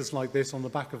incinerators like this on the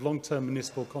back of long-term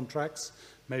municipal contracts,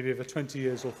 maybe over 20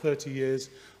 years or 30 years,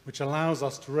 which allows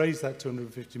us to raise that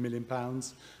 £250 million,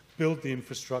 build the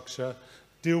infrastructure,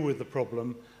 deal with the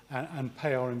problem, and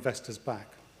pay our investors back.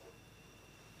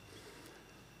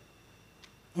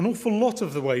 An awful lot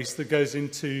of the waste that goes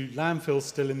into landfills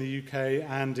still in the UK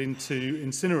and into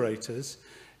incinerators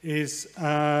is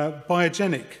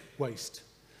biogenic waste.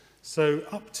 So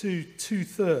up to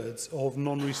 2/3 of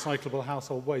non-recyclable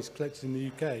household waste collected in the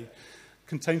UK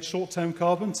contains short-term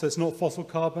carbon, so it's not fossil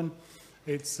carbon,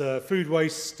 it's food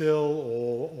waste still,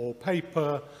 or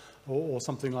paper, or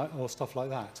something like, or stuff like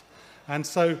that. And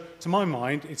so, to my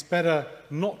mind, it's better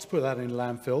not to put that in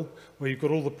landfill, where you've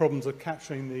got all the problems of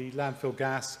capturing the landfill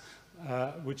gas,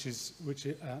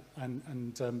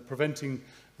 and preventing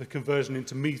the conversion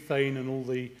into methane and all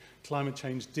the climate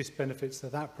change disbenefits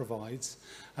that provides.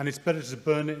 And it's better to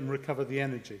burn it and recover the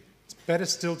energy. It's better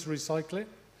still to recycle it,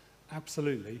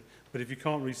 absolutely. But if you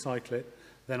can't recycle it,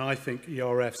 then I think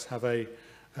ERFs have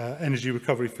energy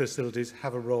recovery facilities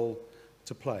have a role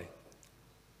to play.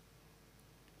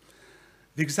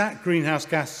 The exact greenhouse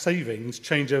gas savings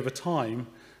change over time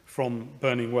from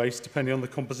burning waste, depending on the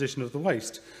composition of the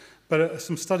waste. But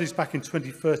some studies back in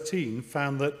 2013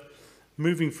 found that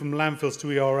moving from landfills to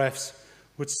ERFs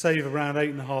would save around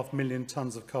 8.5 million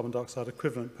tonnes of carbon dioxide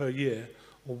equivalent per year,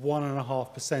 or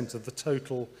 1.5% of the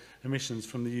total emissions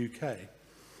from the UK.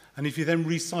 And if you then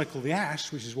recycle the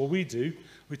ash, which is what we do,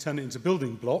 we turn it into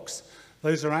building blocks,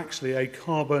 those are actually a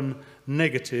carbon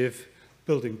negative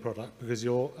building product, because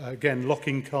you're, again,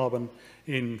 locking carbon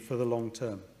in for the long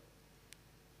term.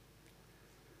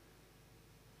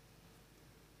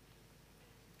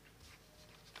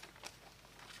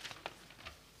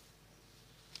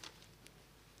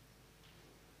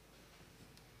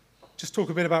 Just talk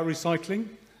a bit about recycling,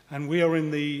 and we are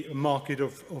in the market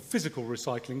of physical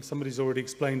recycling. Somebody's already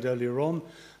explained earlier on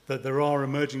that there are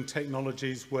emerging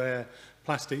technologies where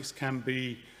plastics can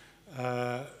be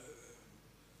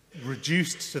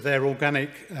reduced to their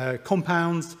organic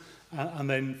compounds and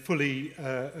then fully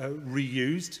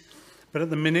reused. But at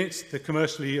the minute, the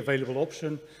commercially available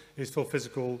option is for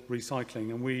physical recycling,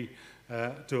 and we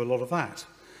do a lot of that.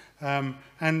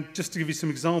 And just to give you some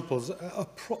examples, a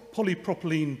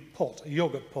polypropylene pot, a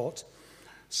yogurt pot,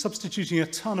 substituting a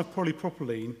ton of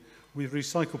polypropylene with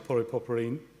recycled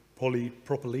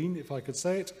polypropylene, if I could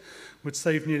say it, would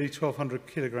save nearly 1,200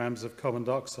 kilograms of carbon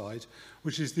dioxide,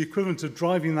 which is the equivalent of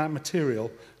driving that material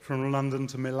from London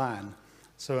to Milan.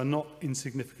 So a not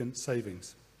insignificant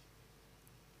savings.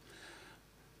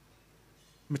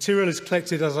 Material is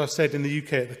collected, as I've said, in the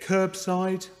UK at the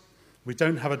curbside. We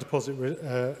don't have a deposit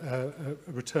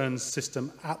returns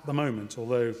system at the moment,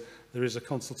 although there is a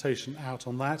consultation out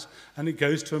on that, and it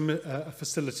goes to a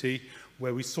facility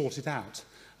where we sort it out.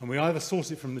 And we either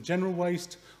sort it from the general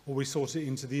waste or we sort it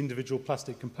into the individual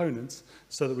plastic components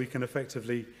so that we can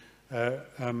effectively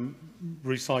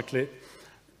recycle it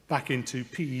back into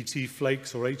PET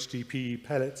flakes or HDPE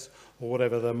pellets or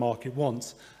whatever the market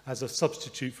wants as a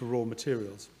substitute for raw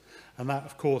materials. And that,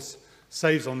 of course,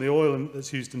 saves on the oil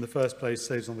that's used in the first place,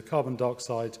 saves on the carbon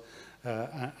dioxide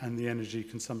and the energy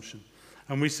consumption.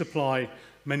 And we supply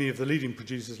many of the leading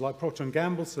producers like Procter &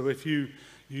 Gamble, so if you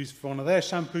use one of their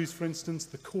shampoos, for instance,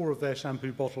 the core of their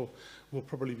shampoo bottle will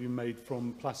probably be made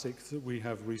from plastics that we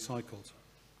have recycled.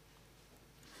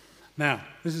 Now,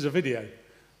 this is a video.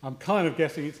 I'm kind of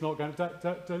guessing it's not going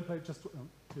to... Don't play, just... Oh,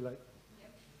 too late.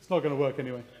 It's not going to work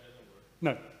anyway.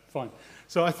 No, fine.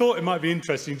 So I thought it might be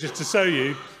interesting just to show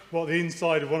you what the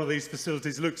inside of one of these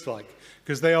facilities looks like,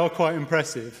 because they are quite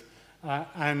impressive,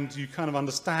 and you kind of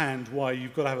understand why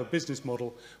you've got to have a business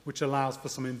model which allows for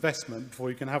some investment before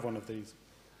you can have one of these.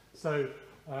 So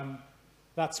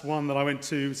that's one that I went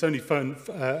to. It's only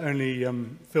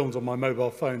filmed on my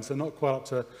mobile phone, so not quite up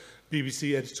to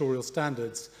BBC editorial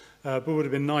standards, but it would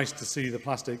have been nice to see the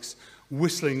plastics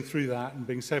whistling through that and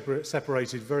being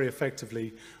separated very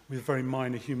effectively with very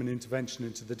minor human intervention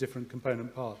into the different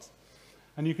component parts.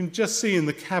 And you can just see in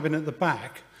the cabin at the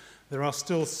back, there are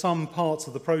still some parts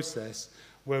of the process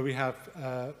where we have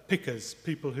pickers,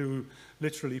 people who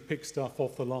literally pick stuff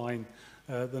off the line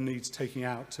that needs taking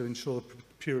out to ensure the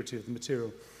purity of the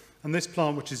material. And this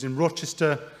plant, which is in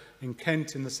Rochester, in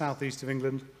Kent, in the southeast of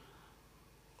England,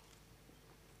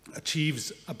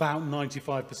 achieves about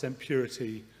 95%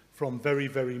 purity from very,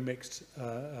 very mixed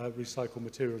recycled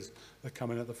materials that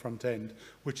come in at the front end,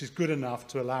 which is good enough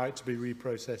to allow it to be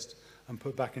reprocessed and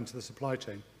put back into the supply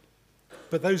chain.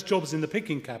 But those jobs in the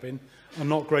picking cabin are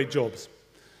not great jobs.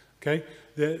 Okay?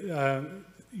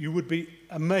 You would be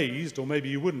amazed, or maybe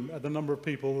you wouldn't, at the number of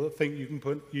people that think you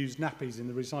can use nappies in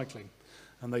the recycling,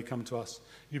 and they come to us.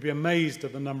 You'd be amazed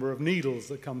at the number of needles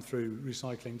that come through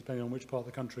recycling, depending on which part of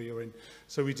the country you're in.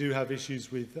 So we do have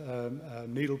issues with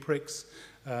needle pricks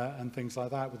and things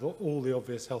like that, with all the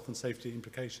obvious health and safety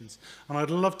implications. And I'd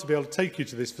love to be able to take you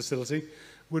to this facility.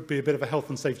 Would be a bit of a health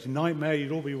and safety nightmare.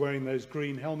 You'd all be wearing those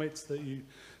green helmets that you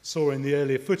saw in the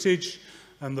earlier footage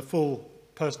and the full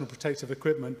personal protective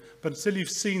equipment. But until you've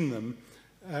seen them,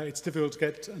 it's difficult to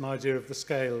get an idea of the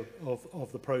scale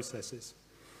of the processes.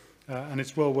 And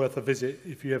it's well worth a visit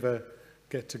if you ever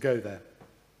get to go there.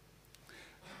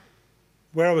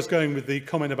 Where I was going with the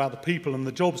comment about the people and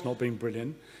the jobs not being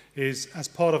brilliant is, as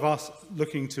part of us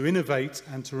looking to innovate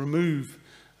and to remove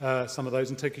some of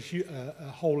those and take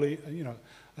a wholly,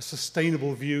 a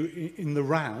sustainable view in the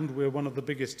round. We're one of the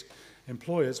biggest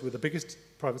employers. We're the biggest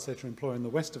private sector employer in the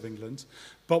west of England,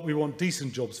 but we want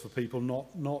decent jobs for people,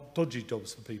 not dodgy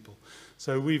jobs for people.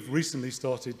 So we've recently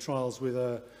started trials with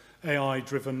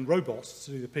AI-driven robots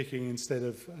to do the picking instead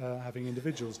of having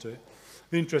individuals do it.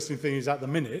 The interesting thing is, at the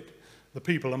minute, the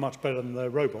people are much better than the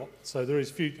robot. So there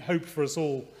is hope for us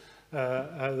all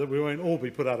that we won't all be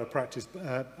put out of practice,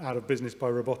 out of business by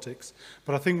robotics.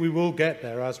 But I think we will get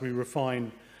there as we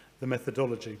refine the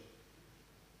methodology.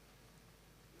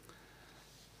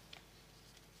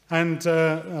 And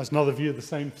as another view of the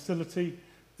same facility,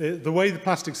 the way the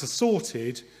plastics are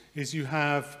sorted is you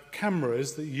have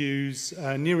cameras that use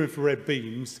near-infrared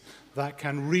beams that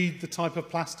can read the type of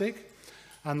plastic,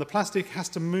 and the plastic has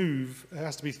to move, it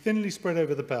has to be thinly spread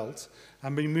over the belt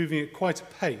and be moving at quite a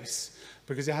pace,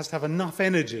 because it has to have enough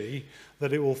energy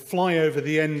that it will fly over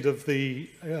the end of the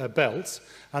belt,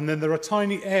 and then there are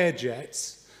tiny air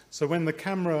jets. So when the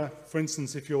camera, for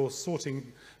instance, if you're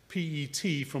sorting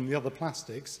PET from the other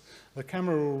plastics, the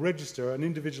camera will register an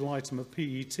individual item of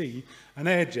PET, an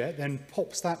air jet then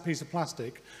pops that piece of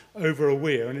plastic over a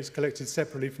weir and it's collected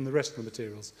separately from the rest of the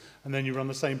materials. And then you run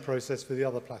the same process for the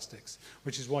other plastics,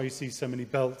 which is why you see so many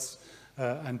belts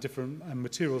and different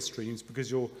material streams,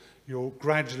 because you're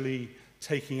gradually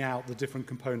taking out the different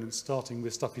components, starting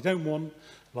with stuff you don't want,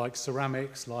 like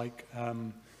ceramics, like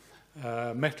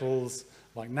metals,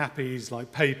 like nappies, like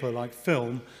paper, like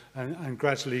film, and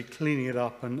gradually cleaning it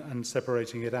up and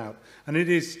separating it out. And it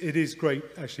is great,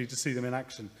 actually, to see them in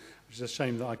action, which is a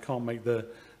shame that I can't make the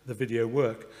video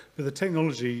work. But the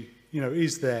technology,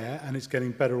 is there, and it's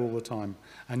getting better all the time.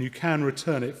 And you can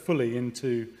return it fully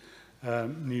into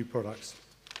new products.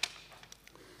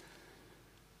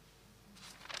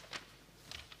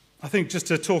 I think just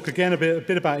to talk again a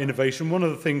bit about innovation, one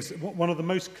of the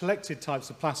most collected types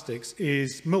of plastics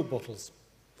is milk bottles.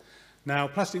 Now,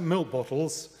 plastic milk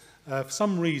bottles, for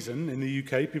some reason in the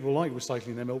UK, people like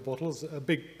recycling their milk bottles. A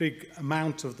big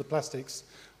amount of the plastics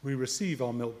we receive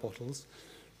are milk bottles,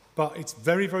 but it's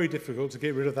very, very difficult to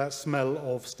get rid of that smell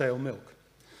of stale milk.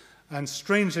 And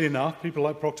strangely enough, people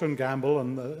like Procter & Gamble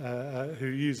and who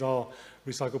use our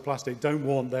recycled plastic don't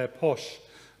want their posh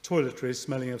toiletries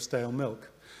smelling of stale milk.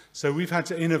 So we've had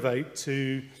to innovate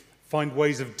to find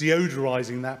ways of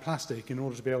deodorizing that plastic in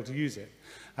order to be able to use it.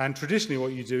 And traditionally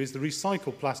what you do is the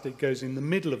recycled plastic goes in the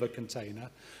middle of a container,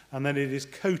 and then it is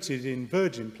coated in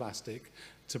virgin plastic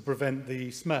to prevent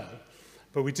the smell.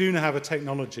 But we do now have a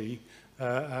technology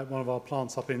at one of our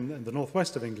plants up in the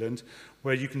northwest of England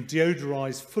where you can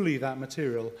deodorize fully that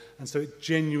material, and so it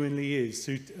genuinely is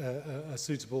a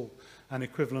suitable and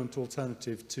equivalent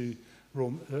alternative to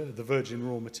the virgin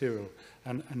raw material,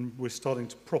 and we're starting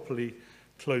to properly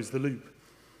close the loop.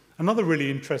 Another really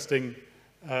interesting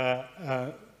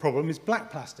problem is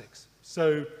black plastics.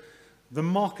 So the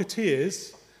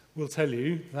marketeers will tell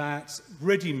you that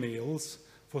ready meals,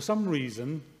 for some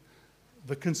reason,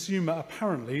 the consumer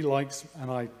apparently likes,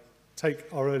 and I take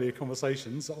our earlier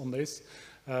conversations on this,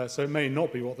 so it may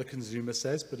not be what the consumer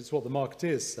says, but it's what the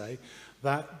marketeers say,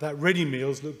 that ready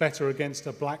meals look better against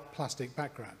a black plastic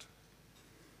background.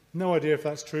 No idea if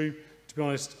that's true. To be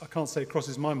honest, I can't say it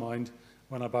crosses my mind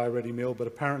when I buy a ready meal, but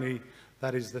apparently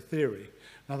that is the theory.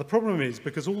 Now, the problem is,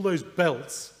 because all those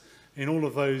belts in all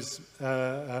of those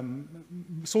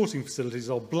sorting facilities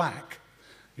are black,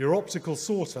 your optical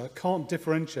sorter can't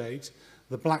differentiate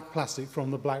the black plastic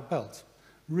from the black belt.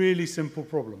 Really simple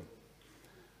problem.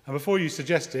 And before you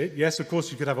suggest it, yes, of course,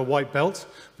 you could have a white belt,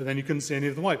 but then you couldn't see any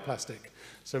of the white plastic.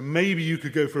 So maybe you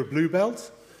could go for a blue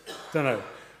belt. Don't know.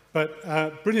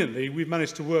 But brilliantly, we've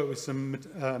managed to work with some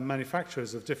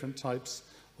manufacturers of different types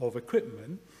of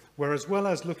equipment, where as well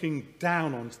as looking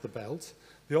down onto the belt,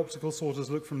 the optical sorters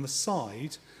look from the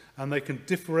side, and they can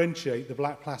differentiate the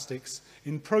black plastics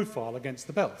in profile against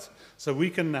the belt. So we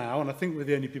can now, and I think we're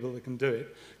the only people that can do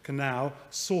it, can now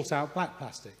sort out black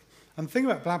plastic. And the thing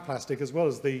about black plastic, as well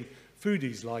as the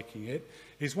foodies liking it,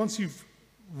 is once you've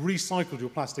recycled your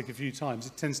plastic a few times,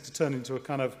 it tends to turn into a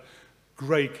kind of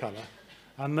grey colour.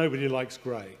 And nobody likes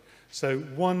grey. So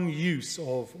one use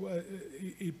of,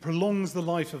 it prolongs the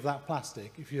life of that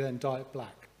plastic if you then dye it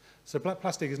black. So black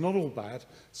plastic is not all bad,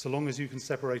 so long as you can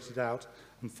separate it out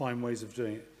and find ways of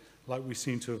doing it, like we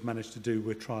seem to have managed to do,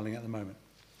 we're trialling at the moment.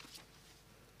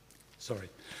 Sorry.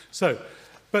 So,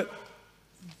 but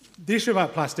the issue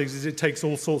about plastics is it takes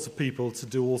all sorts of people to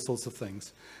do all sorts of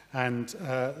things. And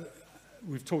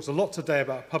we've talked a lot today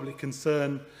about public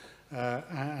concern,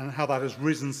 and how that has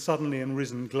risen suddenly and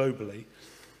risen globally.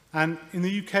 And in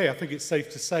the UK, I think it's safe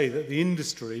to say that the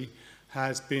industry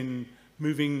has been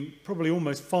moving probably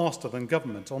almost faster than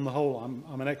government. On the whole,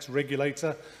 I'm an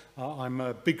ex-regulator. I'm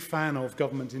a big fan of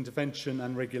government intervention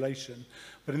and regulation.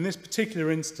 But in this particular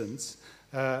instance,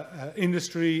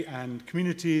 industry and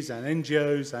communities and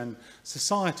NGOs and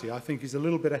society, I think, is a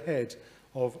little bit ahead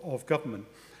of government.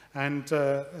 And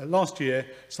last year,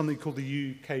 something called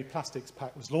the UK Plastics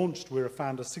Pact was launched. We're a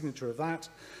founder signature of that.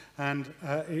 And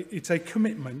it's a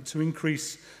commitment to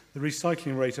increase the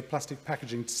recycling rate of plastic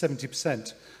packaging to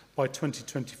 70% by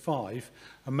 2025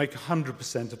 and make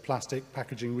 100% of plastic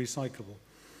packaging recyclable.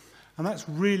 And that's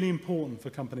really important for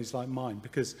companies like mine,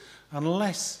 because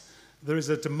unless there is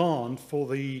a demand for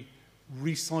the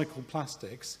recycled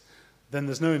plastics, then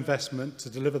there's no investment to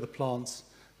deliver the plants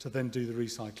to then do the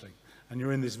recycling. And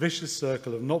you're in this vicious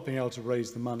circle of not being able to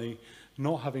raise the money,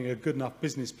 not having a good enough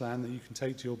business plan that you can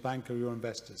take to your bank or your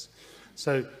investors.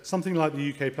 So something like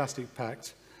the UK Plastic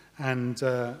Pact, and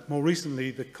more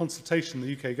recently the consultation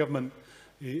the UK government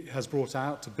has brought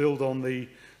out to build on the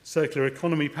circular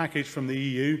economy package from the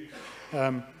EU,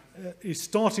 is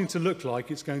starting to look like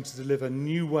it's going to deliver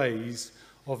new ways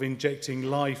of injecting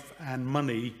life and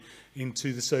money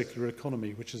into the circular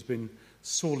economy, which has been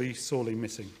sorely, sorely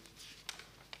missing.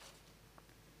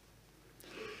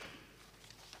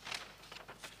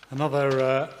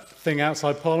 Another thing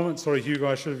outside Parliament. Sorry, Hugo,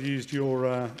 I should have used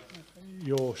your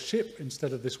ship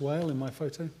instead of this whale in my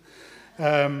photo.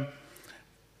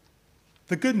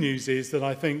 The good news is that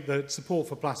I think that support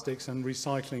for plastics and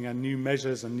recycling and new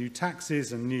measures and new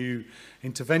taxes and new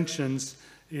interventions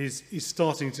is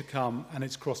starting to come, and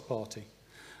it's cross-party.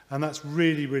 And that's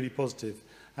really, really positive.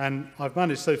 And I've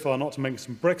managed so far not to make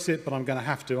some Brexit, but I'm going to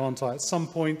have to, aren't I, at some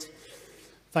point.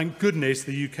 Thank goodness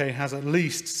the UK has at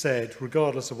least said,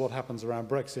 regardless of what happens around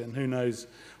Brexit, and who knows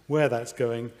where that's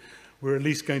going, we're at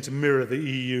least going to mirror the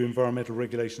EU environmental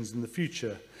regulations in the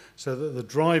future, so that the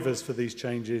drivers for these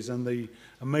changes and the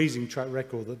amazing track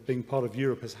record that being part of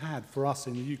Europe has had for us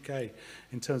in the UK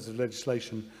in terms of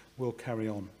legislation will carry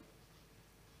on.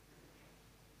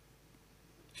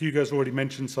 Hugo's already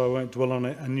mentioned, so I won't dwell on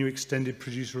it, a new extended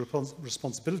producer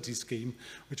responsibility scheme,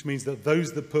 which means that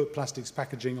those that put plastics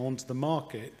packaging onto the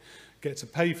market get to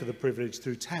pay for the privilege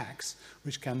through tax,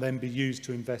 which can then be used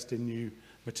to invest in new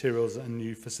materials and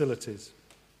new facilities.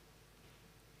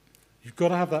 You've got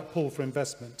to have that pull for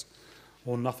investment,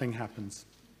 or nothing happens.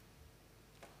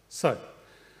 So,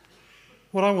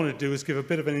 what I want to do is give a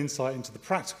bit of an insight into the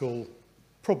practical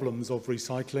problems of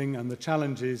recycling and the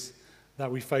challenges that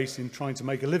we face in trying to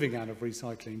make a living out of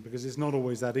recycling, because it's not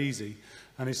always that easy.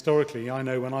 And historically, I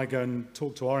know when I go and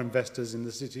talk to our investors in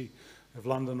the city of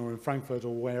London or in Frankfurt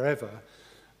or wherever,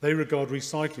 they regard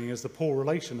recycling as the poor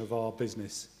relation of our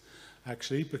business,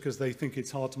 actually, because they think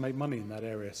it's hard to make money in that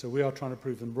area. So we are trying to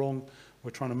prove them wrong.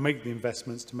 We're trying to make the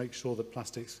investments to make sure that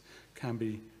plastics can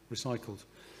be recycled.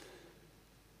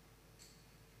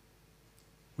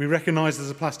 We recognise there's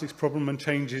a plastics problem and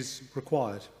change is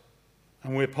required.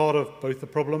 And we're part of both the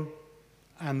problem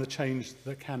and the change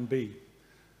that can be,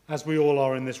 as we all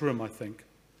are in this room, I think.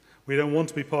 We don't want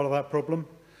to be part of that problem.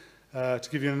 To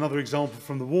give you another example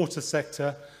from the water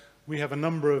sector, we have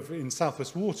in South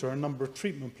West Water, a number of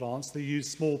treatment plants that use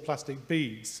small plastic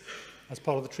beads as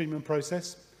part of the treatment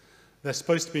process. They're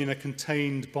supposed to be in a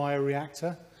contained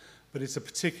bioreactor, but it's a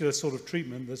particular sort of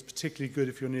treatment that's particularly good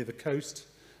if you're near the coast,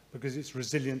 because it's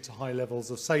resilient to high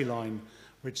levels of saline,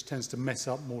 which tends to mess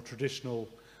up more traditional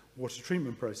water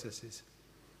treatment processes.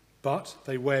 But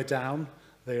they wear down,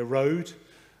 they erode,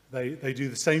 they do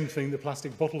the same thing that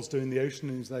plastic bottles do in the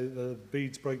ocean, is the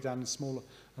beads break down in smaller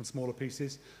and smaller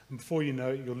pieces, and before you know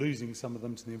it, you're losing some of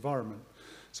them to the environment.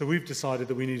 So we've decided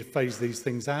that we need to phase these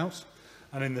things out,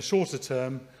 and in the shorter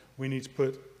term, we need to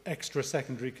put extra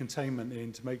secondary containment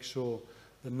in to make sure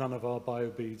that none of our bio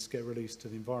beads get released to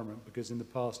the environment, because in the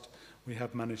past, we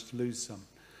have managed to lose some.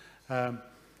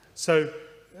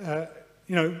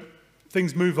 You know,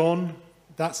 things move on.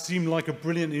 That seemed like a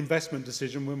brilliant investment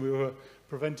decision when we were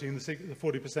preventing the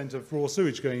 40% of raw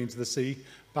sewage going into the sea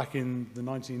back in the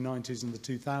 1990s and the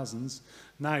 2000s.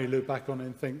 Now you look back on it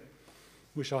and think,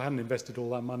 wish I hadn't invested all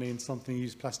that money in something that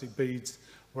used plastic beads,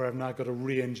 where I've now got to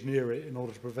re-engineer it in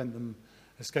order to prevent them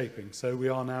escaping. So we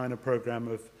are now in a program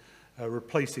of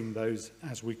replacing those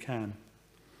as we can.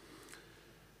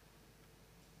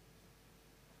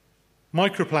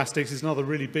 Microplastics is another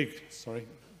really big, sorry,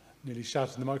 nearly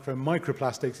shouted in the microphone,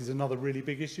 microplastics is another really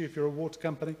big issue if you're a water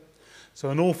company. So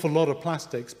an awful lot of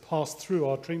plastics pass through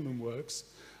our treatment works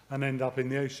and end up in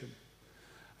the ocean.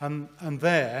 And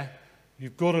there,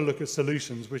 you've got to look at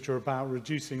solutions which are about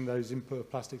reducing those input of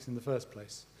plastics in the first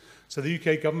place. So the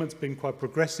UK government's been quite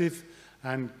progressive,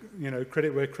 and, you know,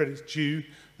 credit where credit's due.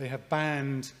 They have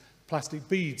banned plastic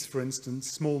beads, for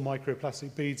instance, small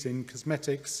microplastic beads in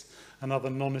cosmetics and other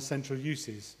non-essential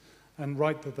uses, and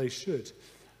right that they should.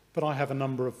 But I have a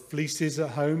number of fleeces at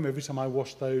home. Every time I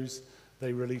wash those,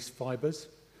 they release fibres.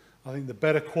 I think the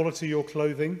better quality your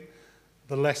clothing,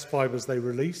 the less fibres they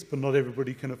release, but not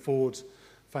everybody can afford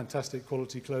fantastic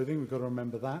quality clothing. We've got to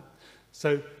remember that.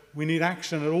 So we need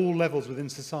action at all levels within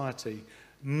society,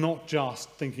 not just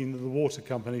thinking that the water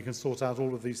company can sort out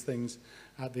all of these things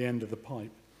at the end of the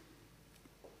pipe.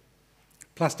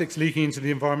 Plastics leaking into the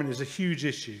environment is a huge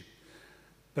issue.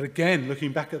 But again,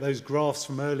 looking back at those graphs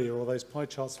from earlier, or those pie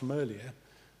charts from earlier,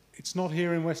 it's not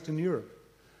here in Western Europe.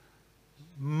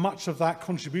 Much of that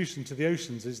contribution to the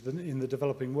oceans is in the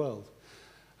developing world.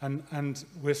 And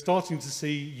we're starting to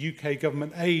see UK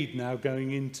government aid now going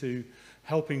into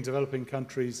helping developing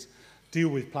countries deal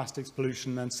with plastics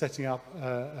pollution and setting up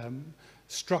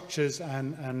structures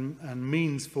and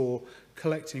means for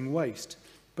collecting waste.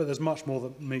 But there's much more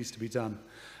that needs to be done.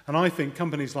 And I think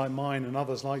companies like mine and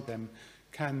others like them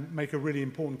can make a really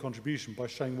important contribution by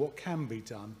showing what can be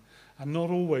done, and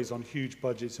not always on huge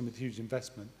budgets and with huge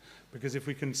investment. Because if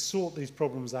we can sort these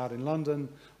problems out in London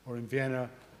or in Vienna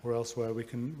or elsewhere, we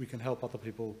can help other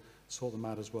people sort them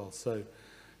out as well. So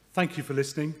thank you for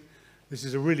listening. This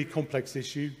is a really complex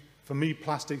issue. For me,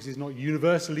 plastics is not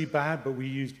universally bad, but we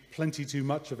use plenty too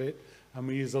much of it, and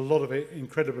we use a lot of it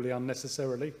incredibly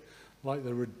unnecessarily, like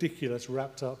the ridiculous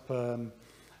wrapped up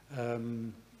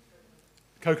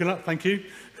coconut, thank you,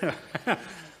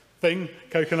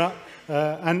 coconut.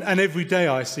 And every day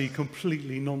I see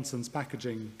completely nonsense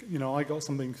packaging. You know, I got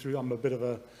something through, I'm a bit of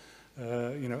a,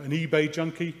 you know, an eBay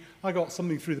junkie. I got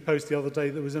something through the post the other day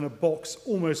that was in a box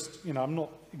almost, you know, I'm not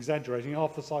exaggerating,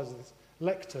 half the size of this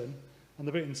lectern, and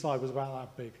the bit inside was about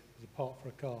that big. It was a part for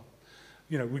a car.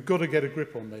 You know, we've got to get a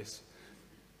grip on this.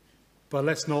 But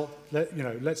let's not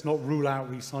rule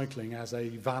out recycling as a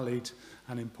valid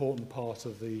and important part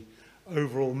of the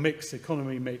overall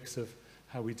economy mix of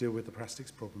how we deal with the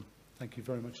plastics problem. Thank you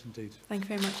very much indeed. Thank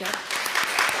you very much, Ed.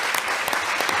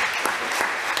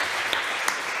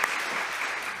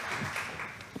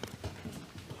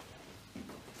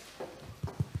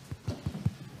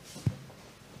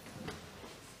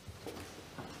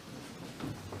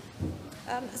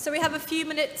 So we have a few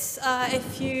minutes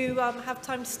if you have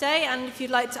time to stay, and if you'd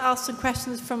like to ask some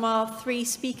questions from our three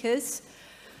speakers.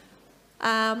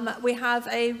 We have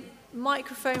a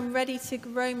microphone ready to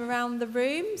roam around the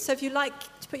room. So if you'd like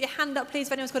to put your hand up, please,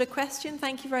 if anyone's got a question.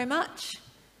 Thank you very much.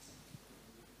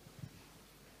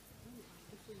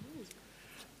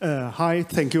 Hi,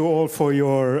 thank you all for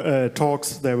your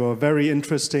talks. They were very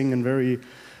interesting and very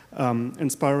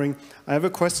inspiring. I have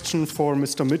a question for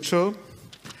Mr. Mitchell.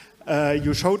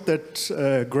 You showed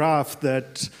that graph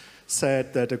that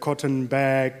said that a cotton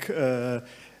bag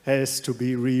has to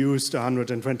be reused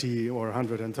 120 or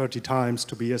 130 times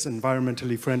to be as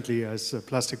environmentally friendly as a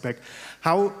plastic bag.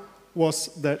 How was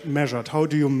that measured? How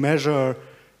do you measure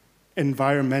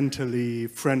environmentally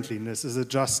friendliness? Is it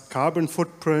just carbon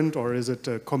footprint, or is it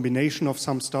a combination of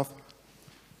some stuff?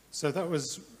 So that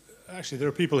was, actually there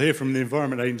are people here from the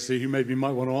Environment Agency who maybe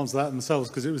might want to answer that themselves,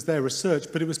 because it was their research,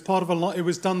 but it was part of it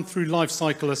was done through life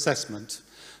cycle assessment.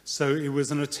 So it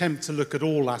was an attempt to look at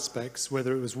all aspects,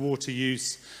 whether it was water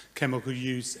use, chemical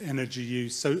use, energy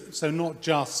use. So not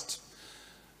just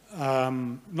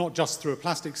through a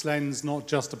plastics lens, not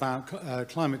just about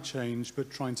climate change,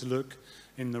 but trying to look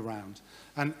in the round.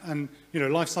 And you know,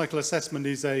 life cycle assessment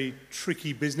is a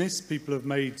tricky business. People have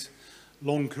made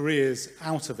long careers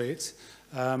out of it.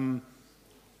 I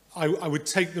would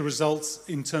take the results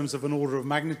in terms of an order of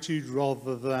magnitude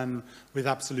rather than with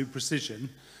absolute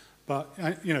precision. But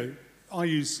you know, I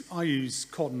use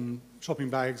cotton shopping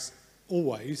bags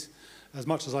always, as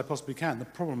much as I possibly can. The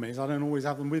problem is I don't always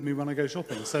have them with me when I go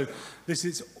shopping. So this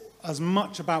is as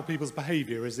much about people's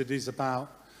behaviour as it is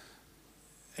about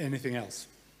anything else.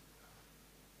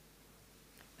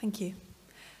 Thank you.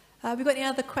 Have we got any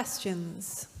other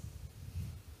questions?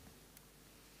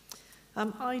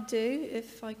 I do,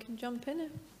 if I can jump in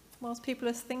whilst people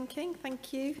are thinking.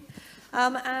 Thank you.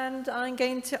 And I'm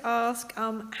going to ask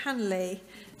Hanley.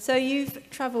 So you've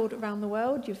travelled around the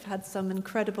world. You've had some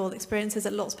incredible experiences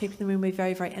that lots of people in the room will be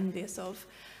very, very envious of.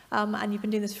 And you've been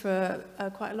doing this for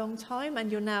quite a long time,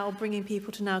 and you're now bringing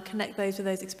people to now connect those with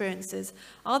those experiences.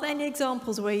 Are there any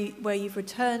examples where you've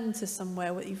returned to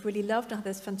somewhere what you've really loved and had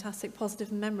this fantastic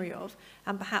positive memory of,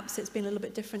 and perhaps it's been a little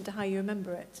bit different to how you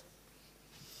remember it?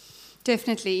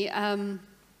 Definitely.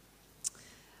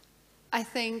 I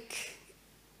think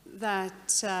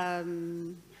that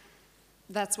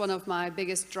that's one of my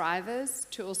biggest drivers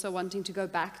to also wanting to go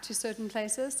back to certain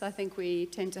places. I think we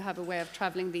tend to have a way of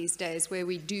traveling these days where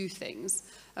we do things.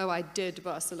 Oh, I did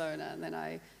Barcelona, and then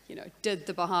I, did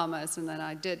the Bahamas, and then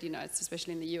I did, it's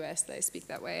especially in the US, they speak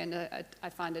that way. And I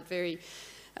find it very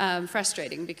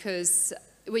frustrating, because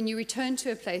when you return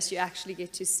to a place, you actually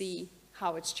get to see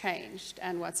how it's changed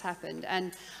and what's happened.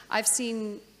 And I've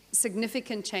seen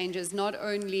significant changes, not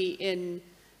only in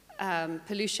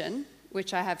pollution,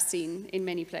 which I have seen in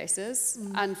many places.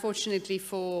 Unfortunately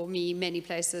for me, many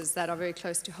places that are very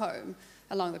close to home,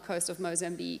 along the coast of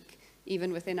Mozambique,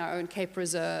 even within our own Cape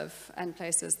Reserve, and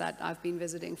places that I've been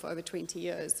visiting for over 20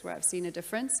 years where I've seen a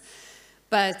difference.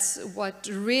 But what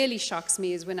really shocks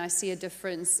me is when I see a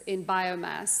difference in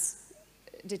biomass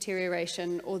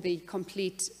deterioration or the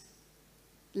complete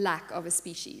lack of a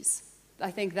species. I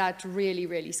think that really,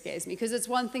 really scares me, because it's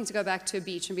one thing to go back to a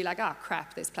beach and be like, oh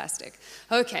crap, there's plastic.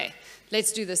 Okay,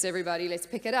 let's do this, everybody, let's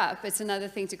pick it up. It's another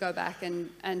thing to go back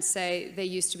and say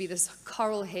there used to be this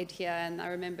coral head here, and I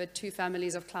remember 2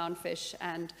 families of clownfish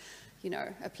and, you know,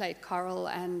 a plate coral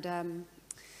and,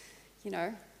 you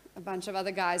know, a bunch of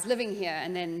other guys living here,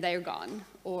 and then they're gone,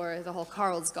 or the whole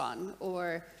coral's gone,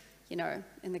 or, you know,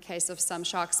 in the case of some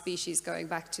shark species, going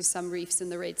back to some reefs in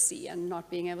the Red Sea and not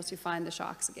being able to find the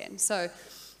sharks again. So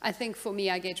I think for me,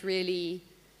 I get really,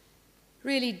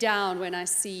 really down when I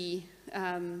see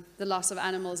the loss of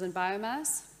animals and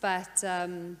biomass. But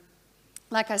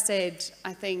like I said,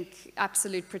 I think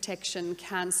absolute protection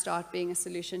can start being a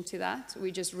solution to that.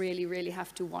 We just really, really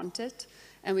have to want it.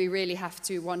 And we really have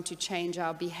to want to change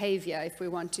our behavior if we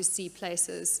want to see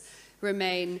places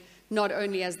remain not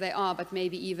only as they are, but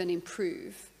maybe even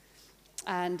improve.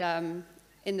 And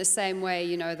in the same way,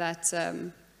 you know, that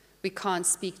we can't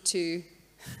speak to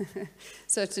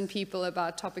certain people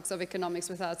about topics of economics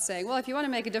without saying, well, if you want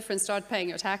to make a difference, start paying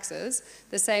your taxes.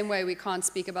 The same way we can't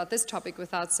speak about this topic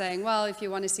without saying, well, if you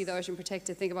want to see the ocean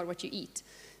protected, think about what you eat.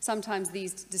 Sometimes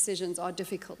these decisions are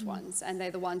difficult ones, and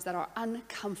they're the ones that are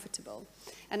uncomfortable.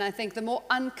 And I think the more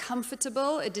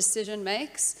uncomfortable a decision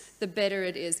makes, the better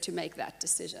it is to make that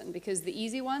decision, because the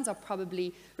easy ones are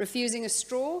probably refusing a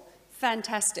straw.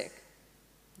 Fantastic.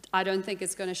 I don't think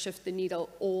it's going to shift the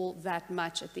needle all that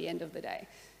much at the end of the day.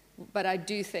 But I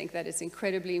do think that it's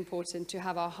incredibly important to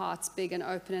have our hearts big and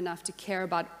open enough to care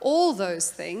about all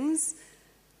those things,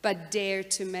 but dare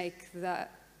to make the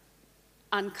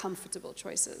uncomfortable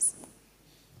choices.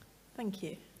 Thank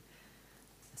you.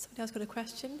 Somebody else got a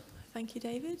question? Thank you,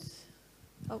 David.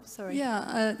 Oh, sorry.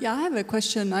 Yeah, I have a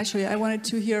question. Actually, I wanted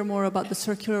to hear more about the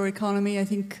circular economy. I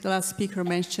think the last speaker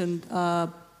mentioned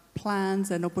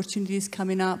plans and opportunities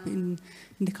coming up in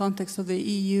the context of the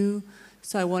EU.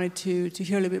 So I wanted to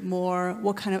hear a little bit more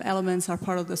what kind of elements are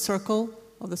part of the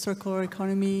circular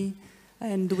economy,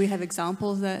 and do we have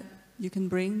examples that you can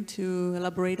bring to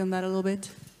elaborate on that a little bit?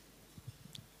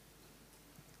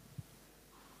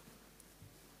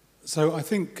 So I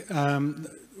think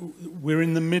we're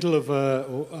in the middle of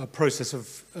a process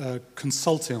of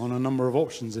consulting on a number of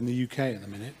options in the UK at the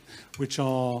minute, which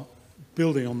are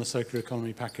building on the circular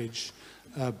economy package,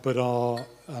 but are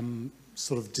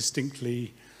sort of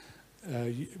distinctly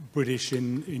British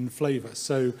in flavour.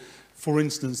 So, for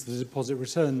instance, the deposit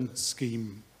return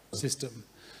scheme system.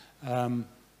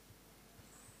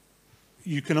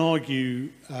 You can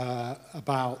argue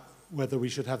about whether we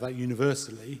should have that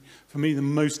universally. For me, the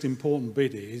most important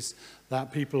bit is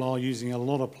that people are using a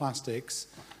lot of plastics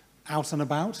out and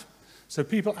about. So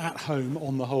people at home,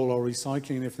 on the whole, are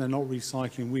recycling, and if they're not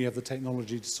recycling, we have the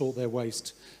technology to sort their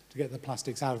waste, to get the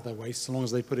plastics out of their waste, so long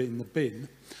as they put it in the bin.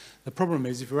 The problem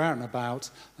is, if you're out and about,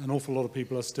 an awful lot of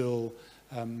people are still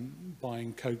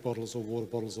buying Coke bottles or water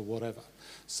bottles or whatever.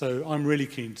 So I'm really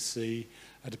keen to see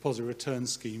a deposit return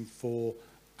scheme for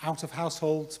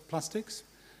out-of-household plastics.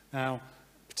 Now,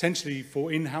 potentially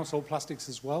for in-household plastics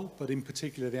as well, but in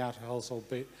particular the out-of-household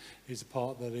bit is a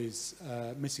part that is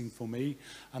missing for me.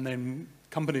 And then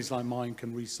companies like mine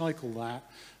can recycle that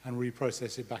and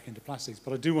reprocess it back into plastics.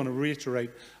 But I do want to reiterate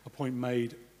a point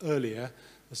made earlier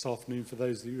this afternoon for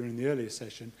those that were in the earlier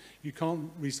session. You can't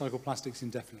recycle plastics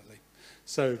indefinitely.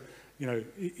 So, you know,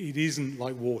 it isn't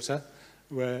like water,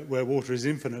 where water is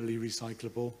infinitely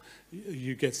recyclable.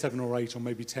 You get 7 or 8 or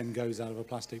maybe 10 goes out of a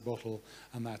plastic bottle,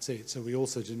 and that's it. So we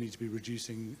also do need to be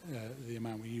reducing the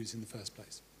amount we use in the first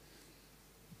place.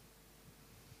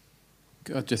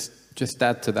 I'll just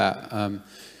add to that,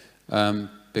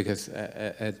 because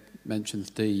Ed mentions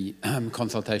the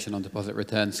consultation on deposit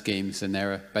return schemes, and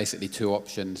there are basically 2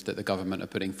 options that the government are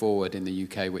putting forward in the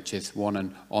UK, which is one,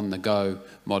 an on-the-go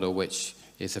model, which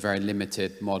is a very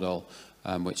limited model,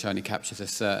 which only captures a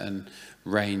certain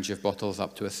range of bottles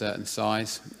up to a certain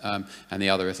size, and the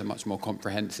other is a much more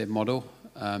comprehensive model.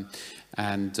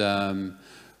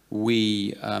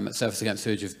 We at Surface Against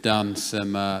Sewage have done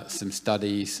some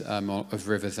studies of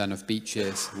rivers and of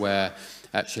beaches where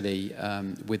actually,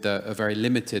 with a very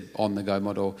limited on-the-go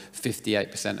model,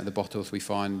 58% of the bottles we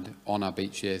find on our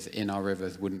beaches, in our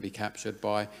rivers, wouldn't be captured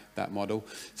by that model.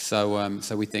 So,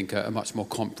 so we think a much more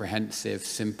comprehensive,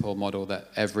 simple model that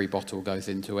every bottle goes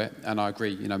into it. And I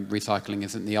agree, you know, recycling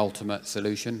isn't the ultimate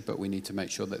solution, but we need to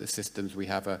make sure that the systems we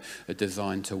have are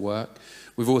designed to work.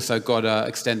 We've also got an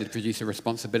extended producer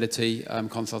responsibility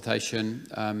consultation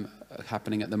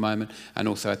happening at the moment, and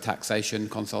also a taxation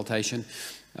consultation,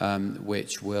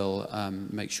 which will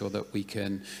make sure that we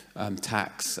can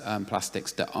tax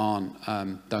plastics that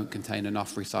don't contain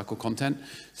enough recycled content.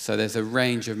 So there's a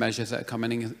range of measures that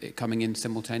are coming in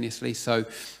simultaneously. So,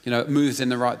 you know, it moves in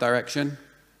the right direction.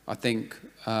 I think,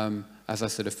 as I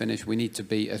sort of finish, we need to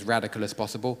be as radical as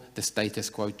possible. The status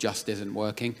quo just isn't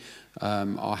working.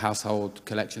 Our household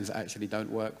collections actually don't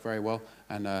work very well,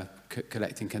 and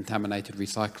collecting contaminated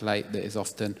recyclate that is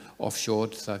often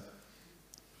offshored. So.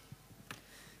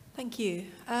 Thank you.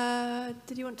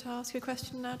 Did you want to ask a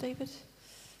question now, David?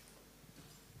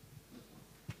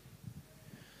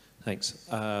 Thanks.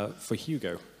 For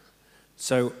Hugo.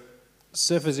 So,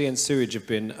 Surface and Sewage have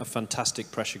been a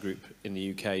fantastic pressure group in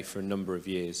the UK for a number of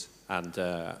years. And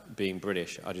being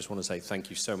British, I just want to say thank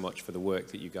you so much for the work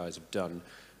that you guys have done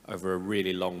over a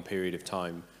really long period of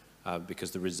time,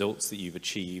 because the results that you've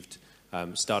achieved,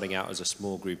 starting out as a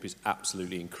small group, is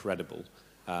absolutely incredible.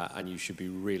 And you should be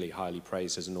really highly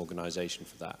praised as an organisation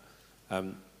for that.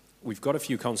 We've got a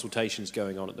few consultations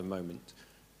going on at the moment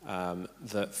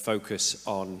that focus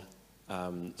on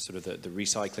sort of the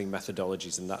recycling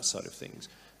methodologies and that sort of things.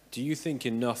 Do you think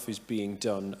enough is being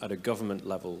done at a government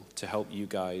level to help you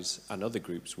guys and other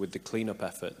groups with the cleanup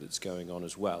effort that's going on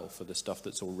as well for the stuff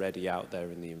that's already out there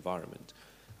in the environment?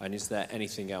 And is there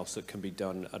anything else that can be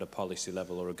done at a policy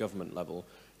level or a government level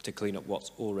to clean up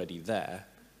what's already there,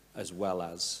 as well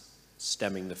as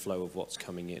stemming the flow of what's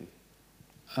coming in?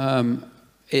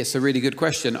 It's a really good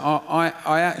question.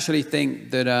 I actually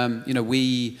think that you know,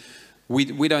 we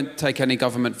don't take any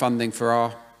government funding for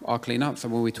our cleanups.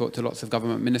 And when we talk to lots of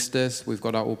government ministers, we've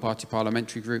got our all-party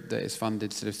parliamentary group that is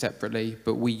funded sort of separately,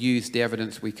 but we use the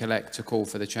evidence we collect to call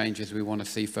for the changes we want to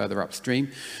see further upstream.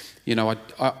 You know,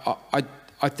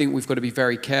 I think we've got to be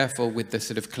very careful with the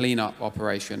sort of cleanup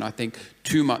operation. I think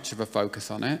too much of a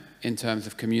focus on it in terms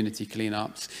of community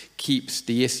cleanups keeps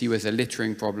the issue as a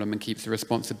littering problem and keeps the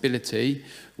responsibility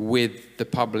with the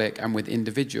public and with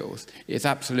individuals. It's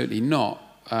absolutely not.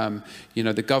 You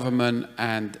know, the government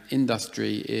and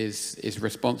industry is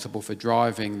responsible for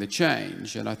driving the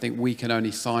change, and I think we can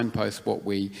only signpost what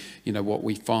we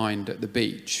find at the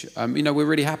beach. You know, we're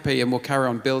really happy, and we'll carry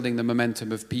on building the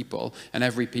momentum of people, and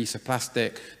every piece of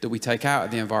plastic that we take out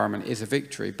of the environment is a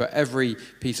victory, but every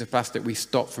piece of plastic we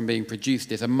stop from being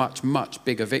produced is a much, much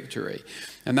bigger victory.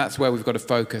 And that's where we've got to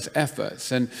focus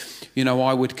efforts. And, you know,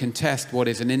 I would contest what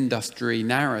is an industry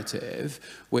narrative,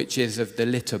 which is of the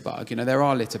litter bug. You know, there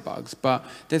are litter bugs, but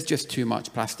there's just too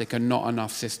much plastic and not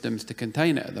enough systems to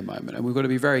contain it at the moment. And we've got to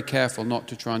be very careful not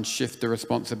to try and shift the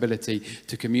responsibility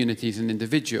to communities and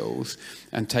individuals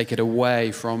and take it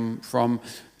away from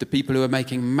the people who are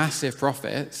making massive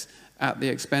profits at the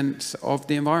expense of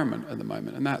the environment at the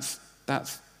moment. And that's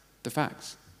the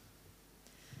facts.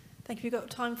 Thank you. We've got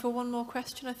time for one more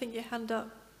question. I think your hand up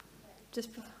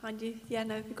just behind you. Yeah,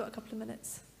 no, we've got a couple of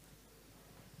minutes.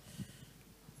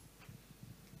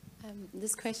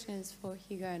 This question is for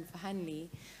Hugo and for Hanley.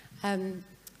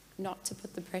 Not to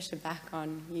put the pressure back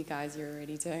on you guys, you're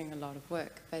already doing a lot of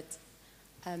work, but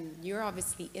you're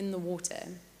obviously in the water.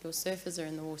 Your surfers are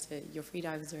in the water, your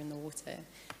freedivers are in the water,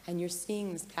 and you're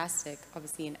seeing this plastic,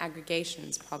 obviously in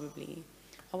aggregations probably.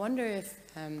 I wonder if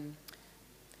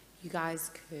you guys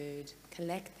could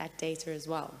collect that data as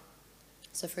well.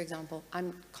 So for example,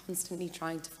 I'm constantly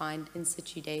trying to find in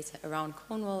situ data around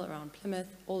Cornwall, around Plymouth,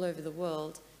 all over the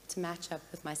world to match up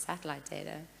with my satellite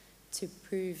data to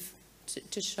prove,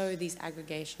 to show these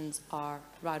aggregations are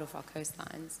right off our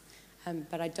coastlines.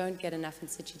 But I don't get enough in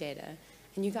situ data.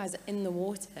 And you guys are in the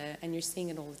water and you're seeing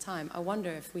it all the time. I wonder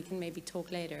if we can maybe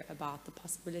talk later about the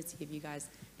possibility of you guys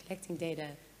collecting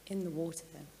data in the water.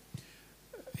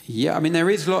 Yeah, I mean, there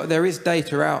is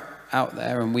data out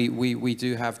there, and we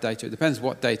do have data. It depends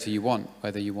what data you want,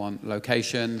 whether you want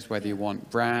locations, whether you want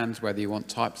brands, whether you want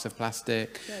types of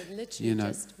plastic. No, literally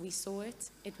just, we saw it.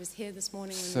 It was here this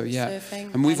morning when we were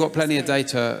surfing. And we've got plenty of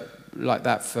data like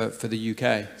that for the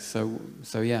UK, so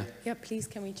yeah. Yeah, please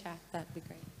can we chat? That'd be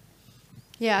great.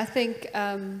 Yeah, I think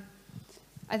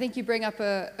you bring up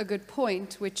a good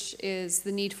point, which is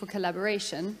the need for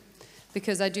collaboration,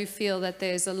 because I do feel that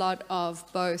there's a lot of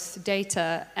both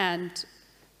data and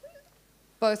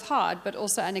both hard but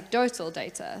also anecdotal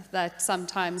data that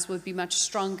sometimes would be much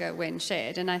stronger when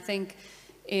shared. And I think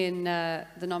in the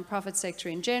nonprofit sector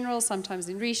in general, sometimes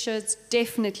in research,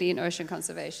 definitely in ocean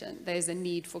conservation, there's a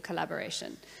need for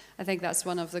collaboration. I think that's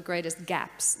one of the greatest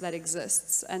gaps that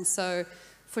exists. And so,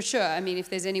 for sure, I mean, if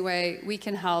there's any way we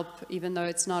can help, even though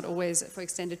it's not always for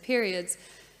extended periods,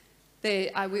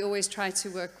 we always try to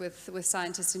work with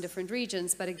scientists in different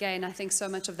regions, but again, I think so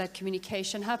much of that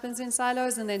communication happens in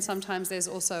silos, and then sometimes there's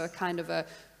also a kind of a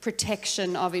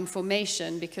protection of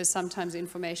information, because sometimes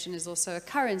information is also a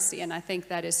currency, and I think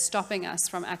that is stopping us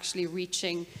from actually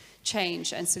reaching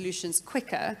change and solutions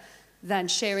quicker than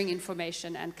sharing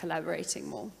information and collaborating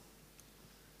more.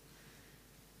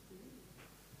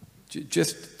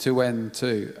 Just to end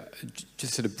too,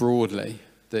 just sort of broadly,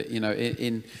 that, you know,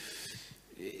 in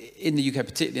the UK,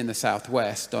 particularly in the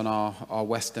southwest, on our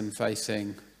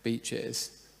western-facing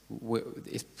beaches,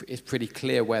 it's pretty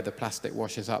clear where the plastic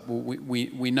washes up.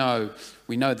 We know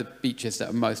the beaches that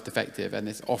are most effective, and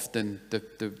it's often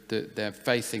they're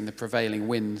facing the prevailing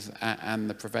winds and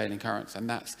the prevailing currents, and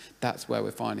that's where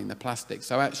we're finding the plastic.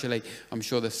 So actually, I'm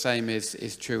sure the same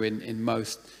is true in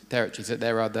most territories, that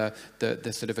there are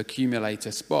the sort of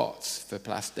accumulator spots for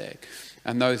plastic.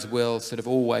 And those will sort of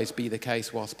always be the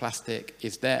case whilst plastic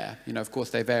is there. You know, of course,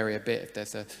 they vary a bit if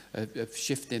there's a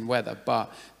shift in weather,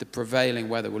 but the prevailing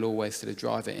weather will always sort of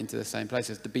drive it into the same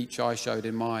places. The beach I showed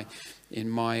in my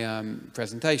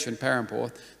presentation,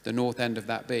 Perranporth, the north end of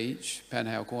that beach,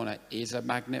 Penhale Corner, is a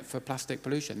magnet for plastic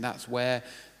pollution. That's where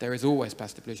there is always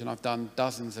plastic pollution. I've done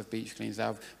dozens of beach cleans.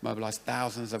 I've mobilised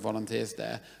thousands of volunteers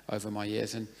there over my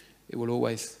years, and it will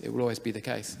always be the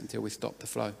case until we stop the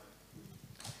flow.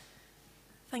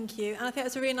 Thank you. And I think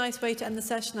that's a really nice way to end the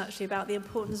session, actually, about the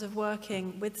importance of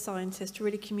working with scientists to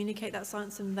really communicate that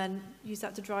science and then use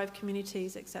that to drive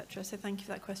communities, etc. So thank you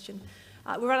for that question.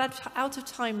 We're out of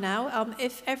time now.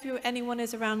 If anyone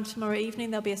is around tomorrow evening,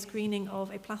 there'll be a screening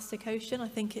of A Plastic Ocean. I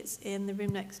think it's in the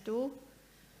room next door.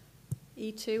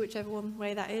 E2, whichever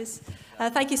way that is.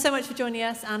 Thank you so much for joining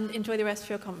us, and enjoy the rest of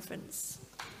your conference.